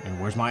is.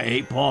 And where's my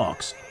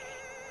 $8?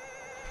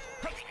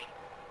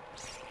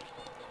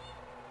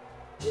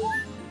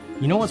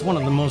 You know what's one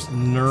of the most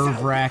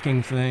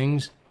nerve-wracking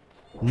things?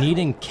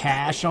 Needing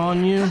cash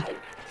on you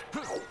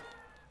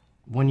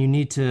when you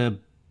need to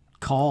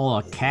call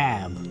a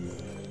cab.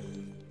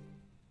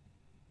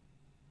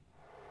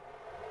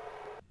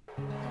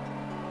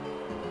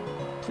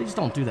 Please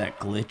don't do that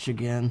glitch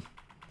again.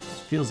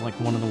 Feels like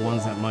one of the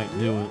ones that might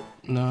do it.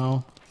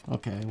 No?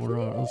 Okay,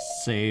 we'll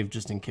save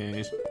just in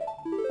case.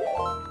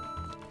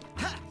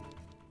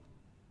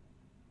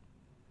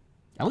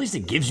 At least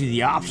it gives you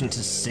the option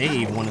to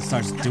save when it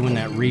starts doing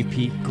that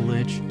repeat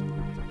glitch.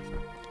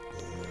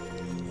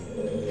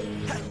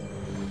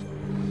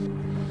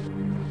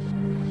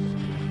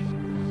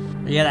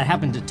 Yeah, that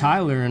happened to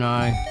Tyler and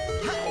I.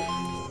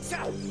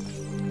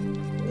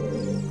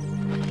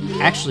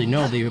 Actually,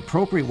 no, the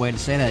appropriate way to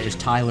say that is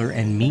Tyler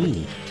and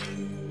me.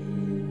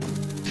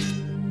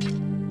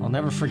 I'll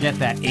never forget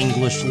that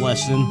English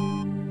lesson.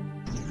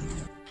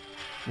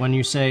 When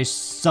you say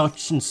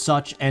such and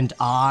such and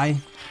I,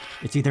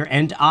 it's either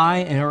and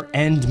I or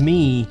and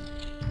me,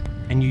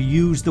 and you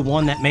use the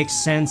one that makes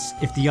sense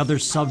if the other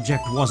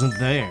subject wasn't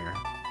there.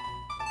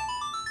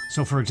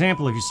 So for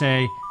example, if you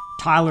say,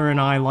 Tyler and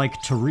I like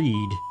to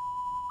read,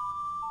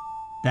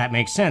 that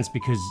makes sense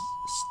because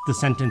the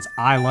sentence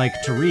I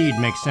like to read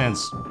makes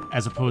sense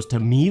as opposed to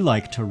me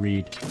like to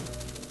read.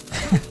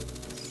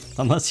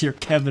 Unless you're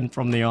Kevin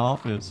from The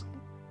Office.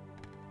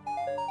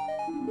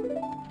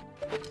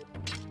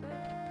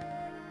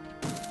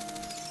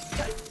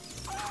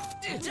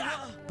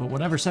 But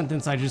whatever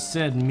sentence I just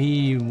said,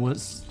 me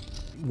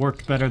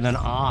worked better than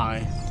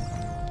I.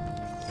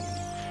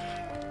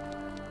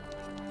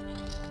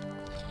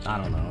 I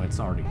don't know, it's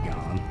already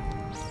gone.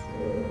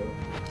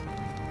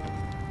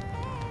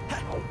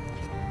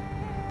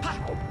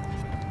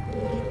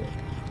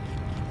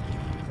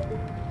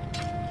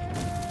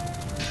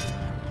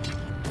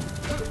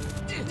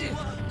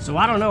 So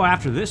I don't know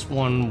after this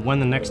one when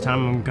the next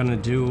time I'm gonna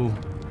do...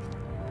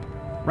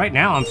 Right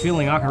now I'm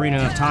feeling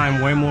Ocarina of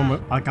Time way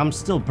more... Like I'm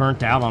still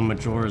burnt out on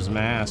Majora's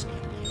Mask.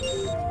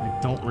 I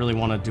don't really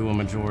want to do a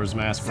Majora's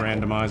Mask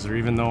randomizer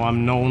even though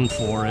I'm known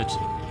for it.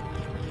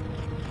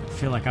 I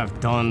feel like I've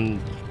done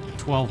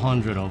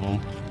 1,200 of them.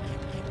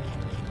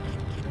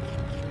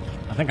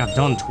 I think I've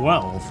done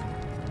 12.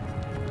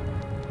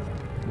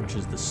 Which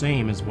is the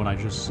same as what I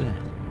just said.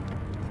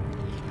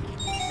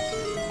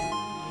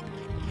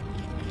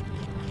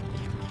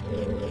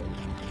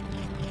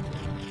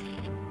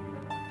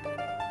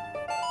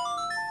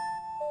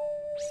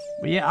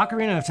 But yeah,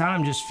 Ocarina of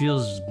Time just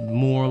feels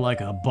more like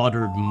a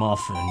buttered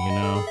muffin, you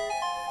know?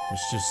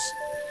 It's just,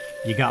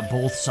 you got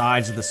both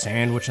sides of the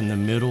sandwich and the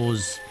middle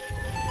is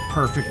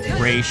perfect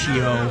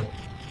ratio.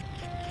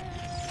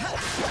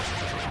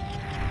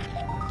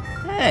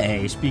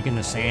 Hey, speaking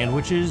of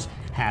sandwiches,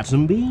 have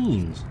some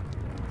beans.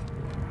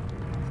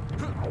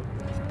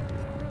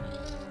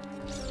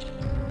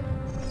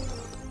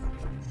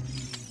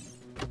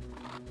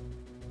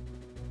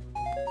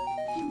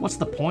 What's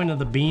the point of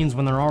the beans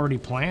when they're already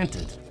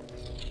planted?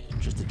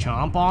 Just to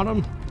chomp on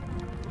them?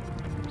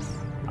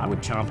 I would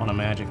chomp on a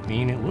magic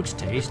bean, it looks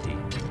tasty.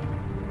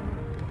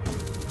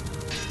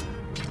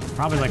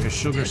 Probably like a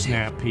sugar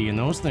snap pea, and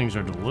those things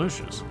are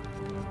delicious.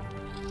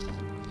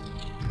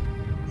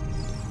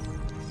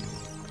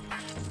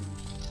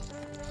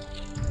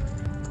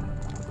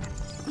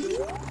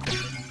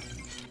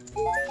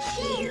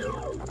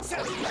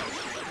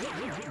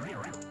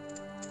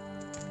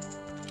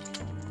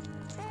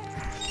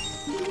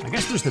 I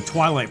guess there's the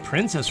Twilight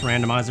Princess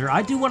randomizer.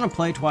 I do want to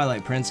play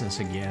Twilight Princess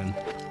again.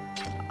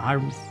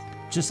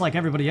 Just like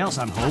everybody else,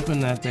 I'm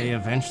hoping that they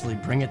eventually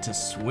bring it to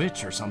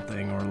Switch or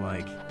something, or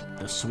like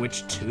the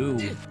Switch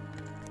 2.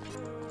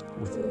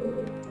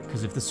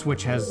 Because if the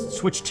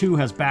Switch 2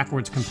 has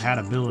backwards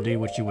compatibility,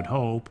 which you would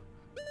hope.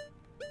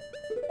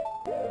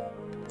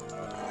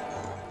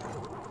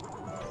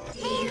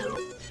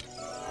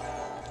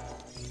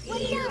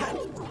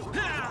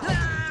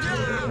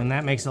 And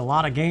that makes a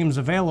lot of games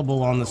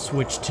available on the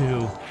Switch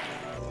 2.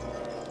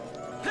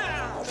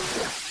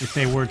 If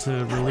they were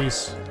to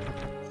release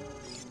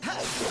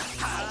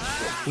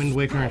Wind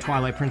Waker and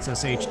Twilight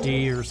Princess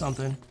HD or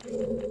something.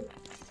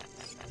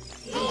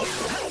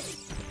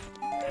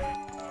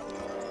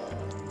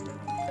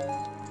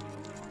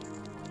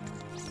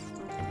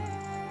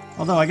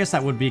 Although I guess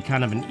that would be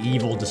kind of an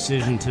evil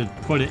decision to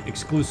put it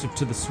exclusive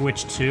to the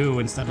Switch 2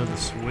 instead of the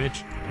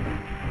Switch.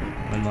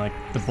 When, like,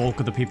 the bulk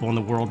of the people in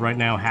the world right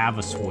now have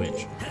a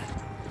Switch.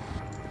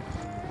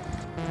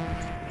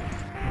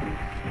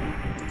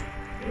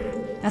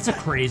 That's a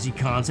crazy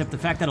concept, the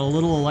fact that a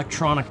little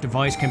electronic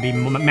device can be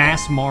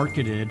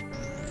mass-marketed.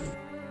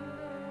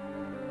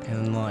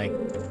 And,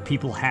 like,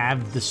 people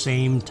have the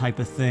same type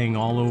of thing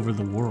all over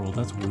the world.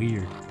 That's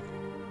weird.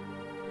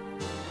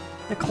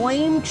 The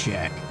claim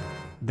check.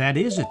 That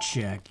is a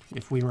check,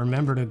 if we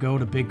remember to go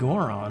to Big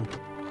Goron.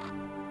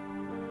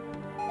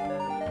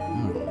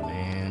 Oh,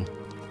 man.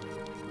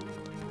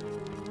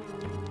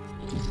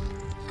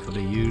 Could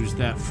have used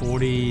that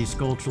 40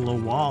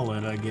 Skulltula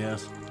wallet, I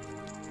guess.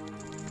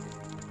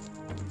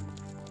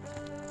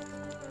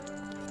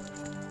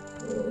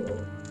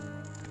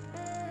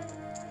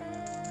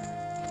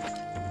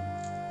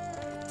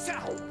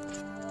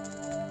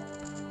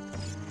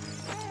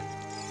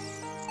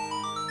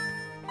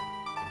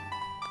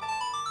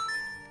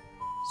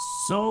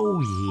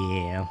 So,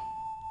 yeah.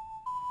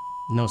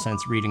 No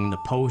sense reading the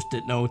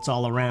post-it notes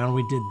all around.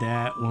 We did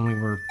that when we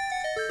were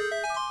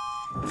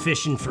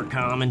fishing for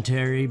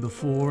commentary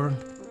before.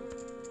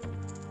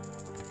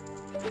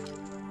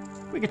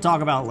 We could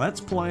talk about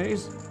Let's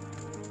Plays.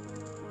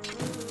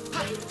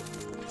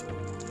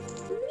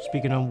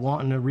 Speaking of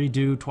wanting to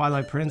redo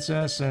Twilight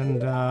Princess and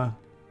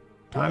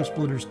Time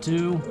Splitters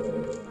 2.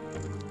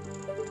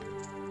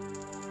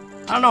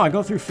 I don't know, I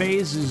go through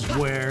phases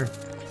where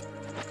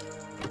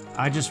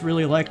I just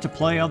really like to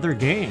play other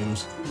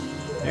games.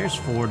 There's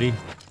 40.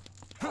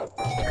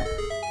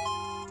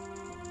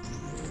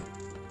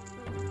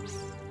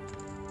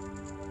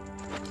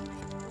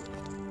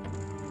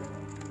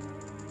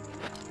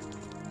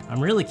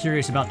 I'm really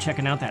curious about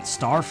checking out that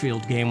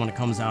Starfield game when it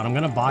comes out. I'm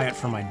gonna buy it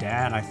for my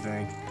dad, I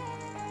think.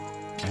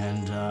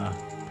 And,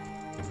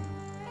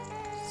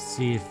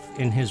 see if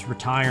in his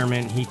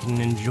retirement he can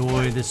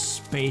enjoy this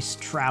space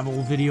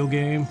travel video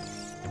game.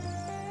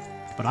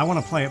 But I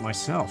want to play it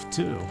myself,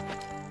 too.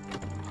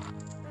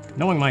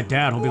 Knowing my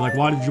dad, he'll be like,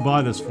 why did you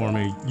buy this for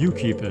me? You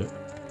keep it.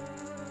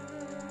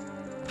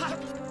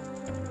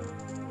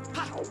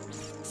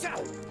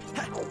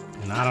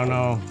 And I don't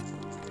know,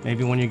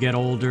 maybe when you get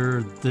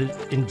older, the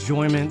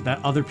enjoyment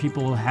that other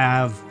people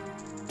have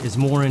is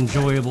more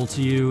enjoyable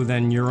to you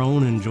than your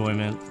own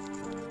enjoyment.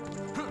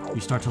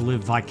 You start to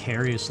live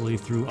vicariously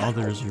through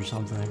others or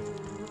something.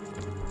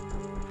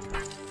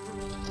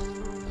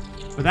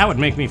 But that would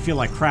make me feel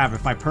like crap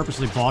if I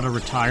purposely bought a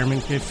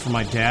retirement gift for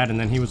my dad and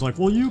then he was like,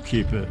 well, you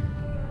keep it.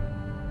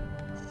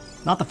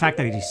 Not the fact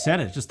that he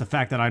said it, just the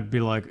fact that I'd be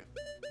like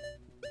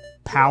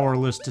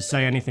powerless to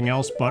say anything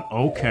else but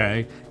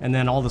okay. And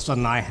then all of a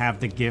sudden I have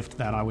the gift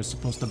that I was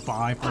supposed to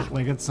buy for,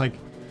 like, it's like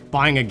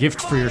buying a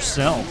gift for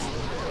yourself.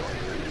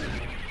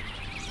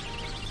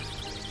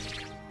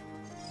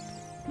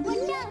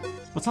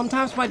 But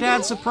sometimes my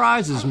dad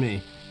surprises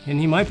me. And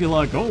he might be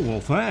like, oh, well,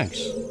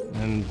 thanks.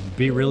 And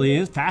be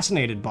really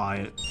fascinated by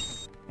it.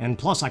 And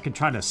plus, I could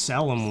try to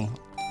sell him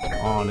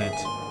on it.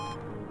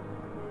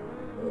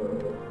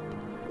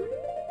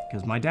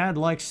 Because my dad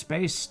likes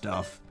space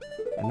stuff.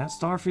 And that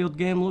Starfield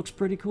game looks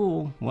pretty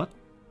cool. What?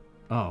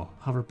 Oh,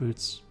 hover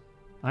boots.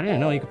 I didn't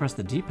know you could press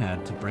the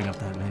D-pad to bring up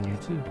that menu,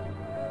 too.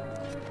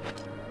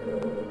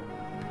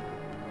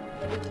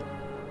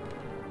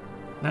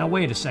 Now,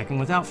 wait a second.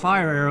 Without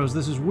fire arrows,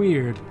 this is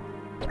weird.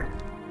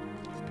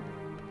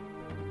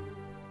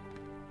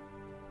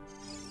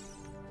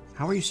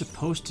 How are you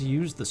supposed to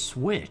use the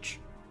Switch?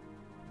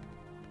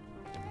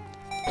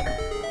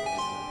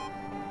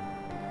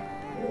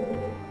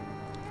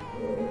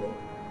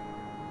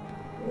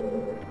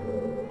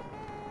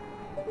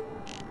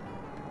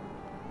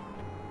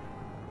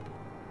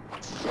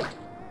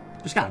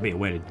 There's gotta be a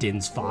way to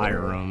Din's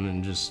fire them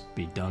and just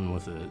be done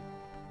with it.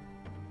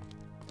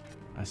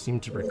 I seem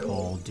to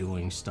recall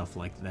doing stuff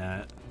like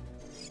that.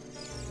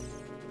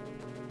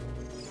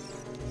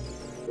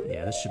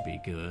 Yeah, this should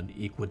be good.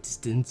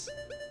 Equidistance.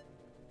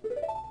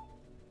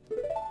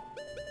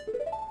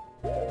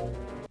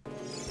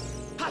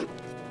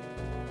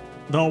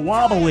 The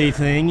wobbly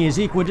thing is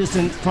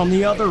equidistant from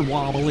the other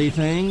wobbly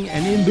thing,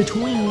 and in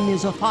between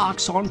is a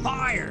fox on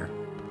fire.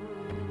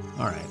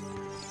 Alright.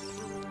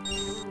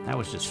 That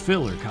was just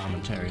filler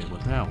commentary,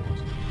 what that was.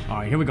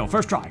 Alright, here we go.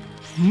 First try.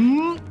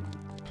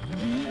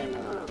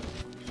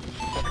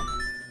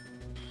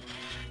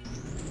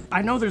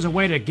 I know there's a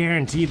way to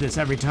guarantee this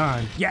every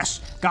time. Yes,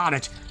 got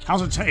it.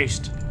 How's it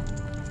taste?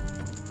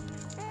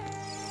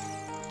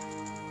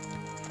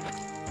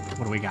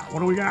 What do we got? What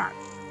do we got?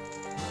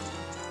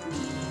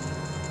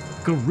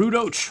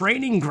 Gerudo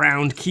Training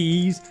Ground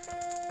keys.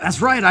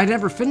 That's right, I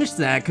never finished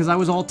that because I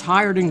was all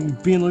tired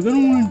and being like, I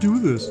don't want to do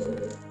this.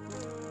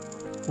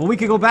 Well, we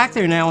could go back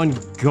there now and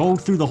go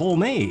through the whole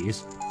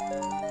maze.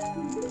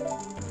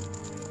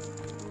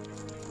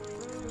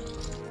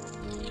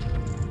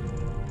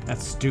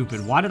 That's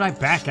stupid. Why did I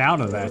back out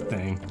of that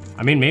thing?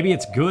 I mean, maybe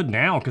it's good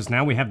now because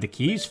now we have the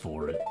keys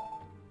for it.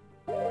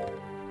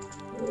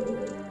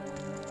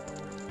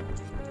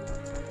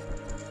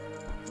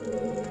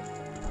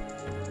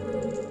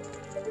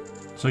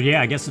 So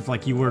yeah, I guess if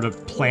like you were to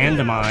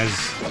plandomize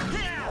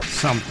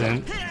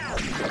something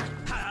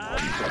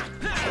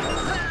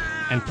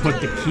and put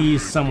the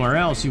keys somewhere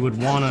else, you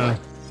would want to...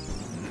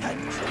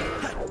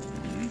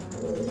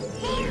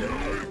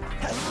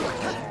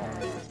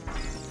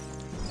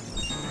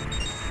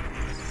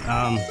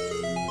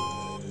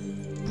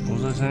 what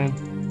was I saying?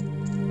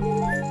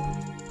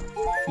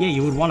 Yeah,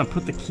 you would want to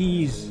put the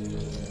keys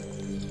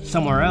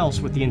somewhere else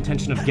with the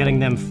intention of getting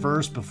them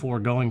first before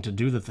going to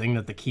do the thing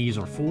that the keys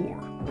are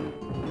for.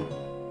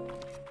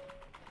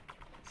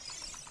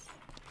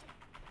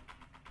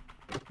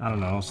 I don't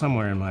know,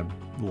 somewhere in my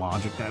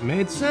logic that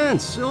made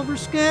sense. Silver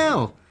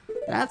scale.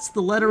 That's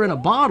the letter in a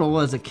bottle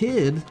as a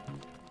kid.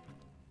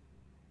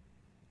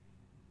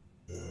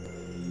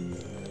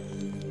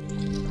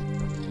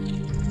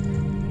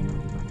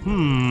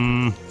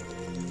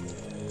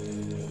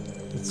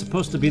 It's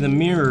supposed to be the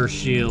mirror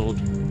shield.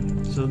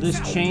 So this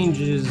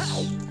changes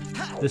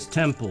this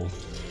temple.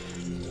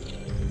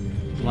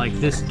 Like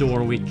this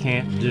door we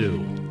can't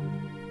do.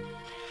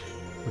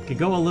 We could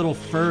go a little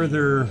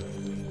further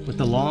with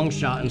the long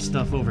shot and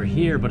stuff over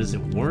here, but is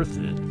it worth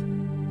it?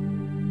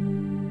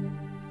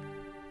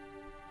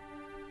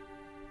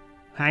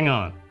 Hang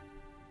on.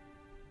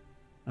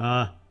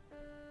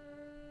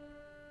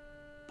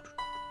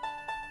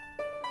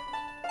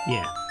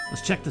 Yeah,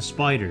 let's check the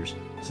spiders.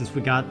 Since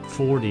we got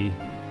 40,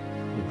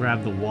 we'll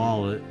grab the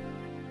wallet.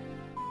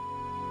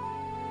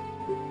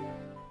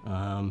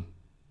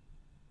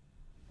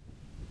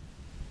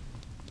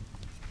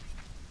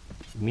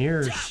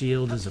 Mirror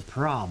shield is a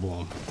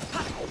problem.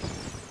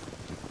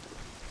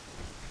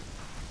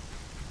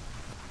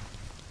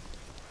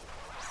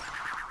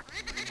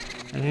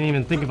 I didn't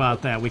even think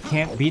about that. We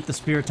can't beat the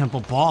Spirit Temple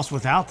boss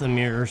without the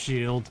mirror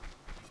shield.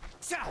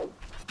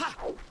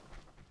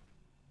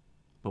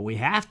 But we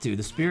have to.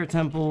 The Spirit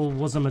Temple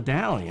was a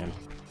medallion.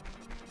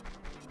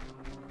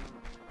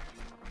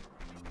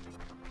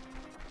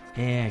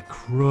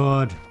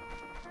 Crud.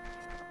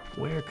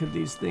 Where could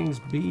these things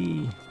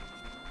be?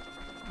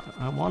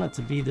 I want it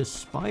to be this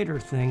spider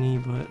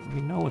thingy, but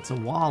we know it's a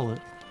wallet.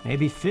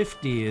 Maybe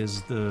 50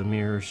 is the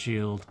mirror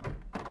shield.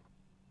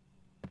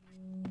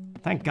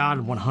 Thank God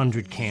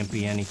 100 can't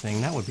be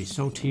anything. That would be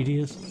so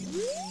tedious.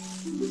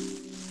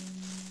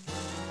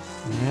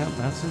 Yeah,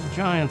 that's a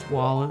giant's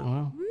wallet.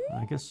 Well,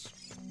 I guess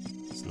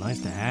it's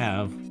nice to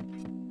have.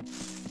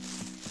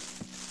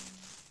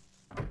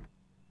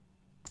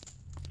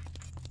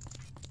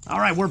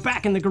 Alright, we're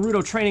back in the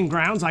Gerudo Training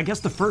Grounds. I guess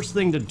the first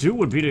thing to do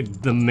would be to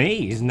the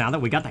maze, now that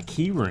we got the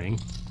key ring.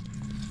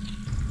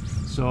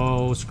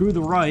 So, screw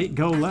the right,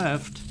 go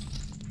left.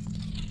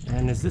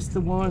 And is this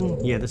the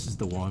one? Yeah, this is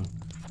the one.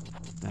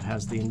 That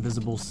has the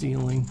invisible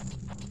ceiling.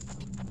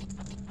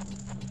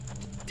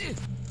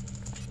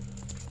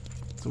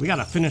 So we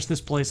gotta finish this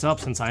place up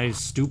since I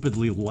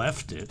stupidly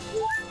left it.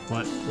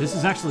 But this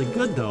is actually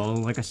good though,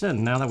 like I said,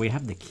 now that we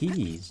have the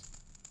keys.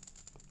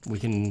 We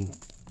can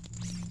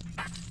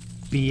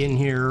be in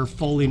here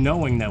fully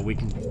knowing that we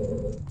can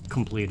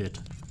complete it.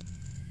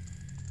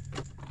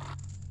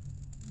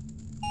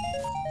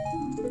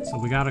 So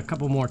we got a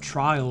couple more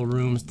trial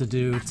rooms to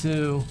do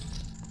too.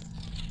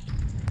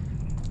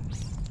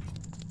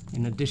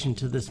 In addition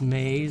to this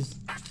maze.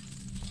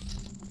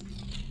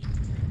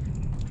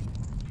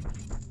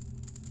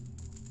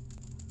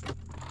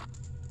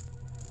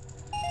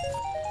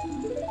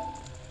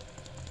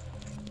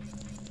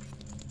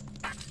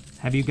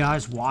 Have you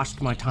guys watched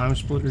my Time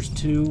Splitters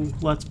 2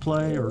 Let's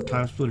Play or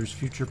Time Splitters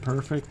Future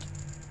Perfect?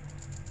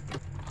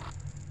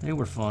 They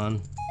were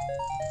fun.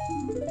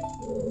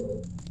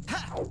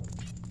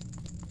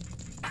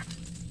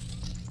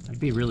 It'd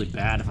be really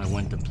bad if I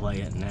went to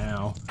play it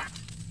now.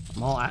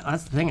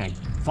 That's the thing, I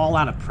fall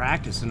out of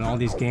practice in all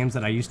these games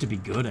that I used to be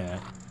good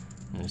at.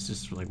 And it's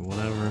just like,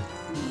 whatever.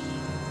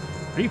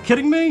 Are you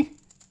kidding me?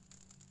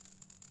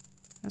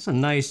 That's a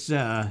nice,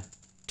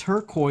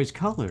 turquoise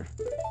color.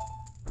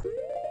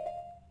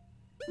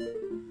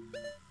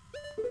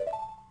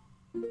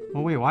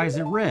 Oh wait, why is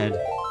it red?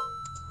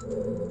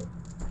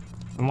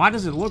 And why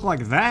does it look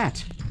like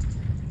that?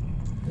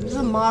 Is this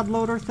a mod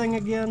loader thing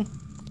again?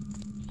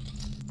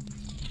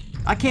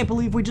 I can't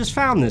believe we just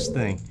found this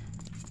thing.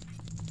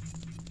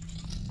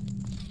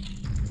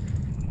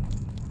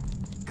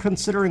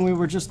 Considering we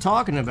were just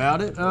talking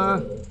about it,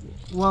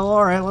 well,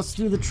 alright, let's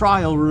do the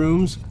trial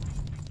rooms.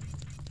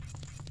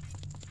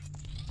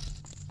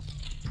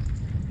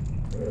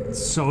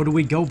 So do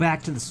we go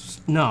back to the...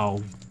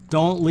 No,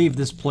 don't leave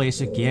this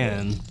place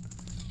again.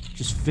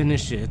 Just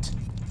finish it.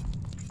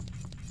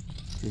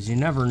 Because you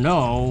never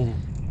know.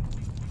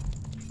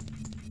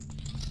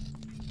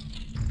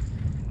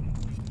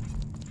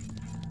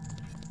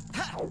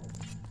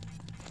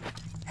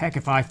 Heck,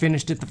 if I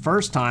finished it the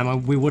first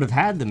time, we would have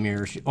had the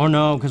mirror. Oh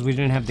no, because we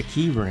didn't have the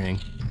key ring.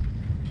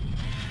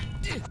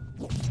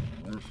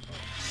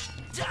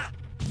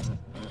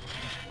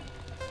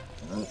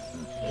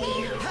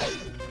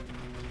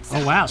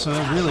 Oh wow, so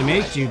it really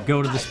makes you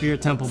go to the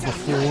Spirit Temple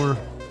before...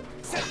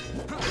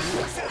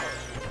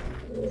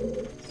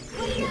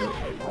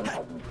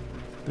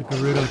 the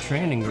Gerudo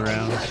training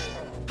ground.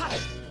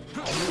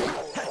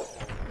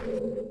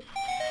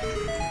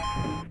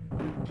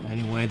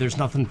 Anyway, there's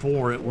nothing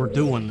for it. We're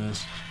doing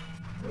this.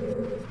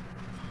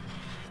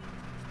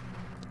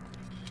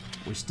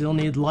 We still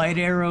need light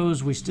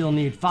arrows. We still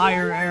need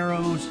fire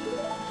arrows.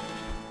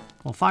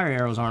 Well, fire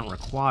arrows aren't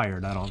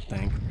required, I don't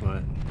think,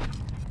 but...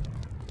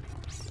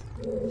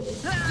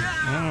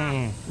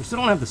 we still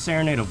don't have the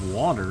Serenade of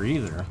Water,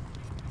 either.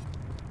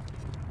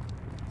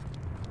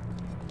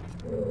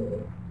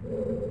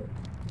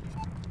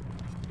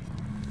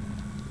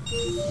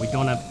 We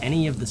don't have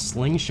any of the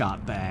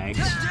slingshot bags.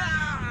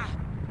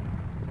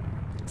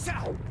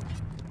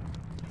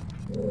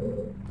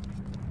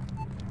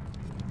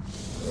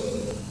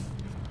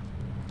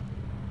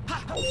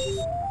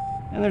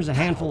 And there's a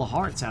handful of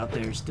hearts out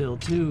there still,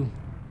 too.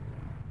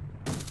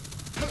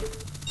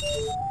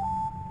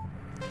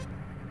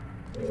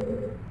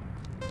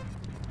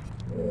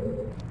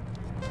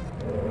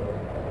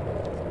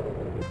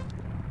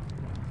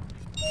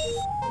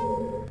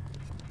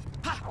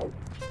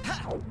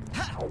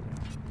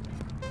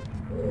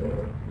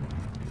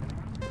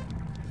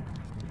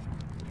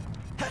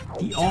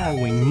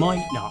 We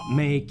might not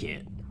make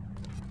it.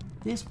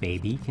 This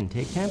baby can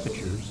take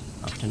temperatures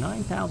up to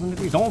 9,000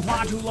 degrees. Don't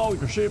fly too low,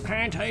 your ship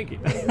can't take it.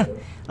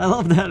 I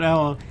love that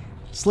how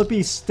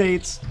Slippy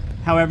states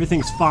how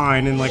everything's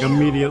fine and like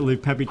immediately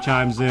Peppy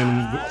chimes in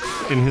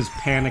his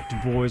panicked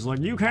voice like,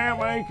 you can't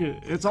make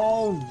it. It's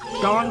all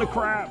gone to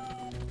crap.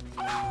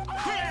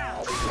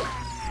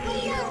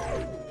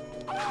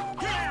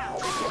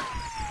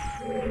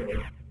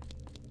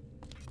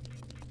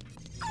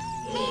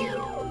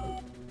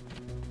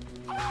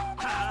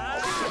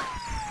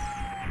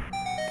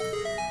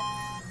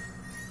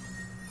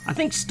 I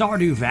think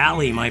Stardew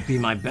Valley might be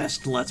my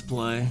best Let's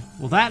Play.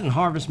 Well, that and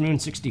Harvest Moon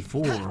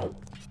 64.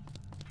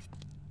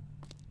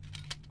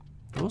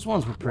 Those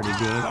ones were pretty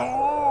good.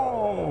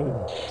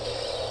 Oh!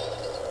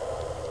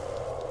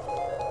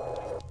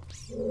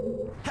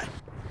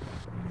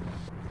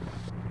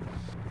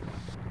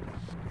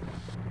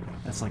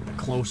 That's like the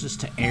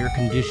closest to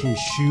air-conditioned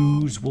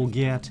shoes we'll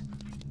get.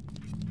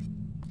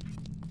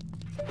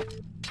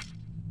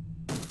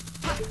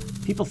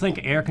 People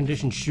think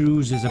air-conditioned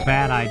shoes is a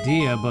bad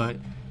idea, but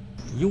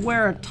you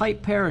wear a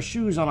tight pair of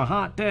shoes on a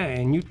hot day,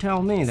 and you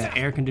tell me that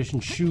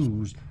air-conditioned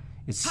shoes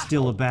is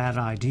still a bad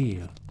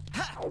idea.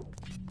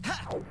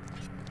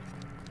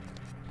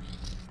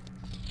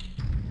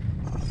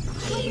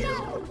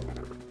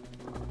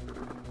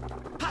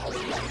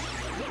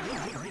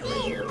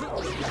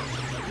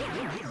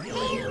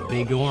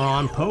 Big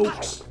Oron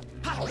pokes.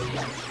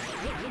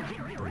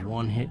 The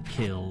one-hit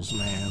kills,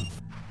 man.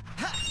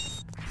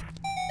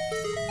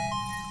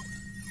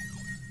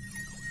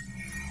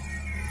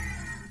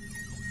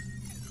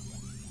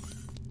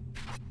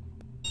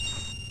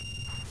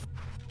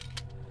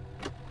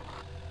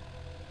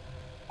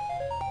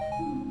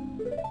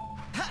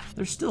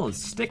 There's still a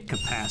stick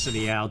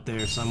capacity out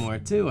there somewhere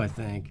too, I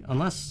think.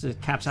 Unless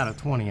it caps out at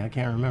 20, I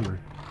can't remember.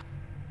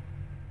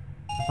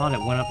 I thought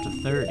it went up to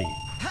 30.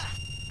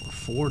 Or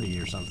 40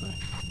 or something.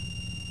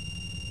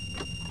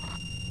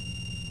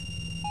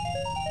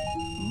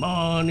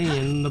 Money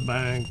in the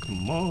bank,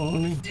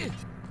 money.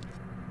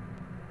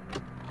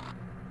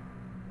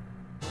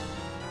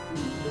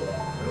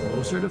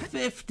 Closer to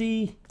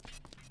 50.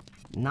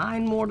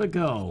 9 more to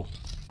go.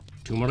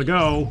 2 more to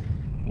go.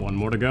 1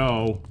 more to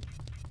go.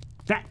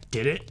 That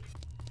did it.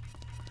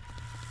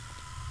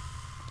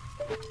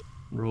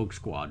 Rogue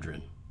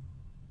Squadron.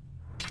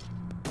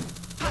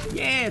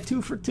 Yeah,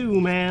 2 for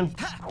 2, man.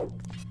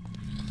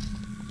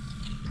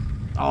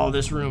 Oh,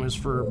 this room is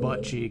for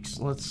butt cheeks.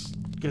 Let's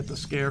get the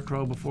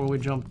Scarecrow before we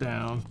jump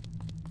down.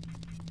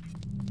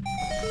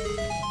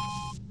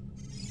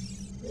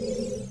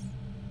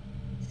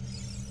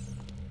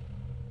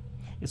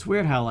 It's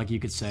weird how, like, you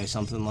could say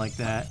something like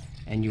that,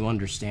 and you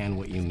understand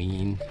what you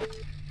mean,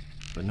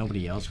 but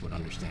nobody else would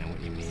understand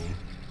what you mean.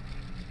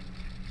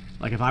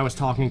 Like, if I was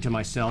talking to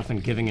myself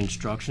and giving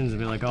instructions, and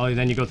be like, oh,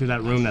 then you go through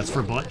that room that's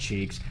for butt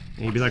cheeks,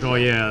 and you'd be like, oh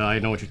yeah, I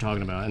know what you're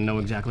talking about, and know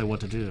exactly what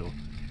to do.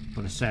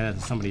 But to say that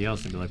to somebody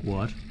else, they'd be like,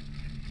 what?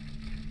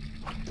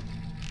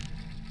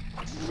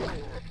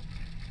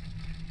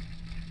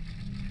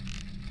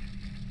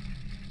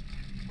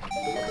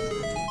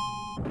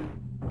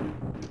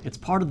 It's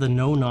part of the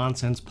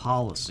no-nonsense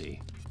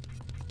policy.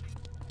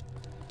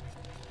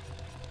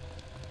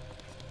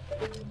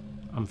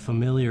 I'm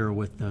familiar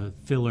with the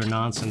filler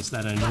nonsense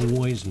that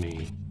annoys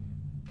me.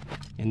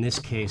 In this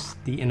case,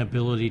 the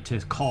inability to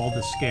call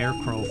the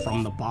scarecrow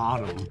from the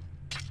bottom.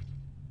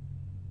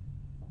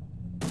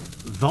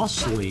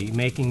 Thusly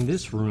making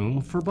this room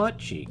for butt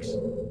cheeks.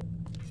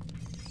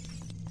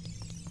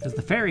 Because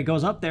the fairy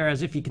goes up there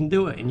as if you can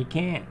do it, and you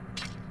can't.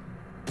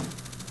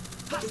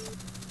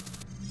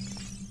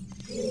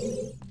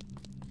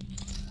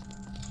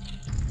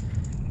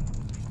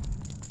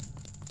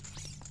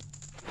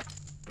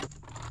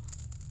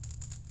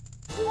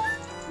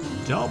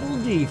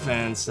 Double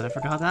defense. I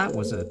forgot that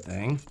was a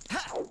thing.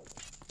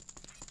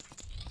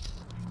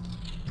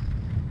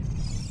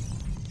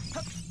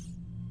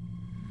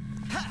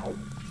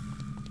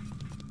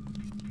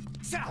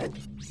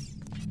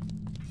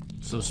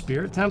 So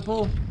Spirit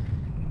Temple?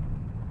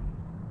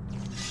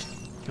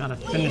 Gotta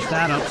finish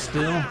that up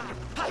still.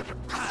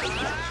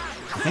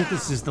 I think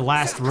this is the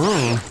last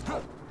room.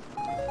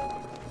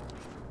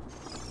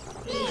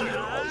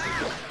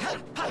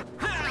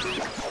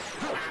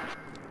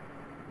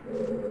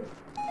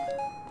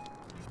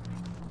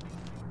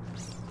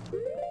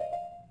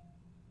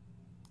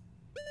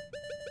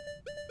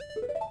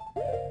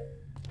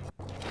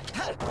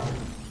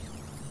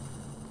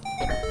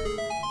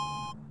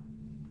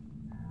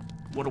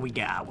 What do we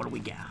got? What do we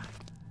got?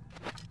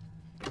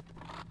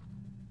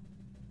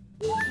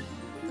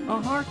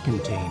 A heart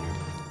container.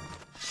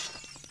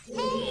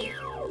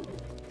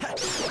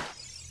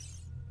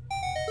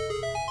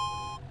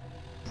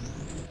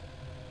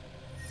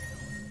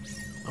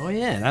 Oh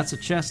yeah, that's a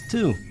chest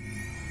too.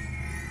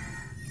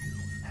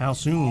 How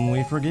soon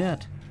we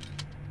forget.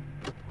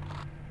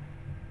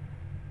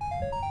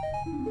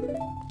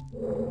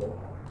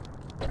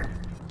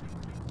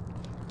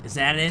 Is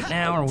that it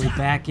now? Are we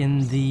back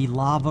in the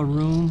lava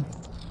room?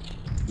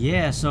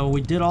 Yeah, so we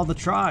did all the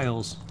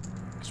trials.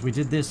 Because we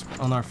did this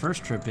on our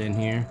first trip in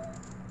here.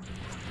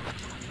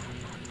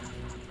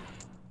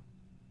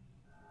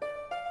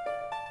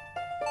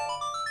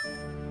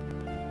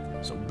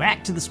 So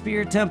back to the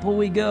Spirit Temple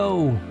we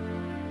go.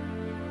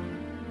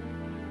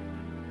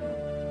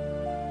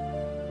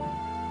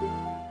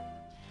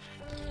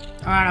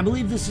 Alright, I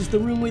believe this is the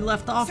room we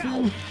left off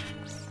in.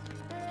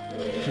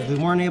 Because we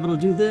weren't able to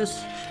do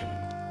this.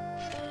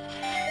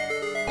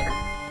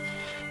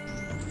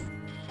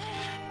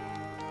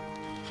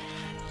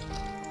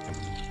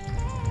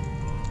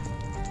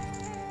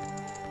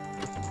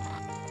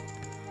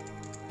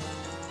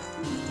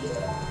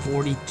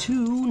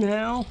 $42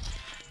 now.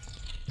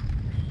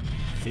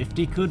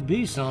 50 could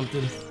be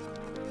something.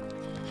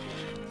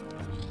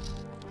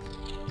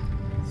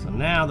 So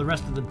now the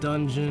rest of the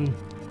dungeon,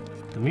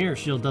 the mirror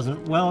shield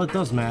doesn't, well, it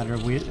does matter.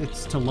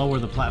 It's to lower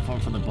the platform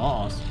for the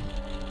boss.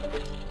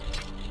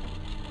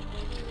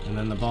 And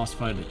then the boss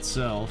fight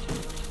itself.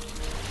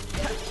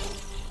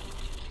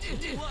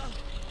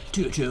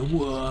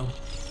 Whoa.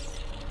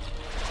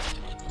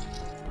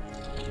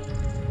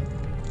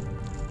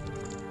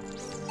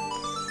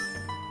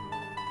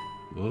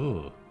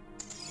 Whoa.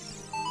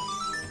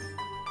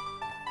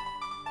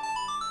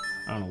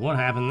 I don't know what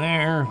happened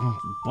there.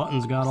 The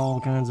buttons got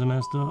all kinds of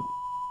messed up.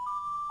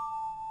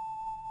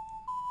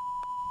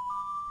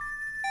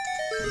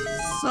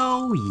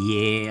 So,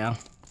 yeah.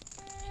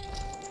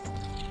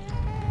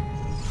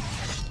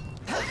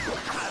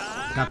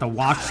 Got the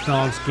Watch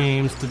Dogs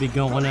games to be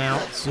going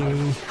out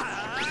soon.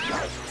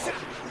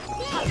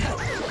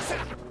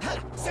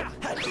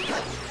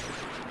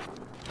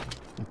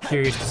 I'm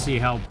curious to see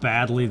how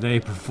badly they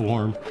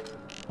perform.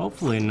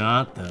 Hopefully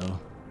not, though.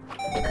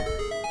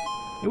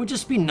 It would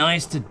just be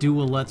nice to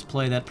do a Let's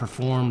Play that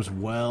performs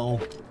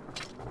well,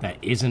 that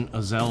isn't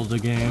a Zelda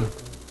game.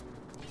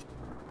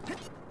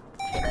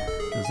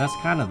 Because that's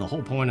kind of the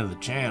whole point of the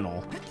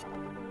channel.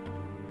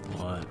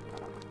 But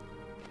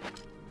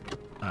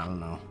I don't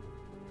know.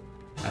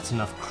 That's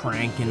enough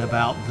cranking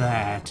about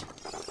that.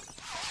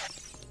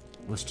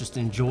 Let's just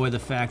enjoy the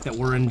fact that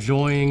we're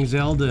enjoying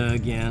Zelda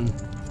again,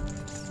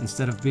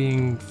 instead of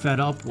being fed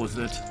up with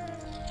it.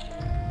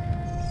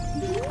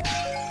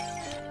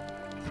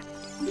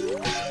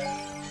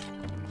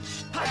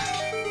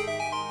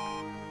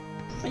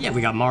 But yeah,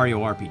 we got Mario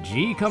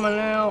RPG coming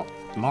out.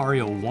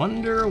 Mario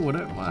Wonder,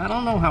 I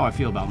don't know how I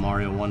feel about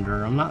Mario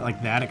Wonder. I'm not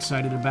like that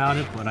excited about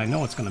it, but I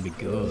know it's gonna be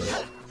good.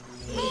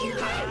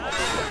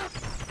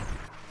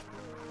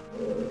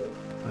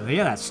 But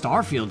yeah, that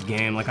Starfield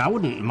game, like I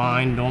wouldn't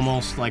mind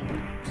almost like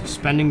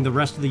spending the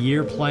rest of the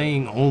year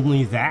playing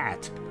only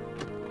that.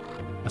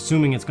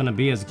 Assuming it's gonna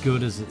be as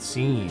good as it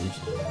seems.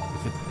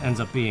 If it ends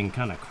up being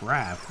kind of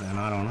crap, then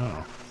I don't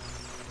know.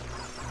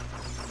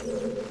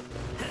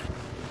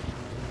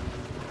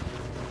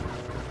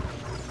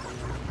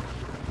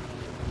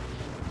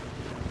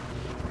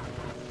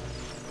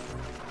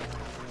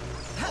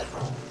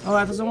 Oh,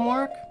 that doesn't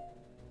work?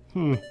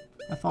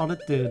 I thought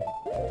it did.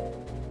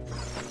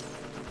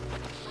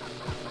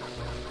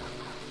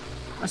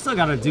 I still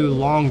gotta do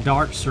long,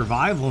 dark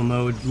survival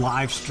mode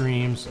live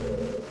streams.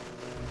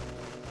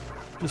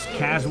 Just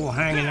casual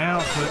hanging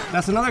out, but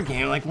that's another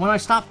game. Like, when I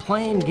stop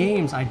playing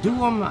games, I do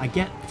them, I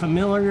get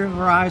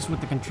familiarized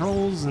with the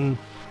controls, and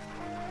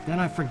then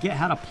I forget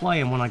how to play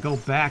them when I go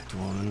back to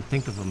them and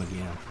think of them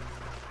again.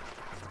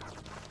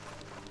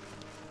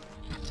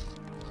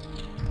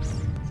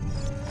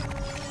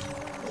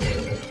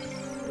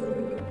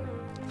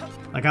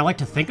 Like, I like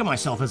to think of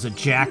myself as a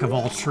jack of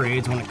all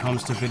trades when it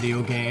comes to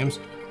video games,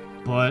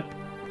 but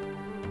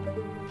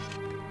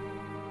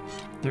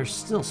there's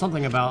still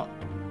something about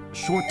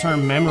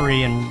short-term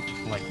memory and,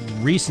 like,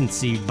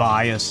 recency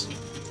bias.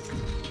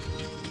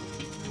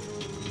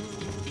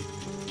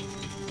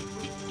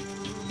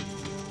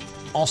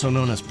 Also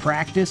known as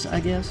practice, I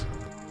guess?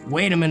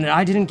 Wait a minute,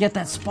 I didn't get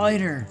that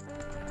spider!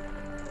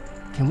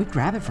 Can we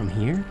grab it from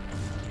here?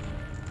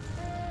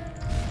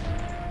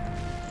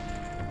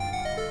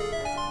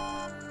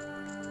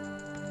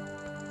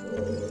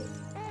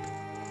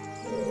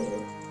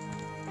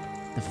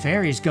 The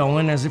fairy's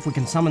going as if we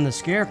can summon the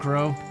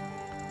scarecrow.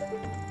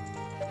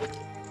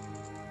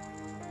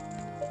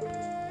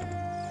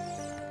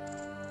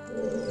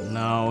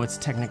 No, it's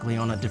technically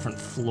on a different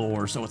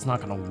floor, so it's not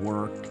gonna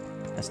work.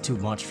 That's too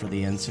much for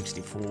the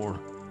N64.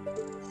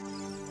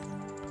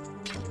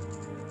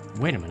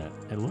 Wait a minute.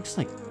 It looks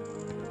like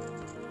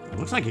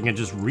you can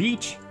just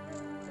reach.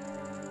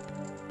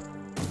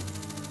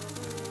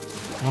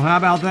 Well, how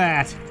about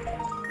that?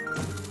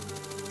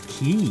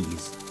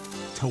 Keys?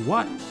 To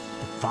what?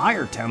 The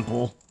fire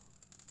temple?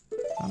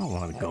 I don't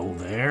want to go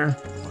there,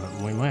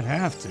 but we might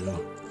have to.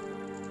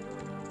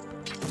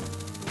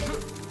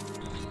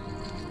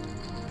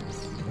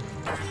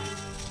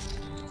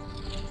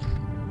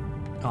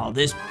 Oh,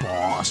 this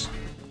boss.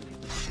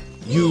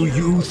 You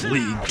youth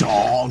league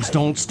dogs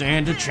don't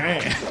stand a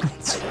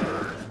chance.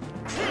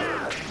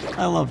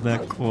 I love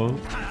that quote.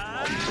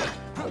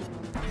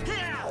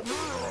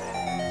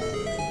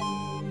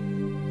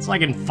 It's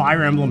like in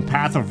Fire Emblem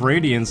Path of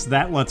Radiance,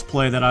 that Let's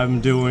Play that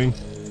I'm doing.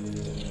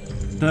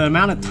 The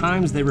amount of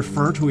times they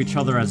refer to each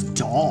other as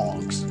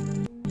dogs.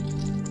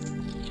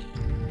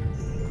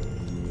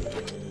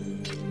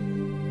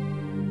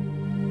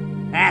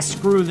 Ah,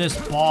 screw this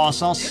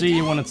boss. I'll see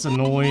you when it's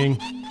annoying.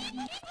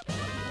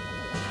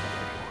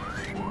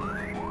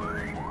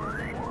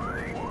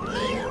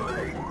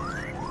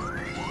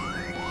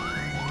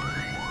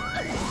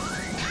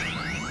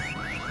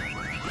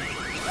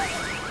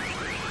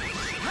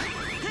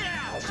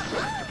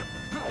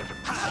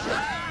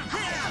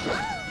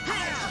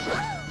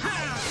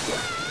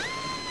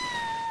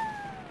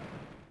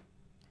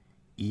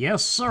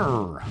 Yes,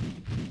 sir.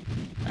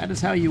 That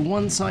is how you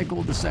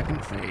one-cycle the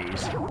second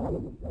phase.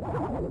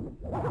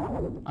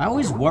 I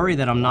always worry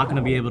that I'm not going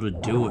to be able to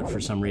do it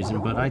for some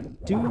reason, but I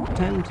do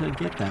tend to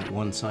get that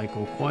one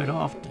cycle quite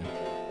often.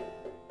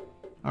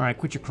 Alright,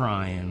 quit your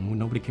crying.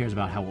 Nobody cares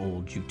about how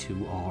old you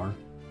two are.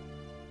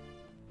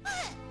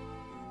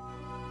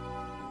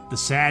 The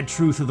sad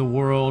truth of the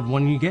world,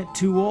 when you get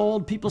too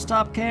old, people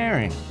stop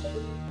caring.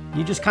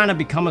 You just kind of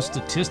become a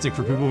statistic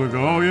for people who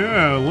go, oh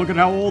yeah, look at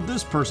how old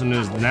this person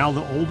is, now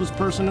the oldest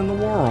person in the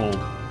world.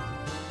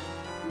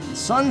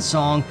 Sun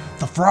Song,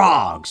 the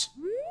frogs.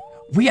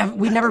 We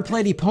never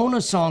played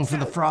Epona's song for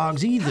the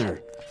frogs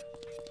either.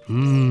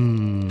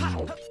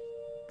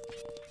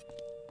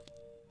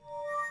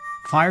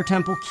 Fire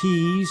Temple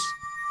keys.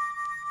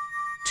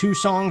 2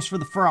 songs for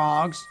the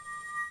frogs.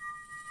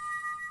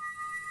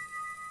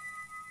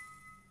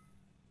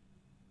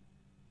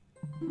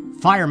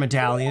 Fire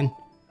medallion.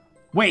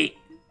 Wait,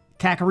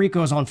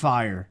 Kakariko's on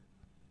fire.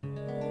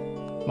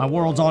 My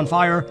world's on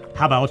fire,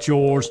 how about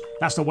yours?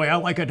 That's the way I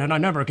like it and I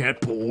never get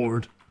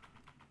bored.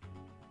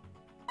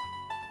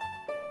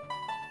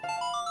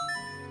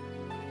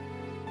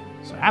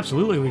 So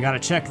absolutely, we gotta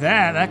check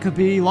that. That could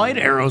be light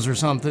arrows or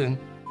something.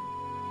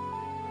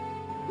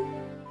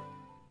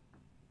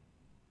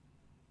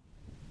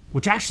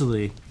 Which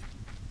actually,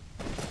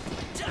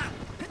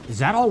 is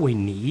that all we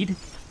need?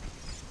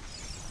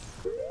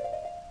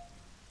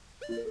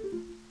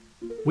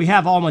 We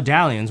have all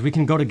medallions. We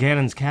can go to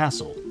Ganon's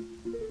castle.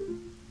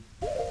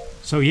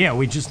 So yeah,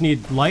 we just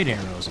need light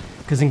arrows.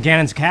 Because in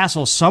Ganon's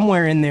castle,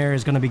 somewhere in there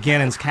is going to be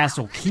Ganon's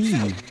castle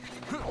key.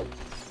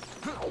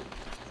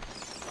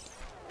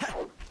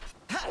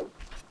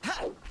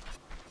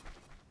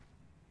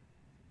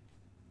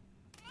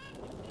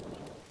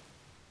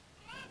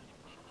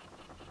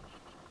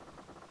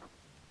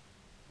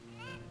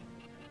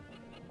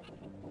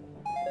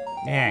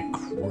 Eh,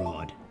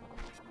 crud.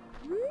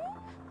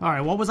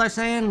 Alright, what was I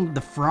saying?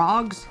 The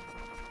frogs?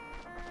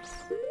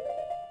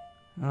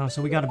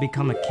 So we gotta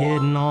become a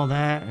kid and all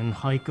that and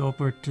hike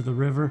over to the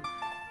river.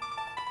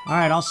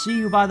 Alright, I'll see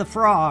you by the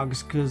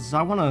frogs, because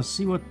I want to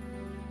see what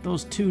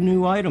those 2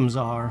 new items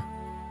are.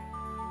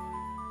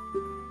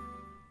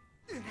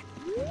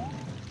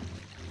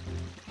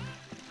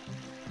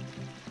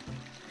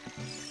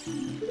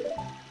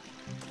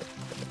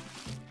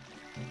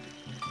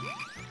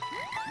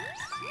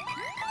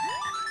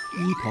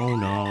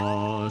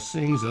 Epona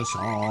sings a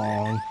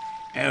song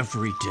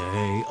every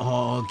day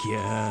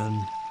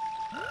again.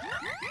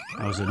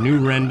 That was a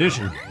new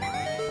rendition.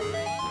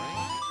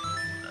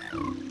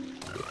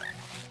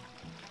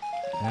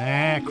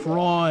 Ah,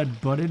 crud,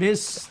 but it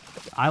is...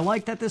 I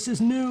like that this is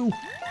new.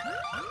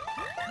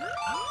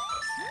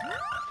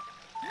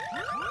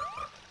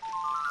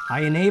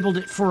 I enabled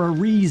it for a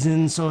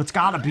reason, so it's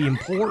gotta be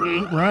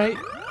important, right?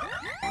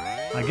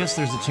 I guess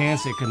there's a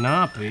chance it could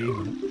not be.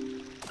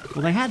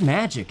 Well, they had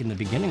magic in the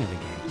beginning of the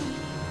game.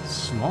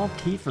 Small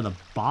key for the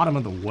bottom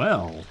of the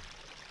well.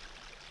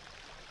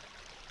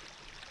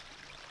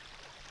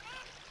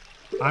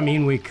 I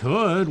mean, we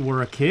could.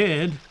 We're a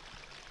kid.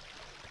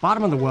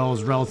 Bottom of the well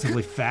is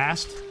relatively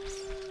fast.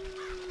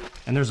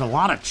 And there's a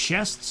lot of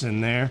chests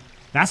in there.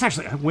 That's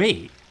actually...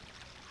 Wait.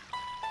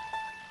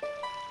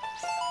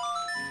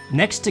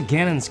 Next to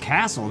Ganon's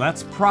castle,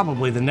 that's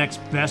probably the next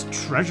best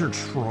treasure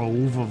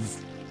trove of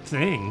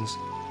things.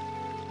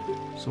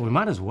 So we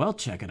might as well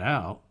check it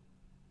out.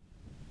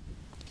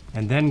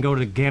 And then go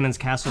to Ganon's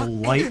castle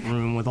light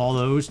room with all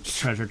those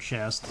treasure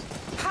chests.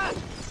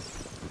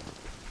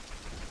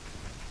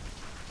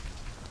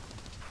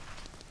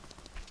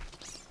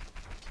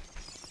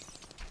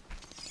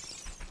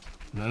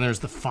 And then there's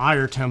the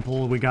fire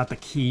temple we got the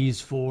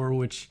keys for,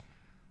 which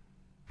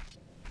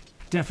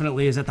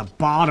definitely is at the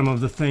bottom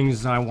of the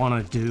things I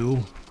want to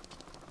do.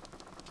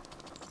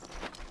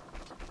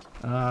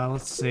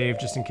 Let's save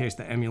just in case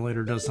the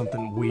emulator does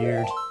something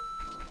weird.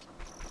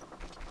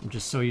 I'm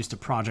just so used to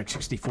Project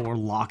 64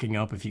 locking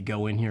up if you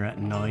go in here at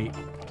night.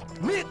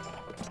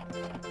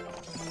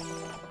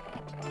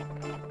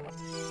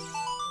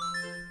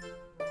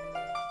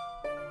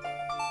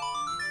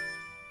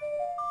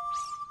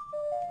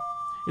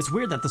 It's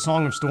weird that the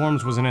Song of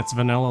Storms was in its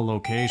vanilla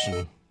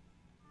location.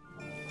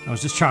 I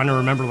was just trying to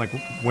remember, like,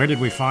 where did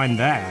we find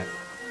that?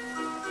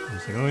 I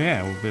was like, oh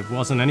yeah, it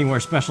wasn't anywhere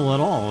special at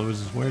all. It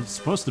was where it's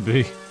supposed to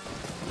be.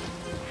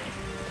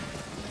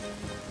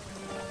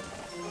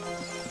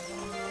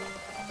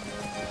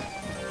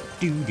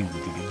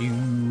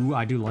 Do.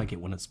 I do like it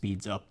when it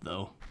speeds up,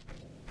 though.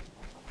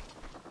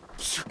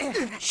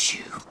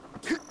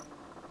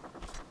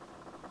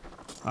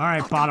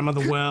 Alright, bottom of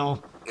the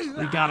well.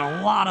 We got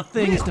a lot of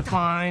things to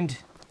find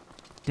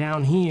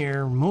down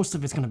here. Most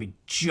of it's gonna be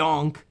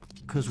junk,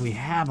 because we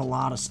have a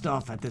lot of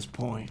stuff at this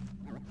point.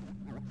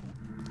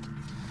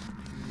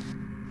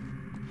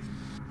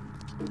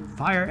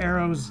 Fire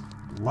arrows,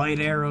 light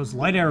arrows.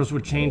 Light arrows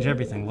would change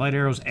everything. Light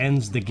arrows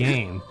ends the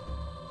game.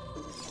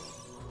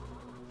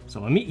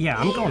 So, yeah,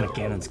 I'm going to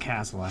Ganon's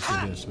castle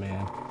after this,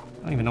 man.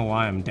 I don't even know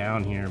why I'm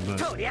down here, but...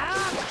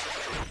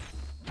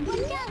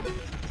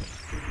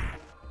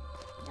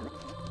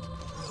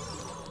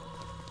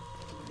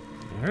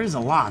 There is a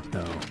lot,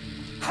 though.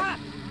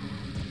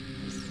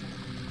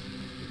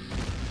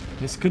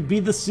 This could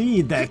be the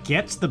seed that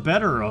gets the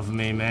better of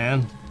me,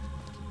 man.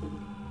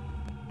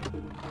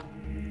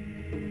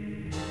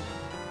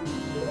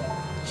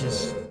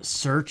 Just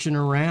searching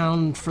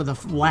around for the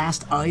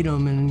last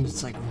item, and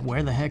it's like,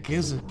 where the heck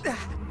is it?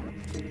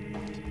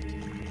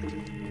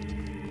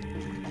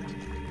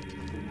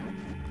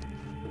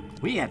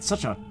 We had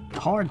such a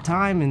hard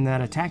time in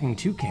that attacking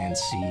toucan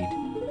seed.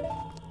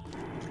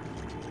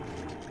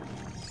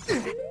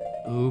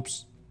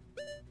 Oops.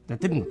 That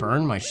didn't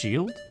burn my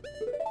shield?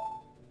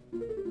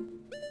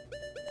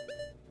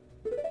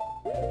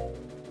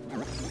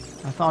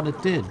 I thought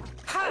it did.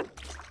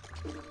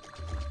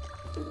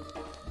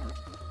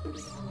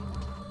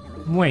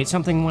 Wait,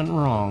 something went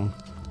wrong.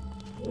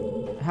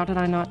 How did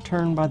I not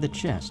turn by the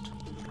chest?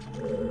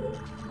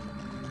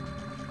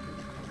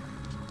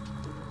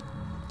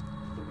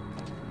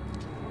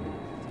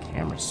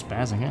 Camera's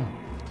spazzing out.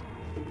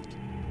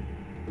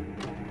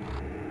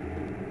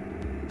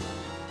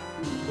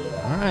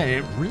 Alright,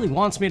 it really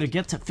wants me to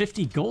get to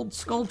 50 gold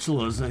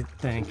sculptulas, I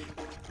think.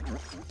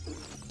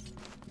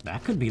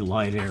 That could be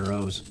light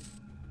arrows.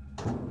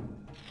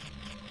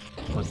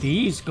 But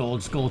these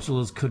gold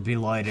sculptulas could be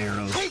light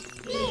arrows.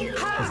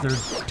 Because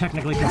they're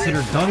technically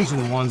considered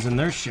dungeon ones and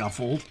they're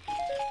shuffled.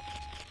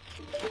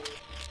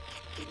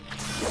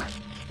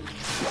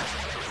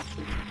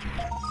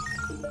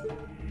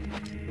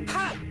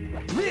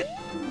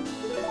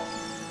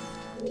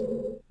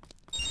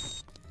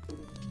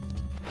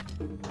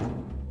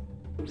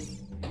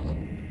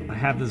 I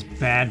have this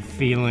bad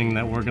feeling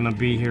that we're gonna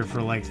be here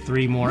for like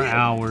 3 more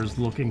hours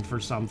looking for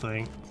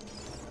something.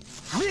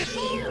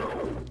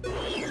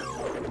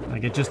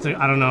 Like, it just,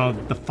 I don't know,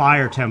 the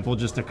fire temple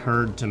just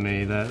occurred to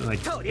me that, like,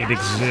 it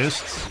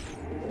exists.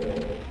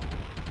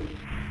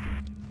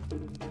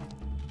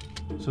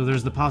 So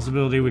there's the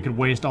possibility we could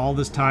waste all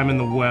this time in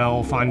the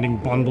well finding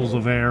bundles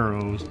of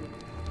arrows.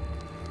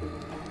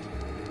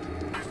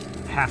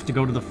 Have to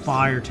go to the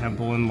fire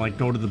temple and, like,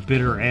 go to the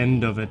bitter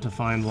end of it to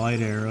find light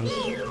arrows.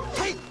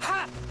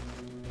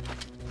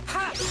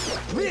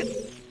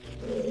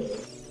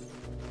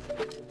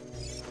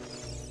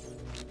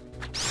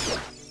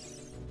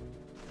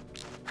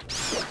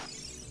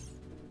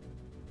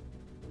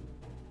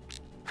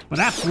 But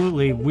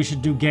absolutely, we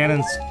should do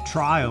Ganon's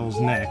trials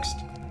next.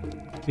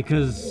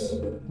 Because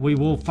we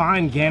will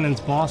find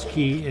Ganon's boss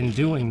key in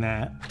doing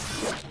that.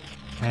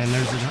 And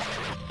there's a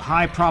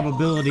high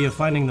probability of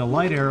finding the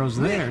light arrows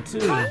there, too.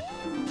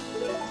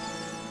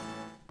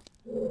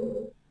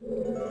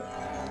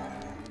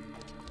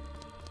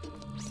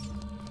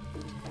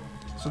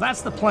 So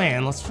that's the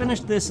plan. Let's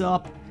finish this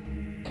up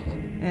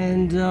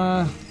and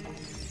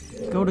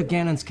go to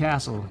Ganon's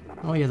castle.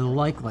 Oh yeah, the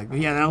like.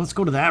 Yeah, now let's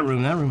go to that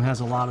room. That room has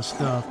a lot of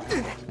stuff.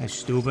 That's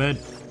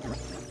stupid.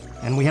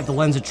 And we have the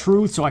Lens of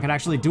Truth, so I can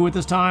actually do it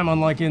this time,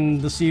 unlike in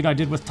the seed I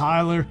did with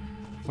Tyler,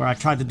 where I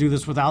tried to do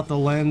this without the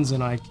lens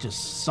and I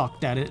just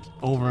sucked at it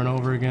over and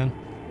over again.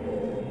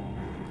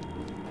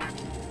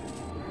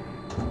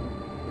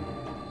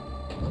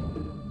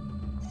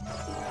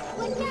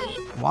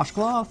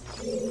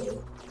 Washcloth.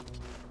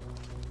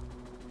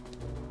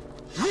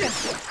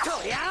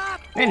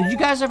 Man, did you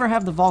guys ever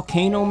have the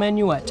volcano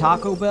menu at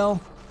Taco Bell?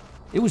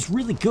 It was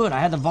really good. I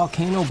had the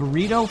volcano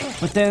burrito,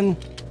 but then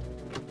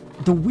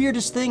the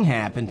weirdest thing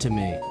happened to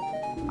me.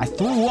 I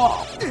threw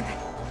up.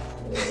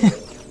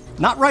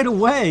 Not right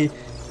away.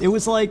 It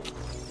was like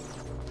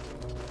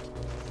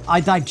I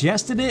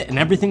digested it and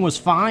everything was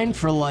fine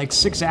for like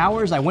 6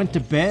 hours. I went to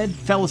bed,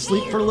 fell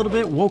asleep for a little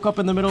bit, woke up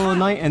in the middle of the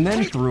night, and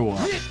then threw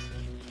up.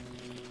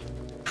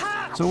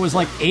 So it was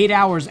like 8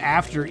 hours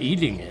after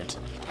eating it.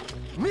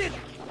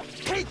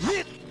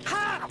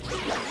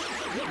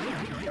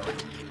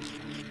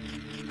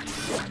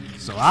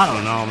 So I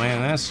don't know,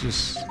 man. That's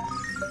just...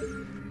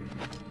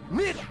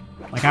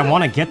 Like, I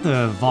want to get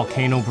the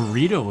volcano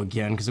burrito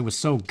again because it was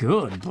so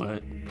good,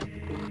 but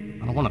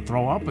I don't want to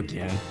throw up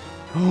again.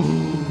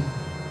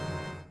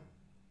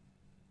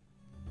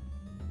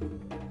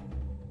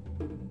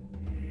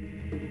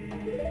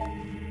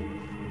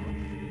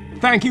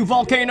 Thank you,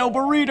 volcano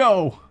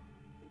burrito!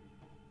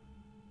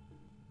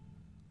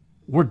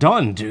 We're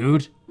done,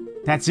 dude.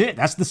 That's it.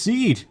 That's the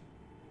seed.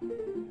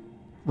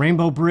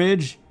 Rainbow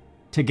Bridge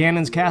to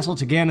Ganon's castle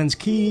to Ganon's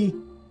key.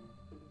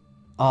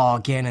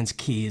 Oh, Ganon's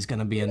key is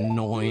gonna be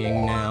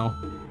annoying now.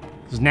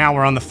 Because now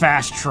we're on the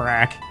fast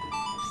track.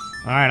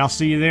 Alright, I'll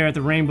see you there at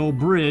the Rainbow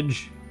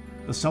Bridge.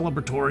 The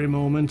celebratory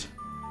moment.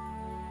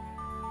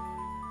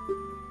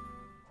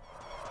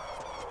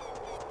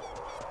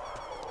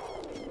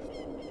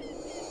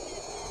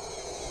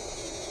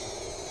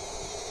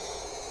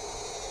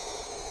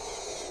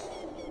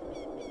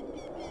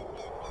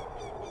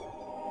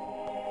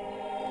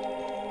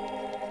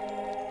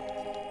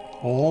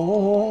 Oh,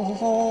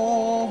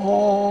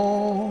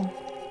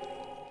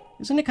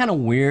 isn't it kind of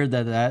weird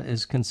that that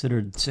is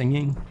considered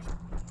singing?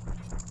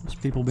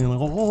 Just people being like,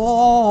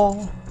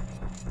 oh.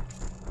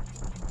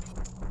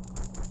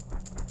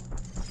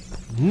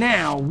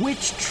 Now,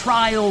 which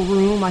trial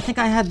room? I think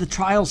I had the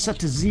trial set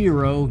to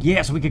 0.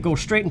 Yeah, so we could go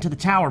straight into the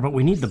tower, but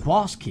we need the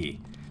boss key.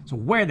 So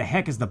where the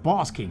heck is the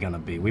boss key gonna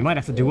be? We might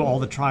have to do all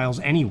the trials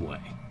anyway.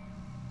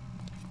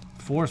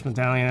 Force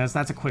Medallion,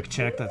 that's a quick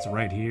check. That's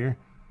right here.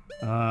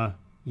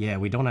 Yeah,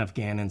 we don't have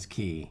Ganon's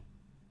key.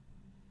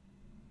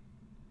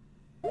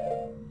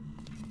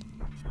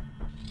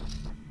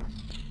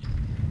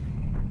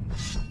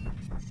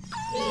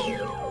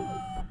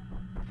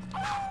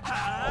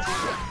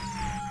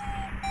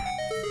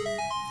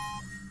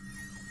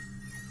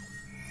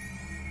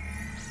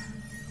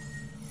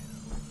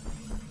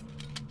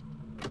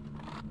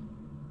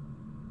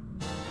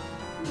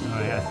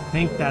 Alright, I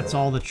think that's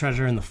all the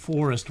treasure in the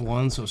forest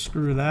one, so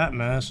screw that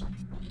mess.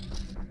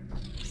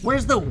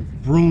 Where's the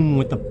room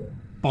with the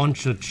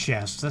bunch of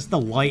chests? That's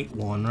the light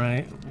one,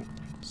 right?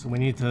 So we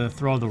need to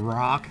throw the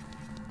rock.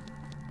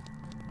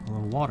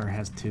 Well, the water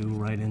has 2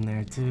 right in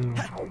there, too.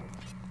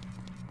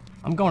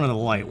 I'm going to the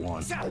light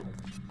one.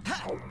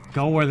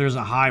 Go where there's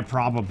a high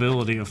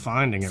probability of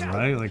finding it,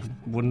 right? Like,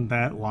 wouldn't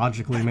that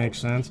logically make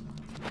sense?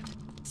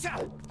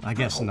 I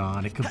guess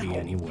not. It could be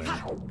anywhere.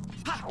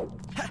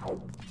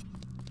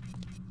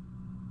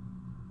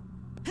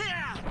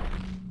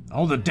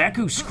 Oh, the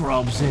Deku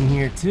Scrub's in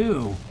here,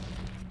 too.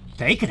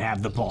 They could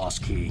have the boss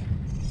key.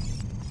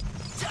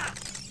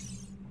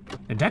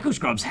 The Deku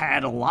Scrubs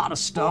had a lot of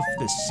stuff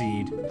this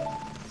seed.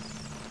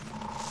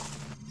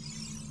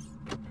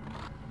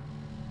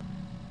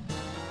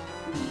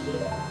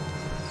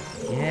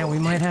 Yeah, we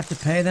might have to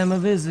pay them a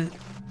visit.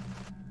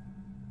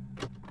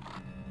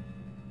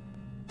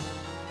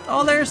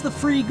 Oh, there's the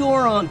free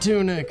Goron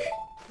tunic.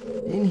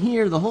 In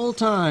here the whole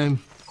time.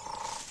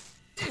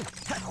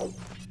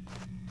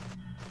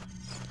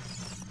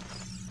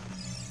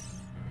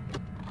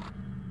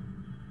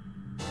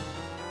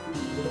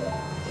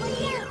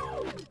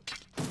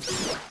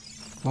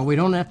 Well, we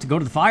don't have to go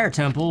to the fire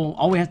temple.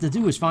 All we have to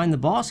do is find the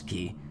boss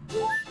key.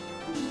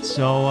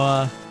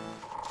 So,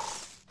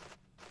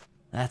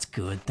 that's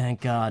good.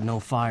 Thank God,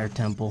 no fire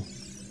temple.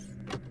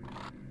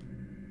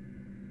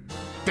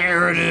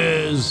 There it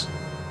is!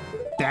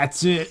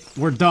 That's it.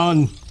 We're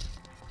done.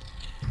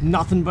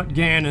 Nothing but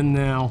Ganon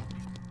now.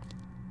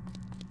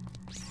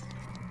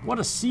 What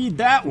a seed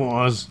that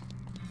was!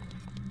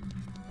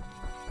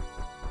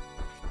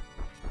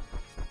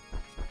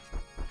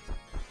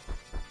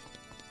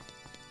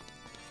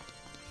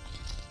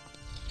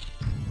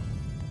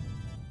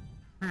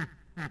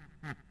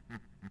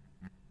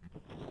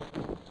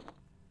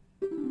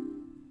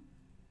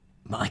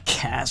 My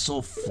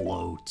castle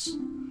floats.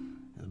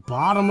 The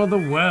bottom of the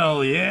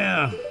well,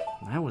 yeah.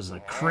 That was a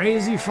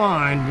crazy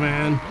find,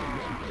 man.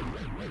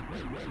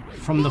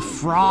 From the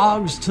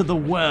frogs to the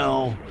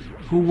well,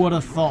 who would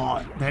have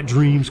thought that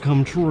dreams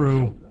come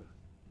true?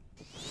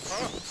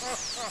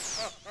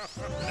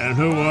 And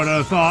who would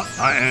have thought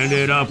I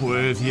ended up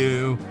with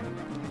you?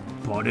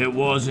 But it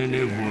wasn't,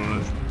 it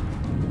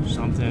was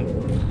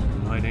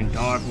something light and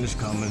darkness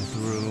coming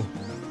through.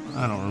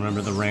 I don't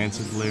remember the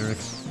Rancid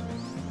lyrics.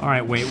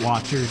 Alright, Weight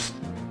Watchers.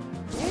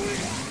 I'm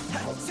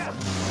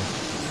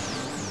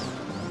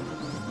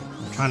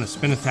trying to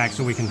spin attack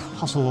so we can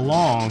hustle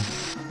along.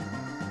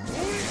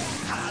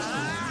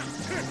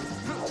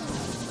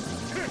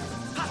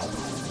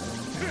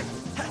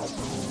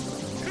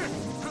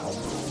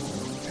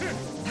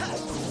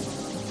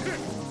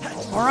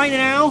 Alright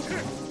now,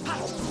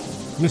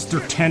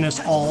 Mr. Tennis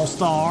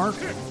All-Star.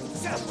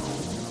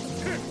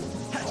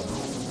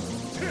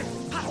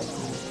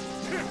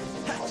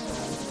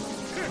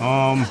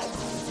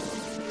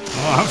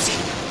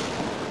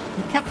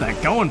 He kept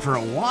that going for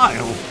a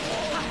while.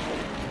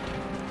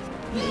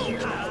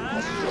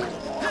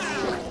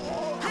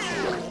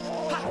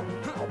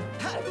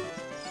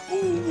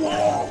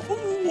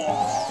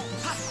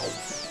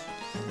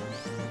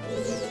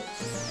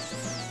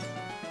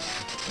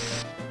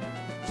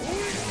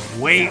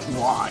 Weight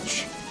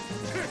Watch.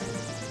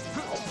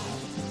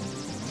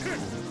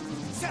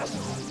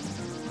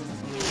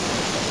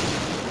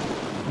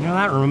 You know,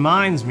 that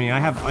reminds me, I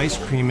have ice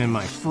cream in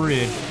my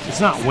fridge. It's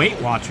not Weight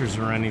Watchers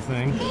or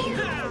anything,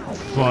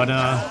 but,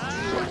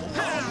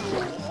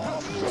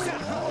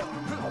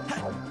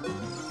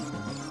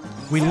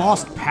 we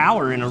lost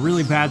power in a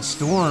really bad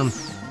storm,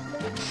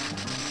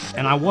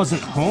 and I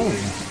wasn't home.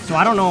 So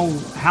I don't know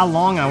how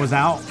long I was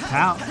out of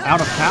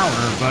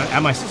power, but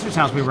at my sister's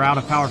house we were out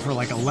of power for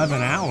like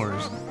 11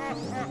 hours.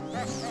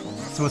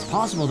 So it's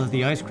possible that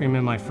the ice cream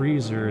in my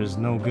freezer is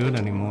no good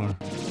anymore.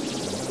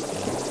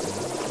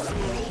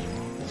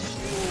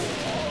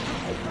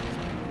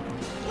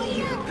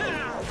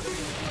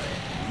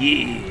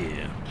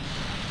 Yeah.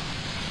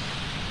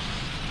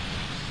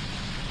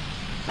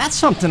 That's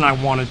something I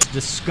wanted to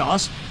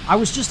discuss. I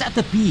was just at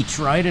the beach,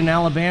 right, in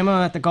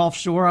Alabama, at the Gulf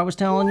Shore, I was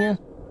telling you.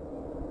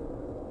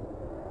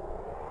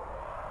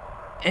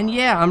 And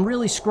yeah, I'm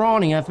really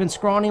scrawny. I've been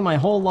scrawny my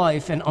whole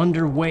life and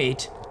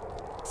underweight.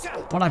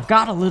 But I've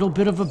got a little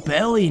bit of a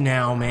belly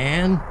now,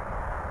 man.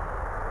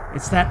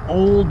 It's that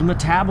old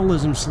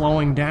metabolism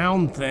slowing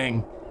down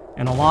thing.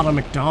 And a lot of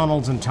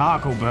McDonald's and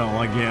Taco Bell,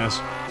 I guess.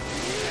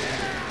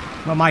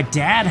 But my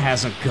dad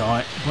has a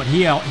gut, but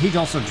he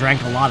also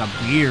drank a lot of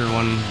beer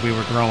when we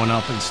were growing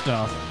up and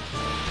stuff.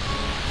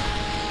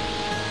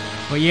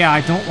 But yeah, I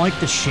don't like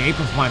the shape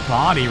of my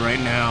body right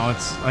now.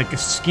 It's like a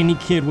skinny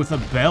kid with a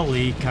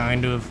belly,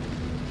 kind of.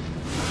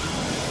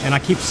 And I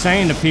keep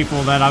saying to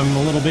people that I'm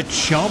a little bit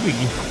chubby.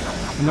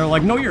 And they're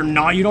like, no you're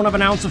not, you don't have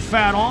an ounce of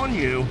fat on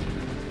you.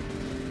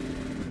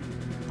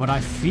 But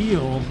I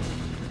feel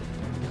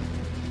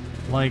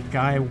like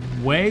I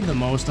weigh the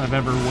most I've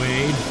ever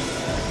weighed.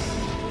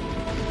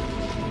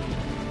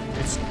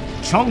 It's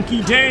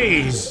chunky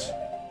days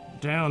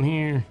down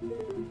here.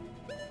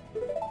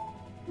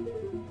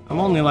 I'm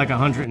only like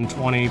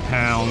 120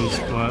 pounds,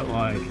 but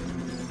like,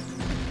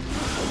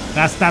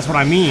 that's what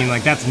I mean.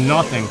 Like, that's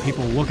nothing.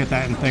 People look at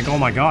that and think, oh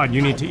my god,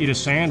 you need to eat a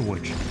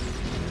sandwich.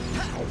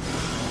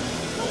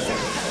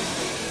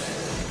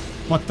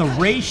 But the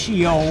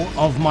ratio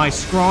of my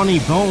scrawny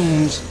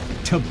bones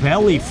to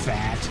belly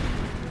fat,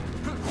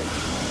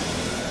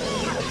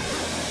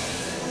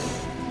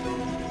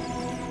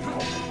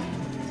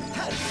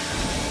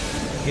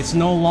 it's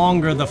no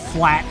longer the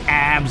flat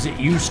abs it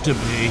used to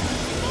be.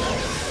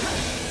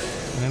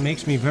 And it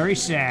makes me very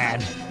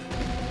sad.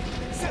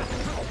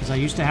 Because I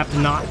used to have to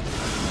not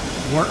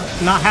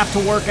have to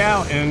work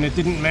out, and it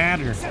didn't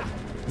matter.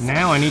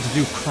 Now I need to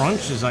do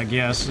crunches, I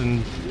guess,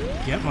 and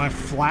get my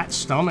flat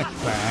stomach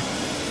back.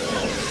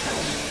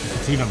 If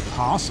it's even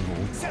possible.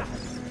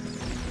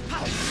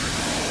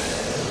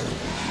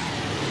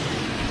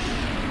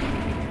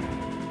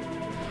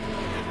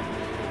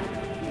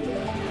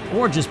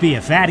 Or just be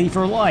a fatty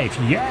for life,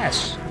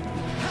 yes!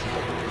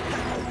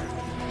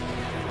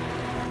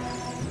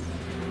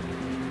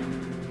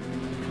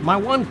 My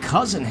one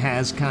cousin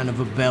has kind of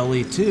a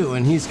belly too,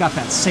 and he's got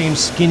that same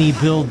skinny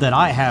build that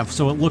I have,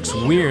 so it looks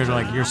weird,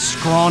 like you're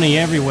scrawny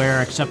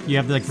everywhere except you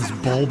have like this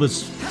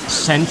bulbous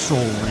central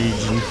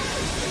region.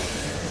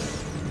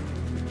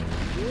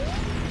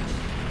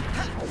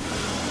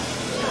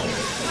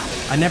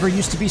 I never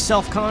used to be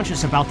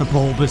self-conscious about the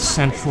bulbous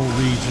central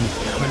region,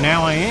 but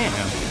now I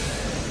am.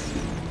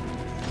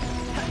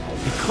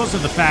 Because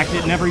of the fact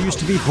it never used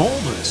to be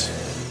bulbous.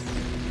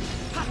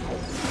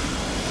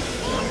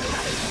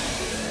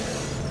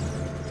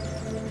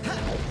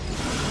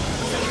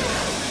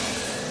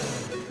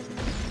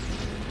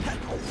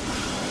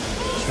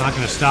 It's not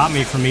gonna stop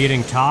me from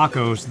eating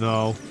tacos,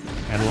 though,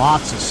 and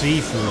lots of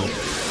seafood.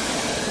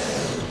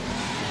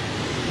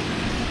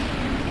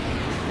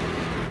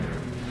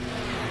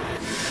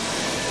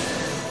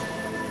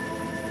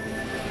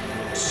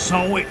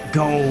 So it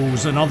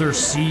goes, another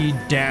seed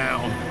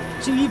down.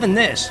 See, even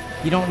this,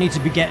 you don't need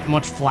to get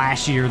much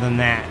flashier than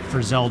that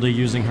for Zelda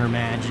using her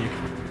magic.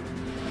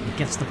 It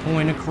gets the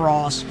point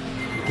across,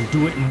 you can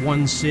do it in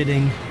one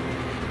sitting.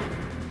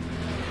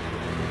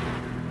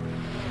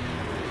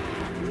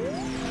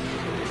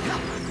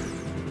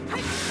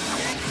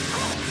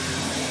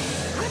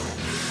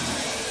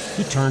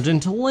 He turned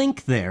into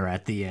Link there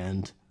at the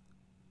end.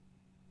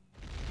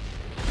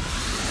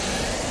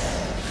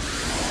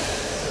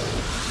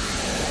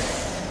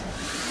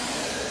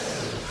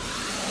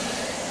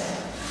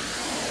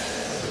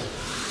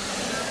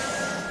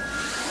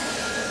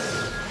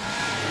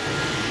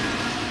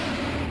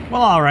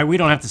 Well, alright, we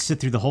don't have to sit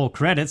through the whole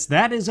credits.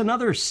 That is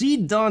another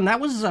seed done. That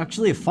was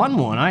actually a fun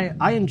one.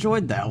 I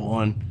enjoyed that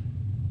one.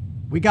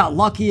 We got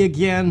lucky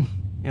again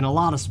in a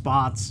lot of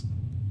spots.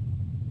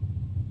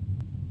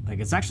 Like,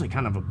 it's actually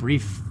kind of a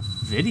brief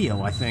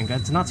video, I think.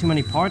 It's not too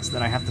many parts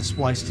that I have to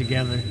splice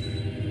together.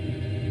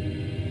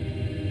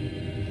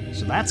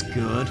 So that's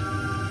good.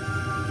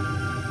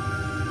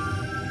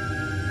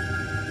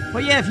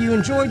 But yeah, if you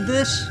enjoyed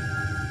this,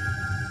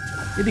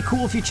 it'd be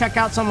cool if you check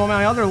out some of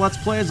my other Let's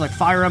Plays, like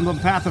Fire Emblem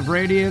Path of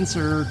Radiance,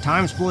 or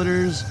Time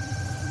Splitters,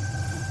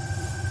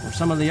 or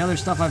some of the other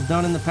stuff I've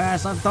done in the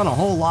past. I've done a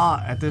whole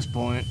lot at this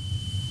point.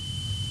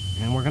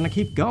 And we're gonna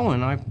keep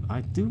going.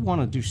 I do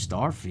want to do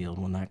Starfield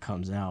when that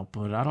comes out,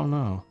 but I don't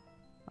know.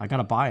 I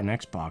gotta buy an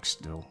Xbox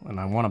still, and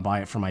I want to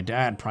buy it for my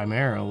dad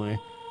primarily,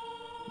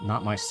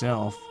 not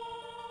myself.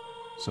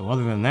 So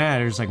other than that,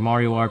 there's like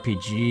Mario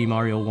RPG,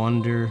 Mario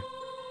Wonder,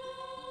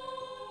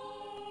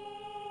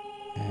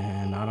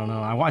 and I don't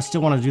know. I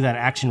still want to do that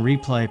Action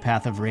Replay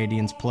Path of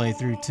Radiance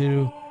playthrough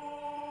too.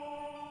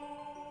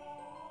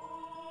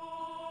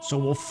 So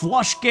we'll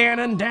flush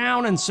Ganon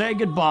down and say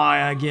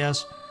goodbye, I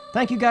guess.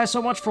 Thank you guys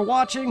so much for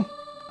watching.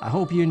 I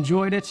hope you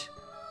enjoyed it.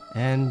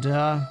 And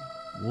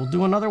we'll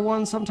do another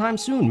one sometime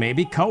soon.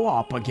 Maybe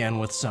co-op again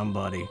with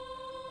somebody.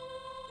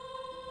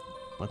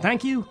 But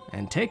thank you,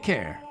 and take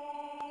care.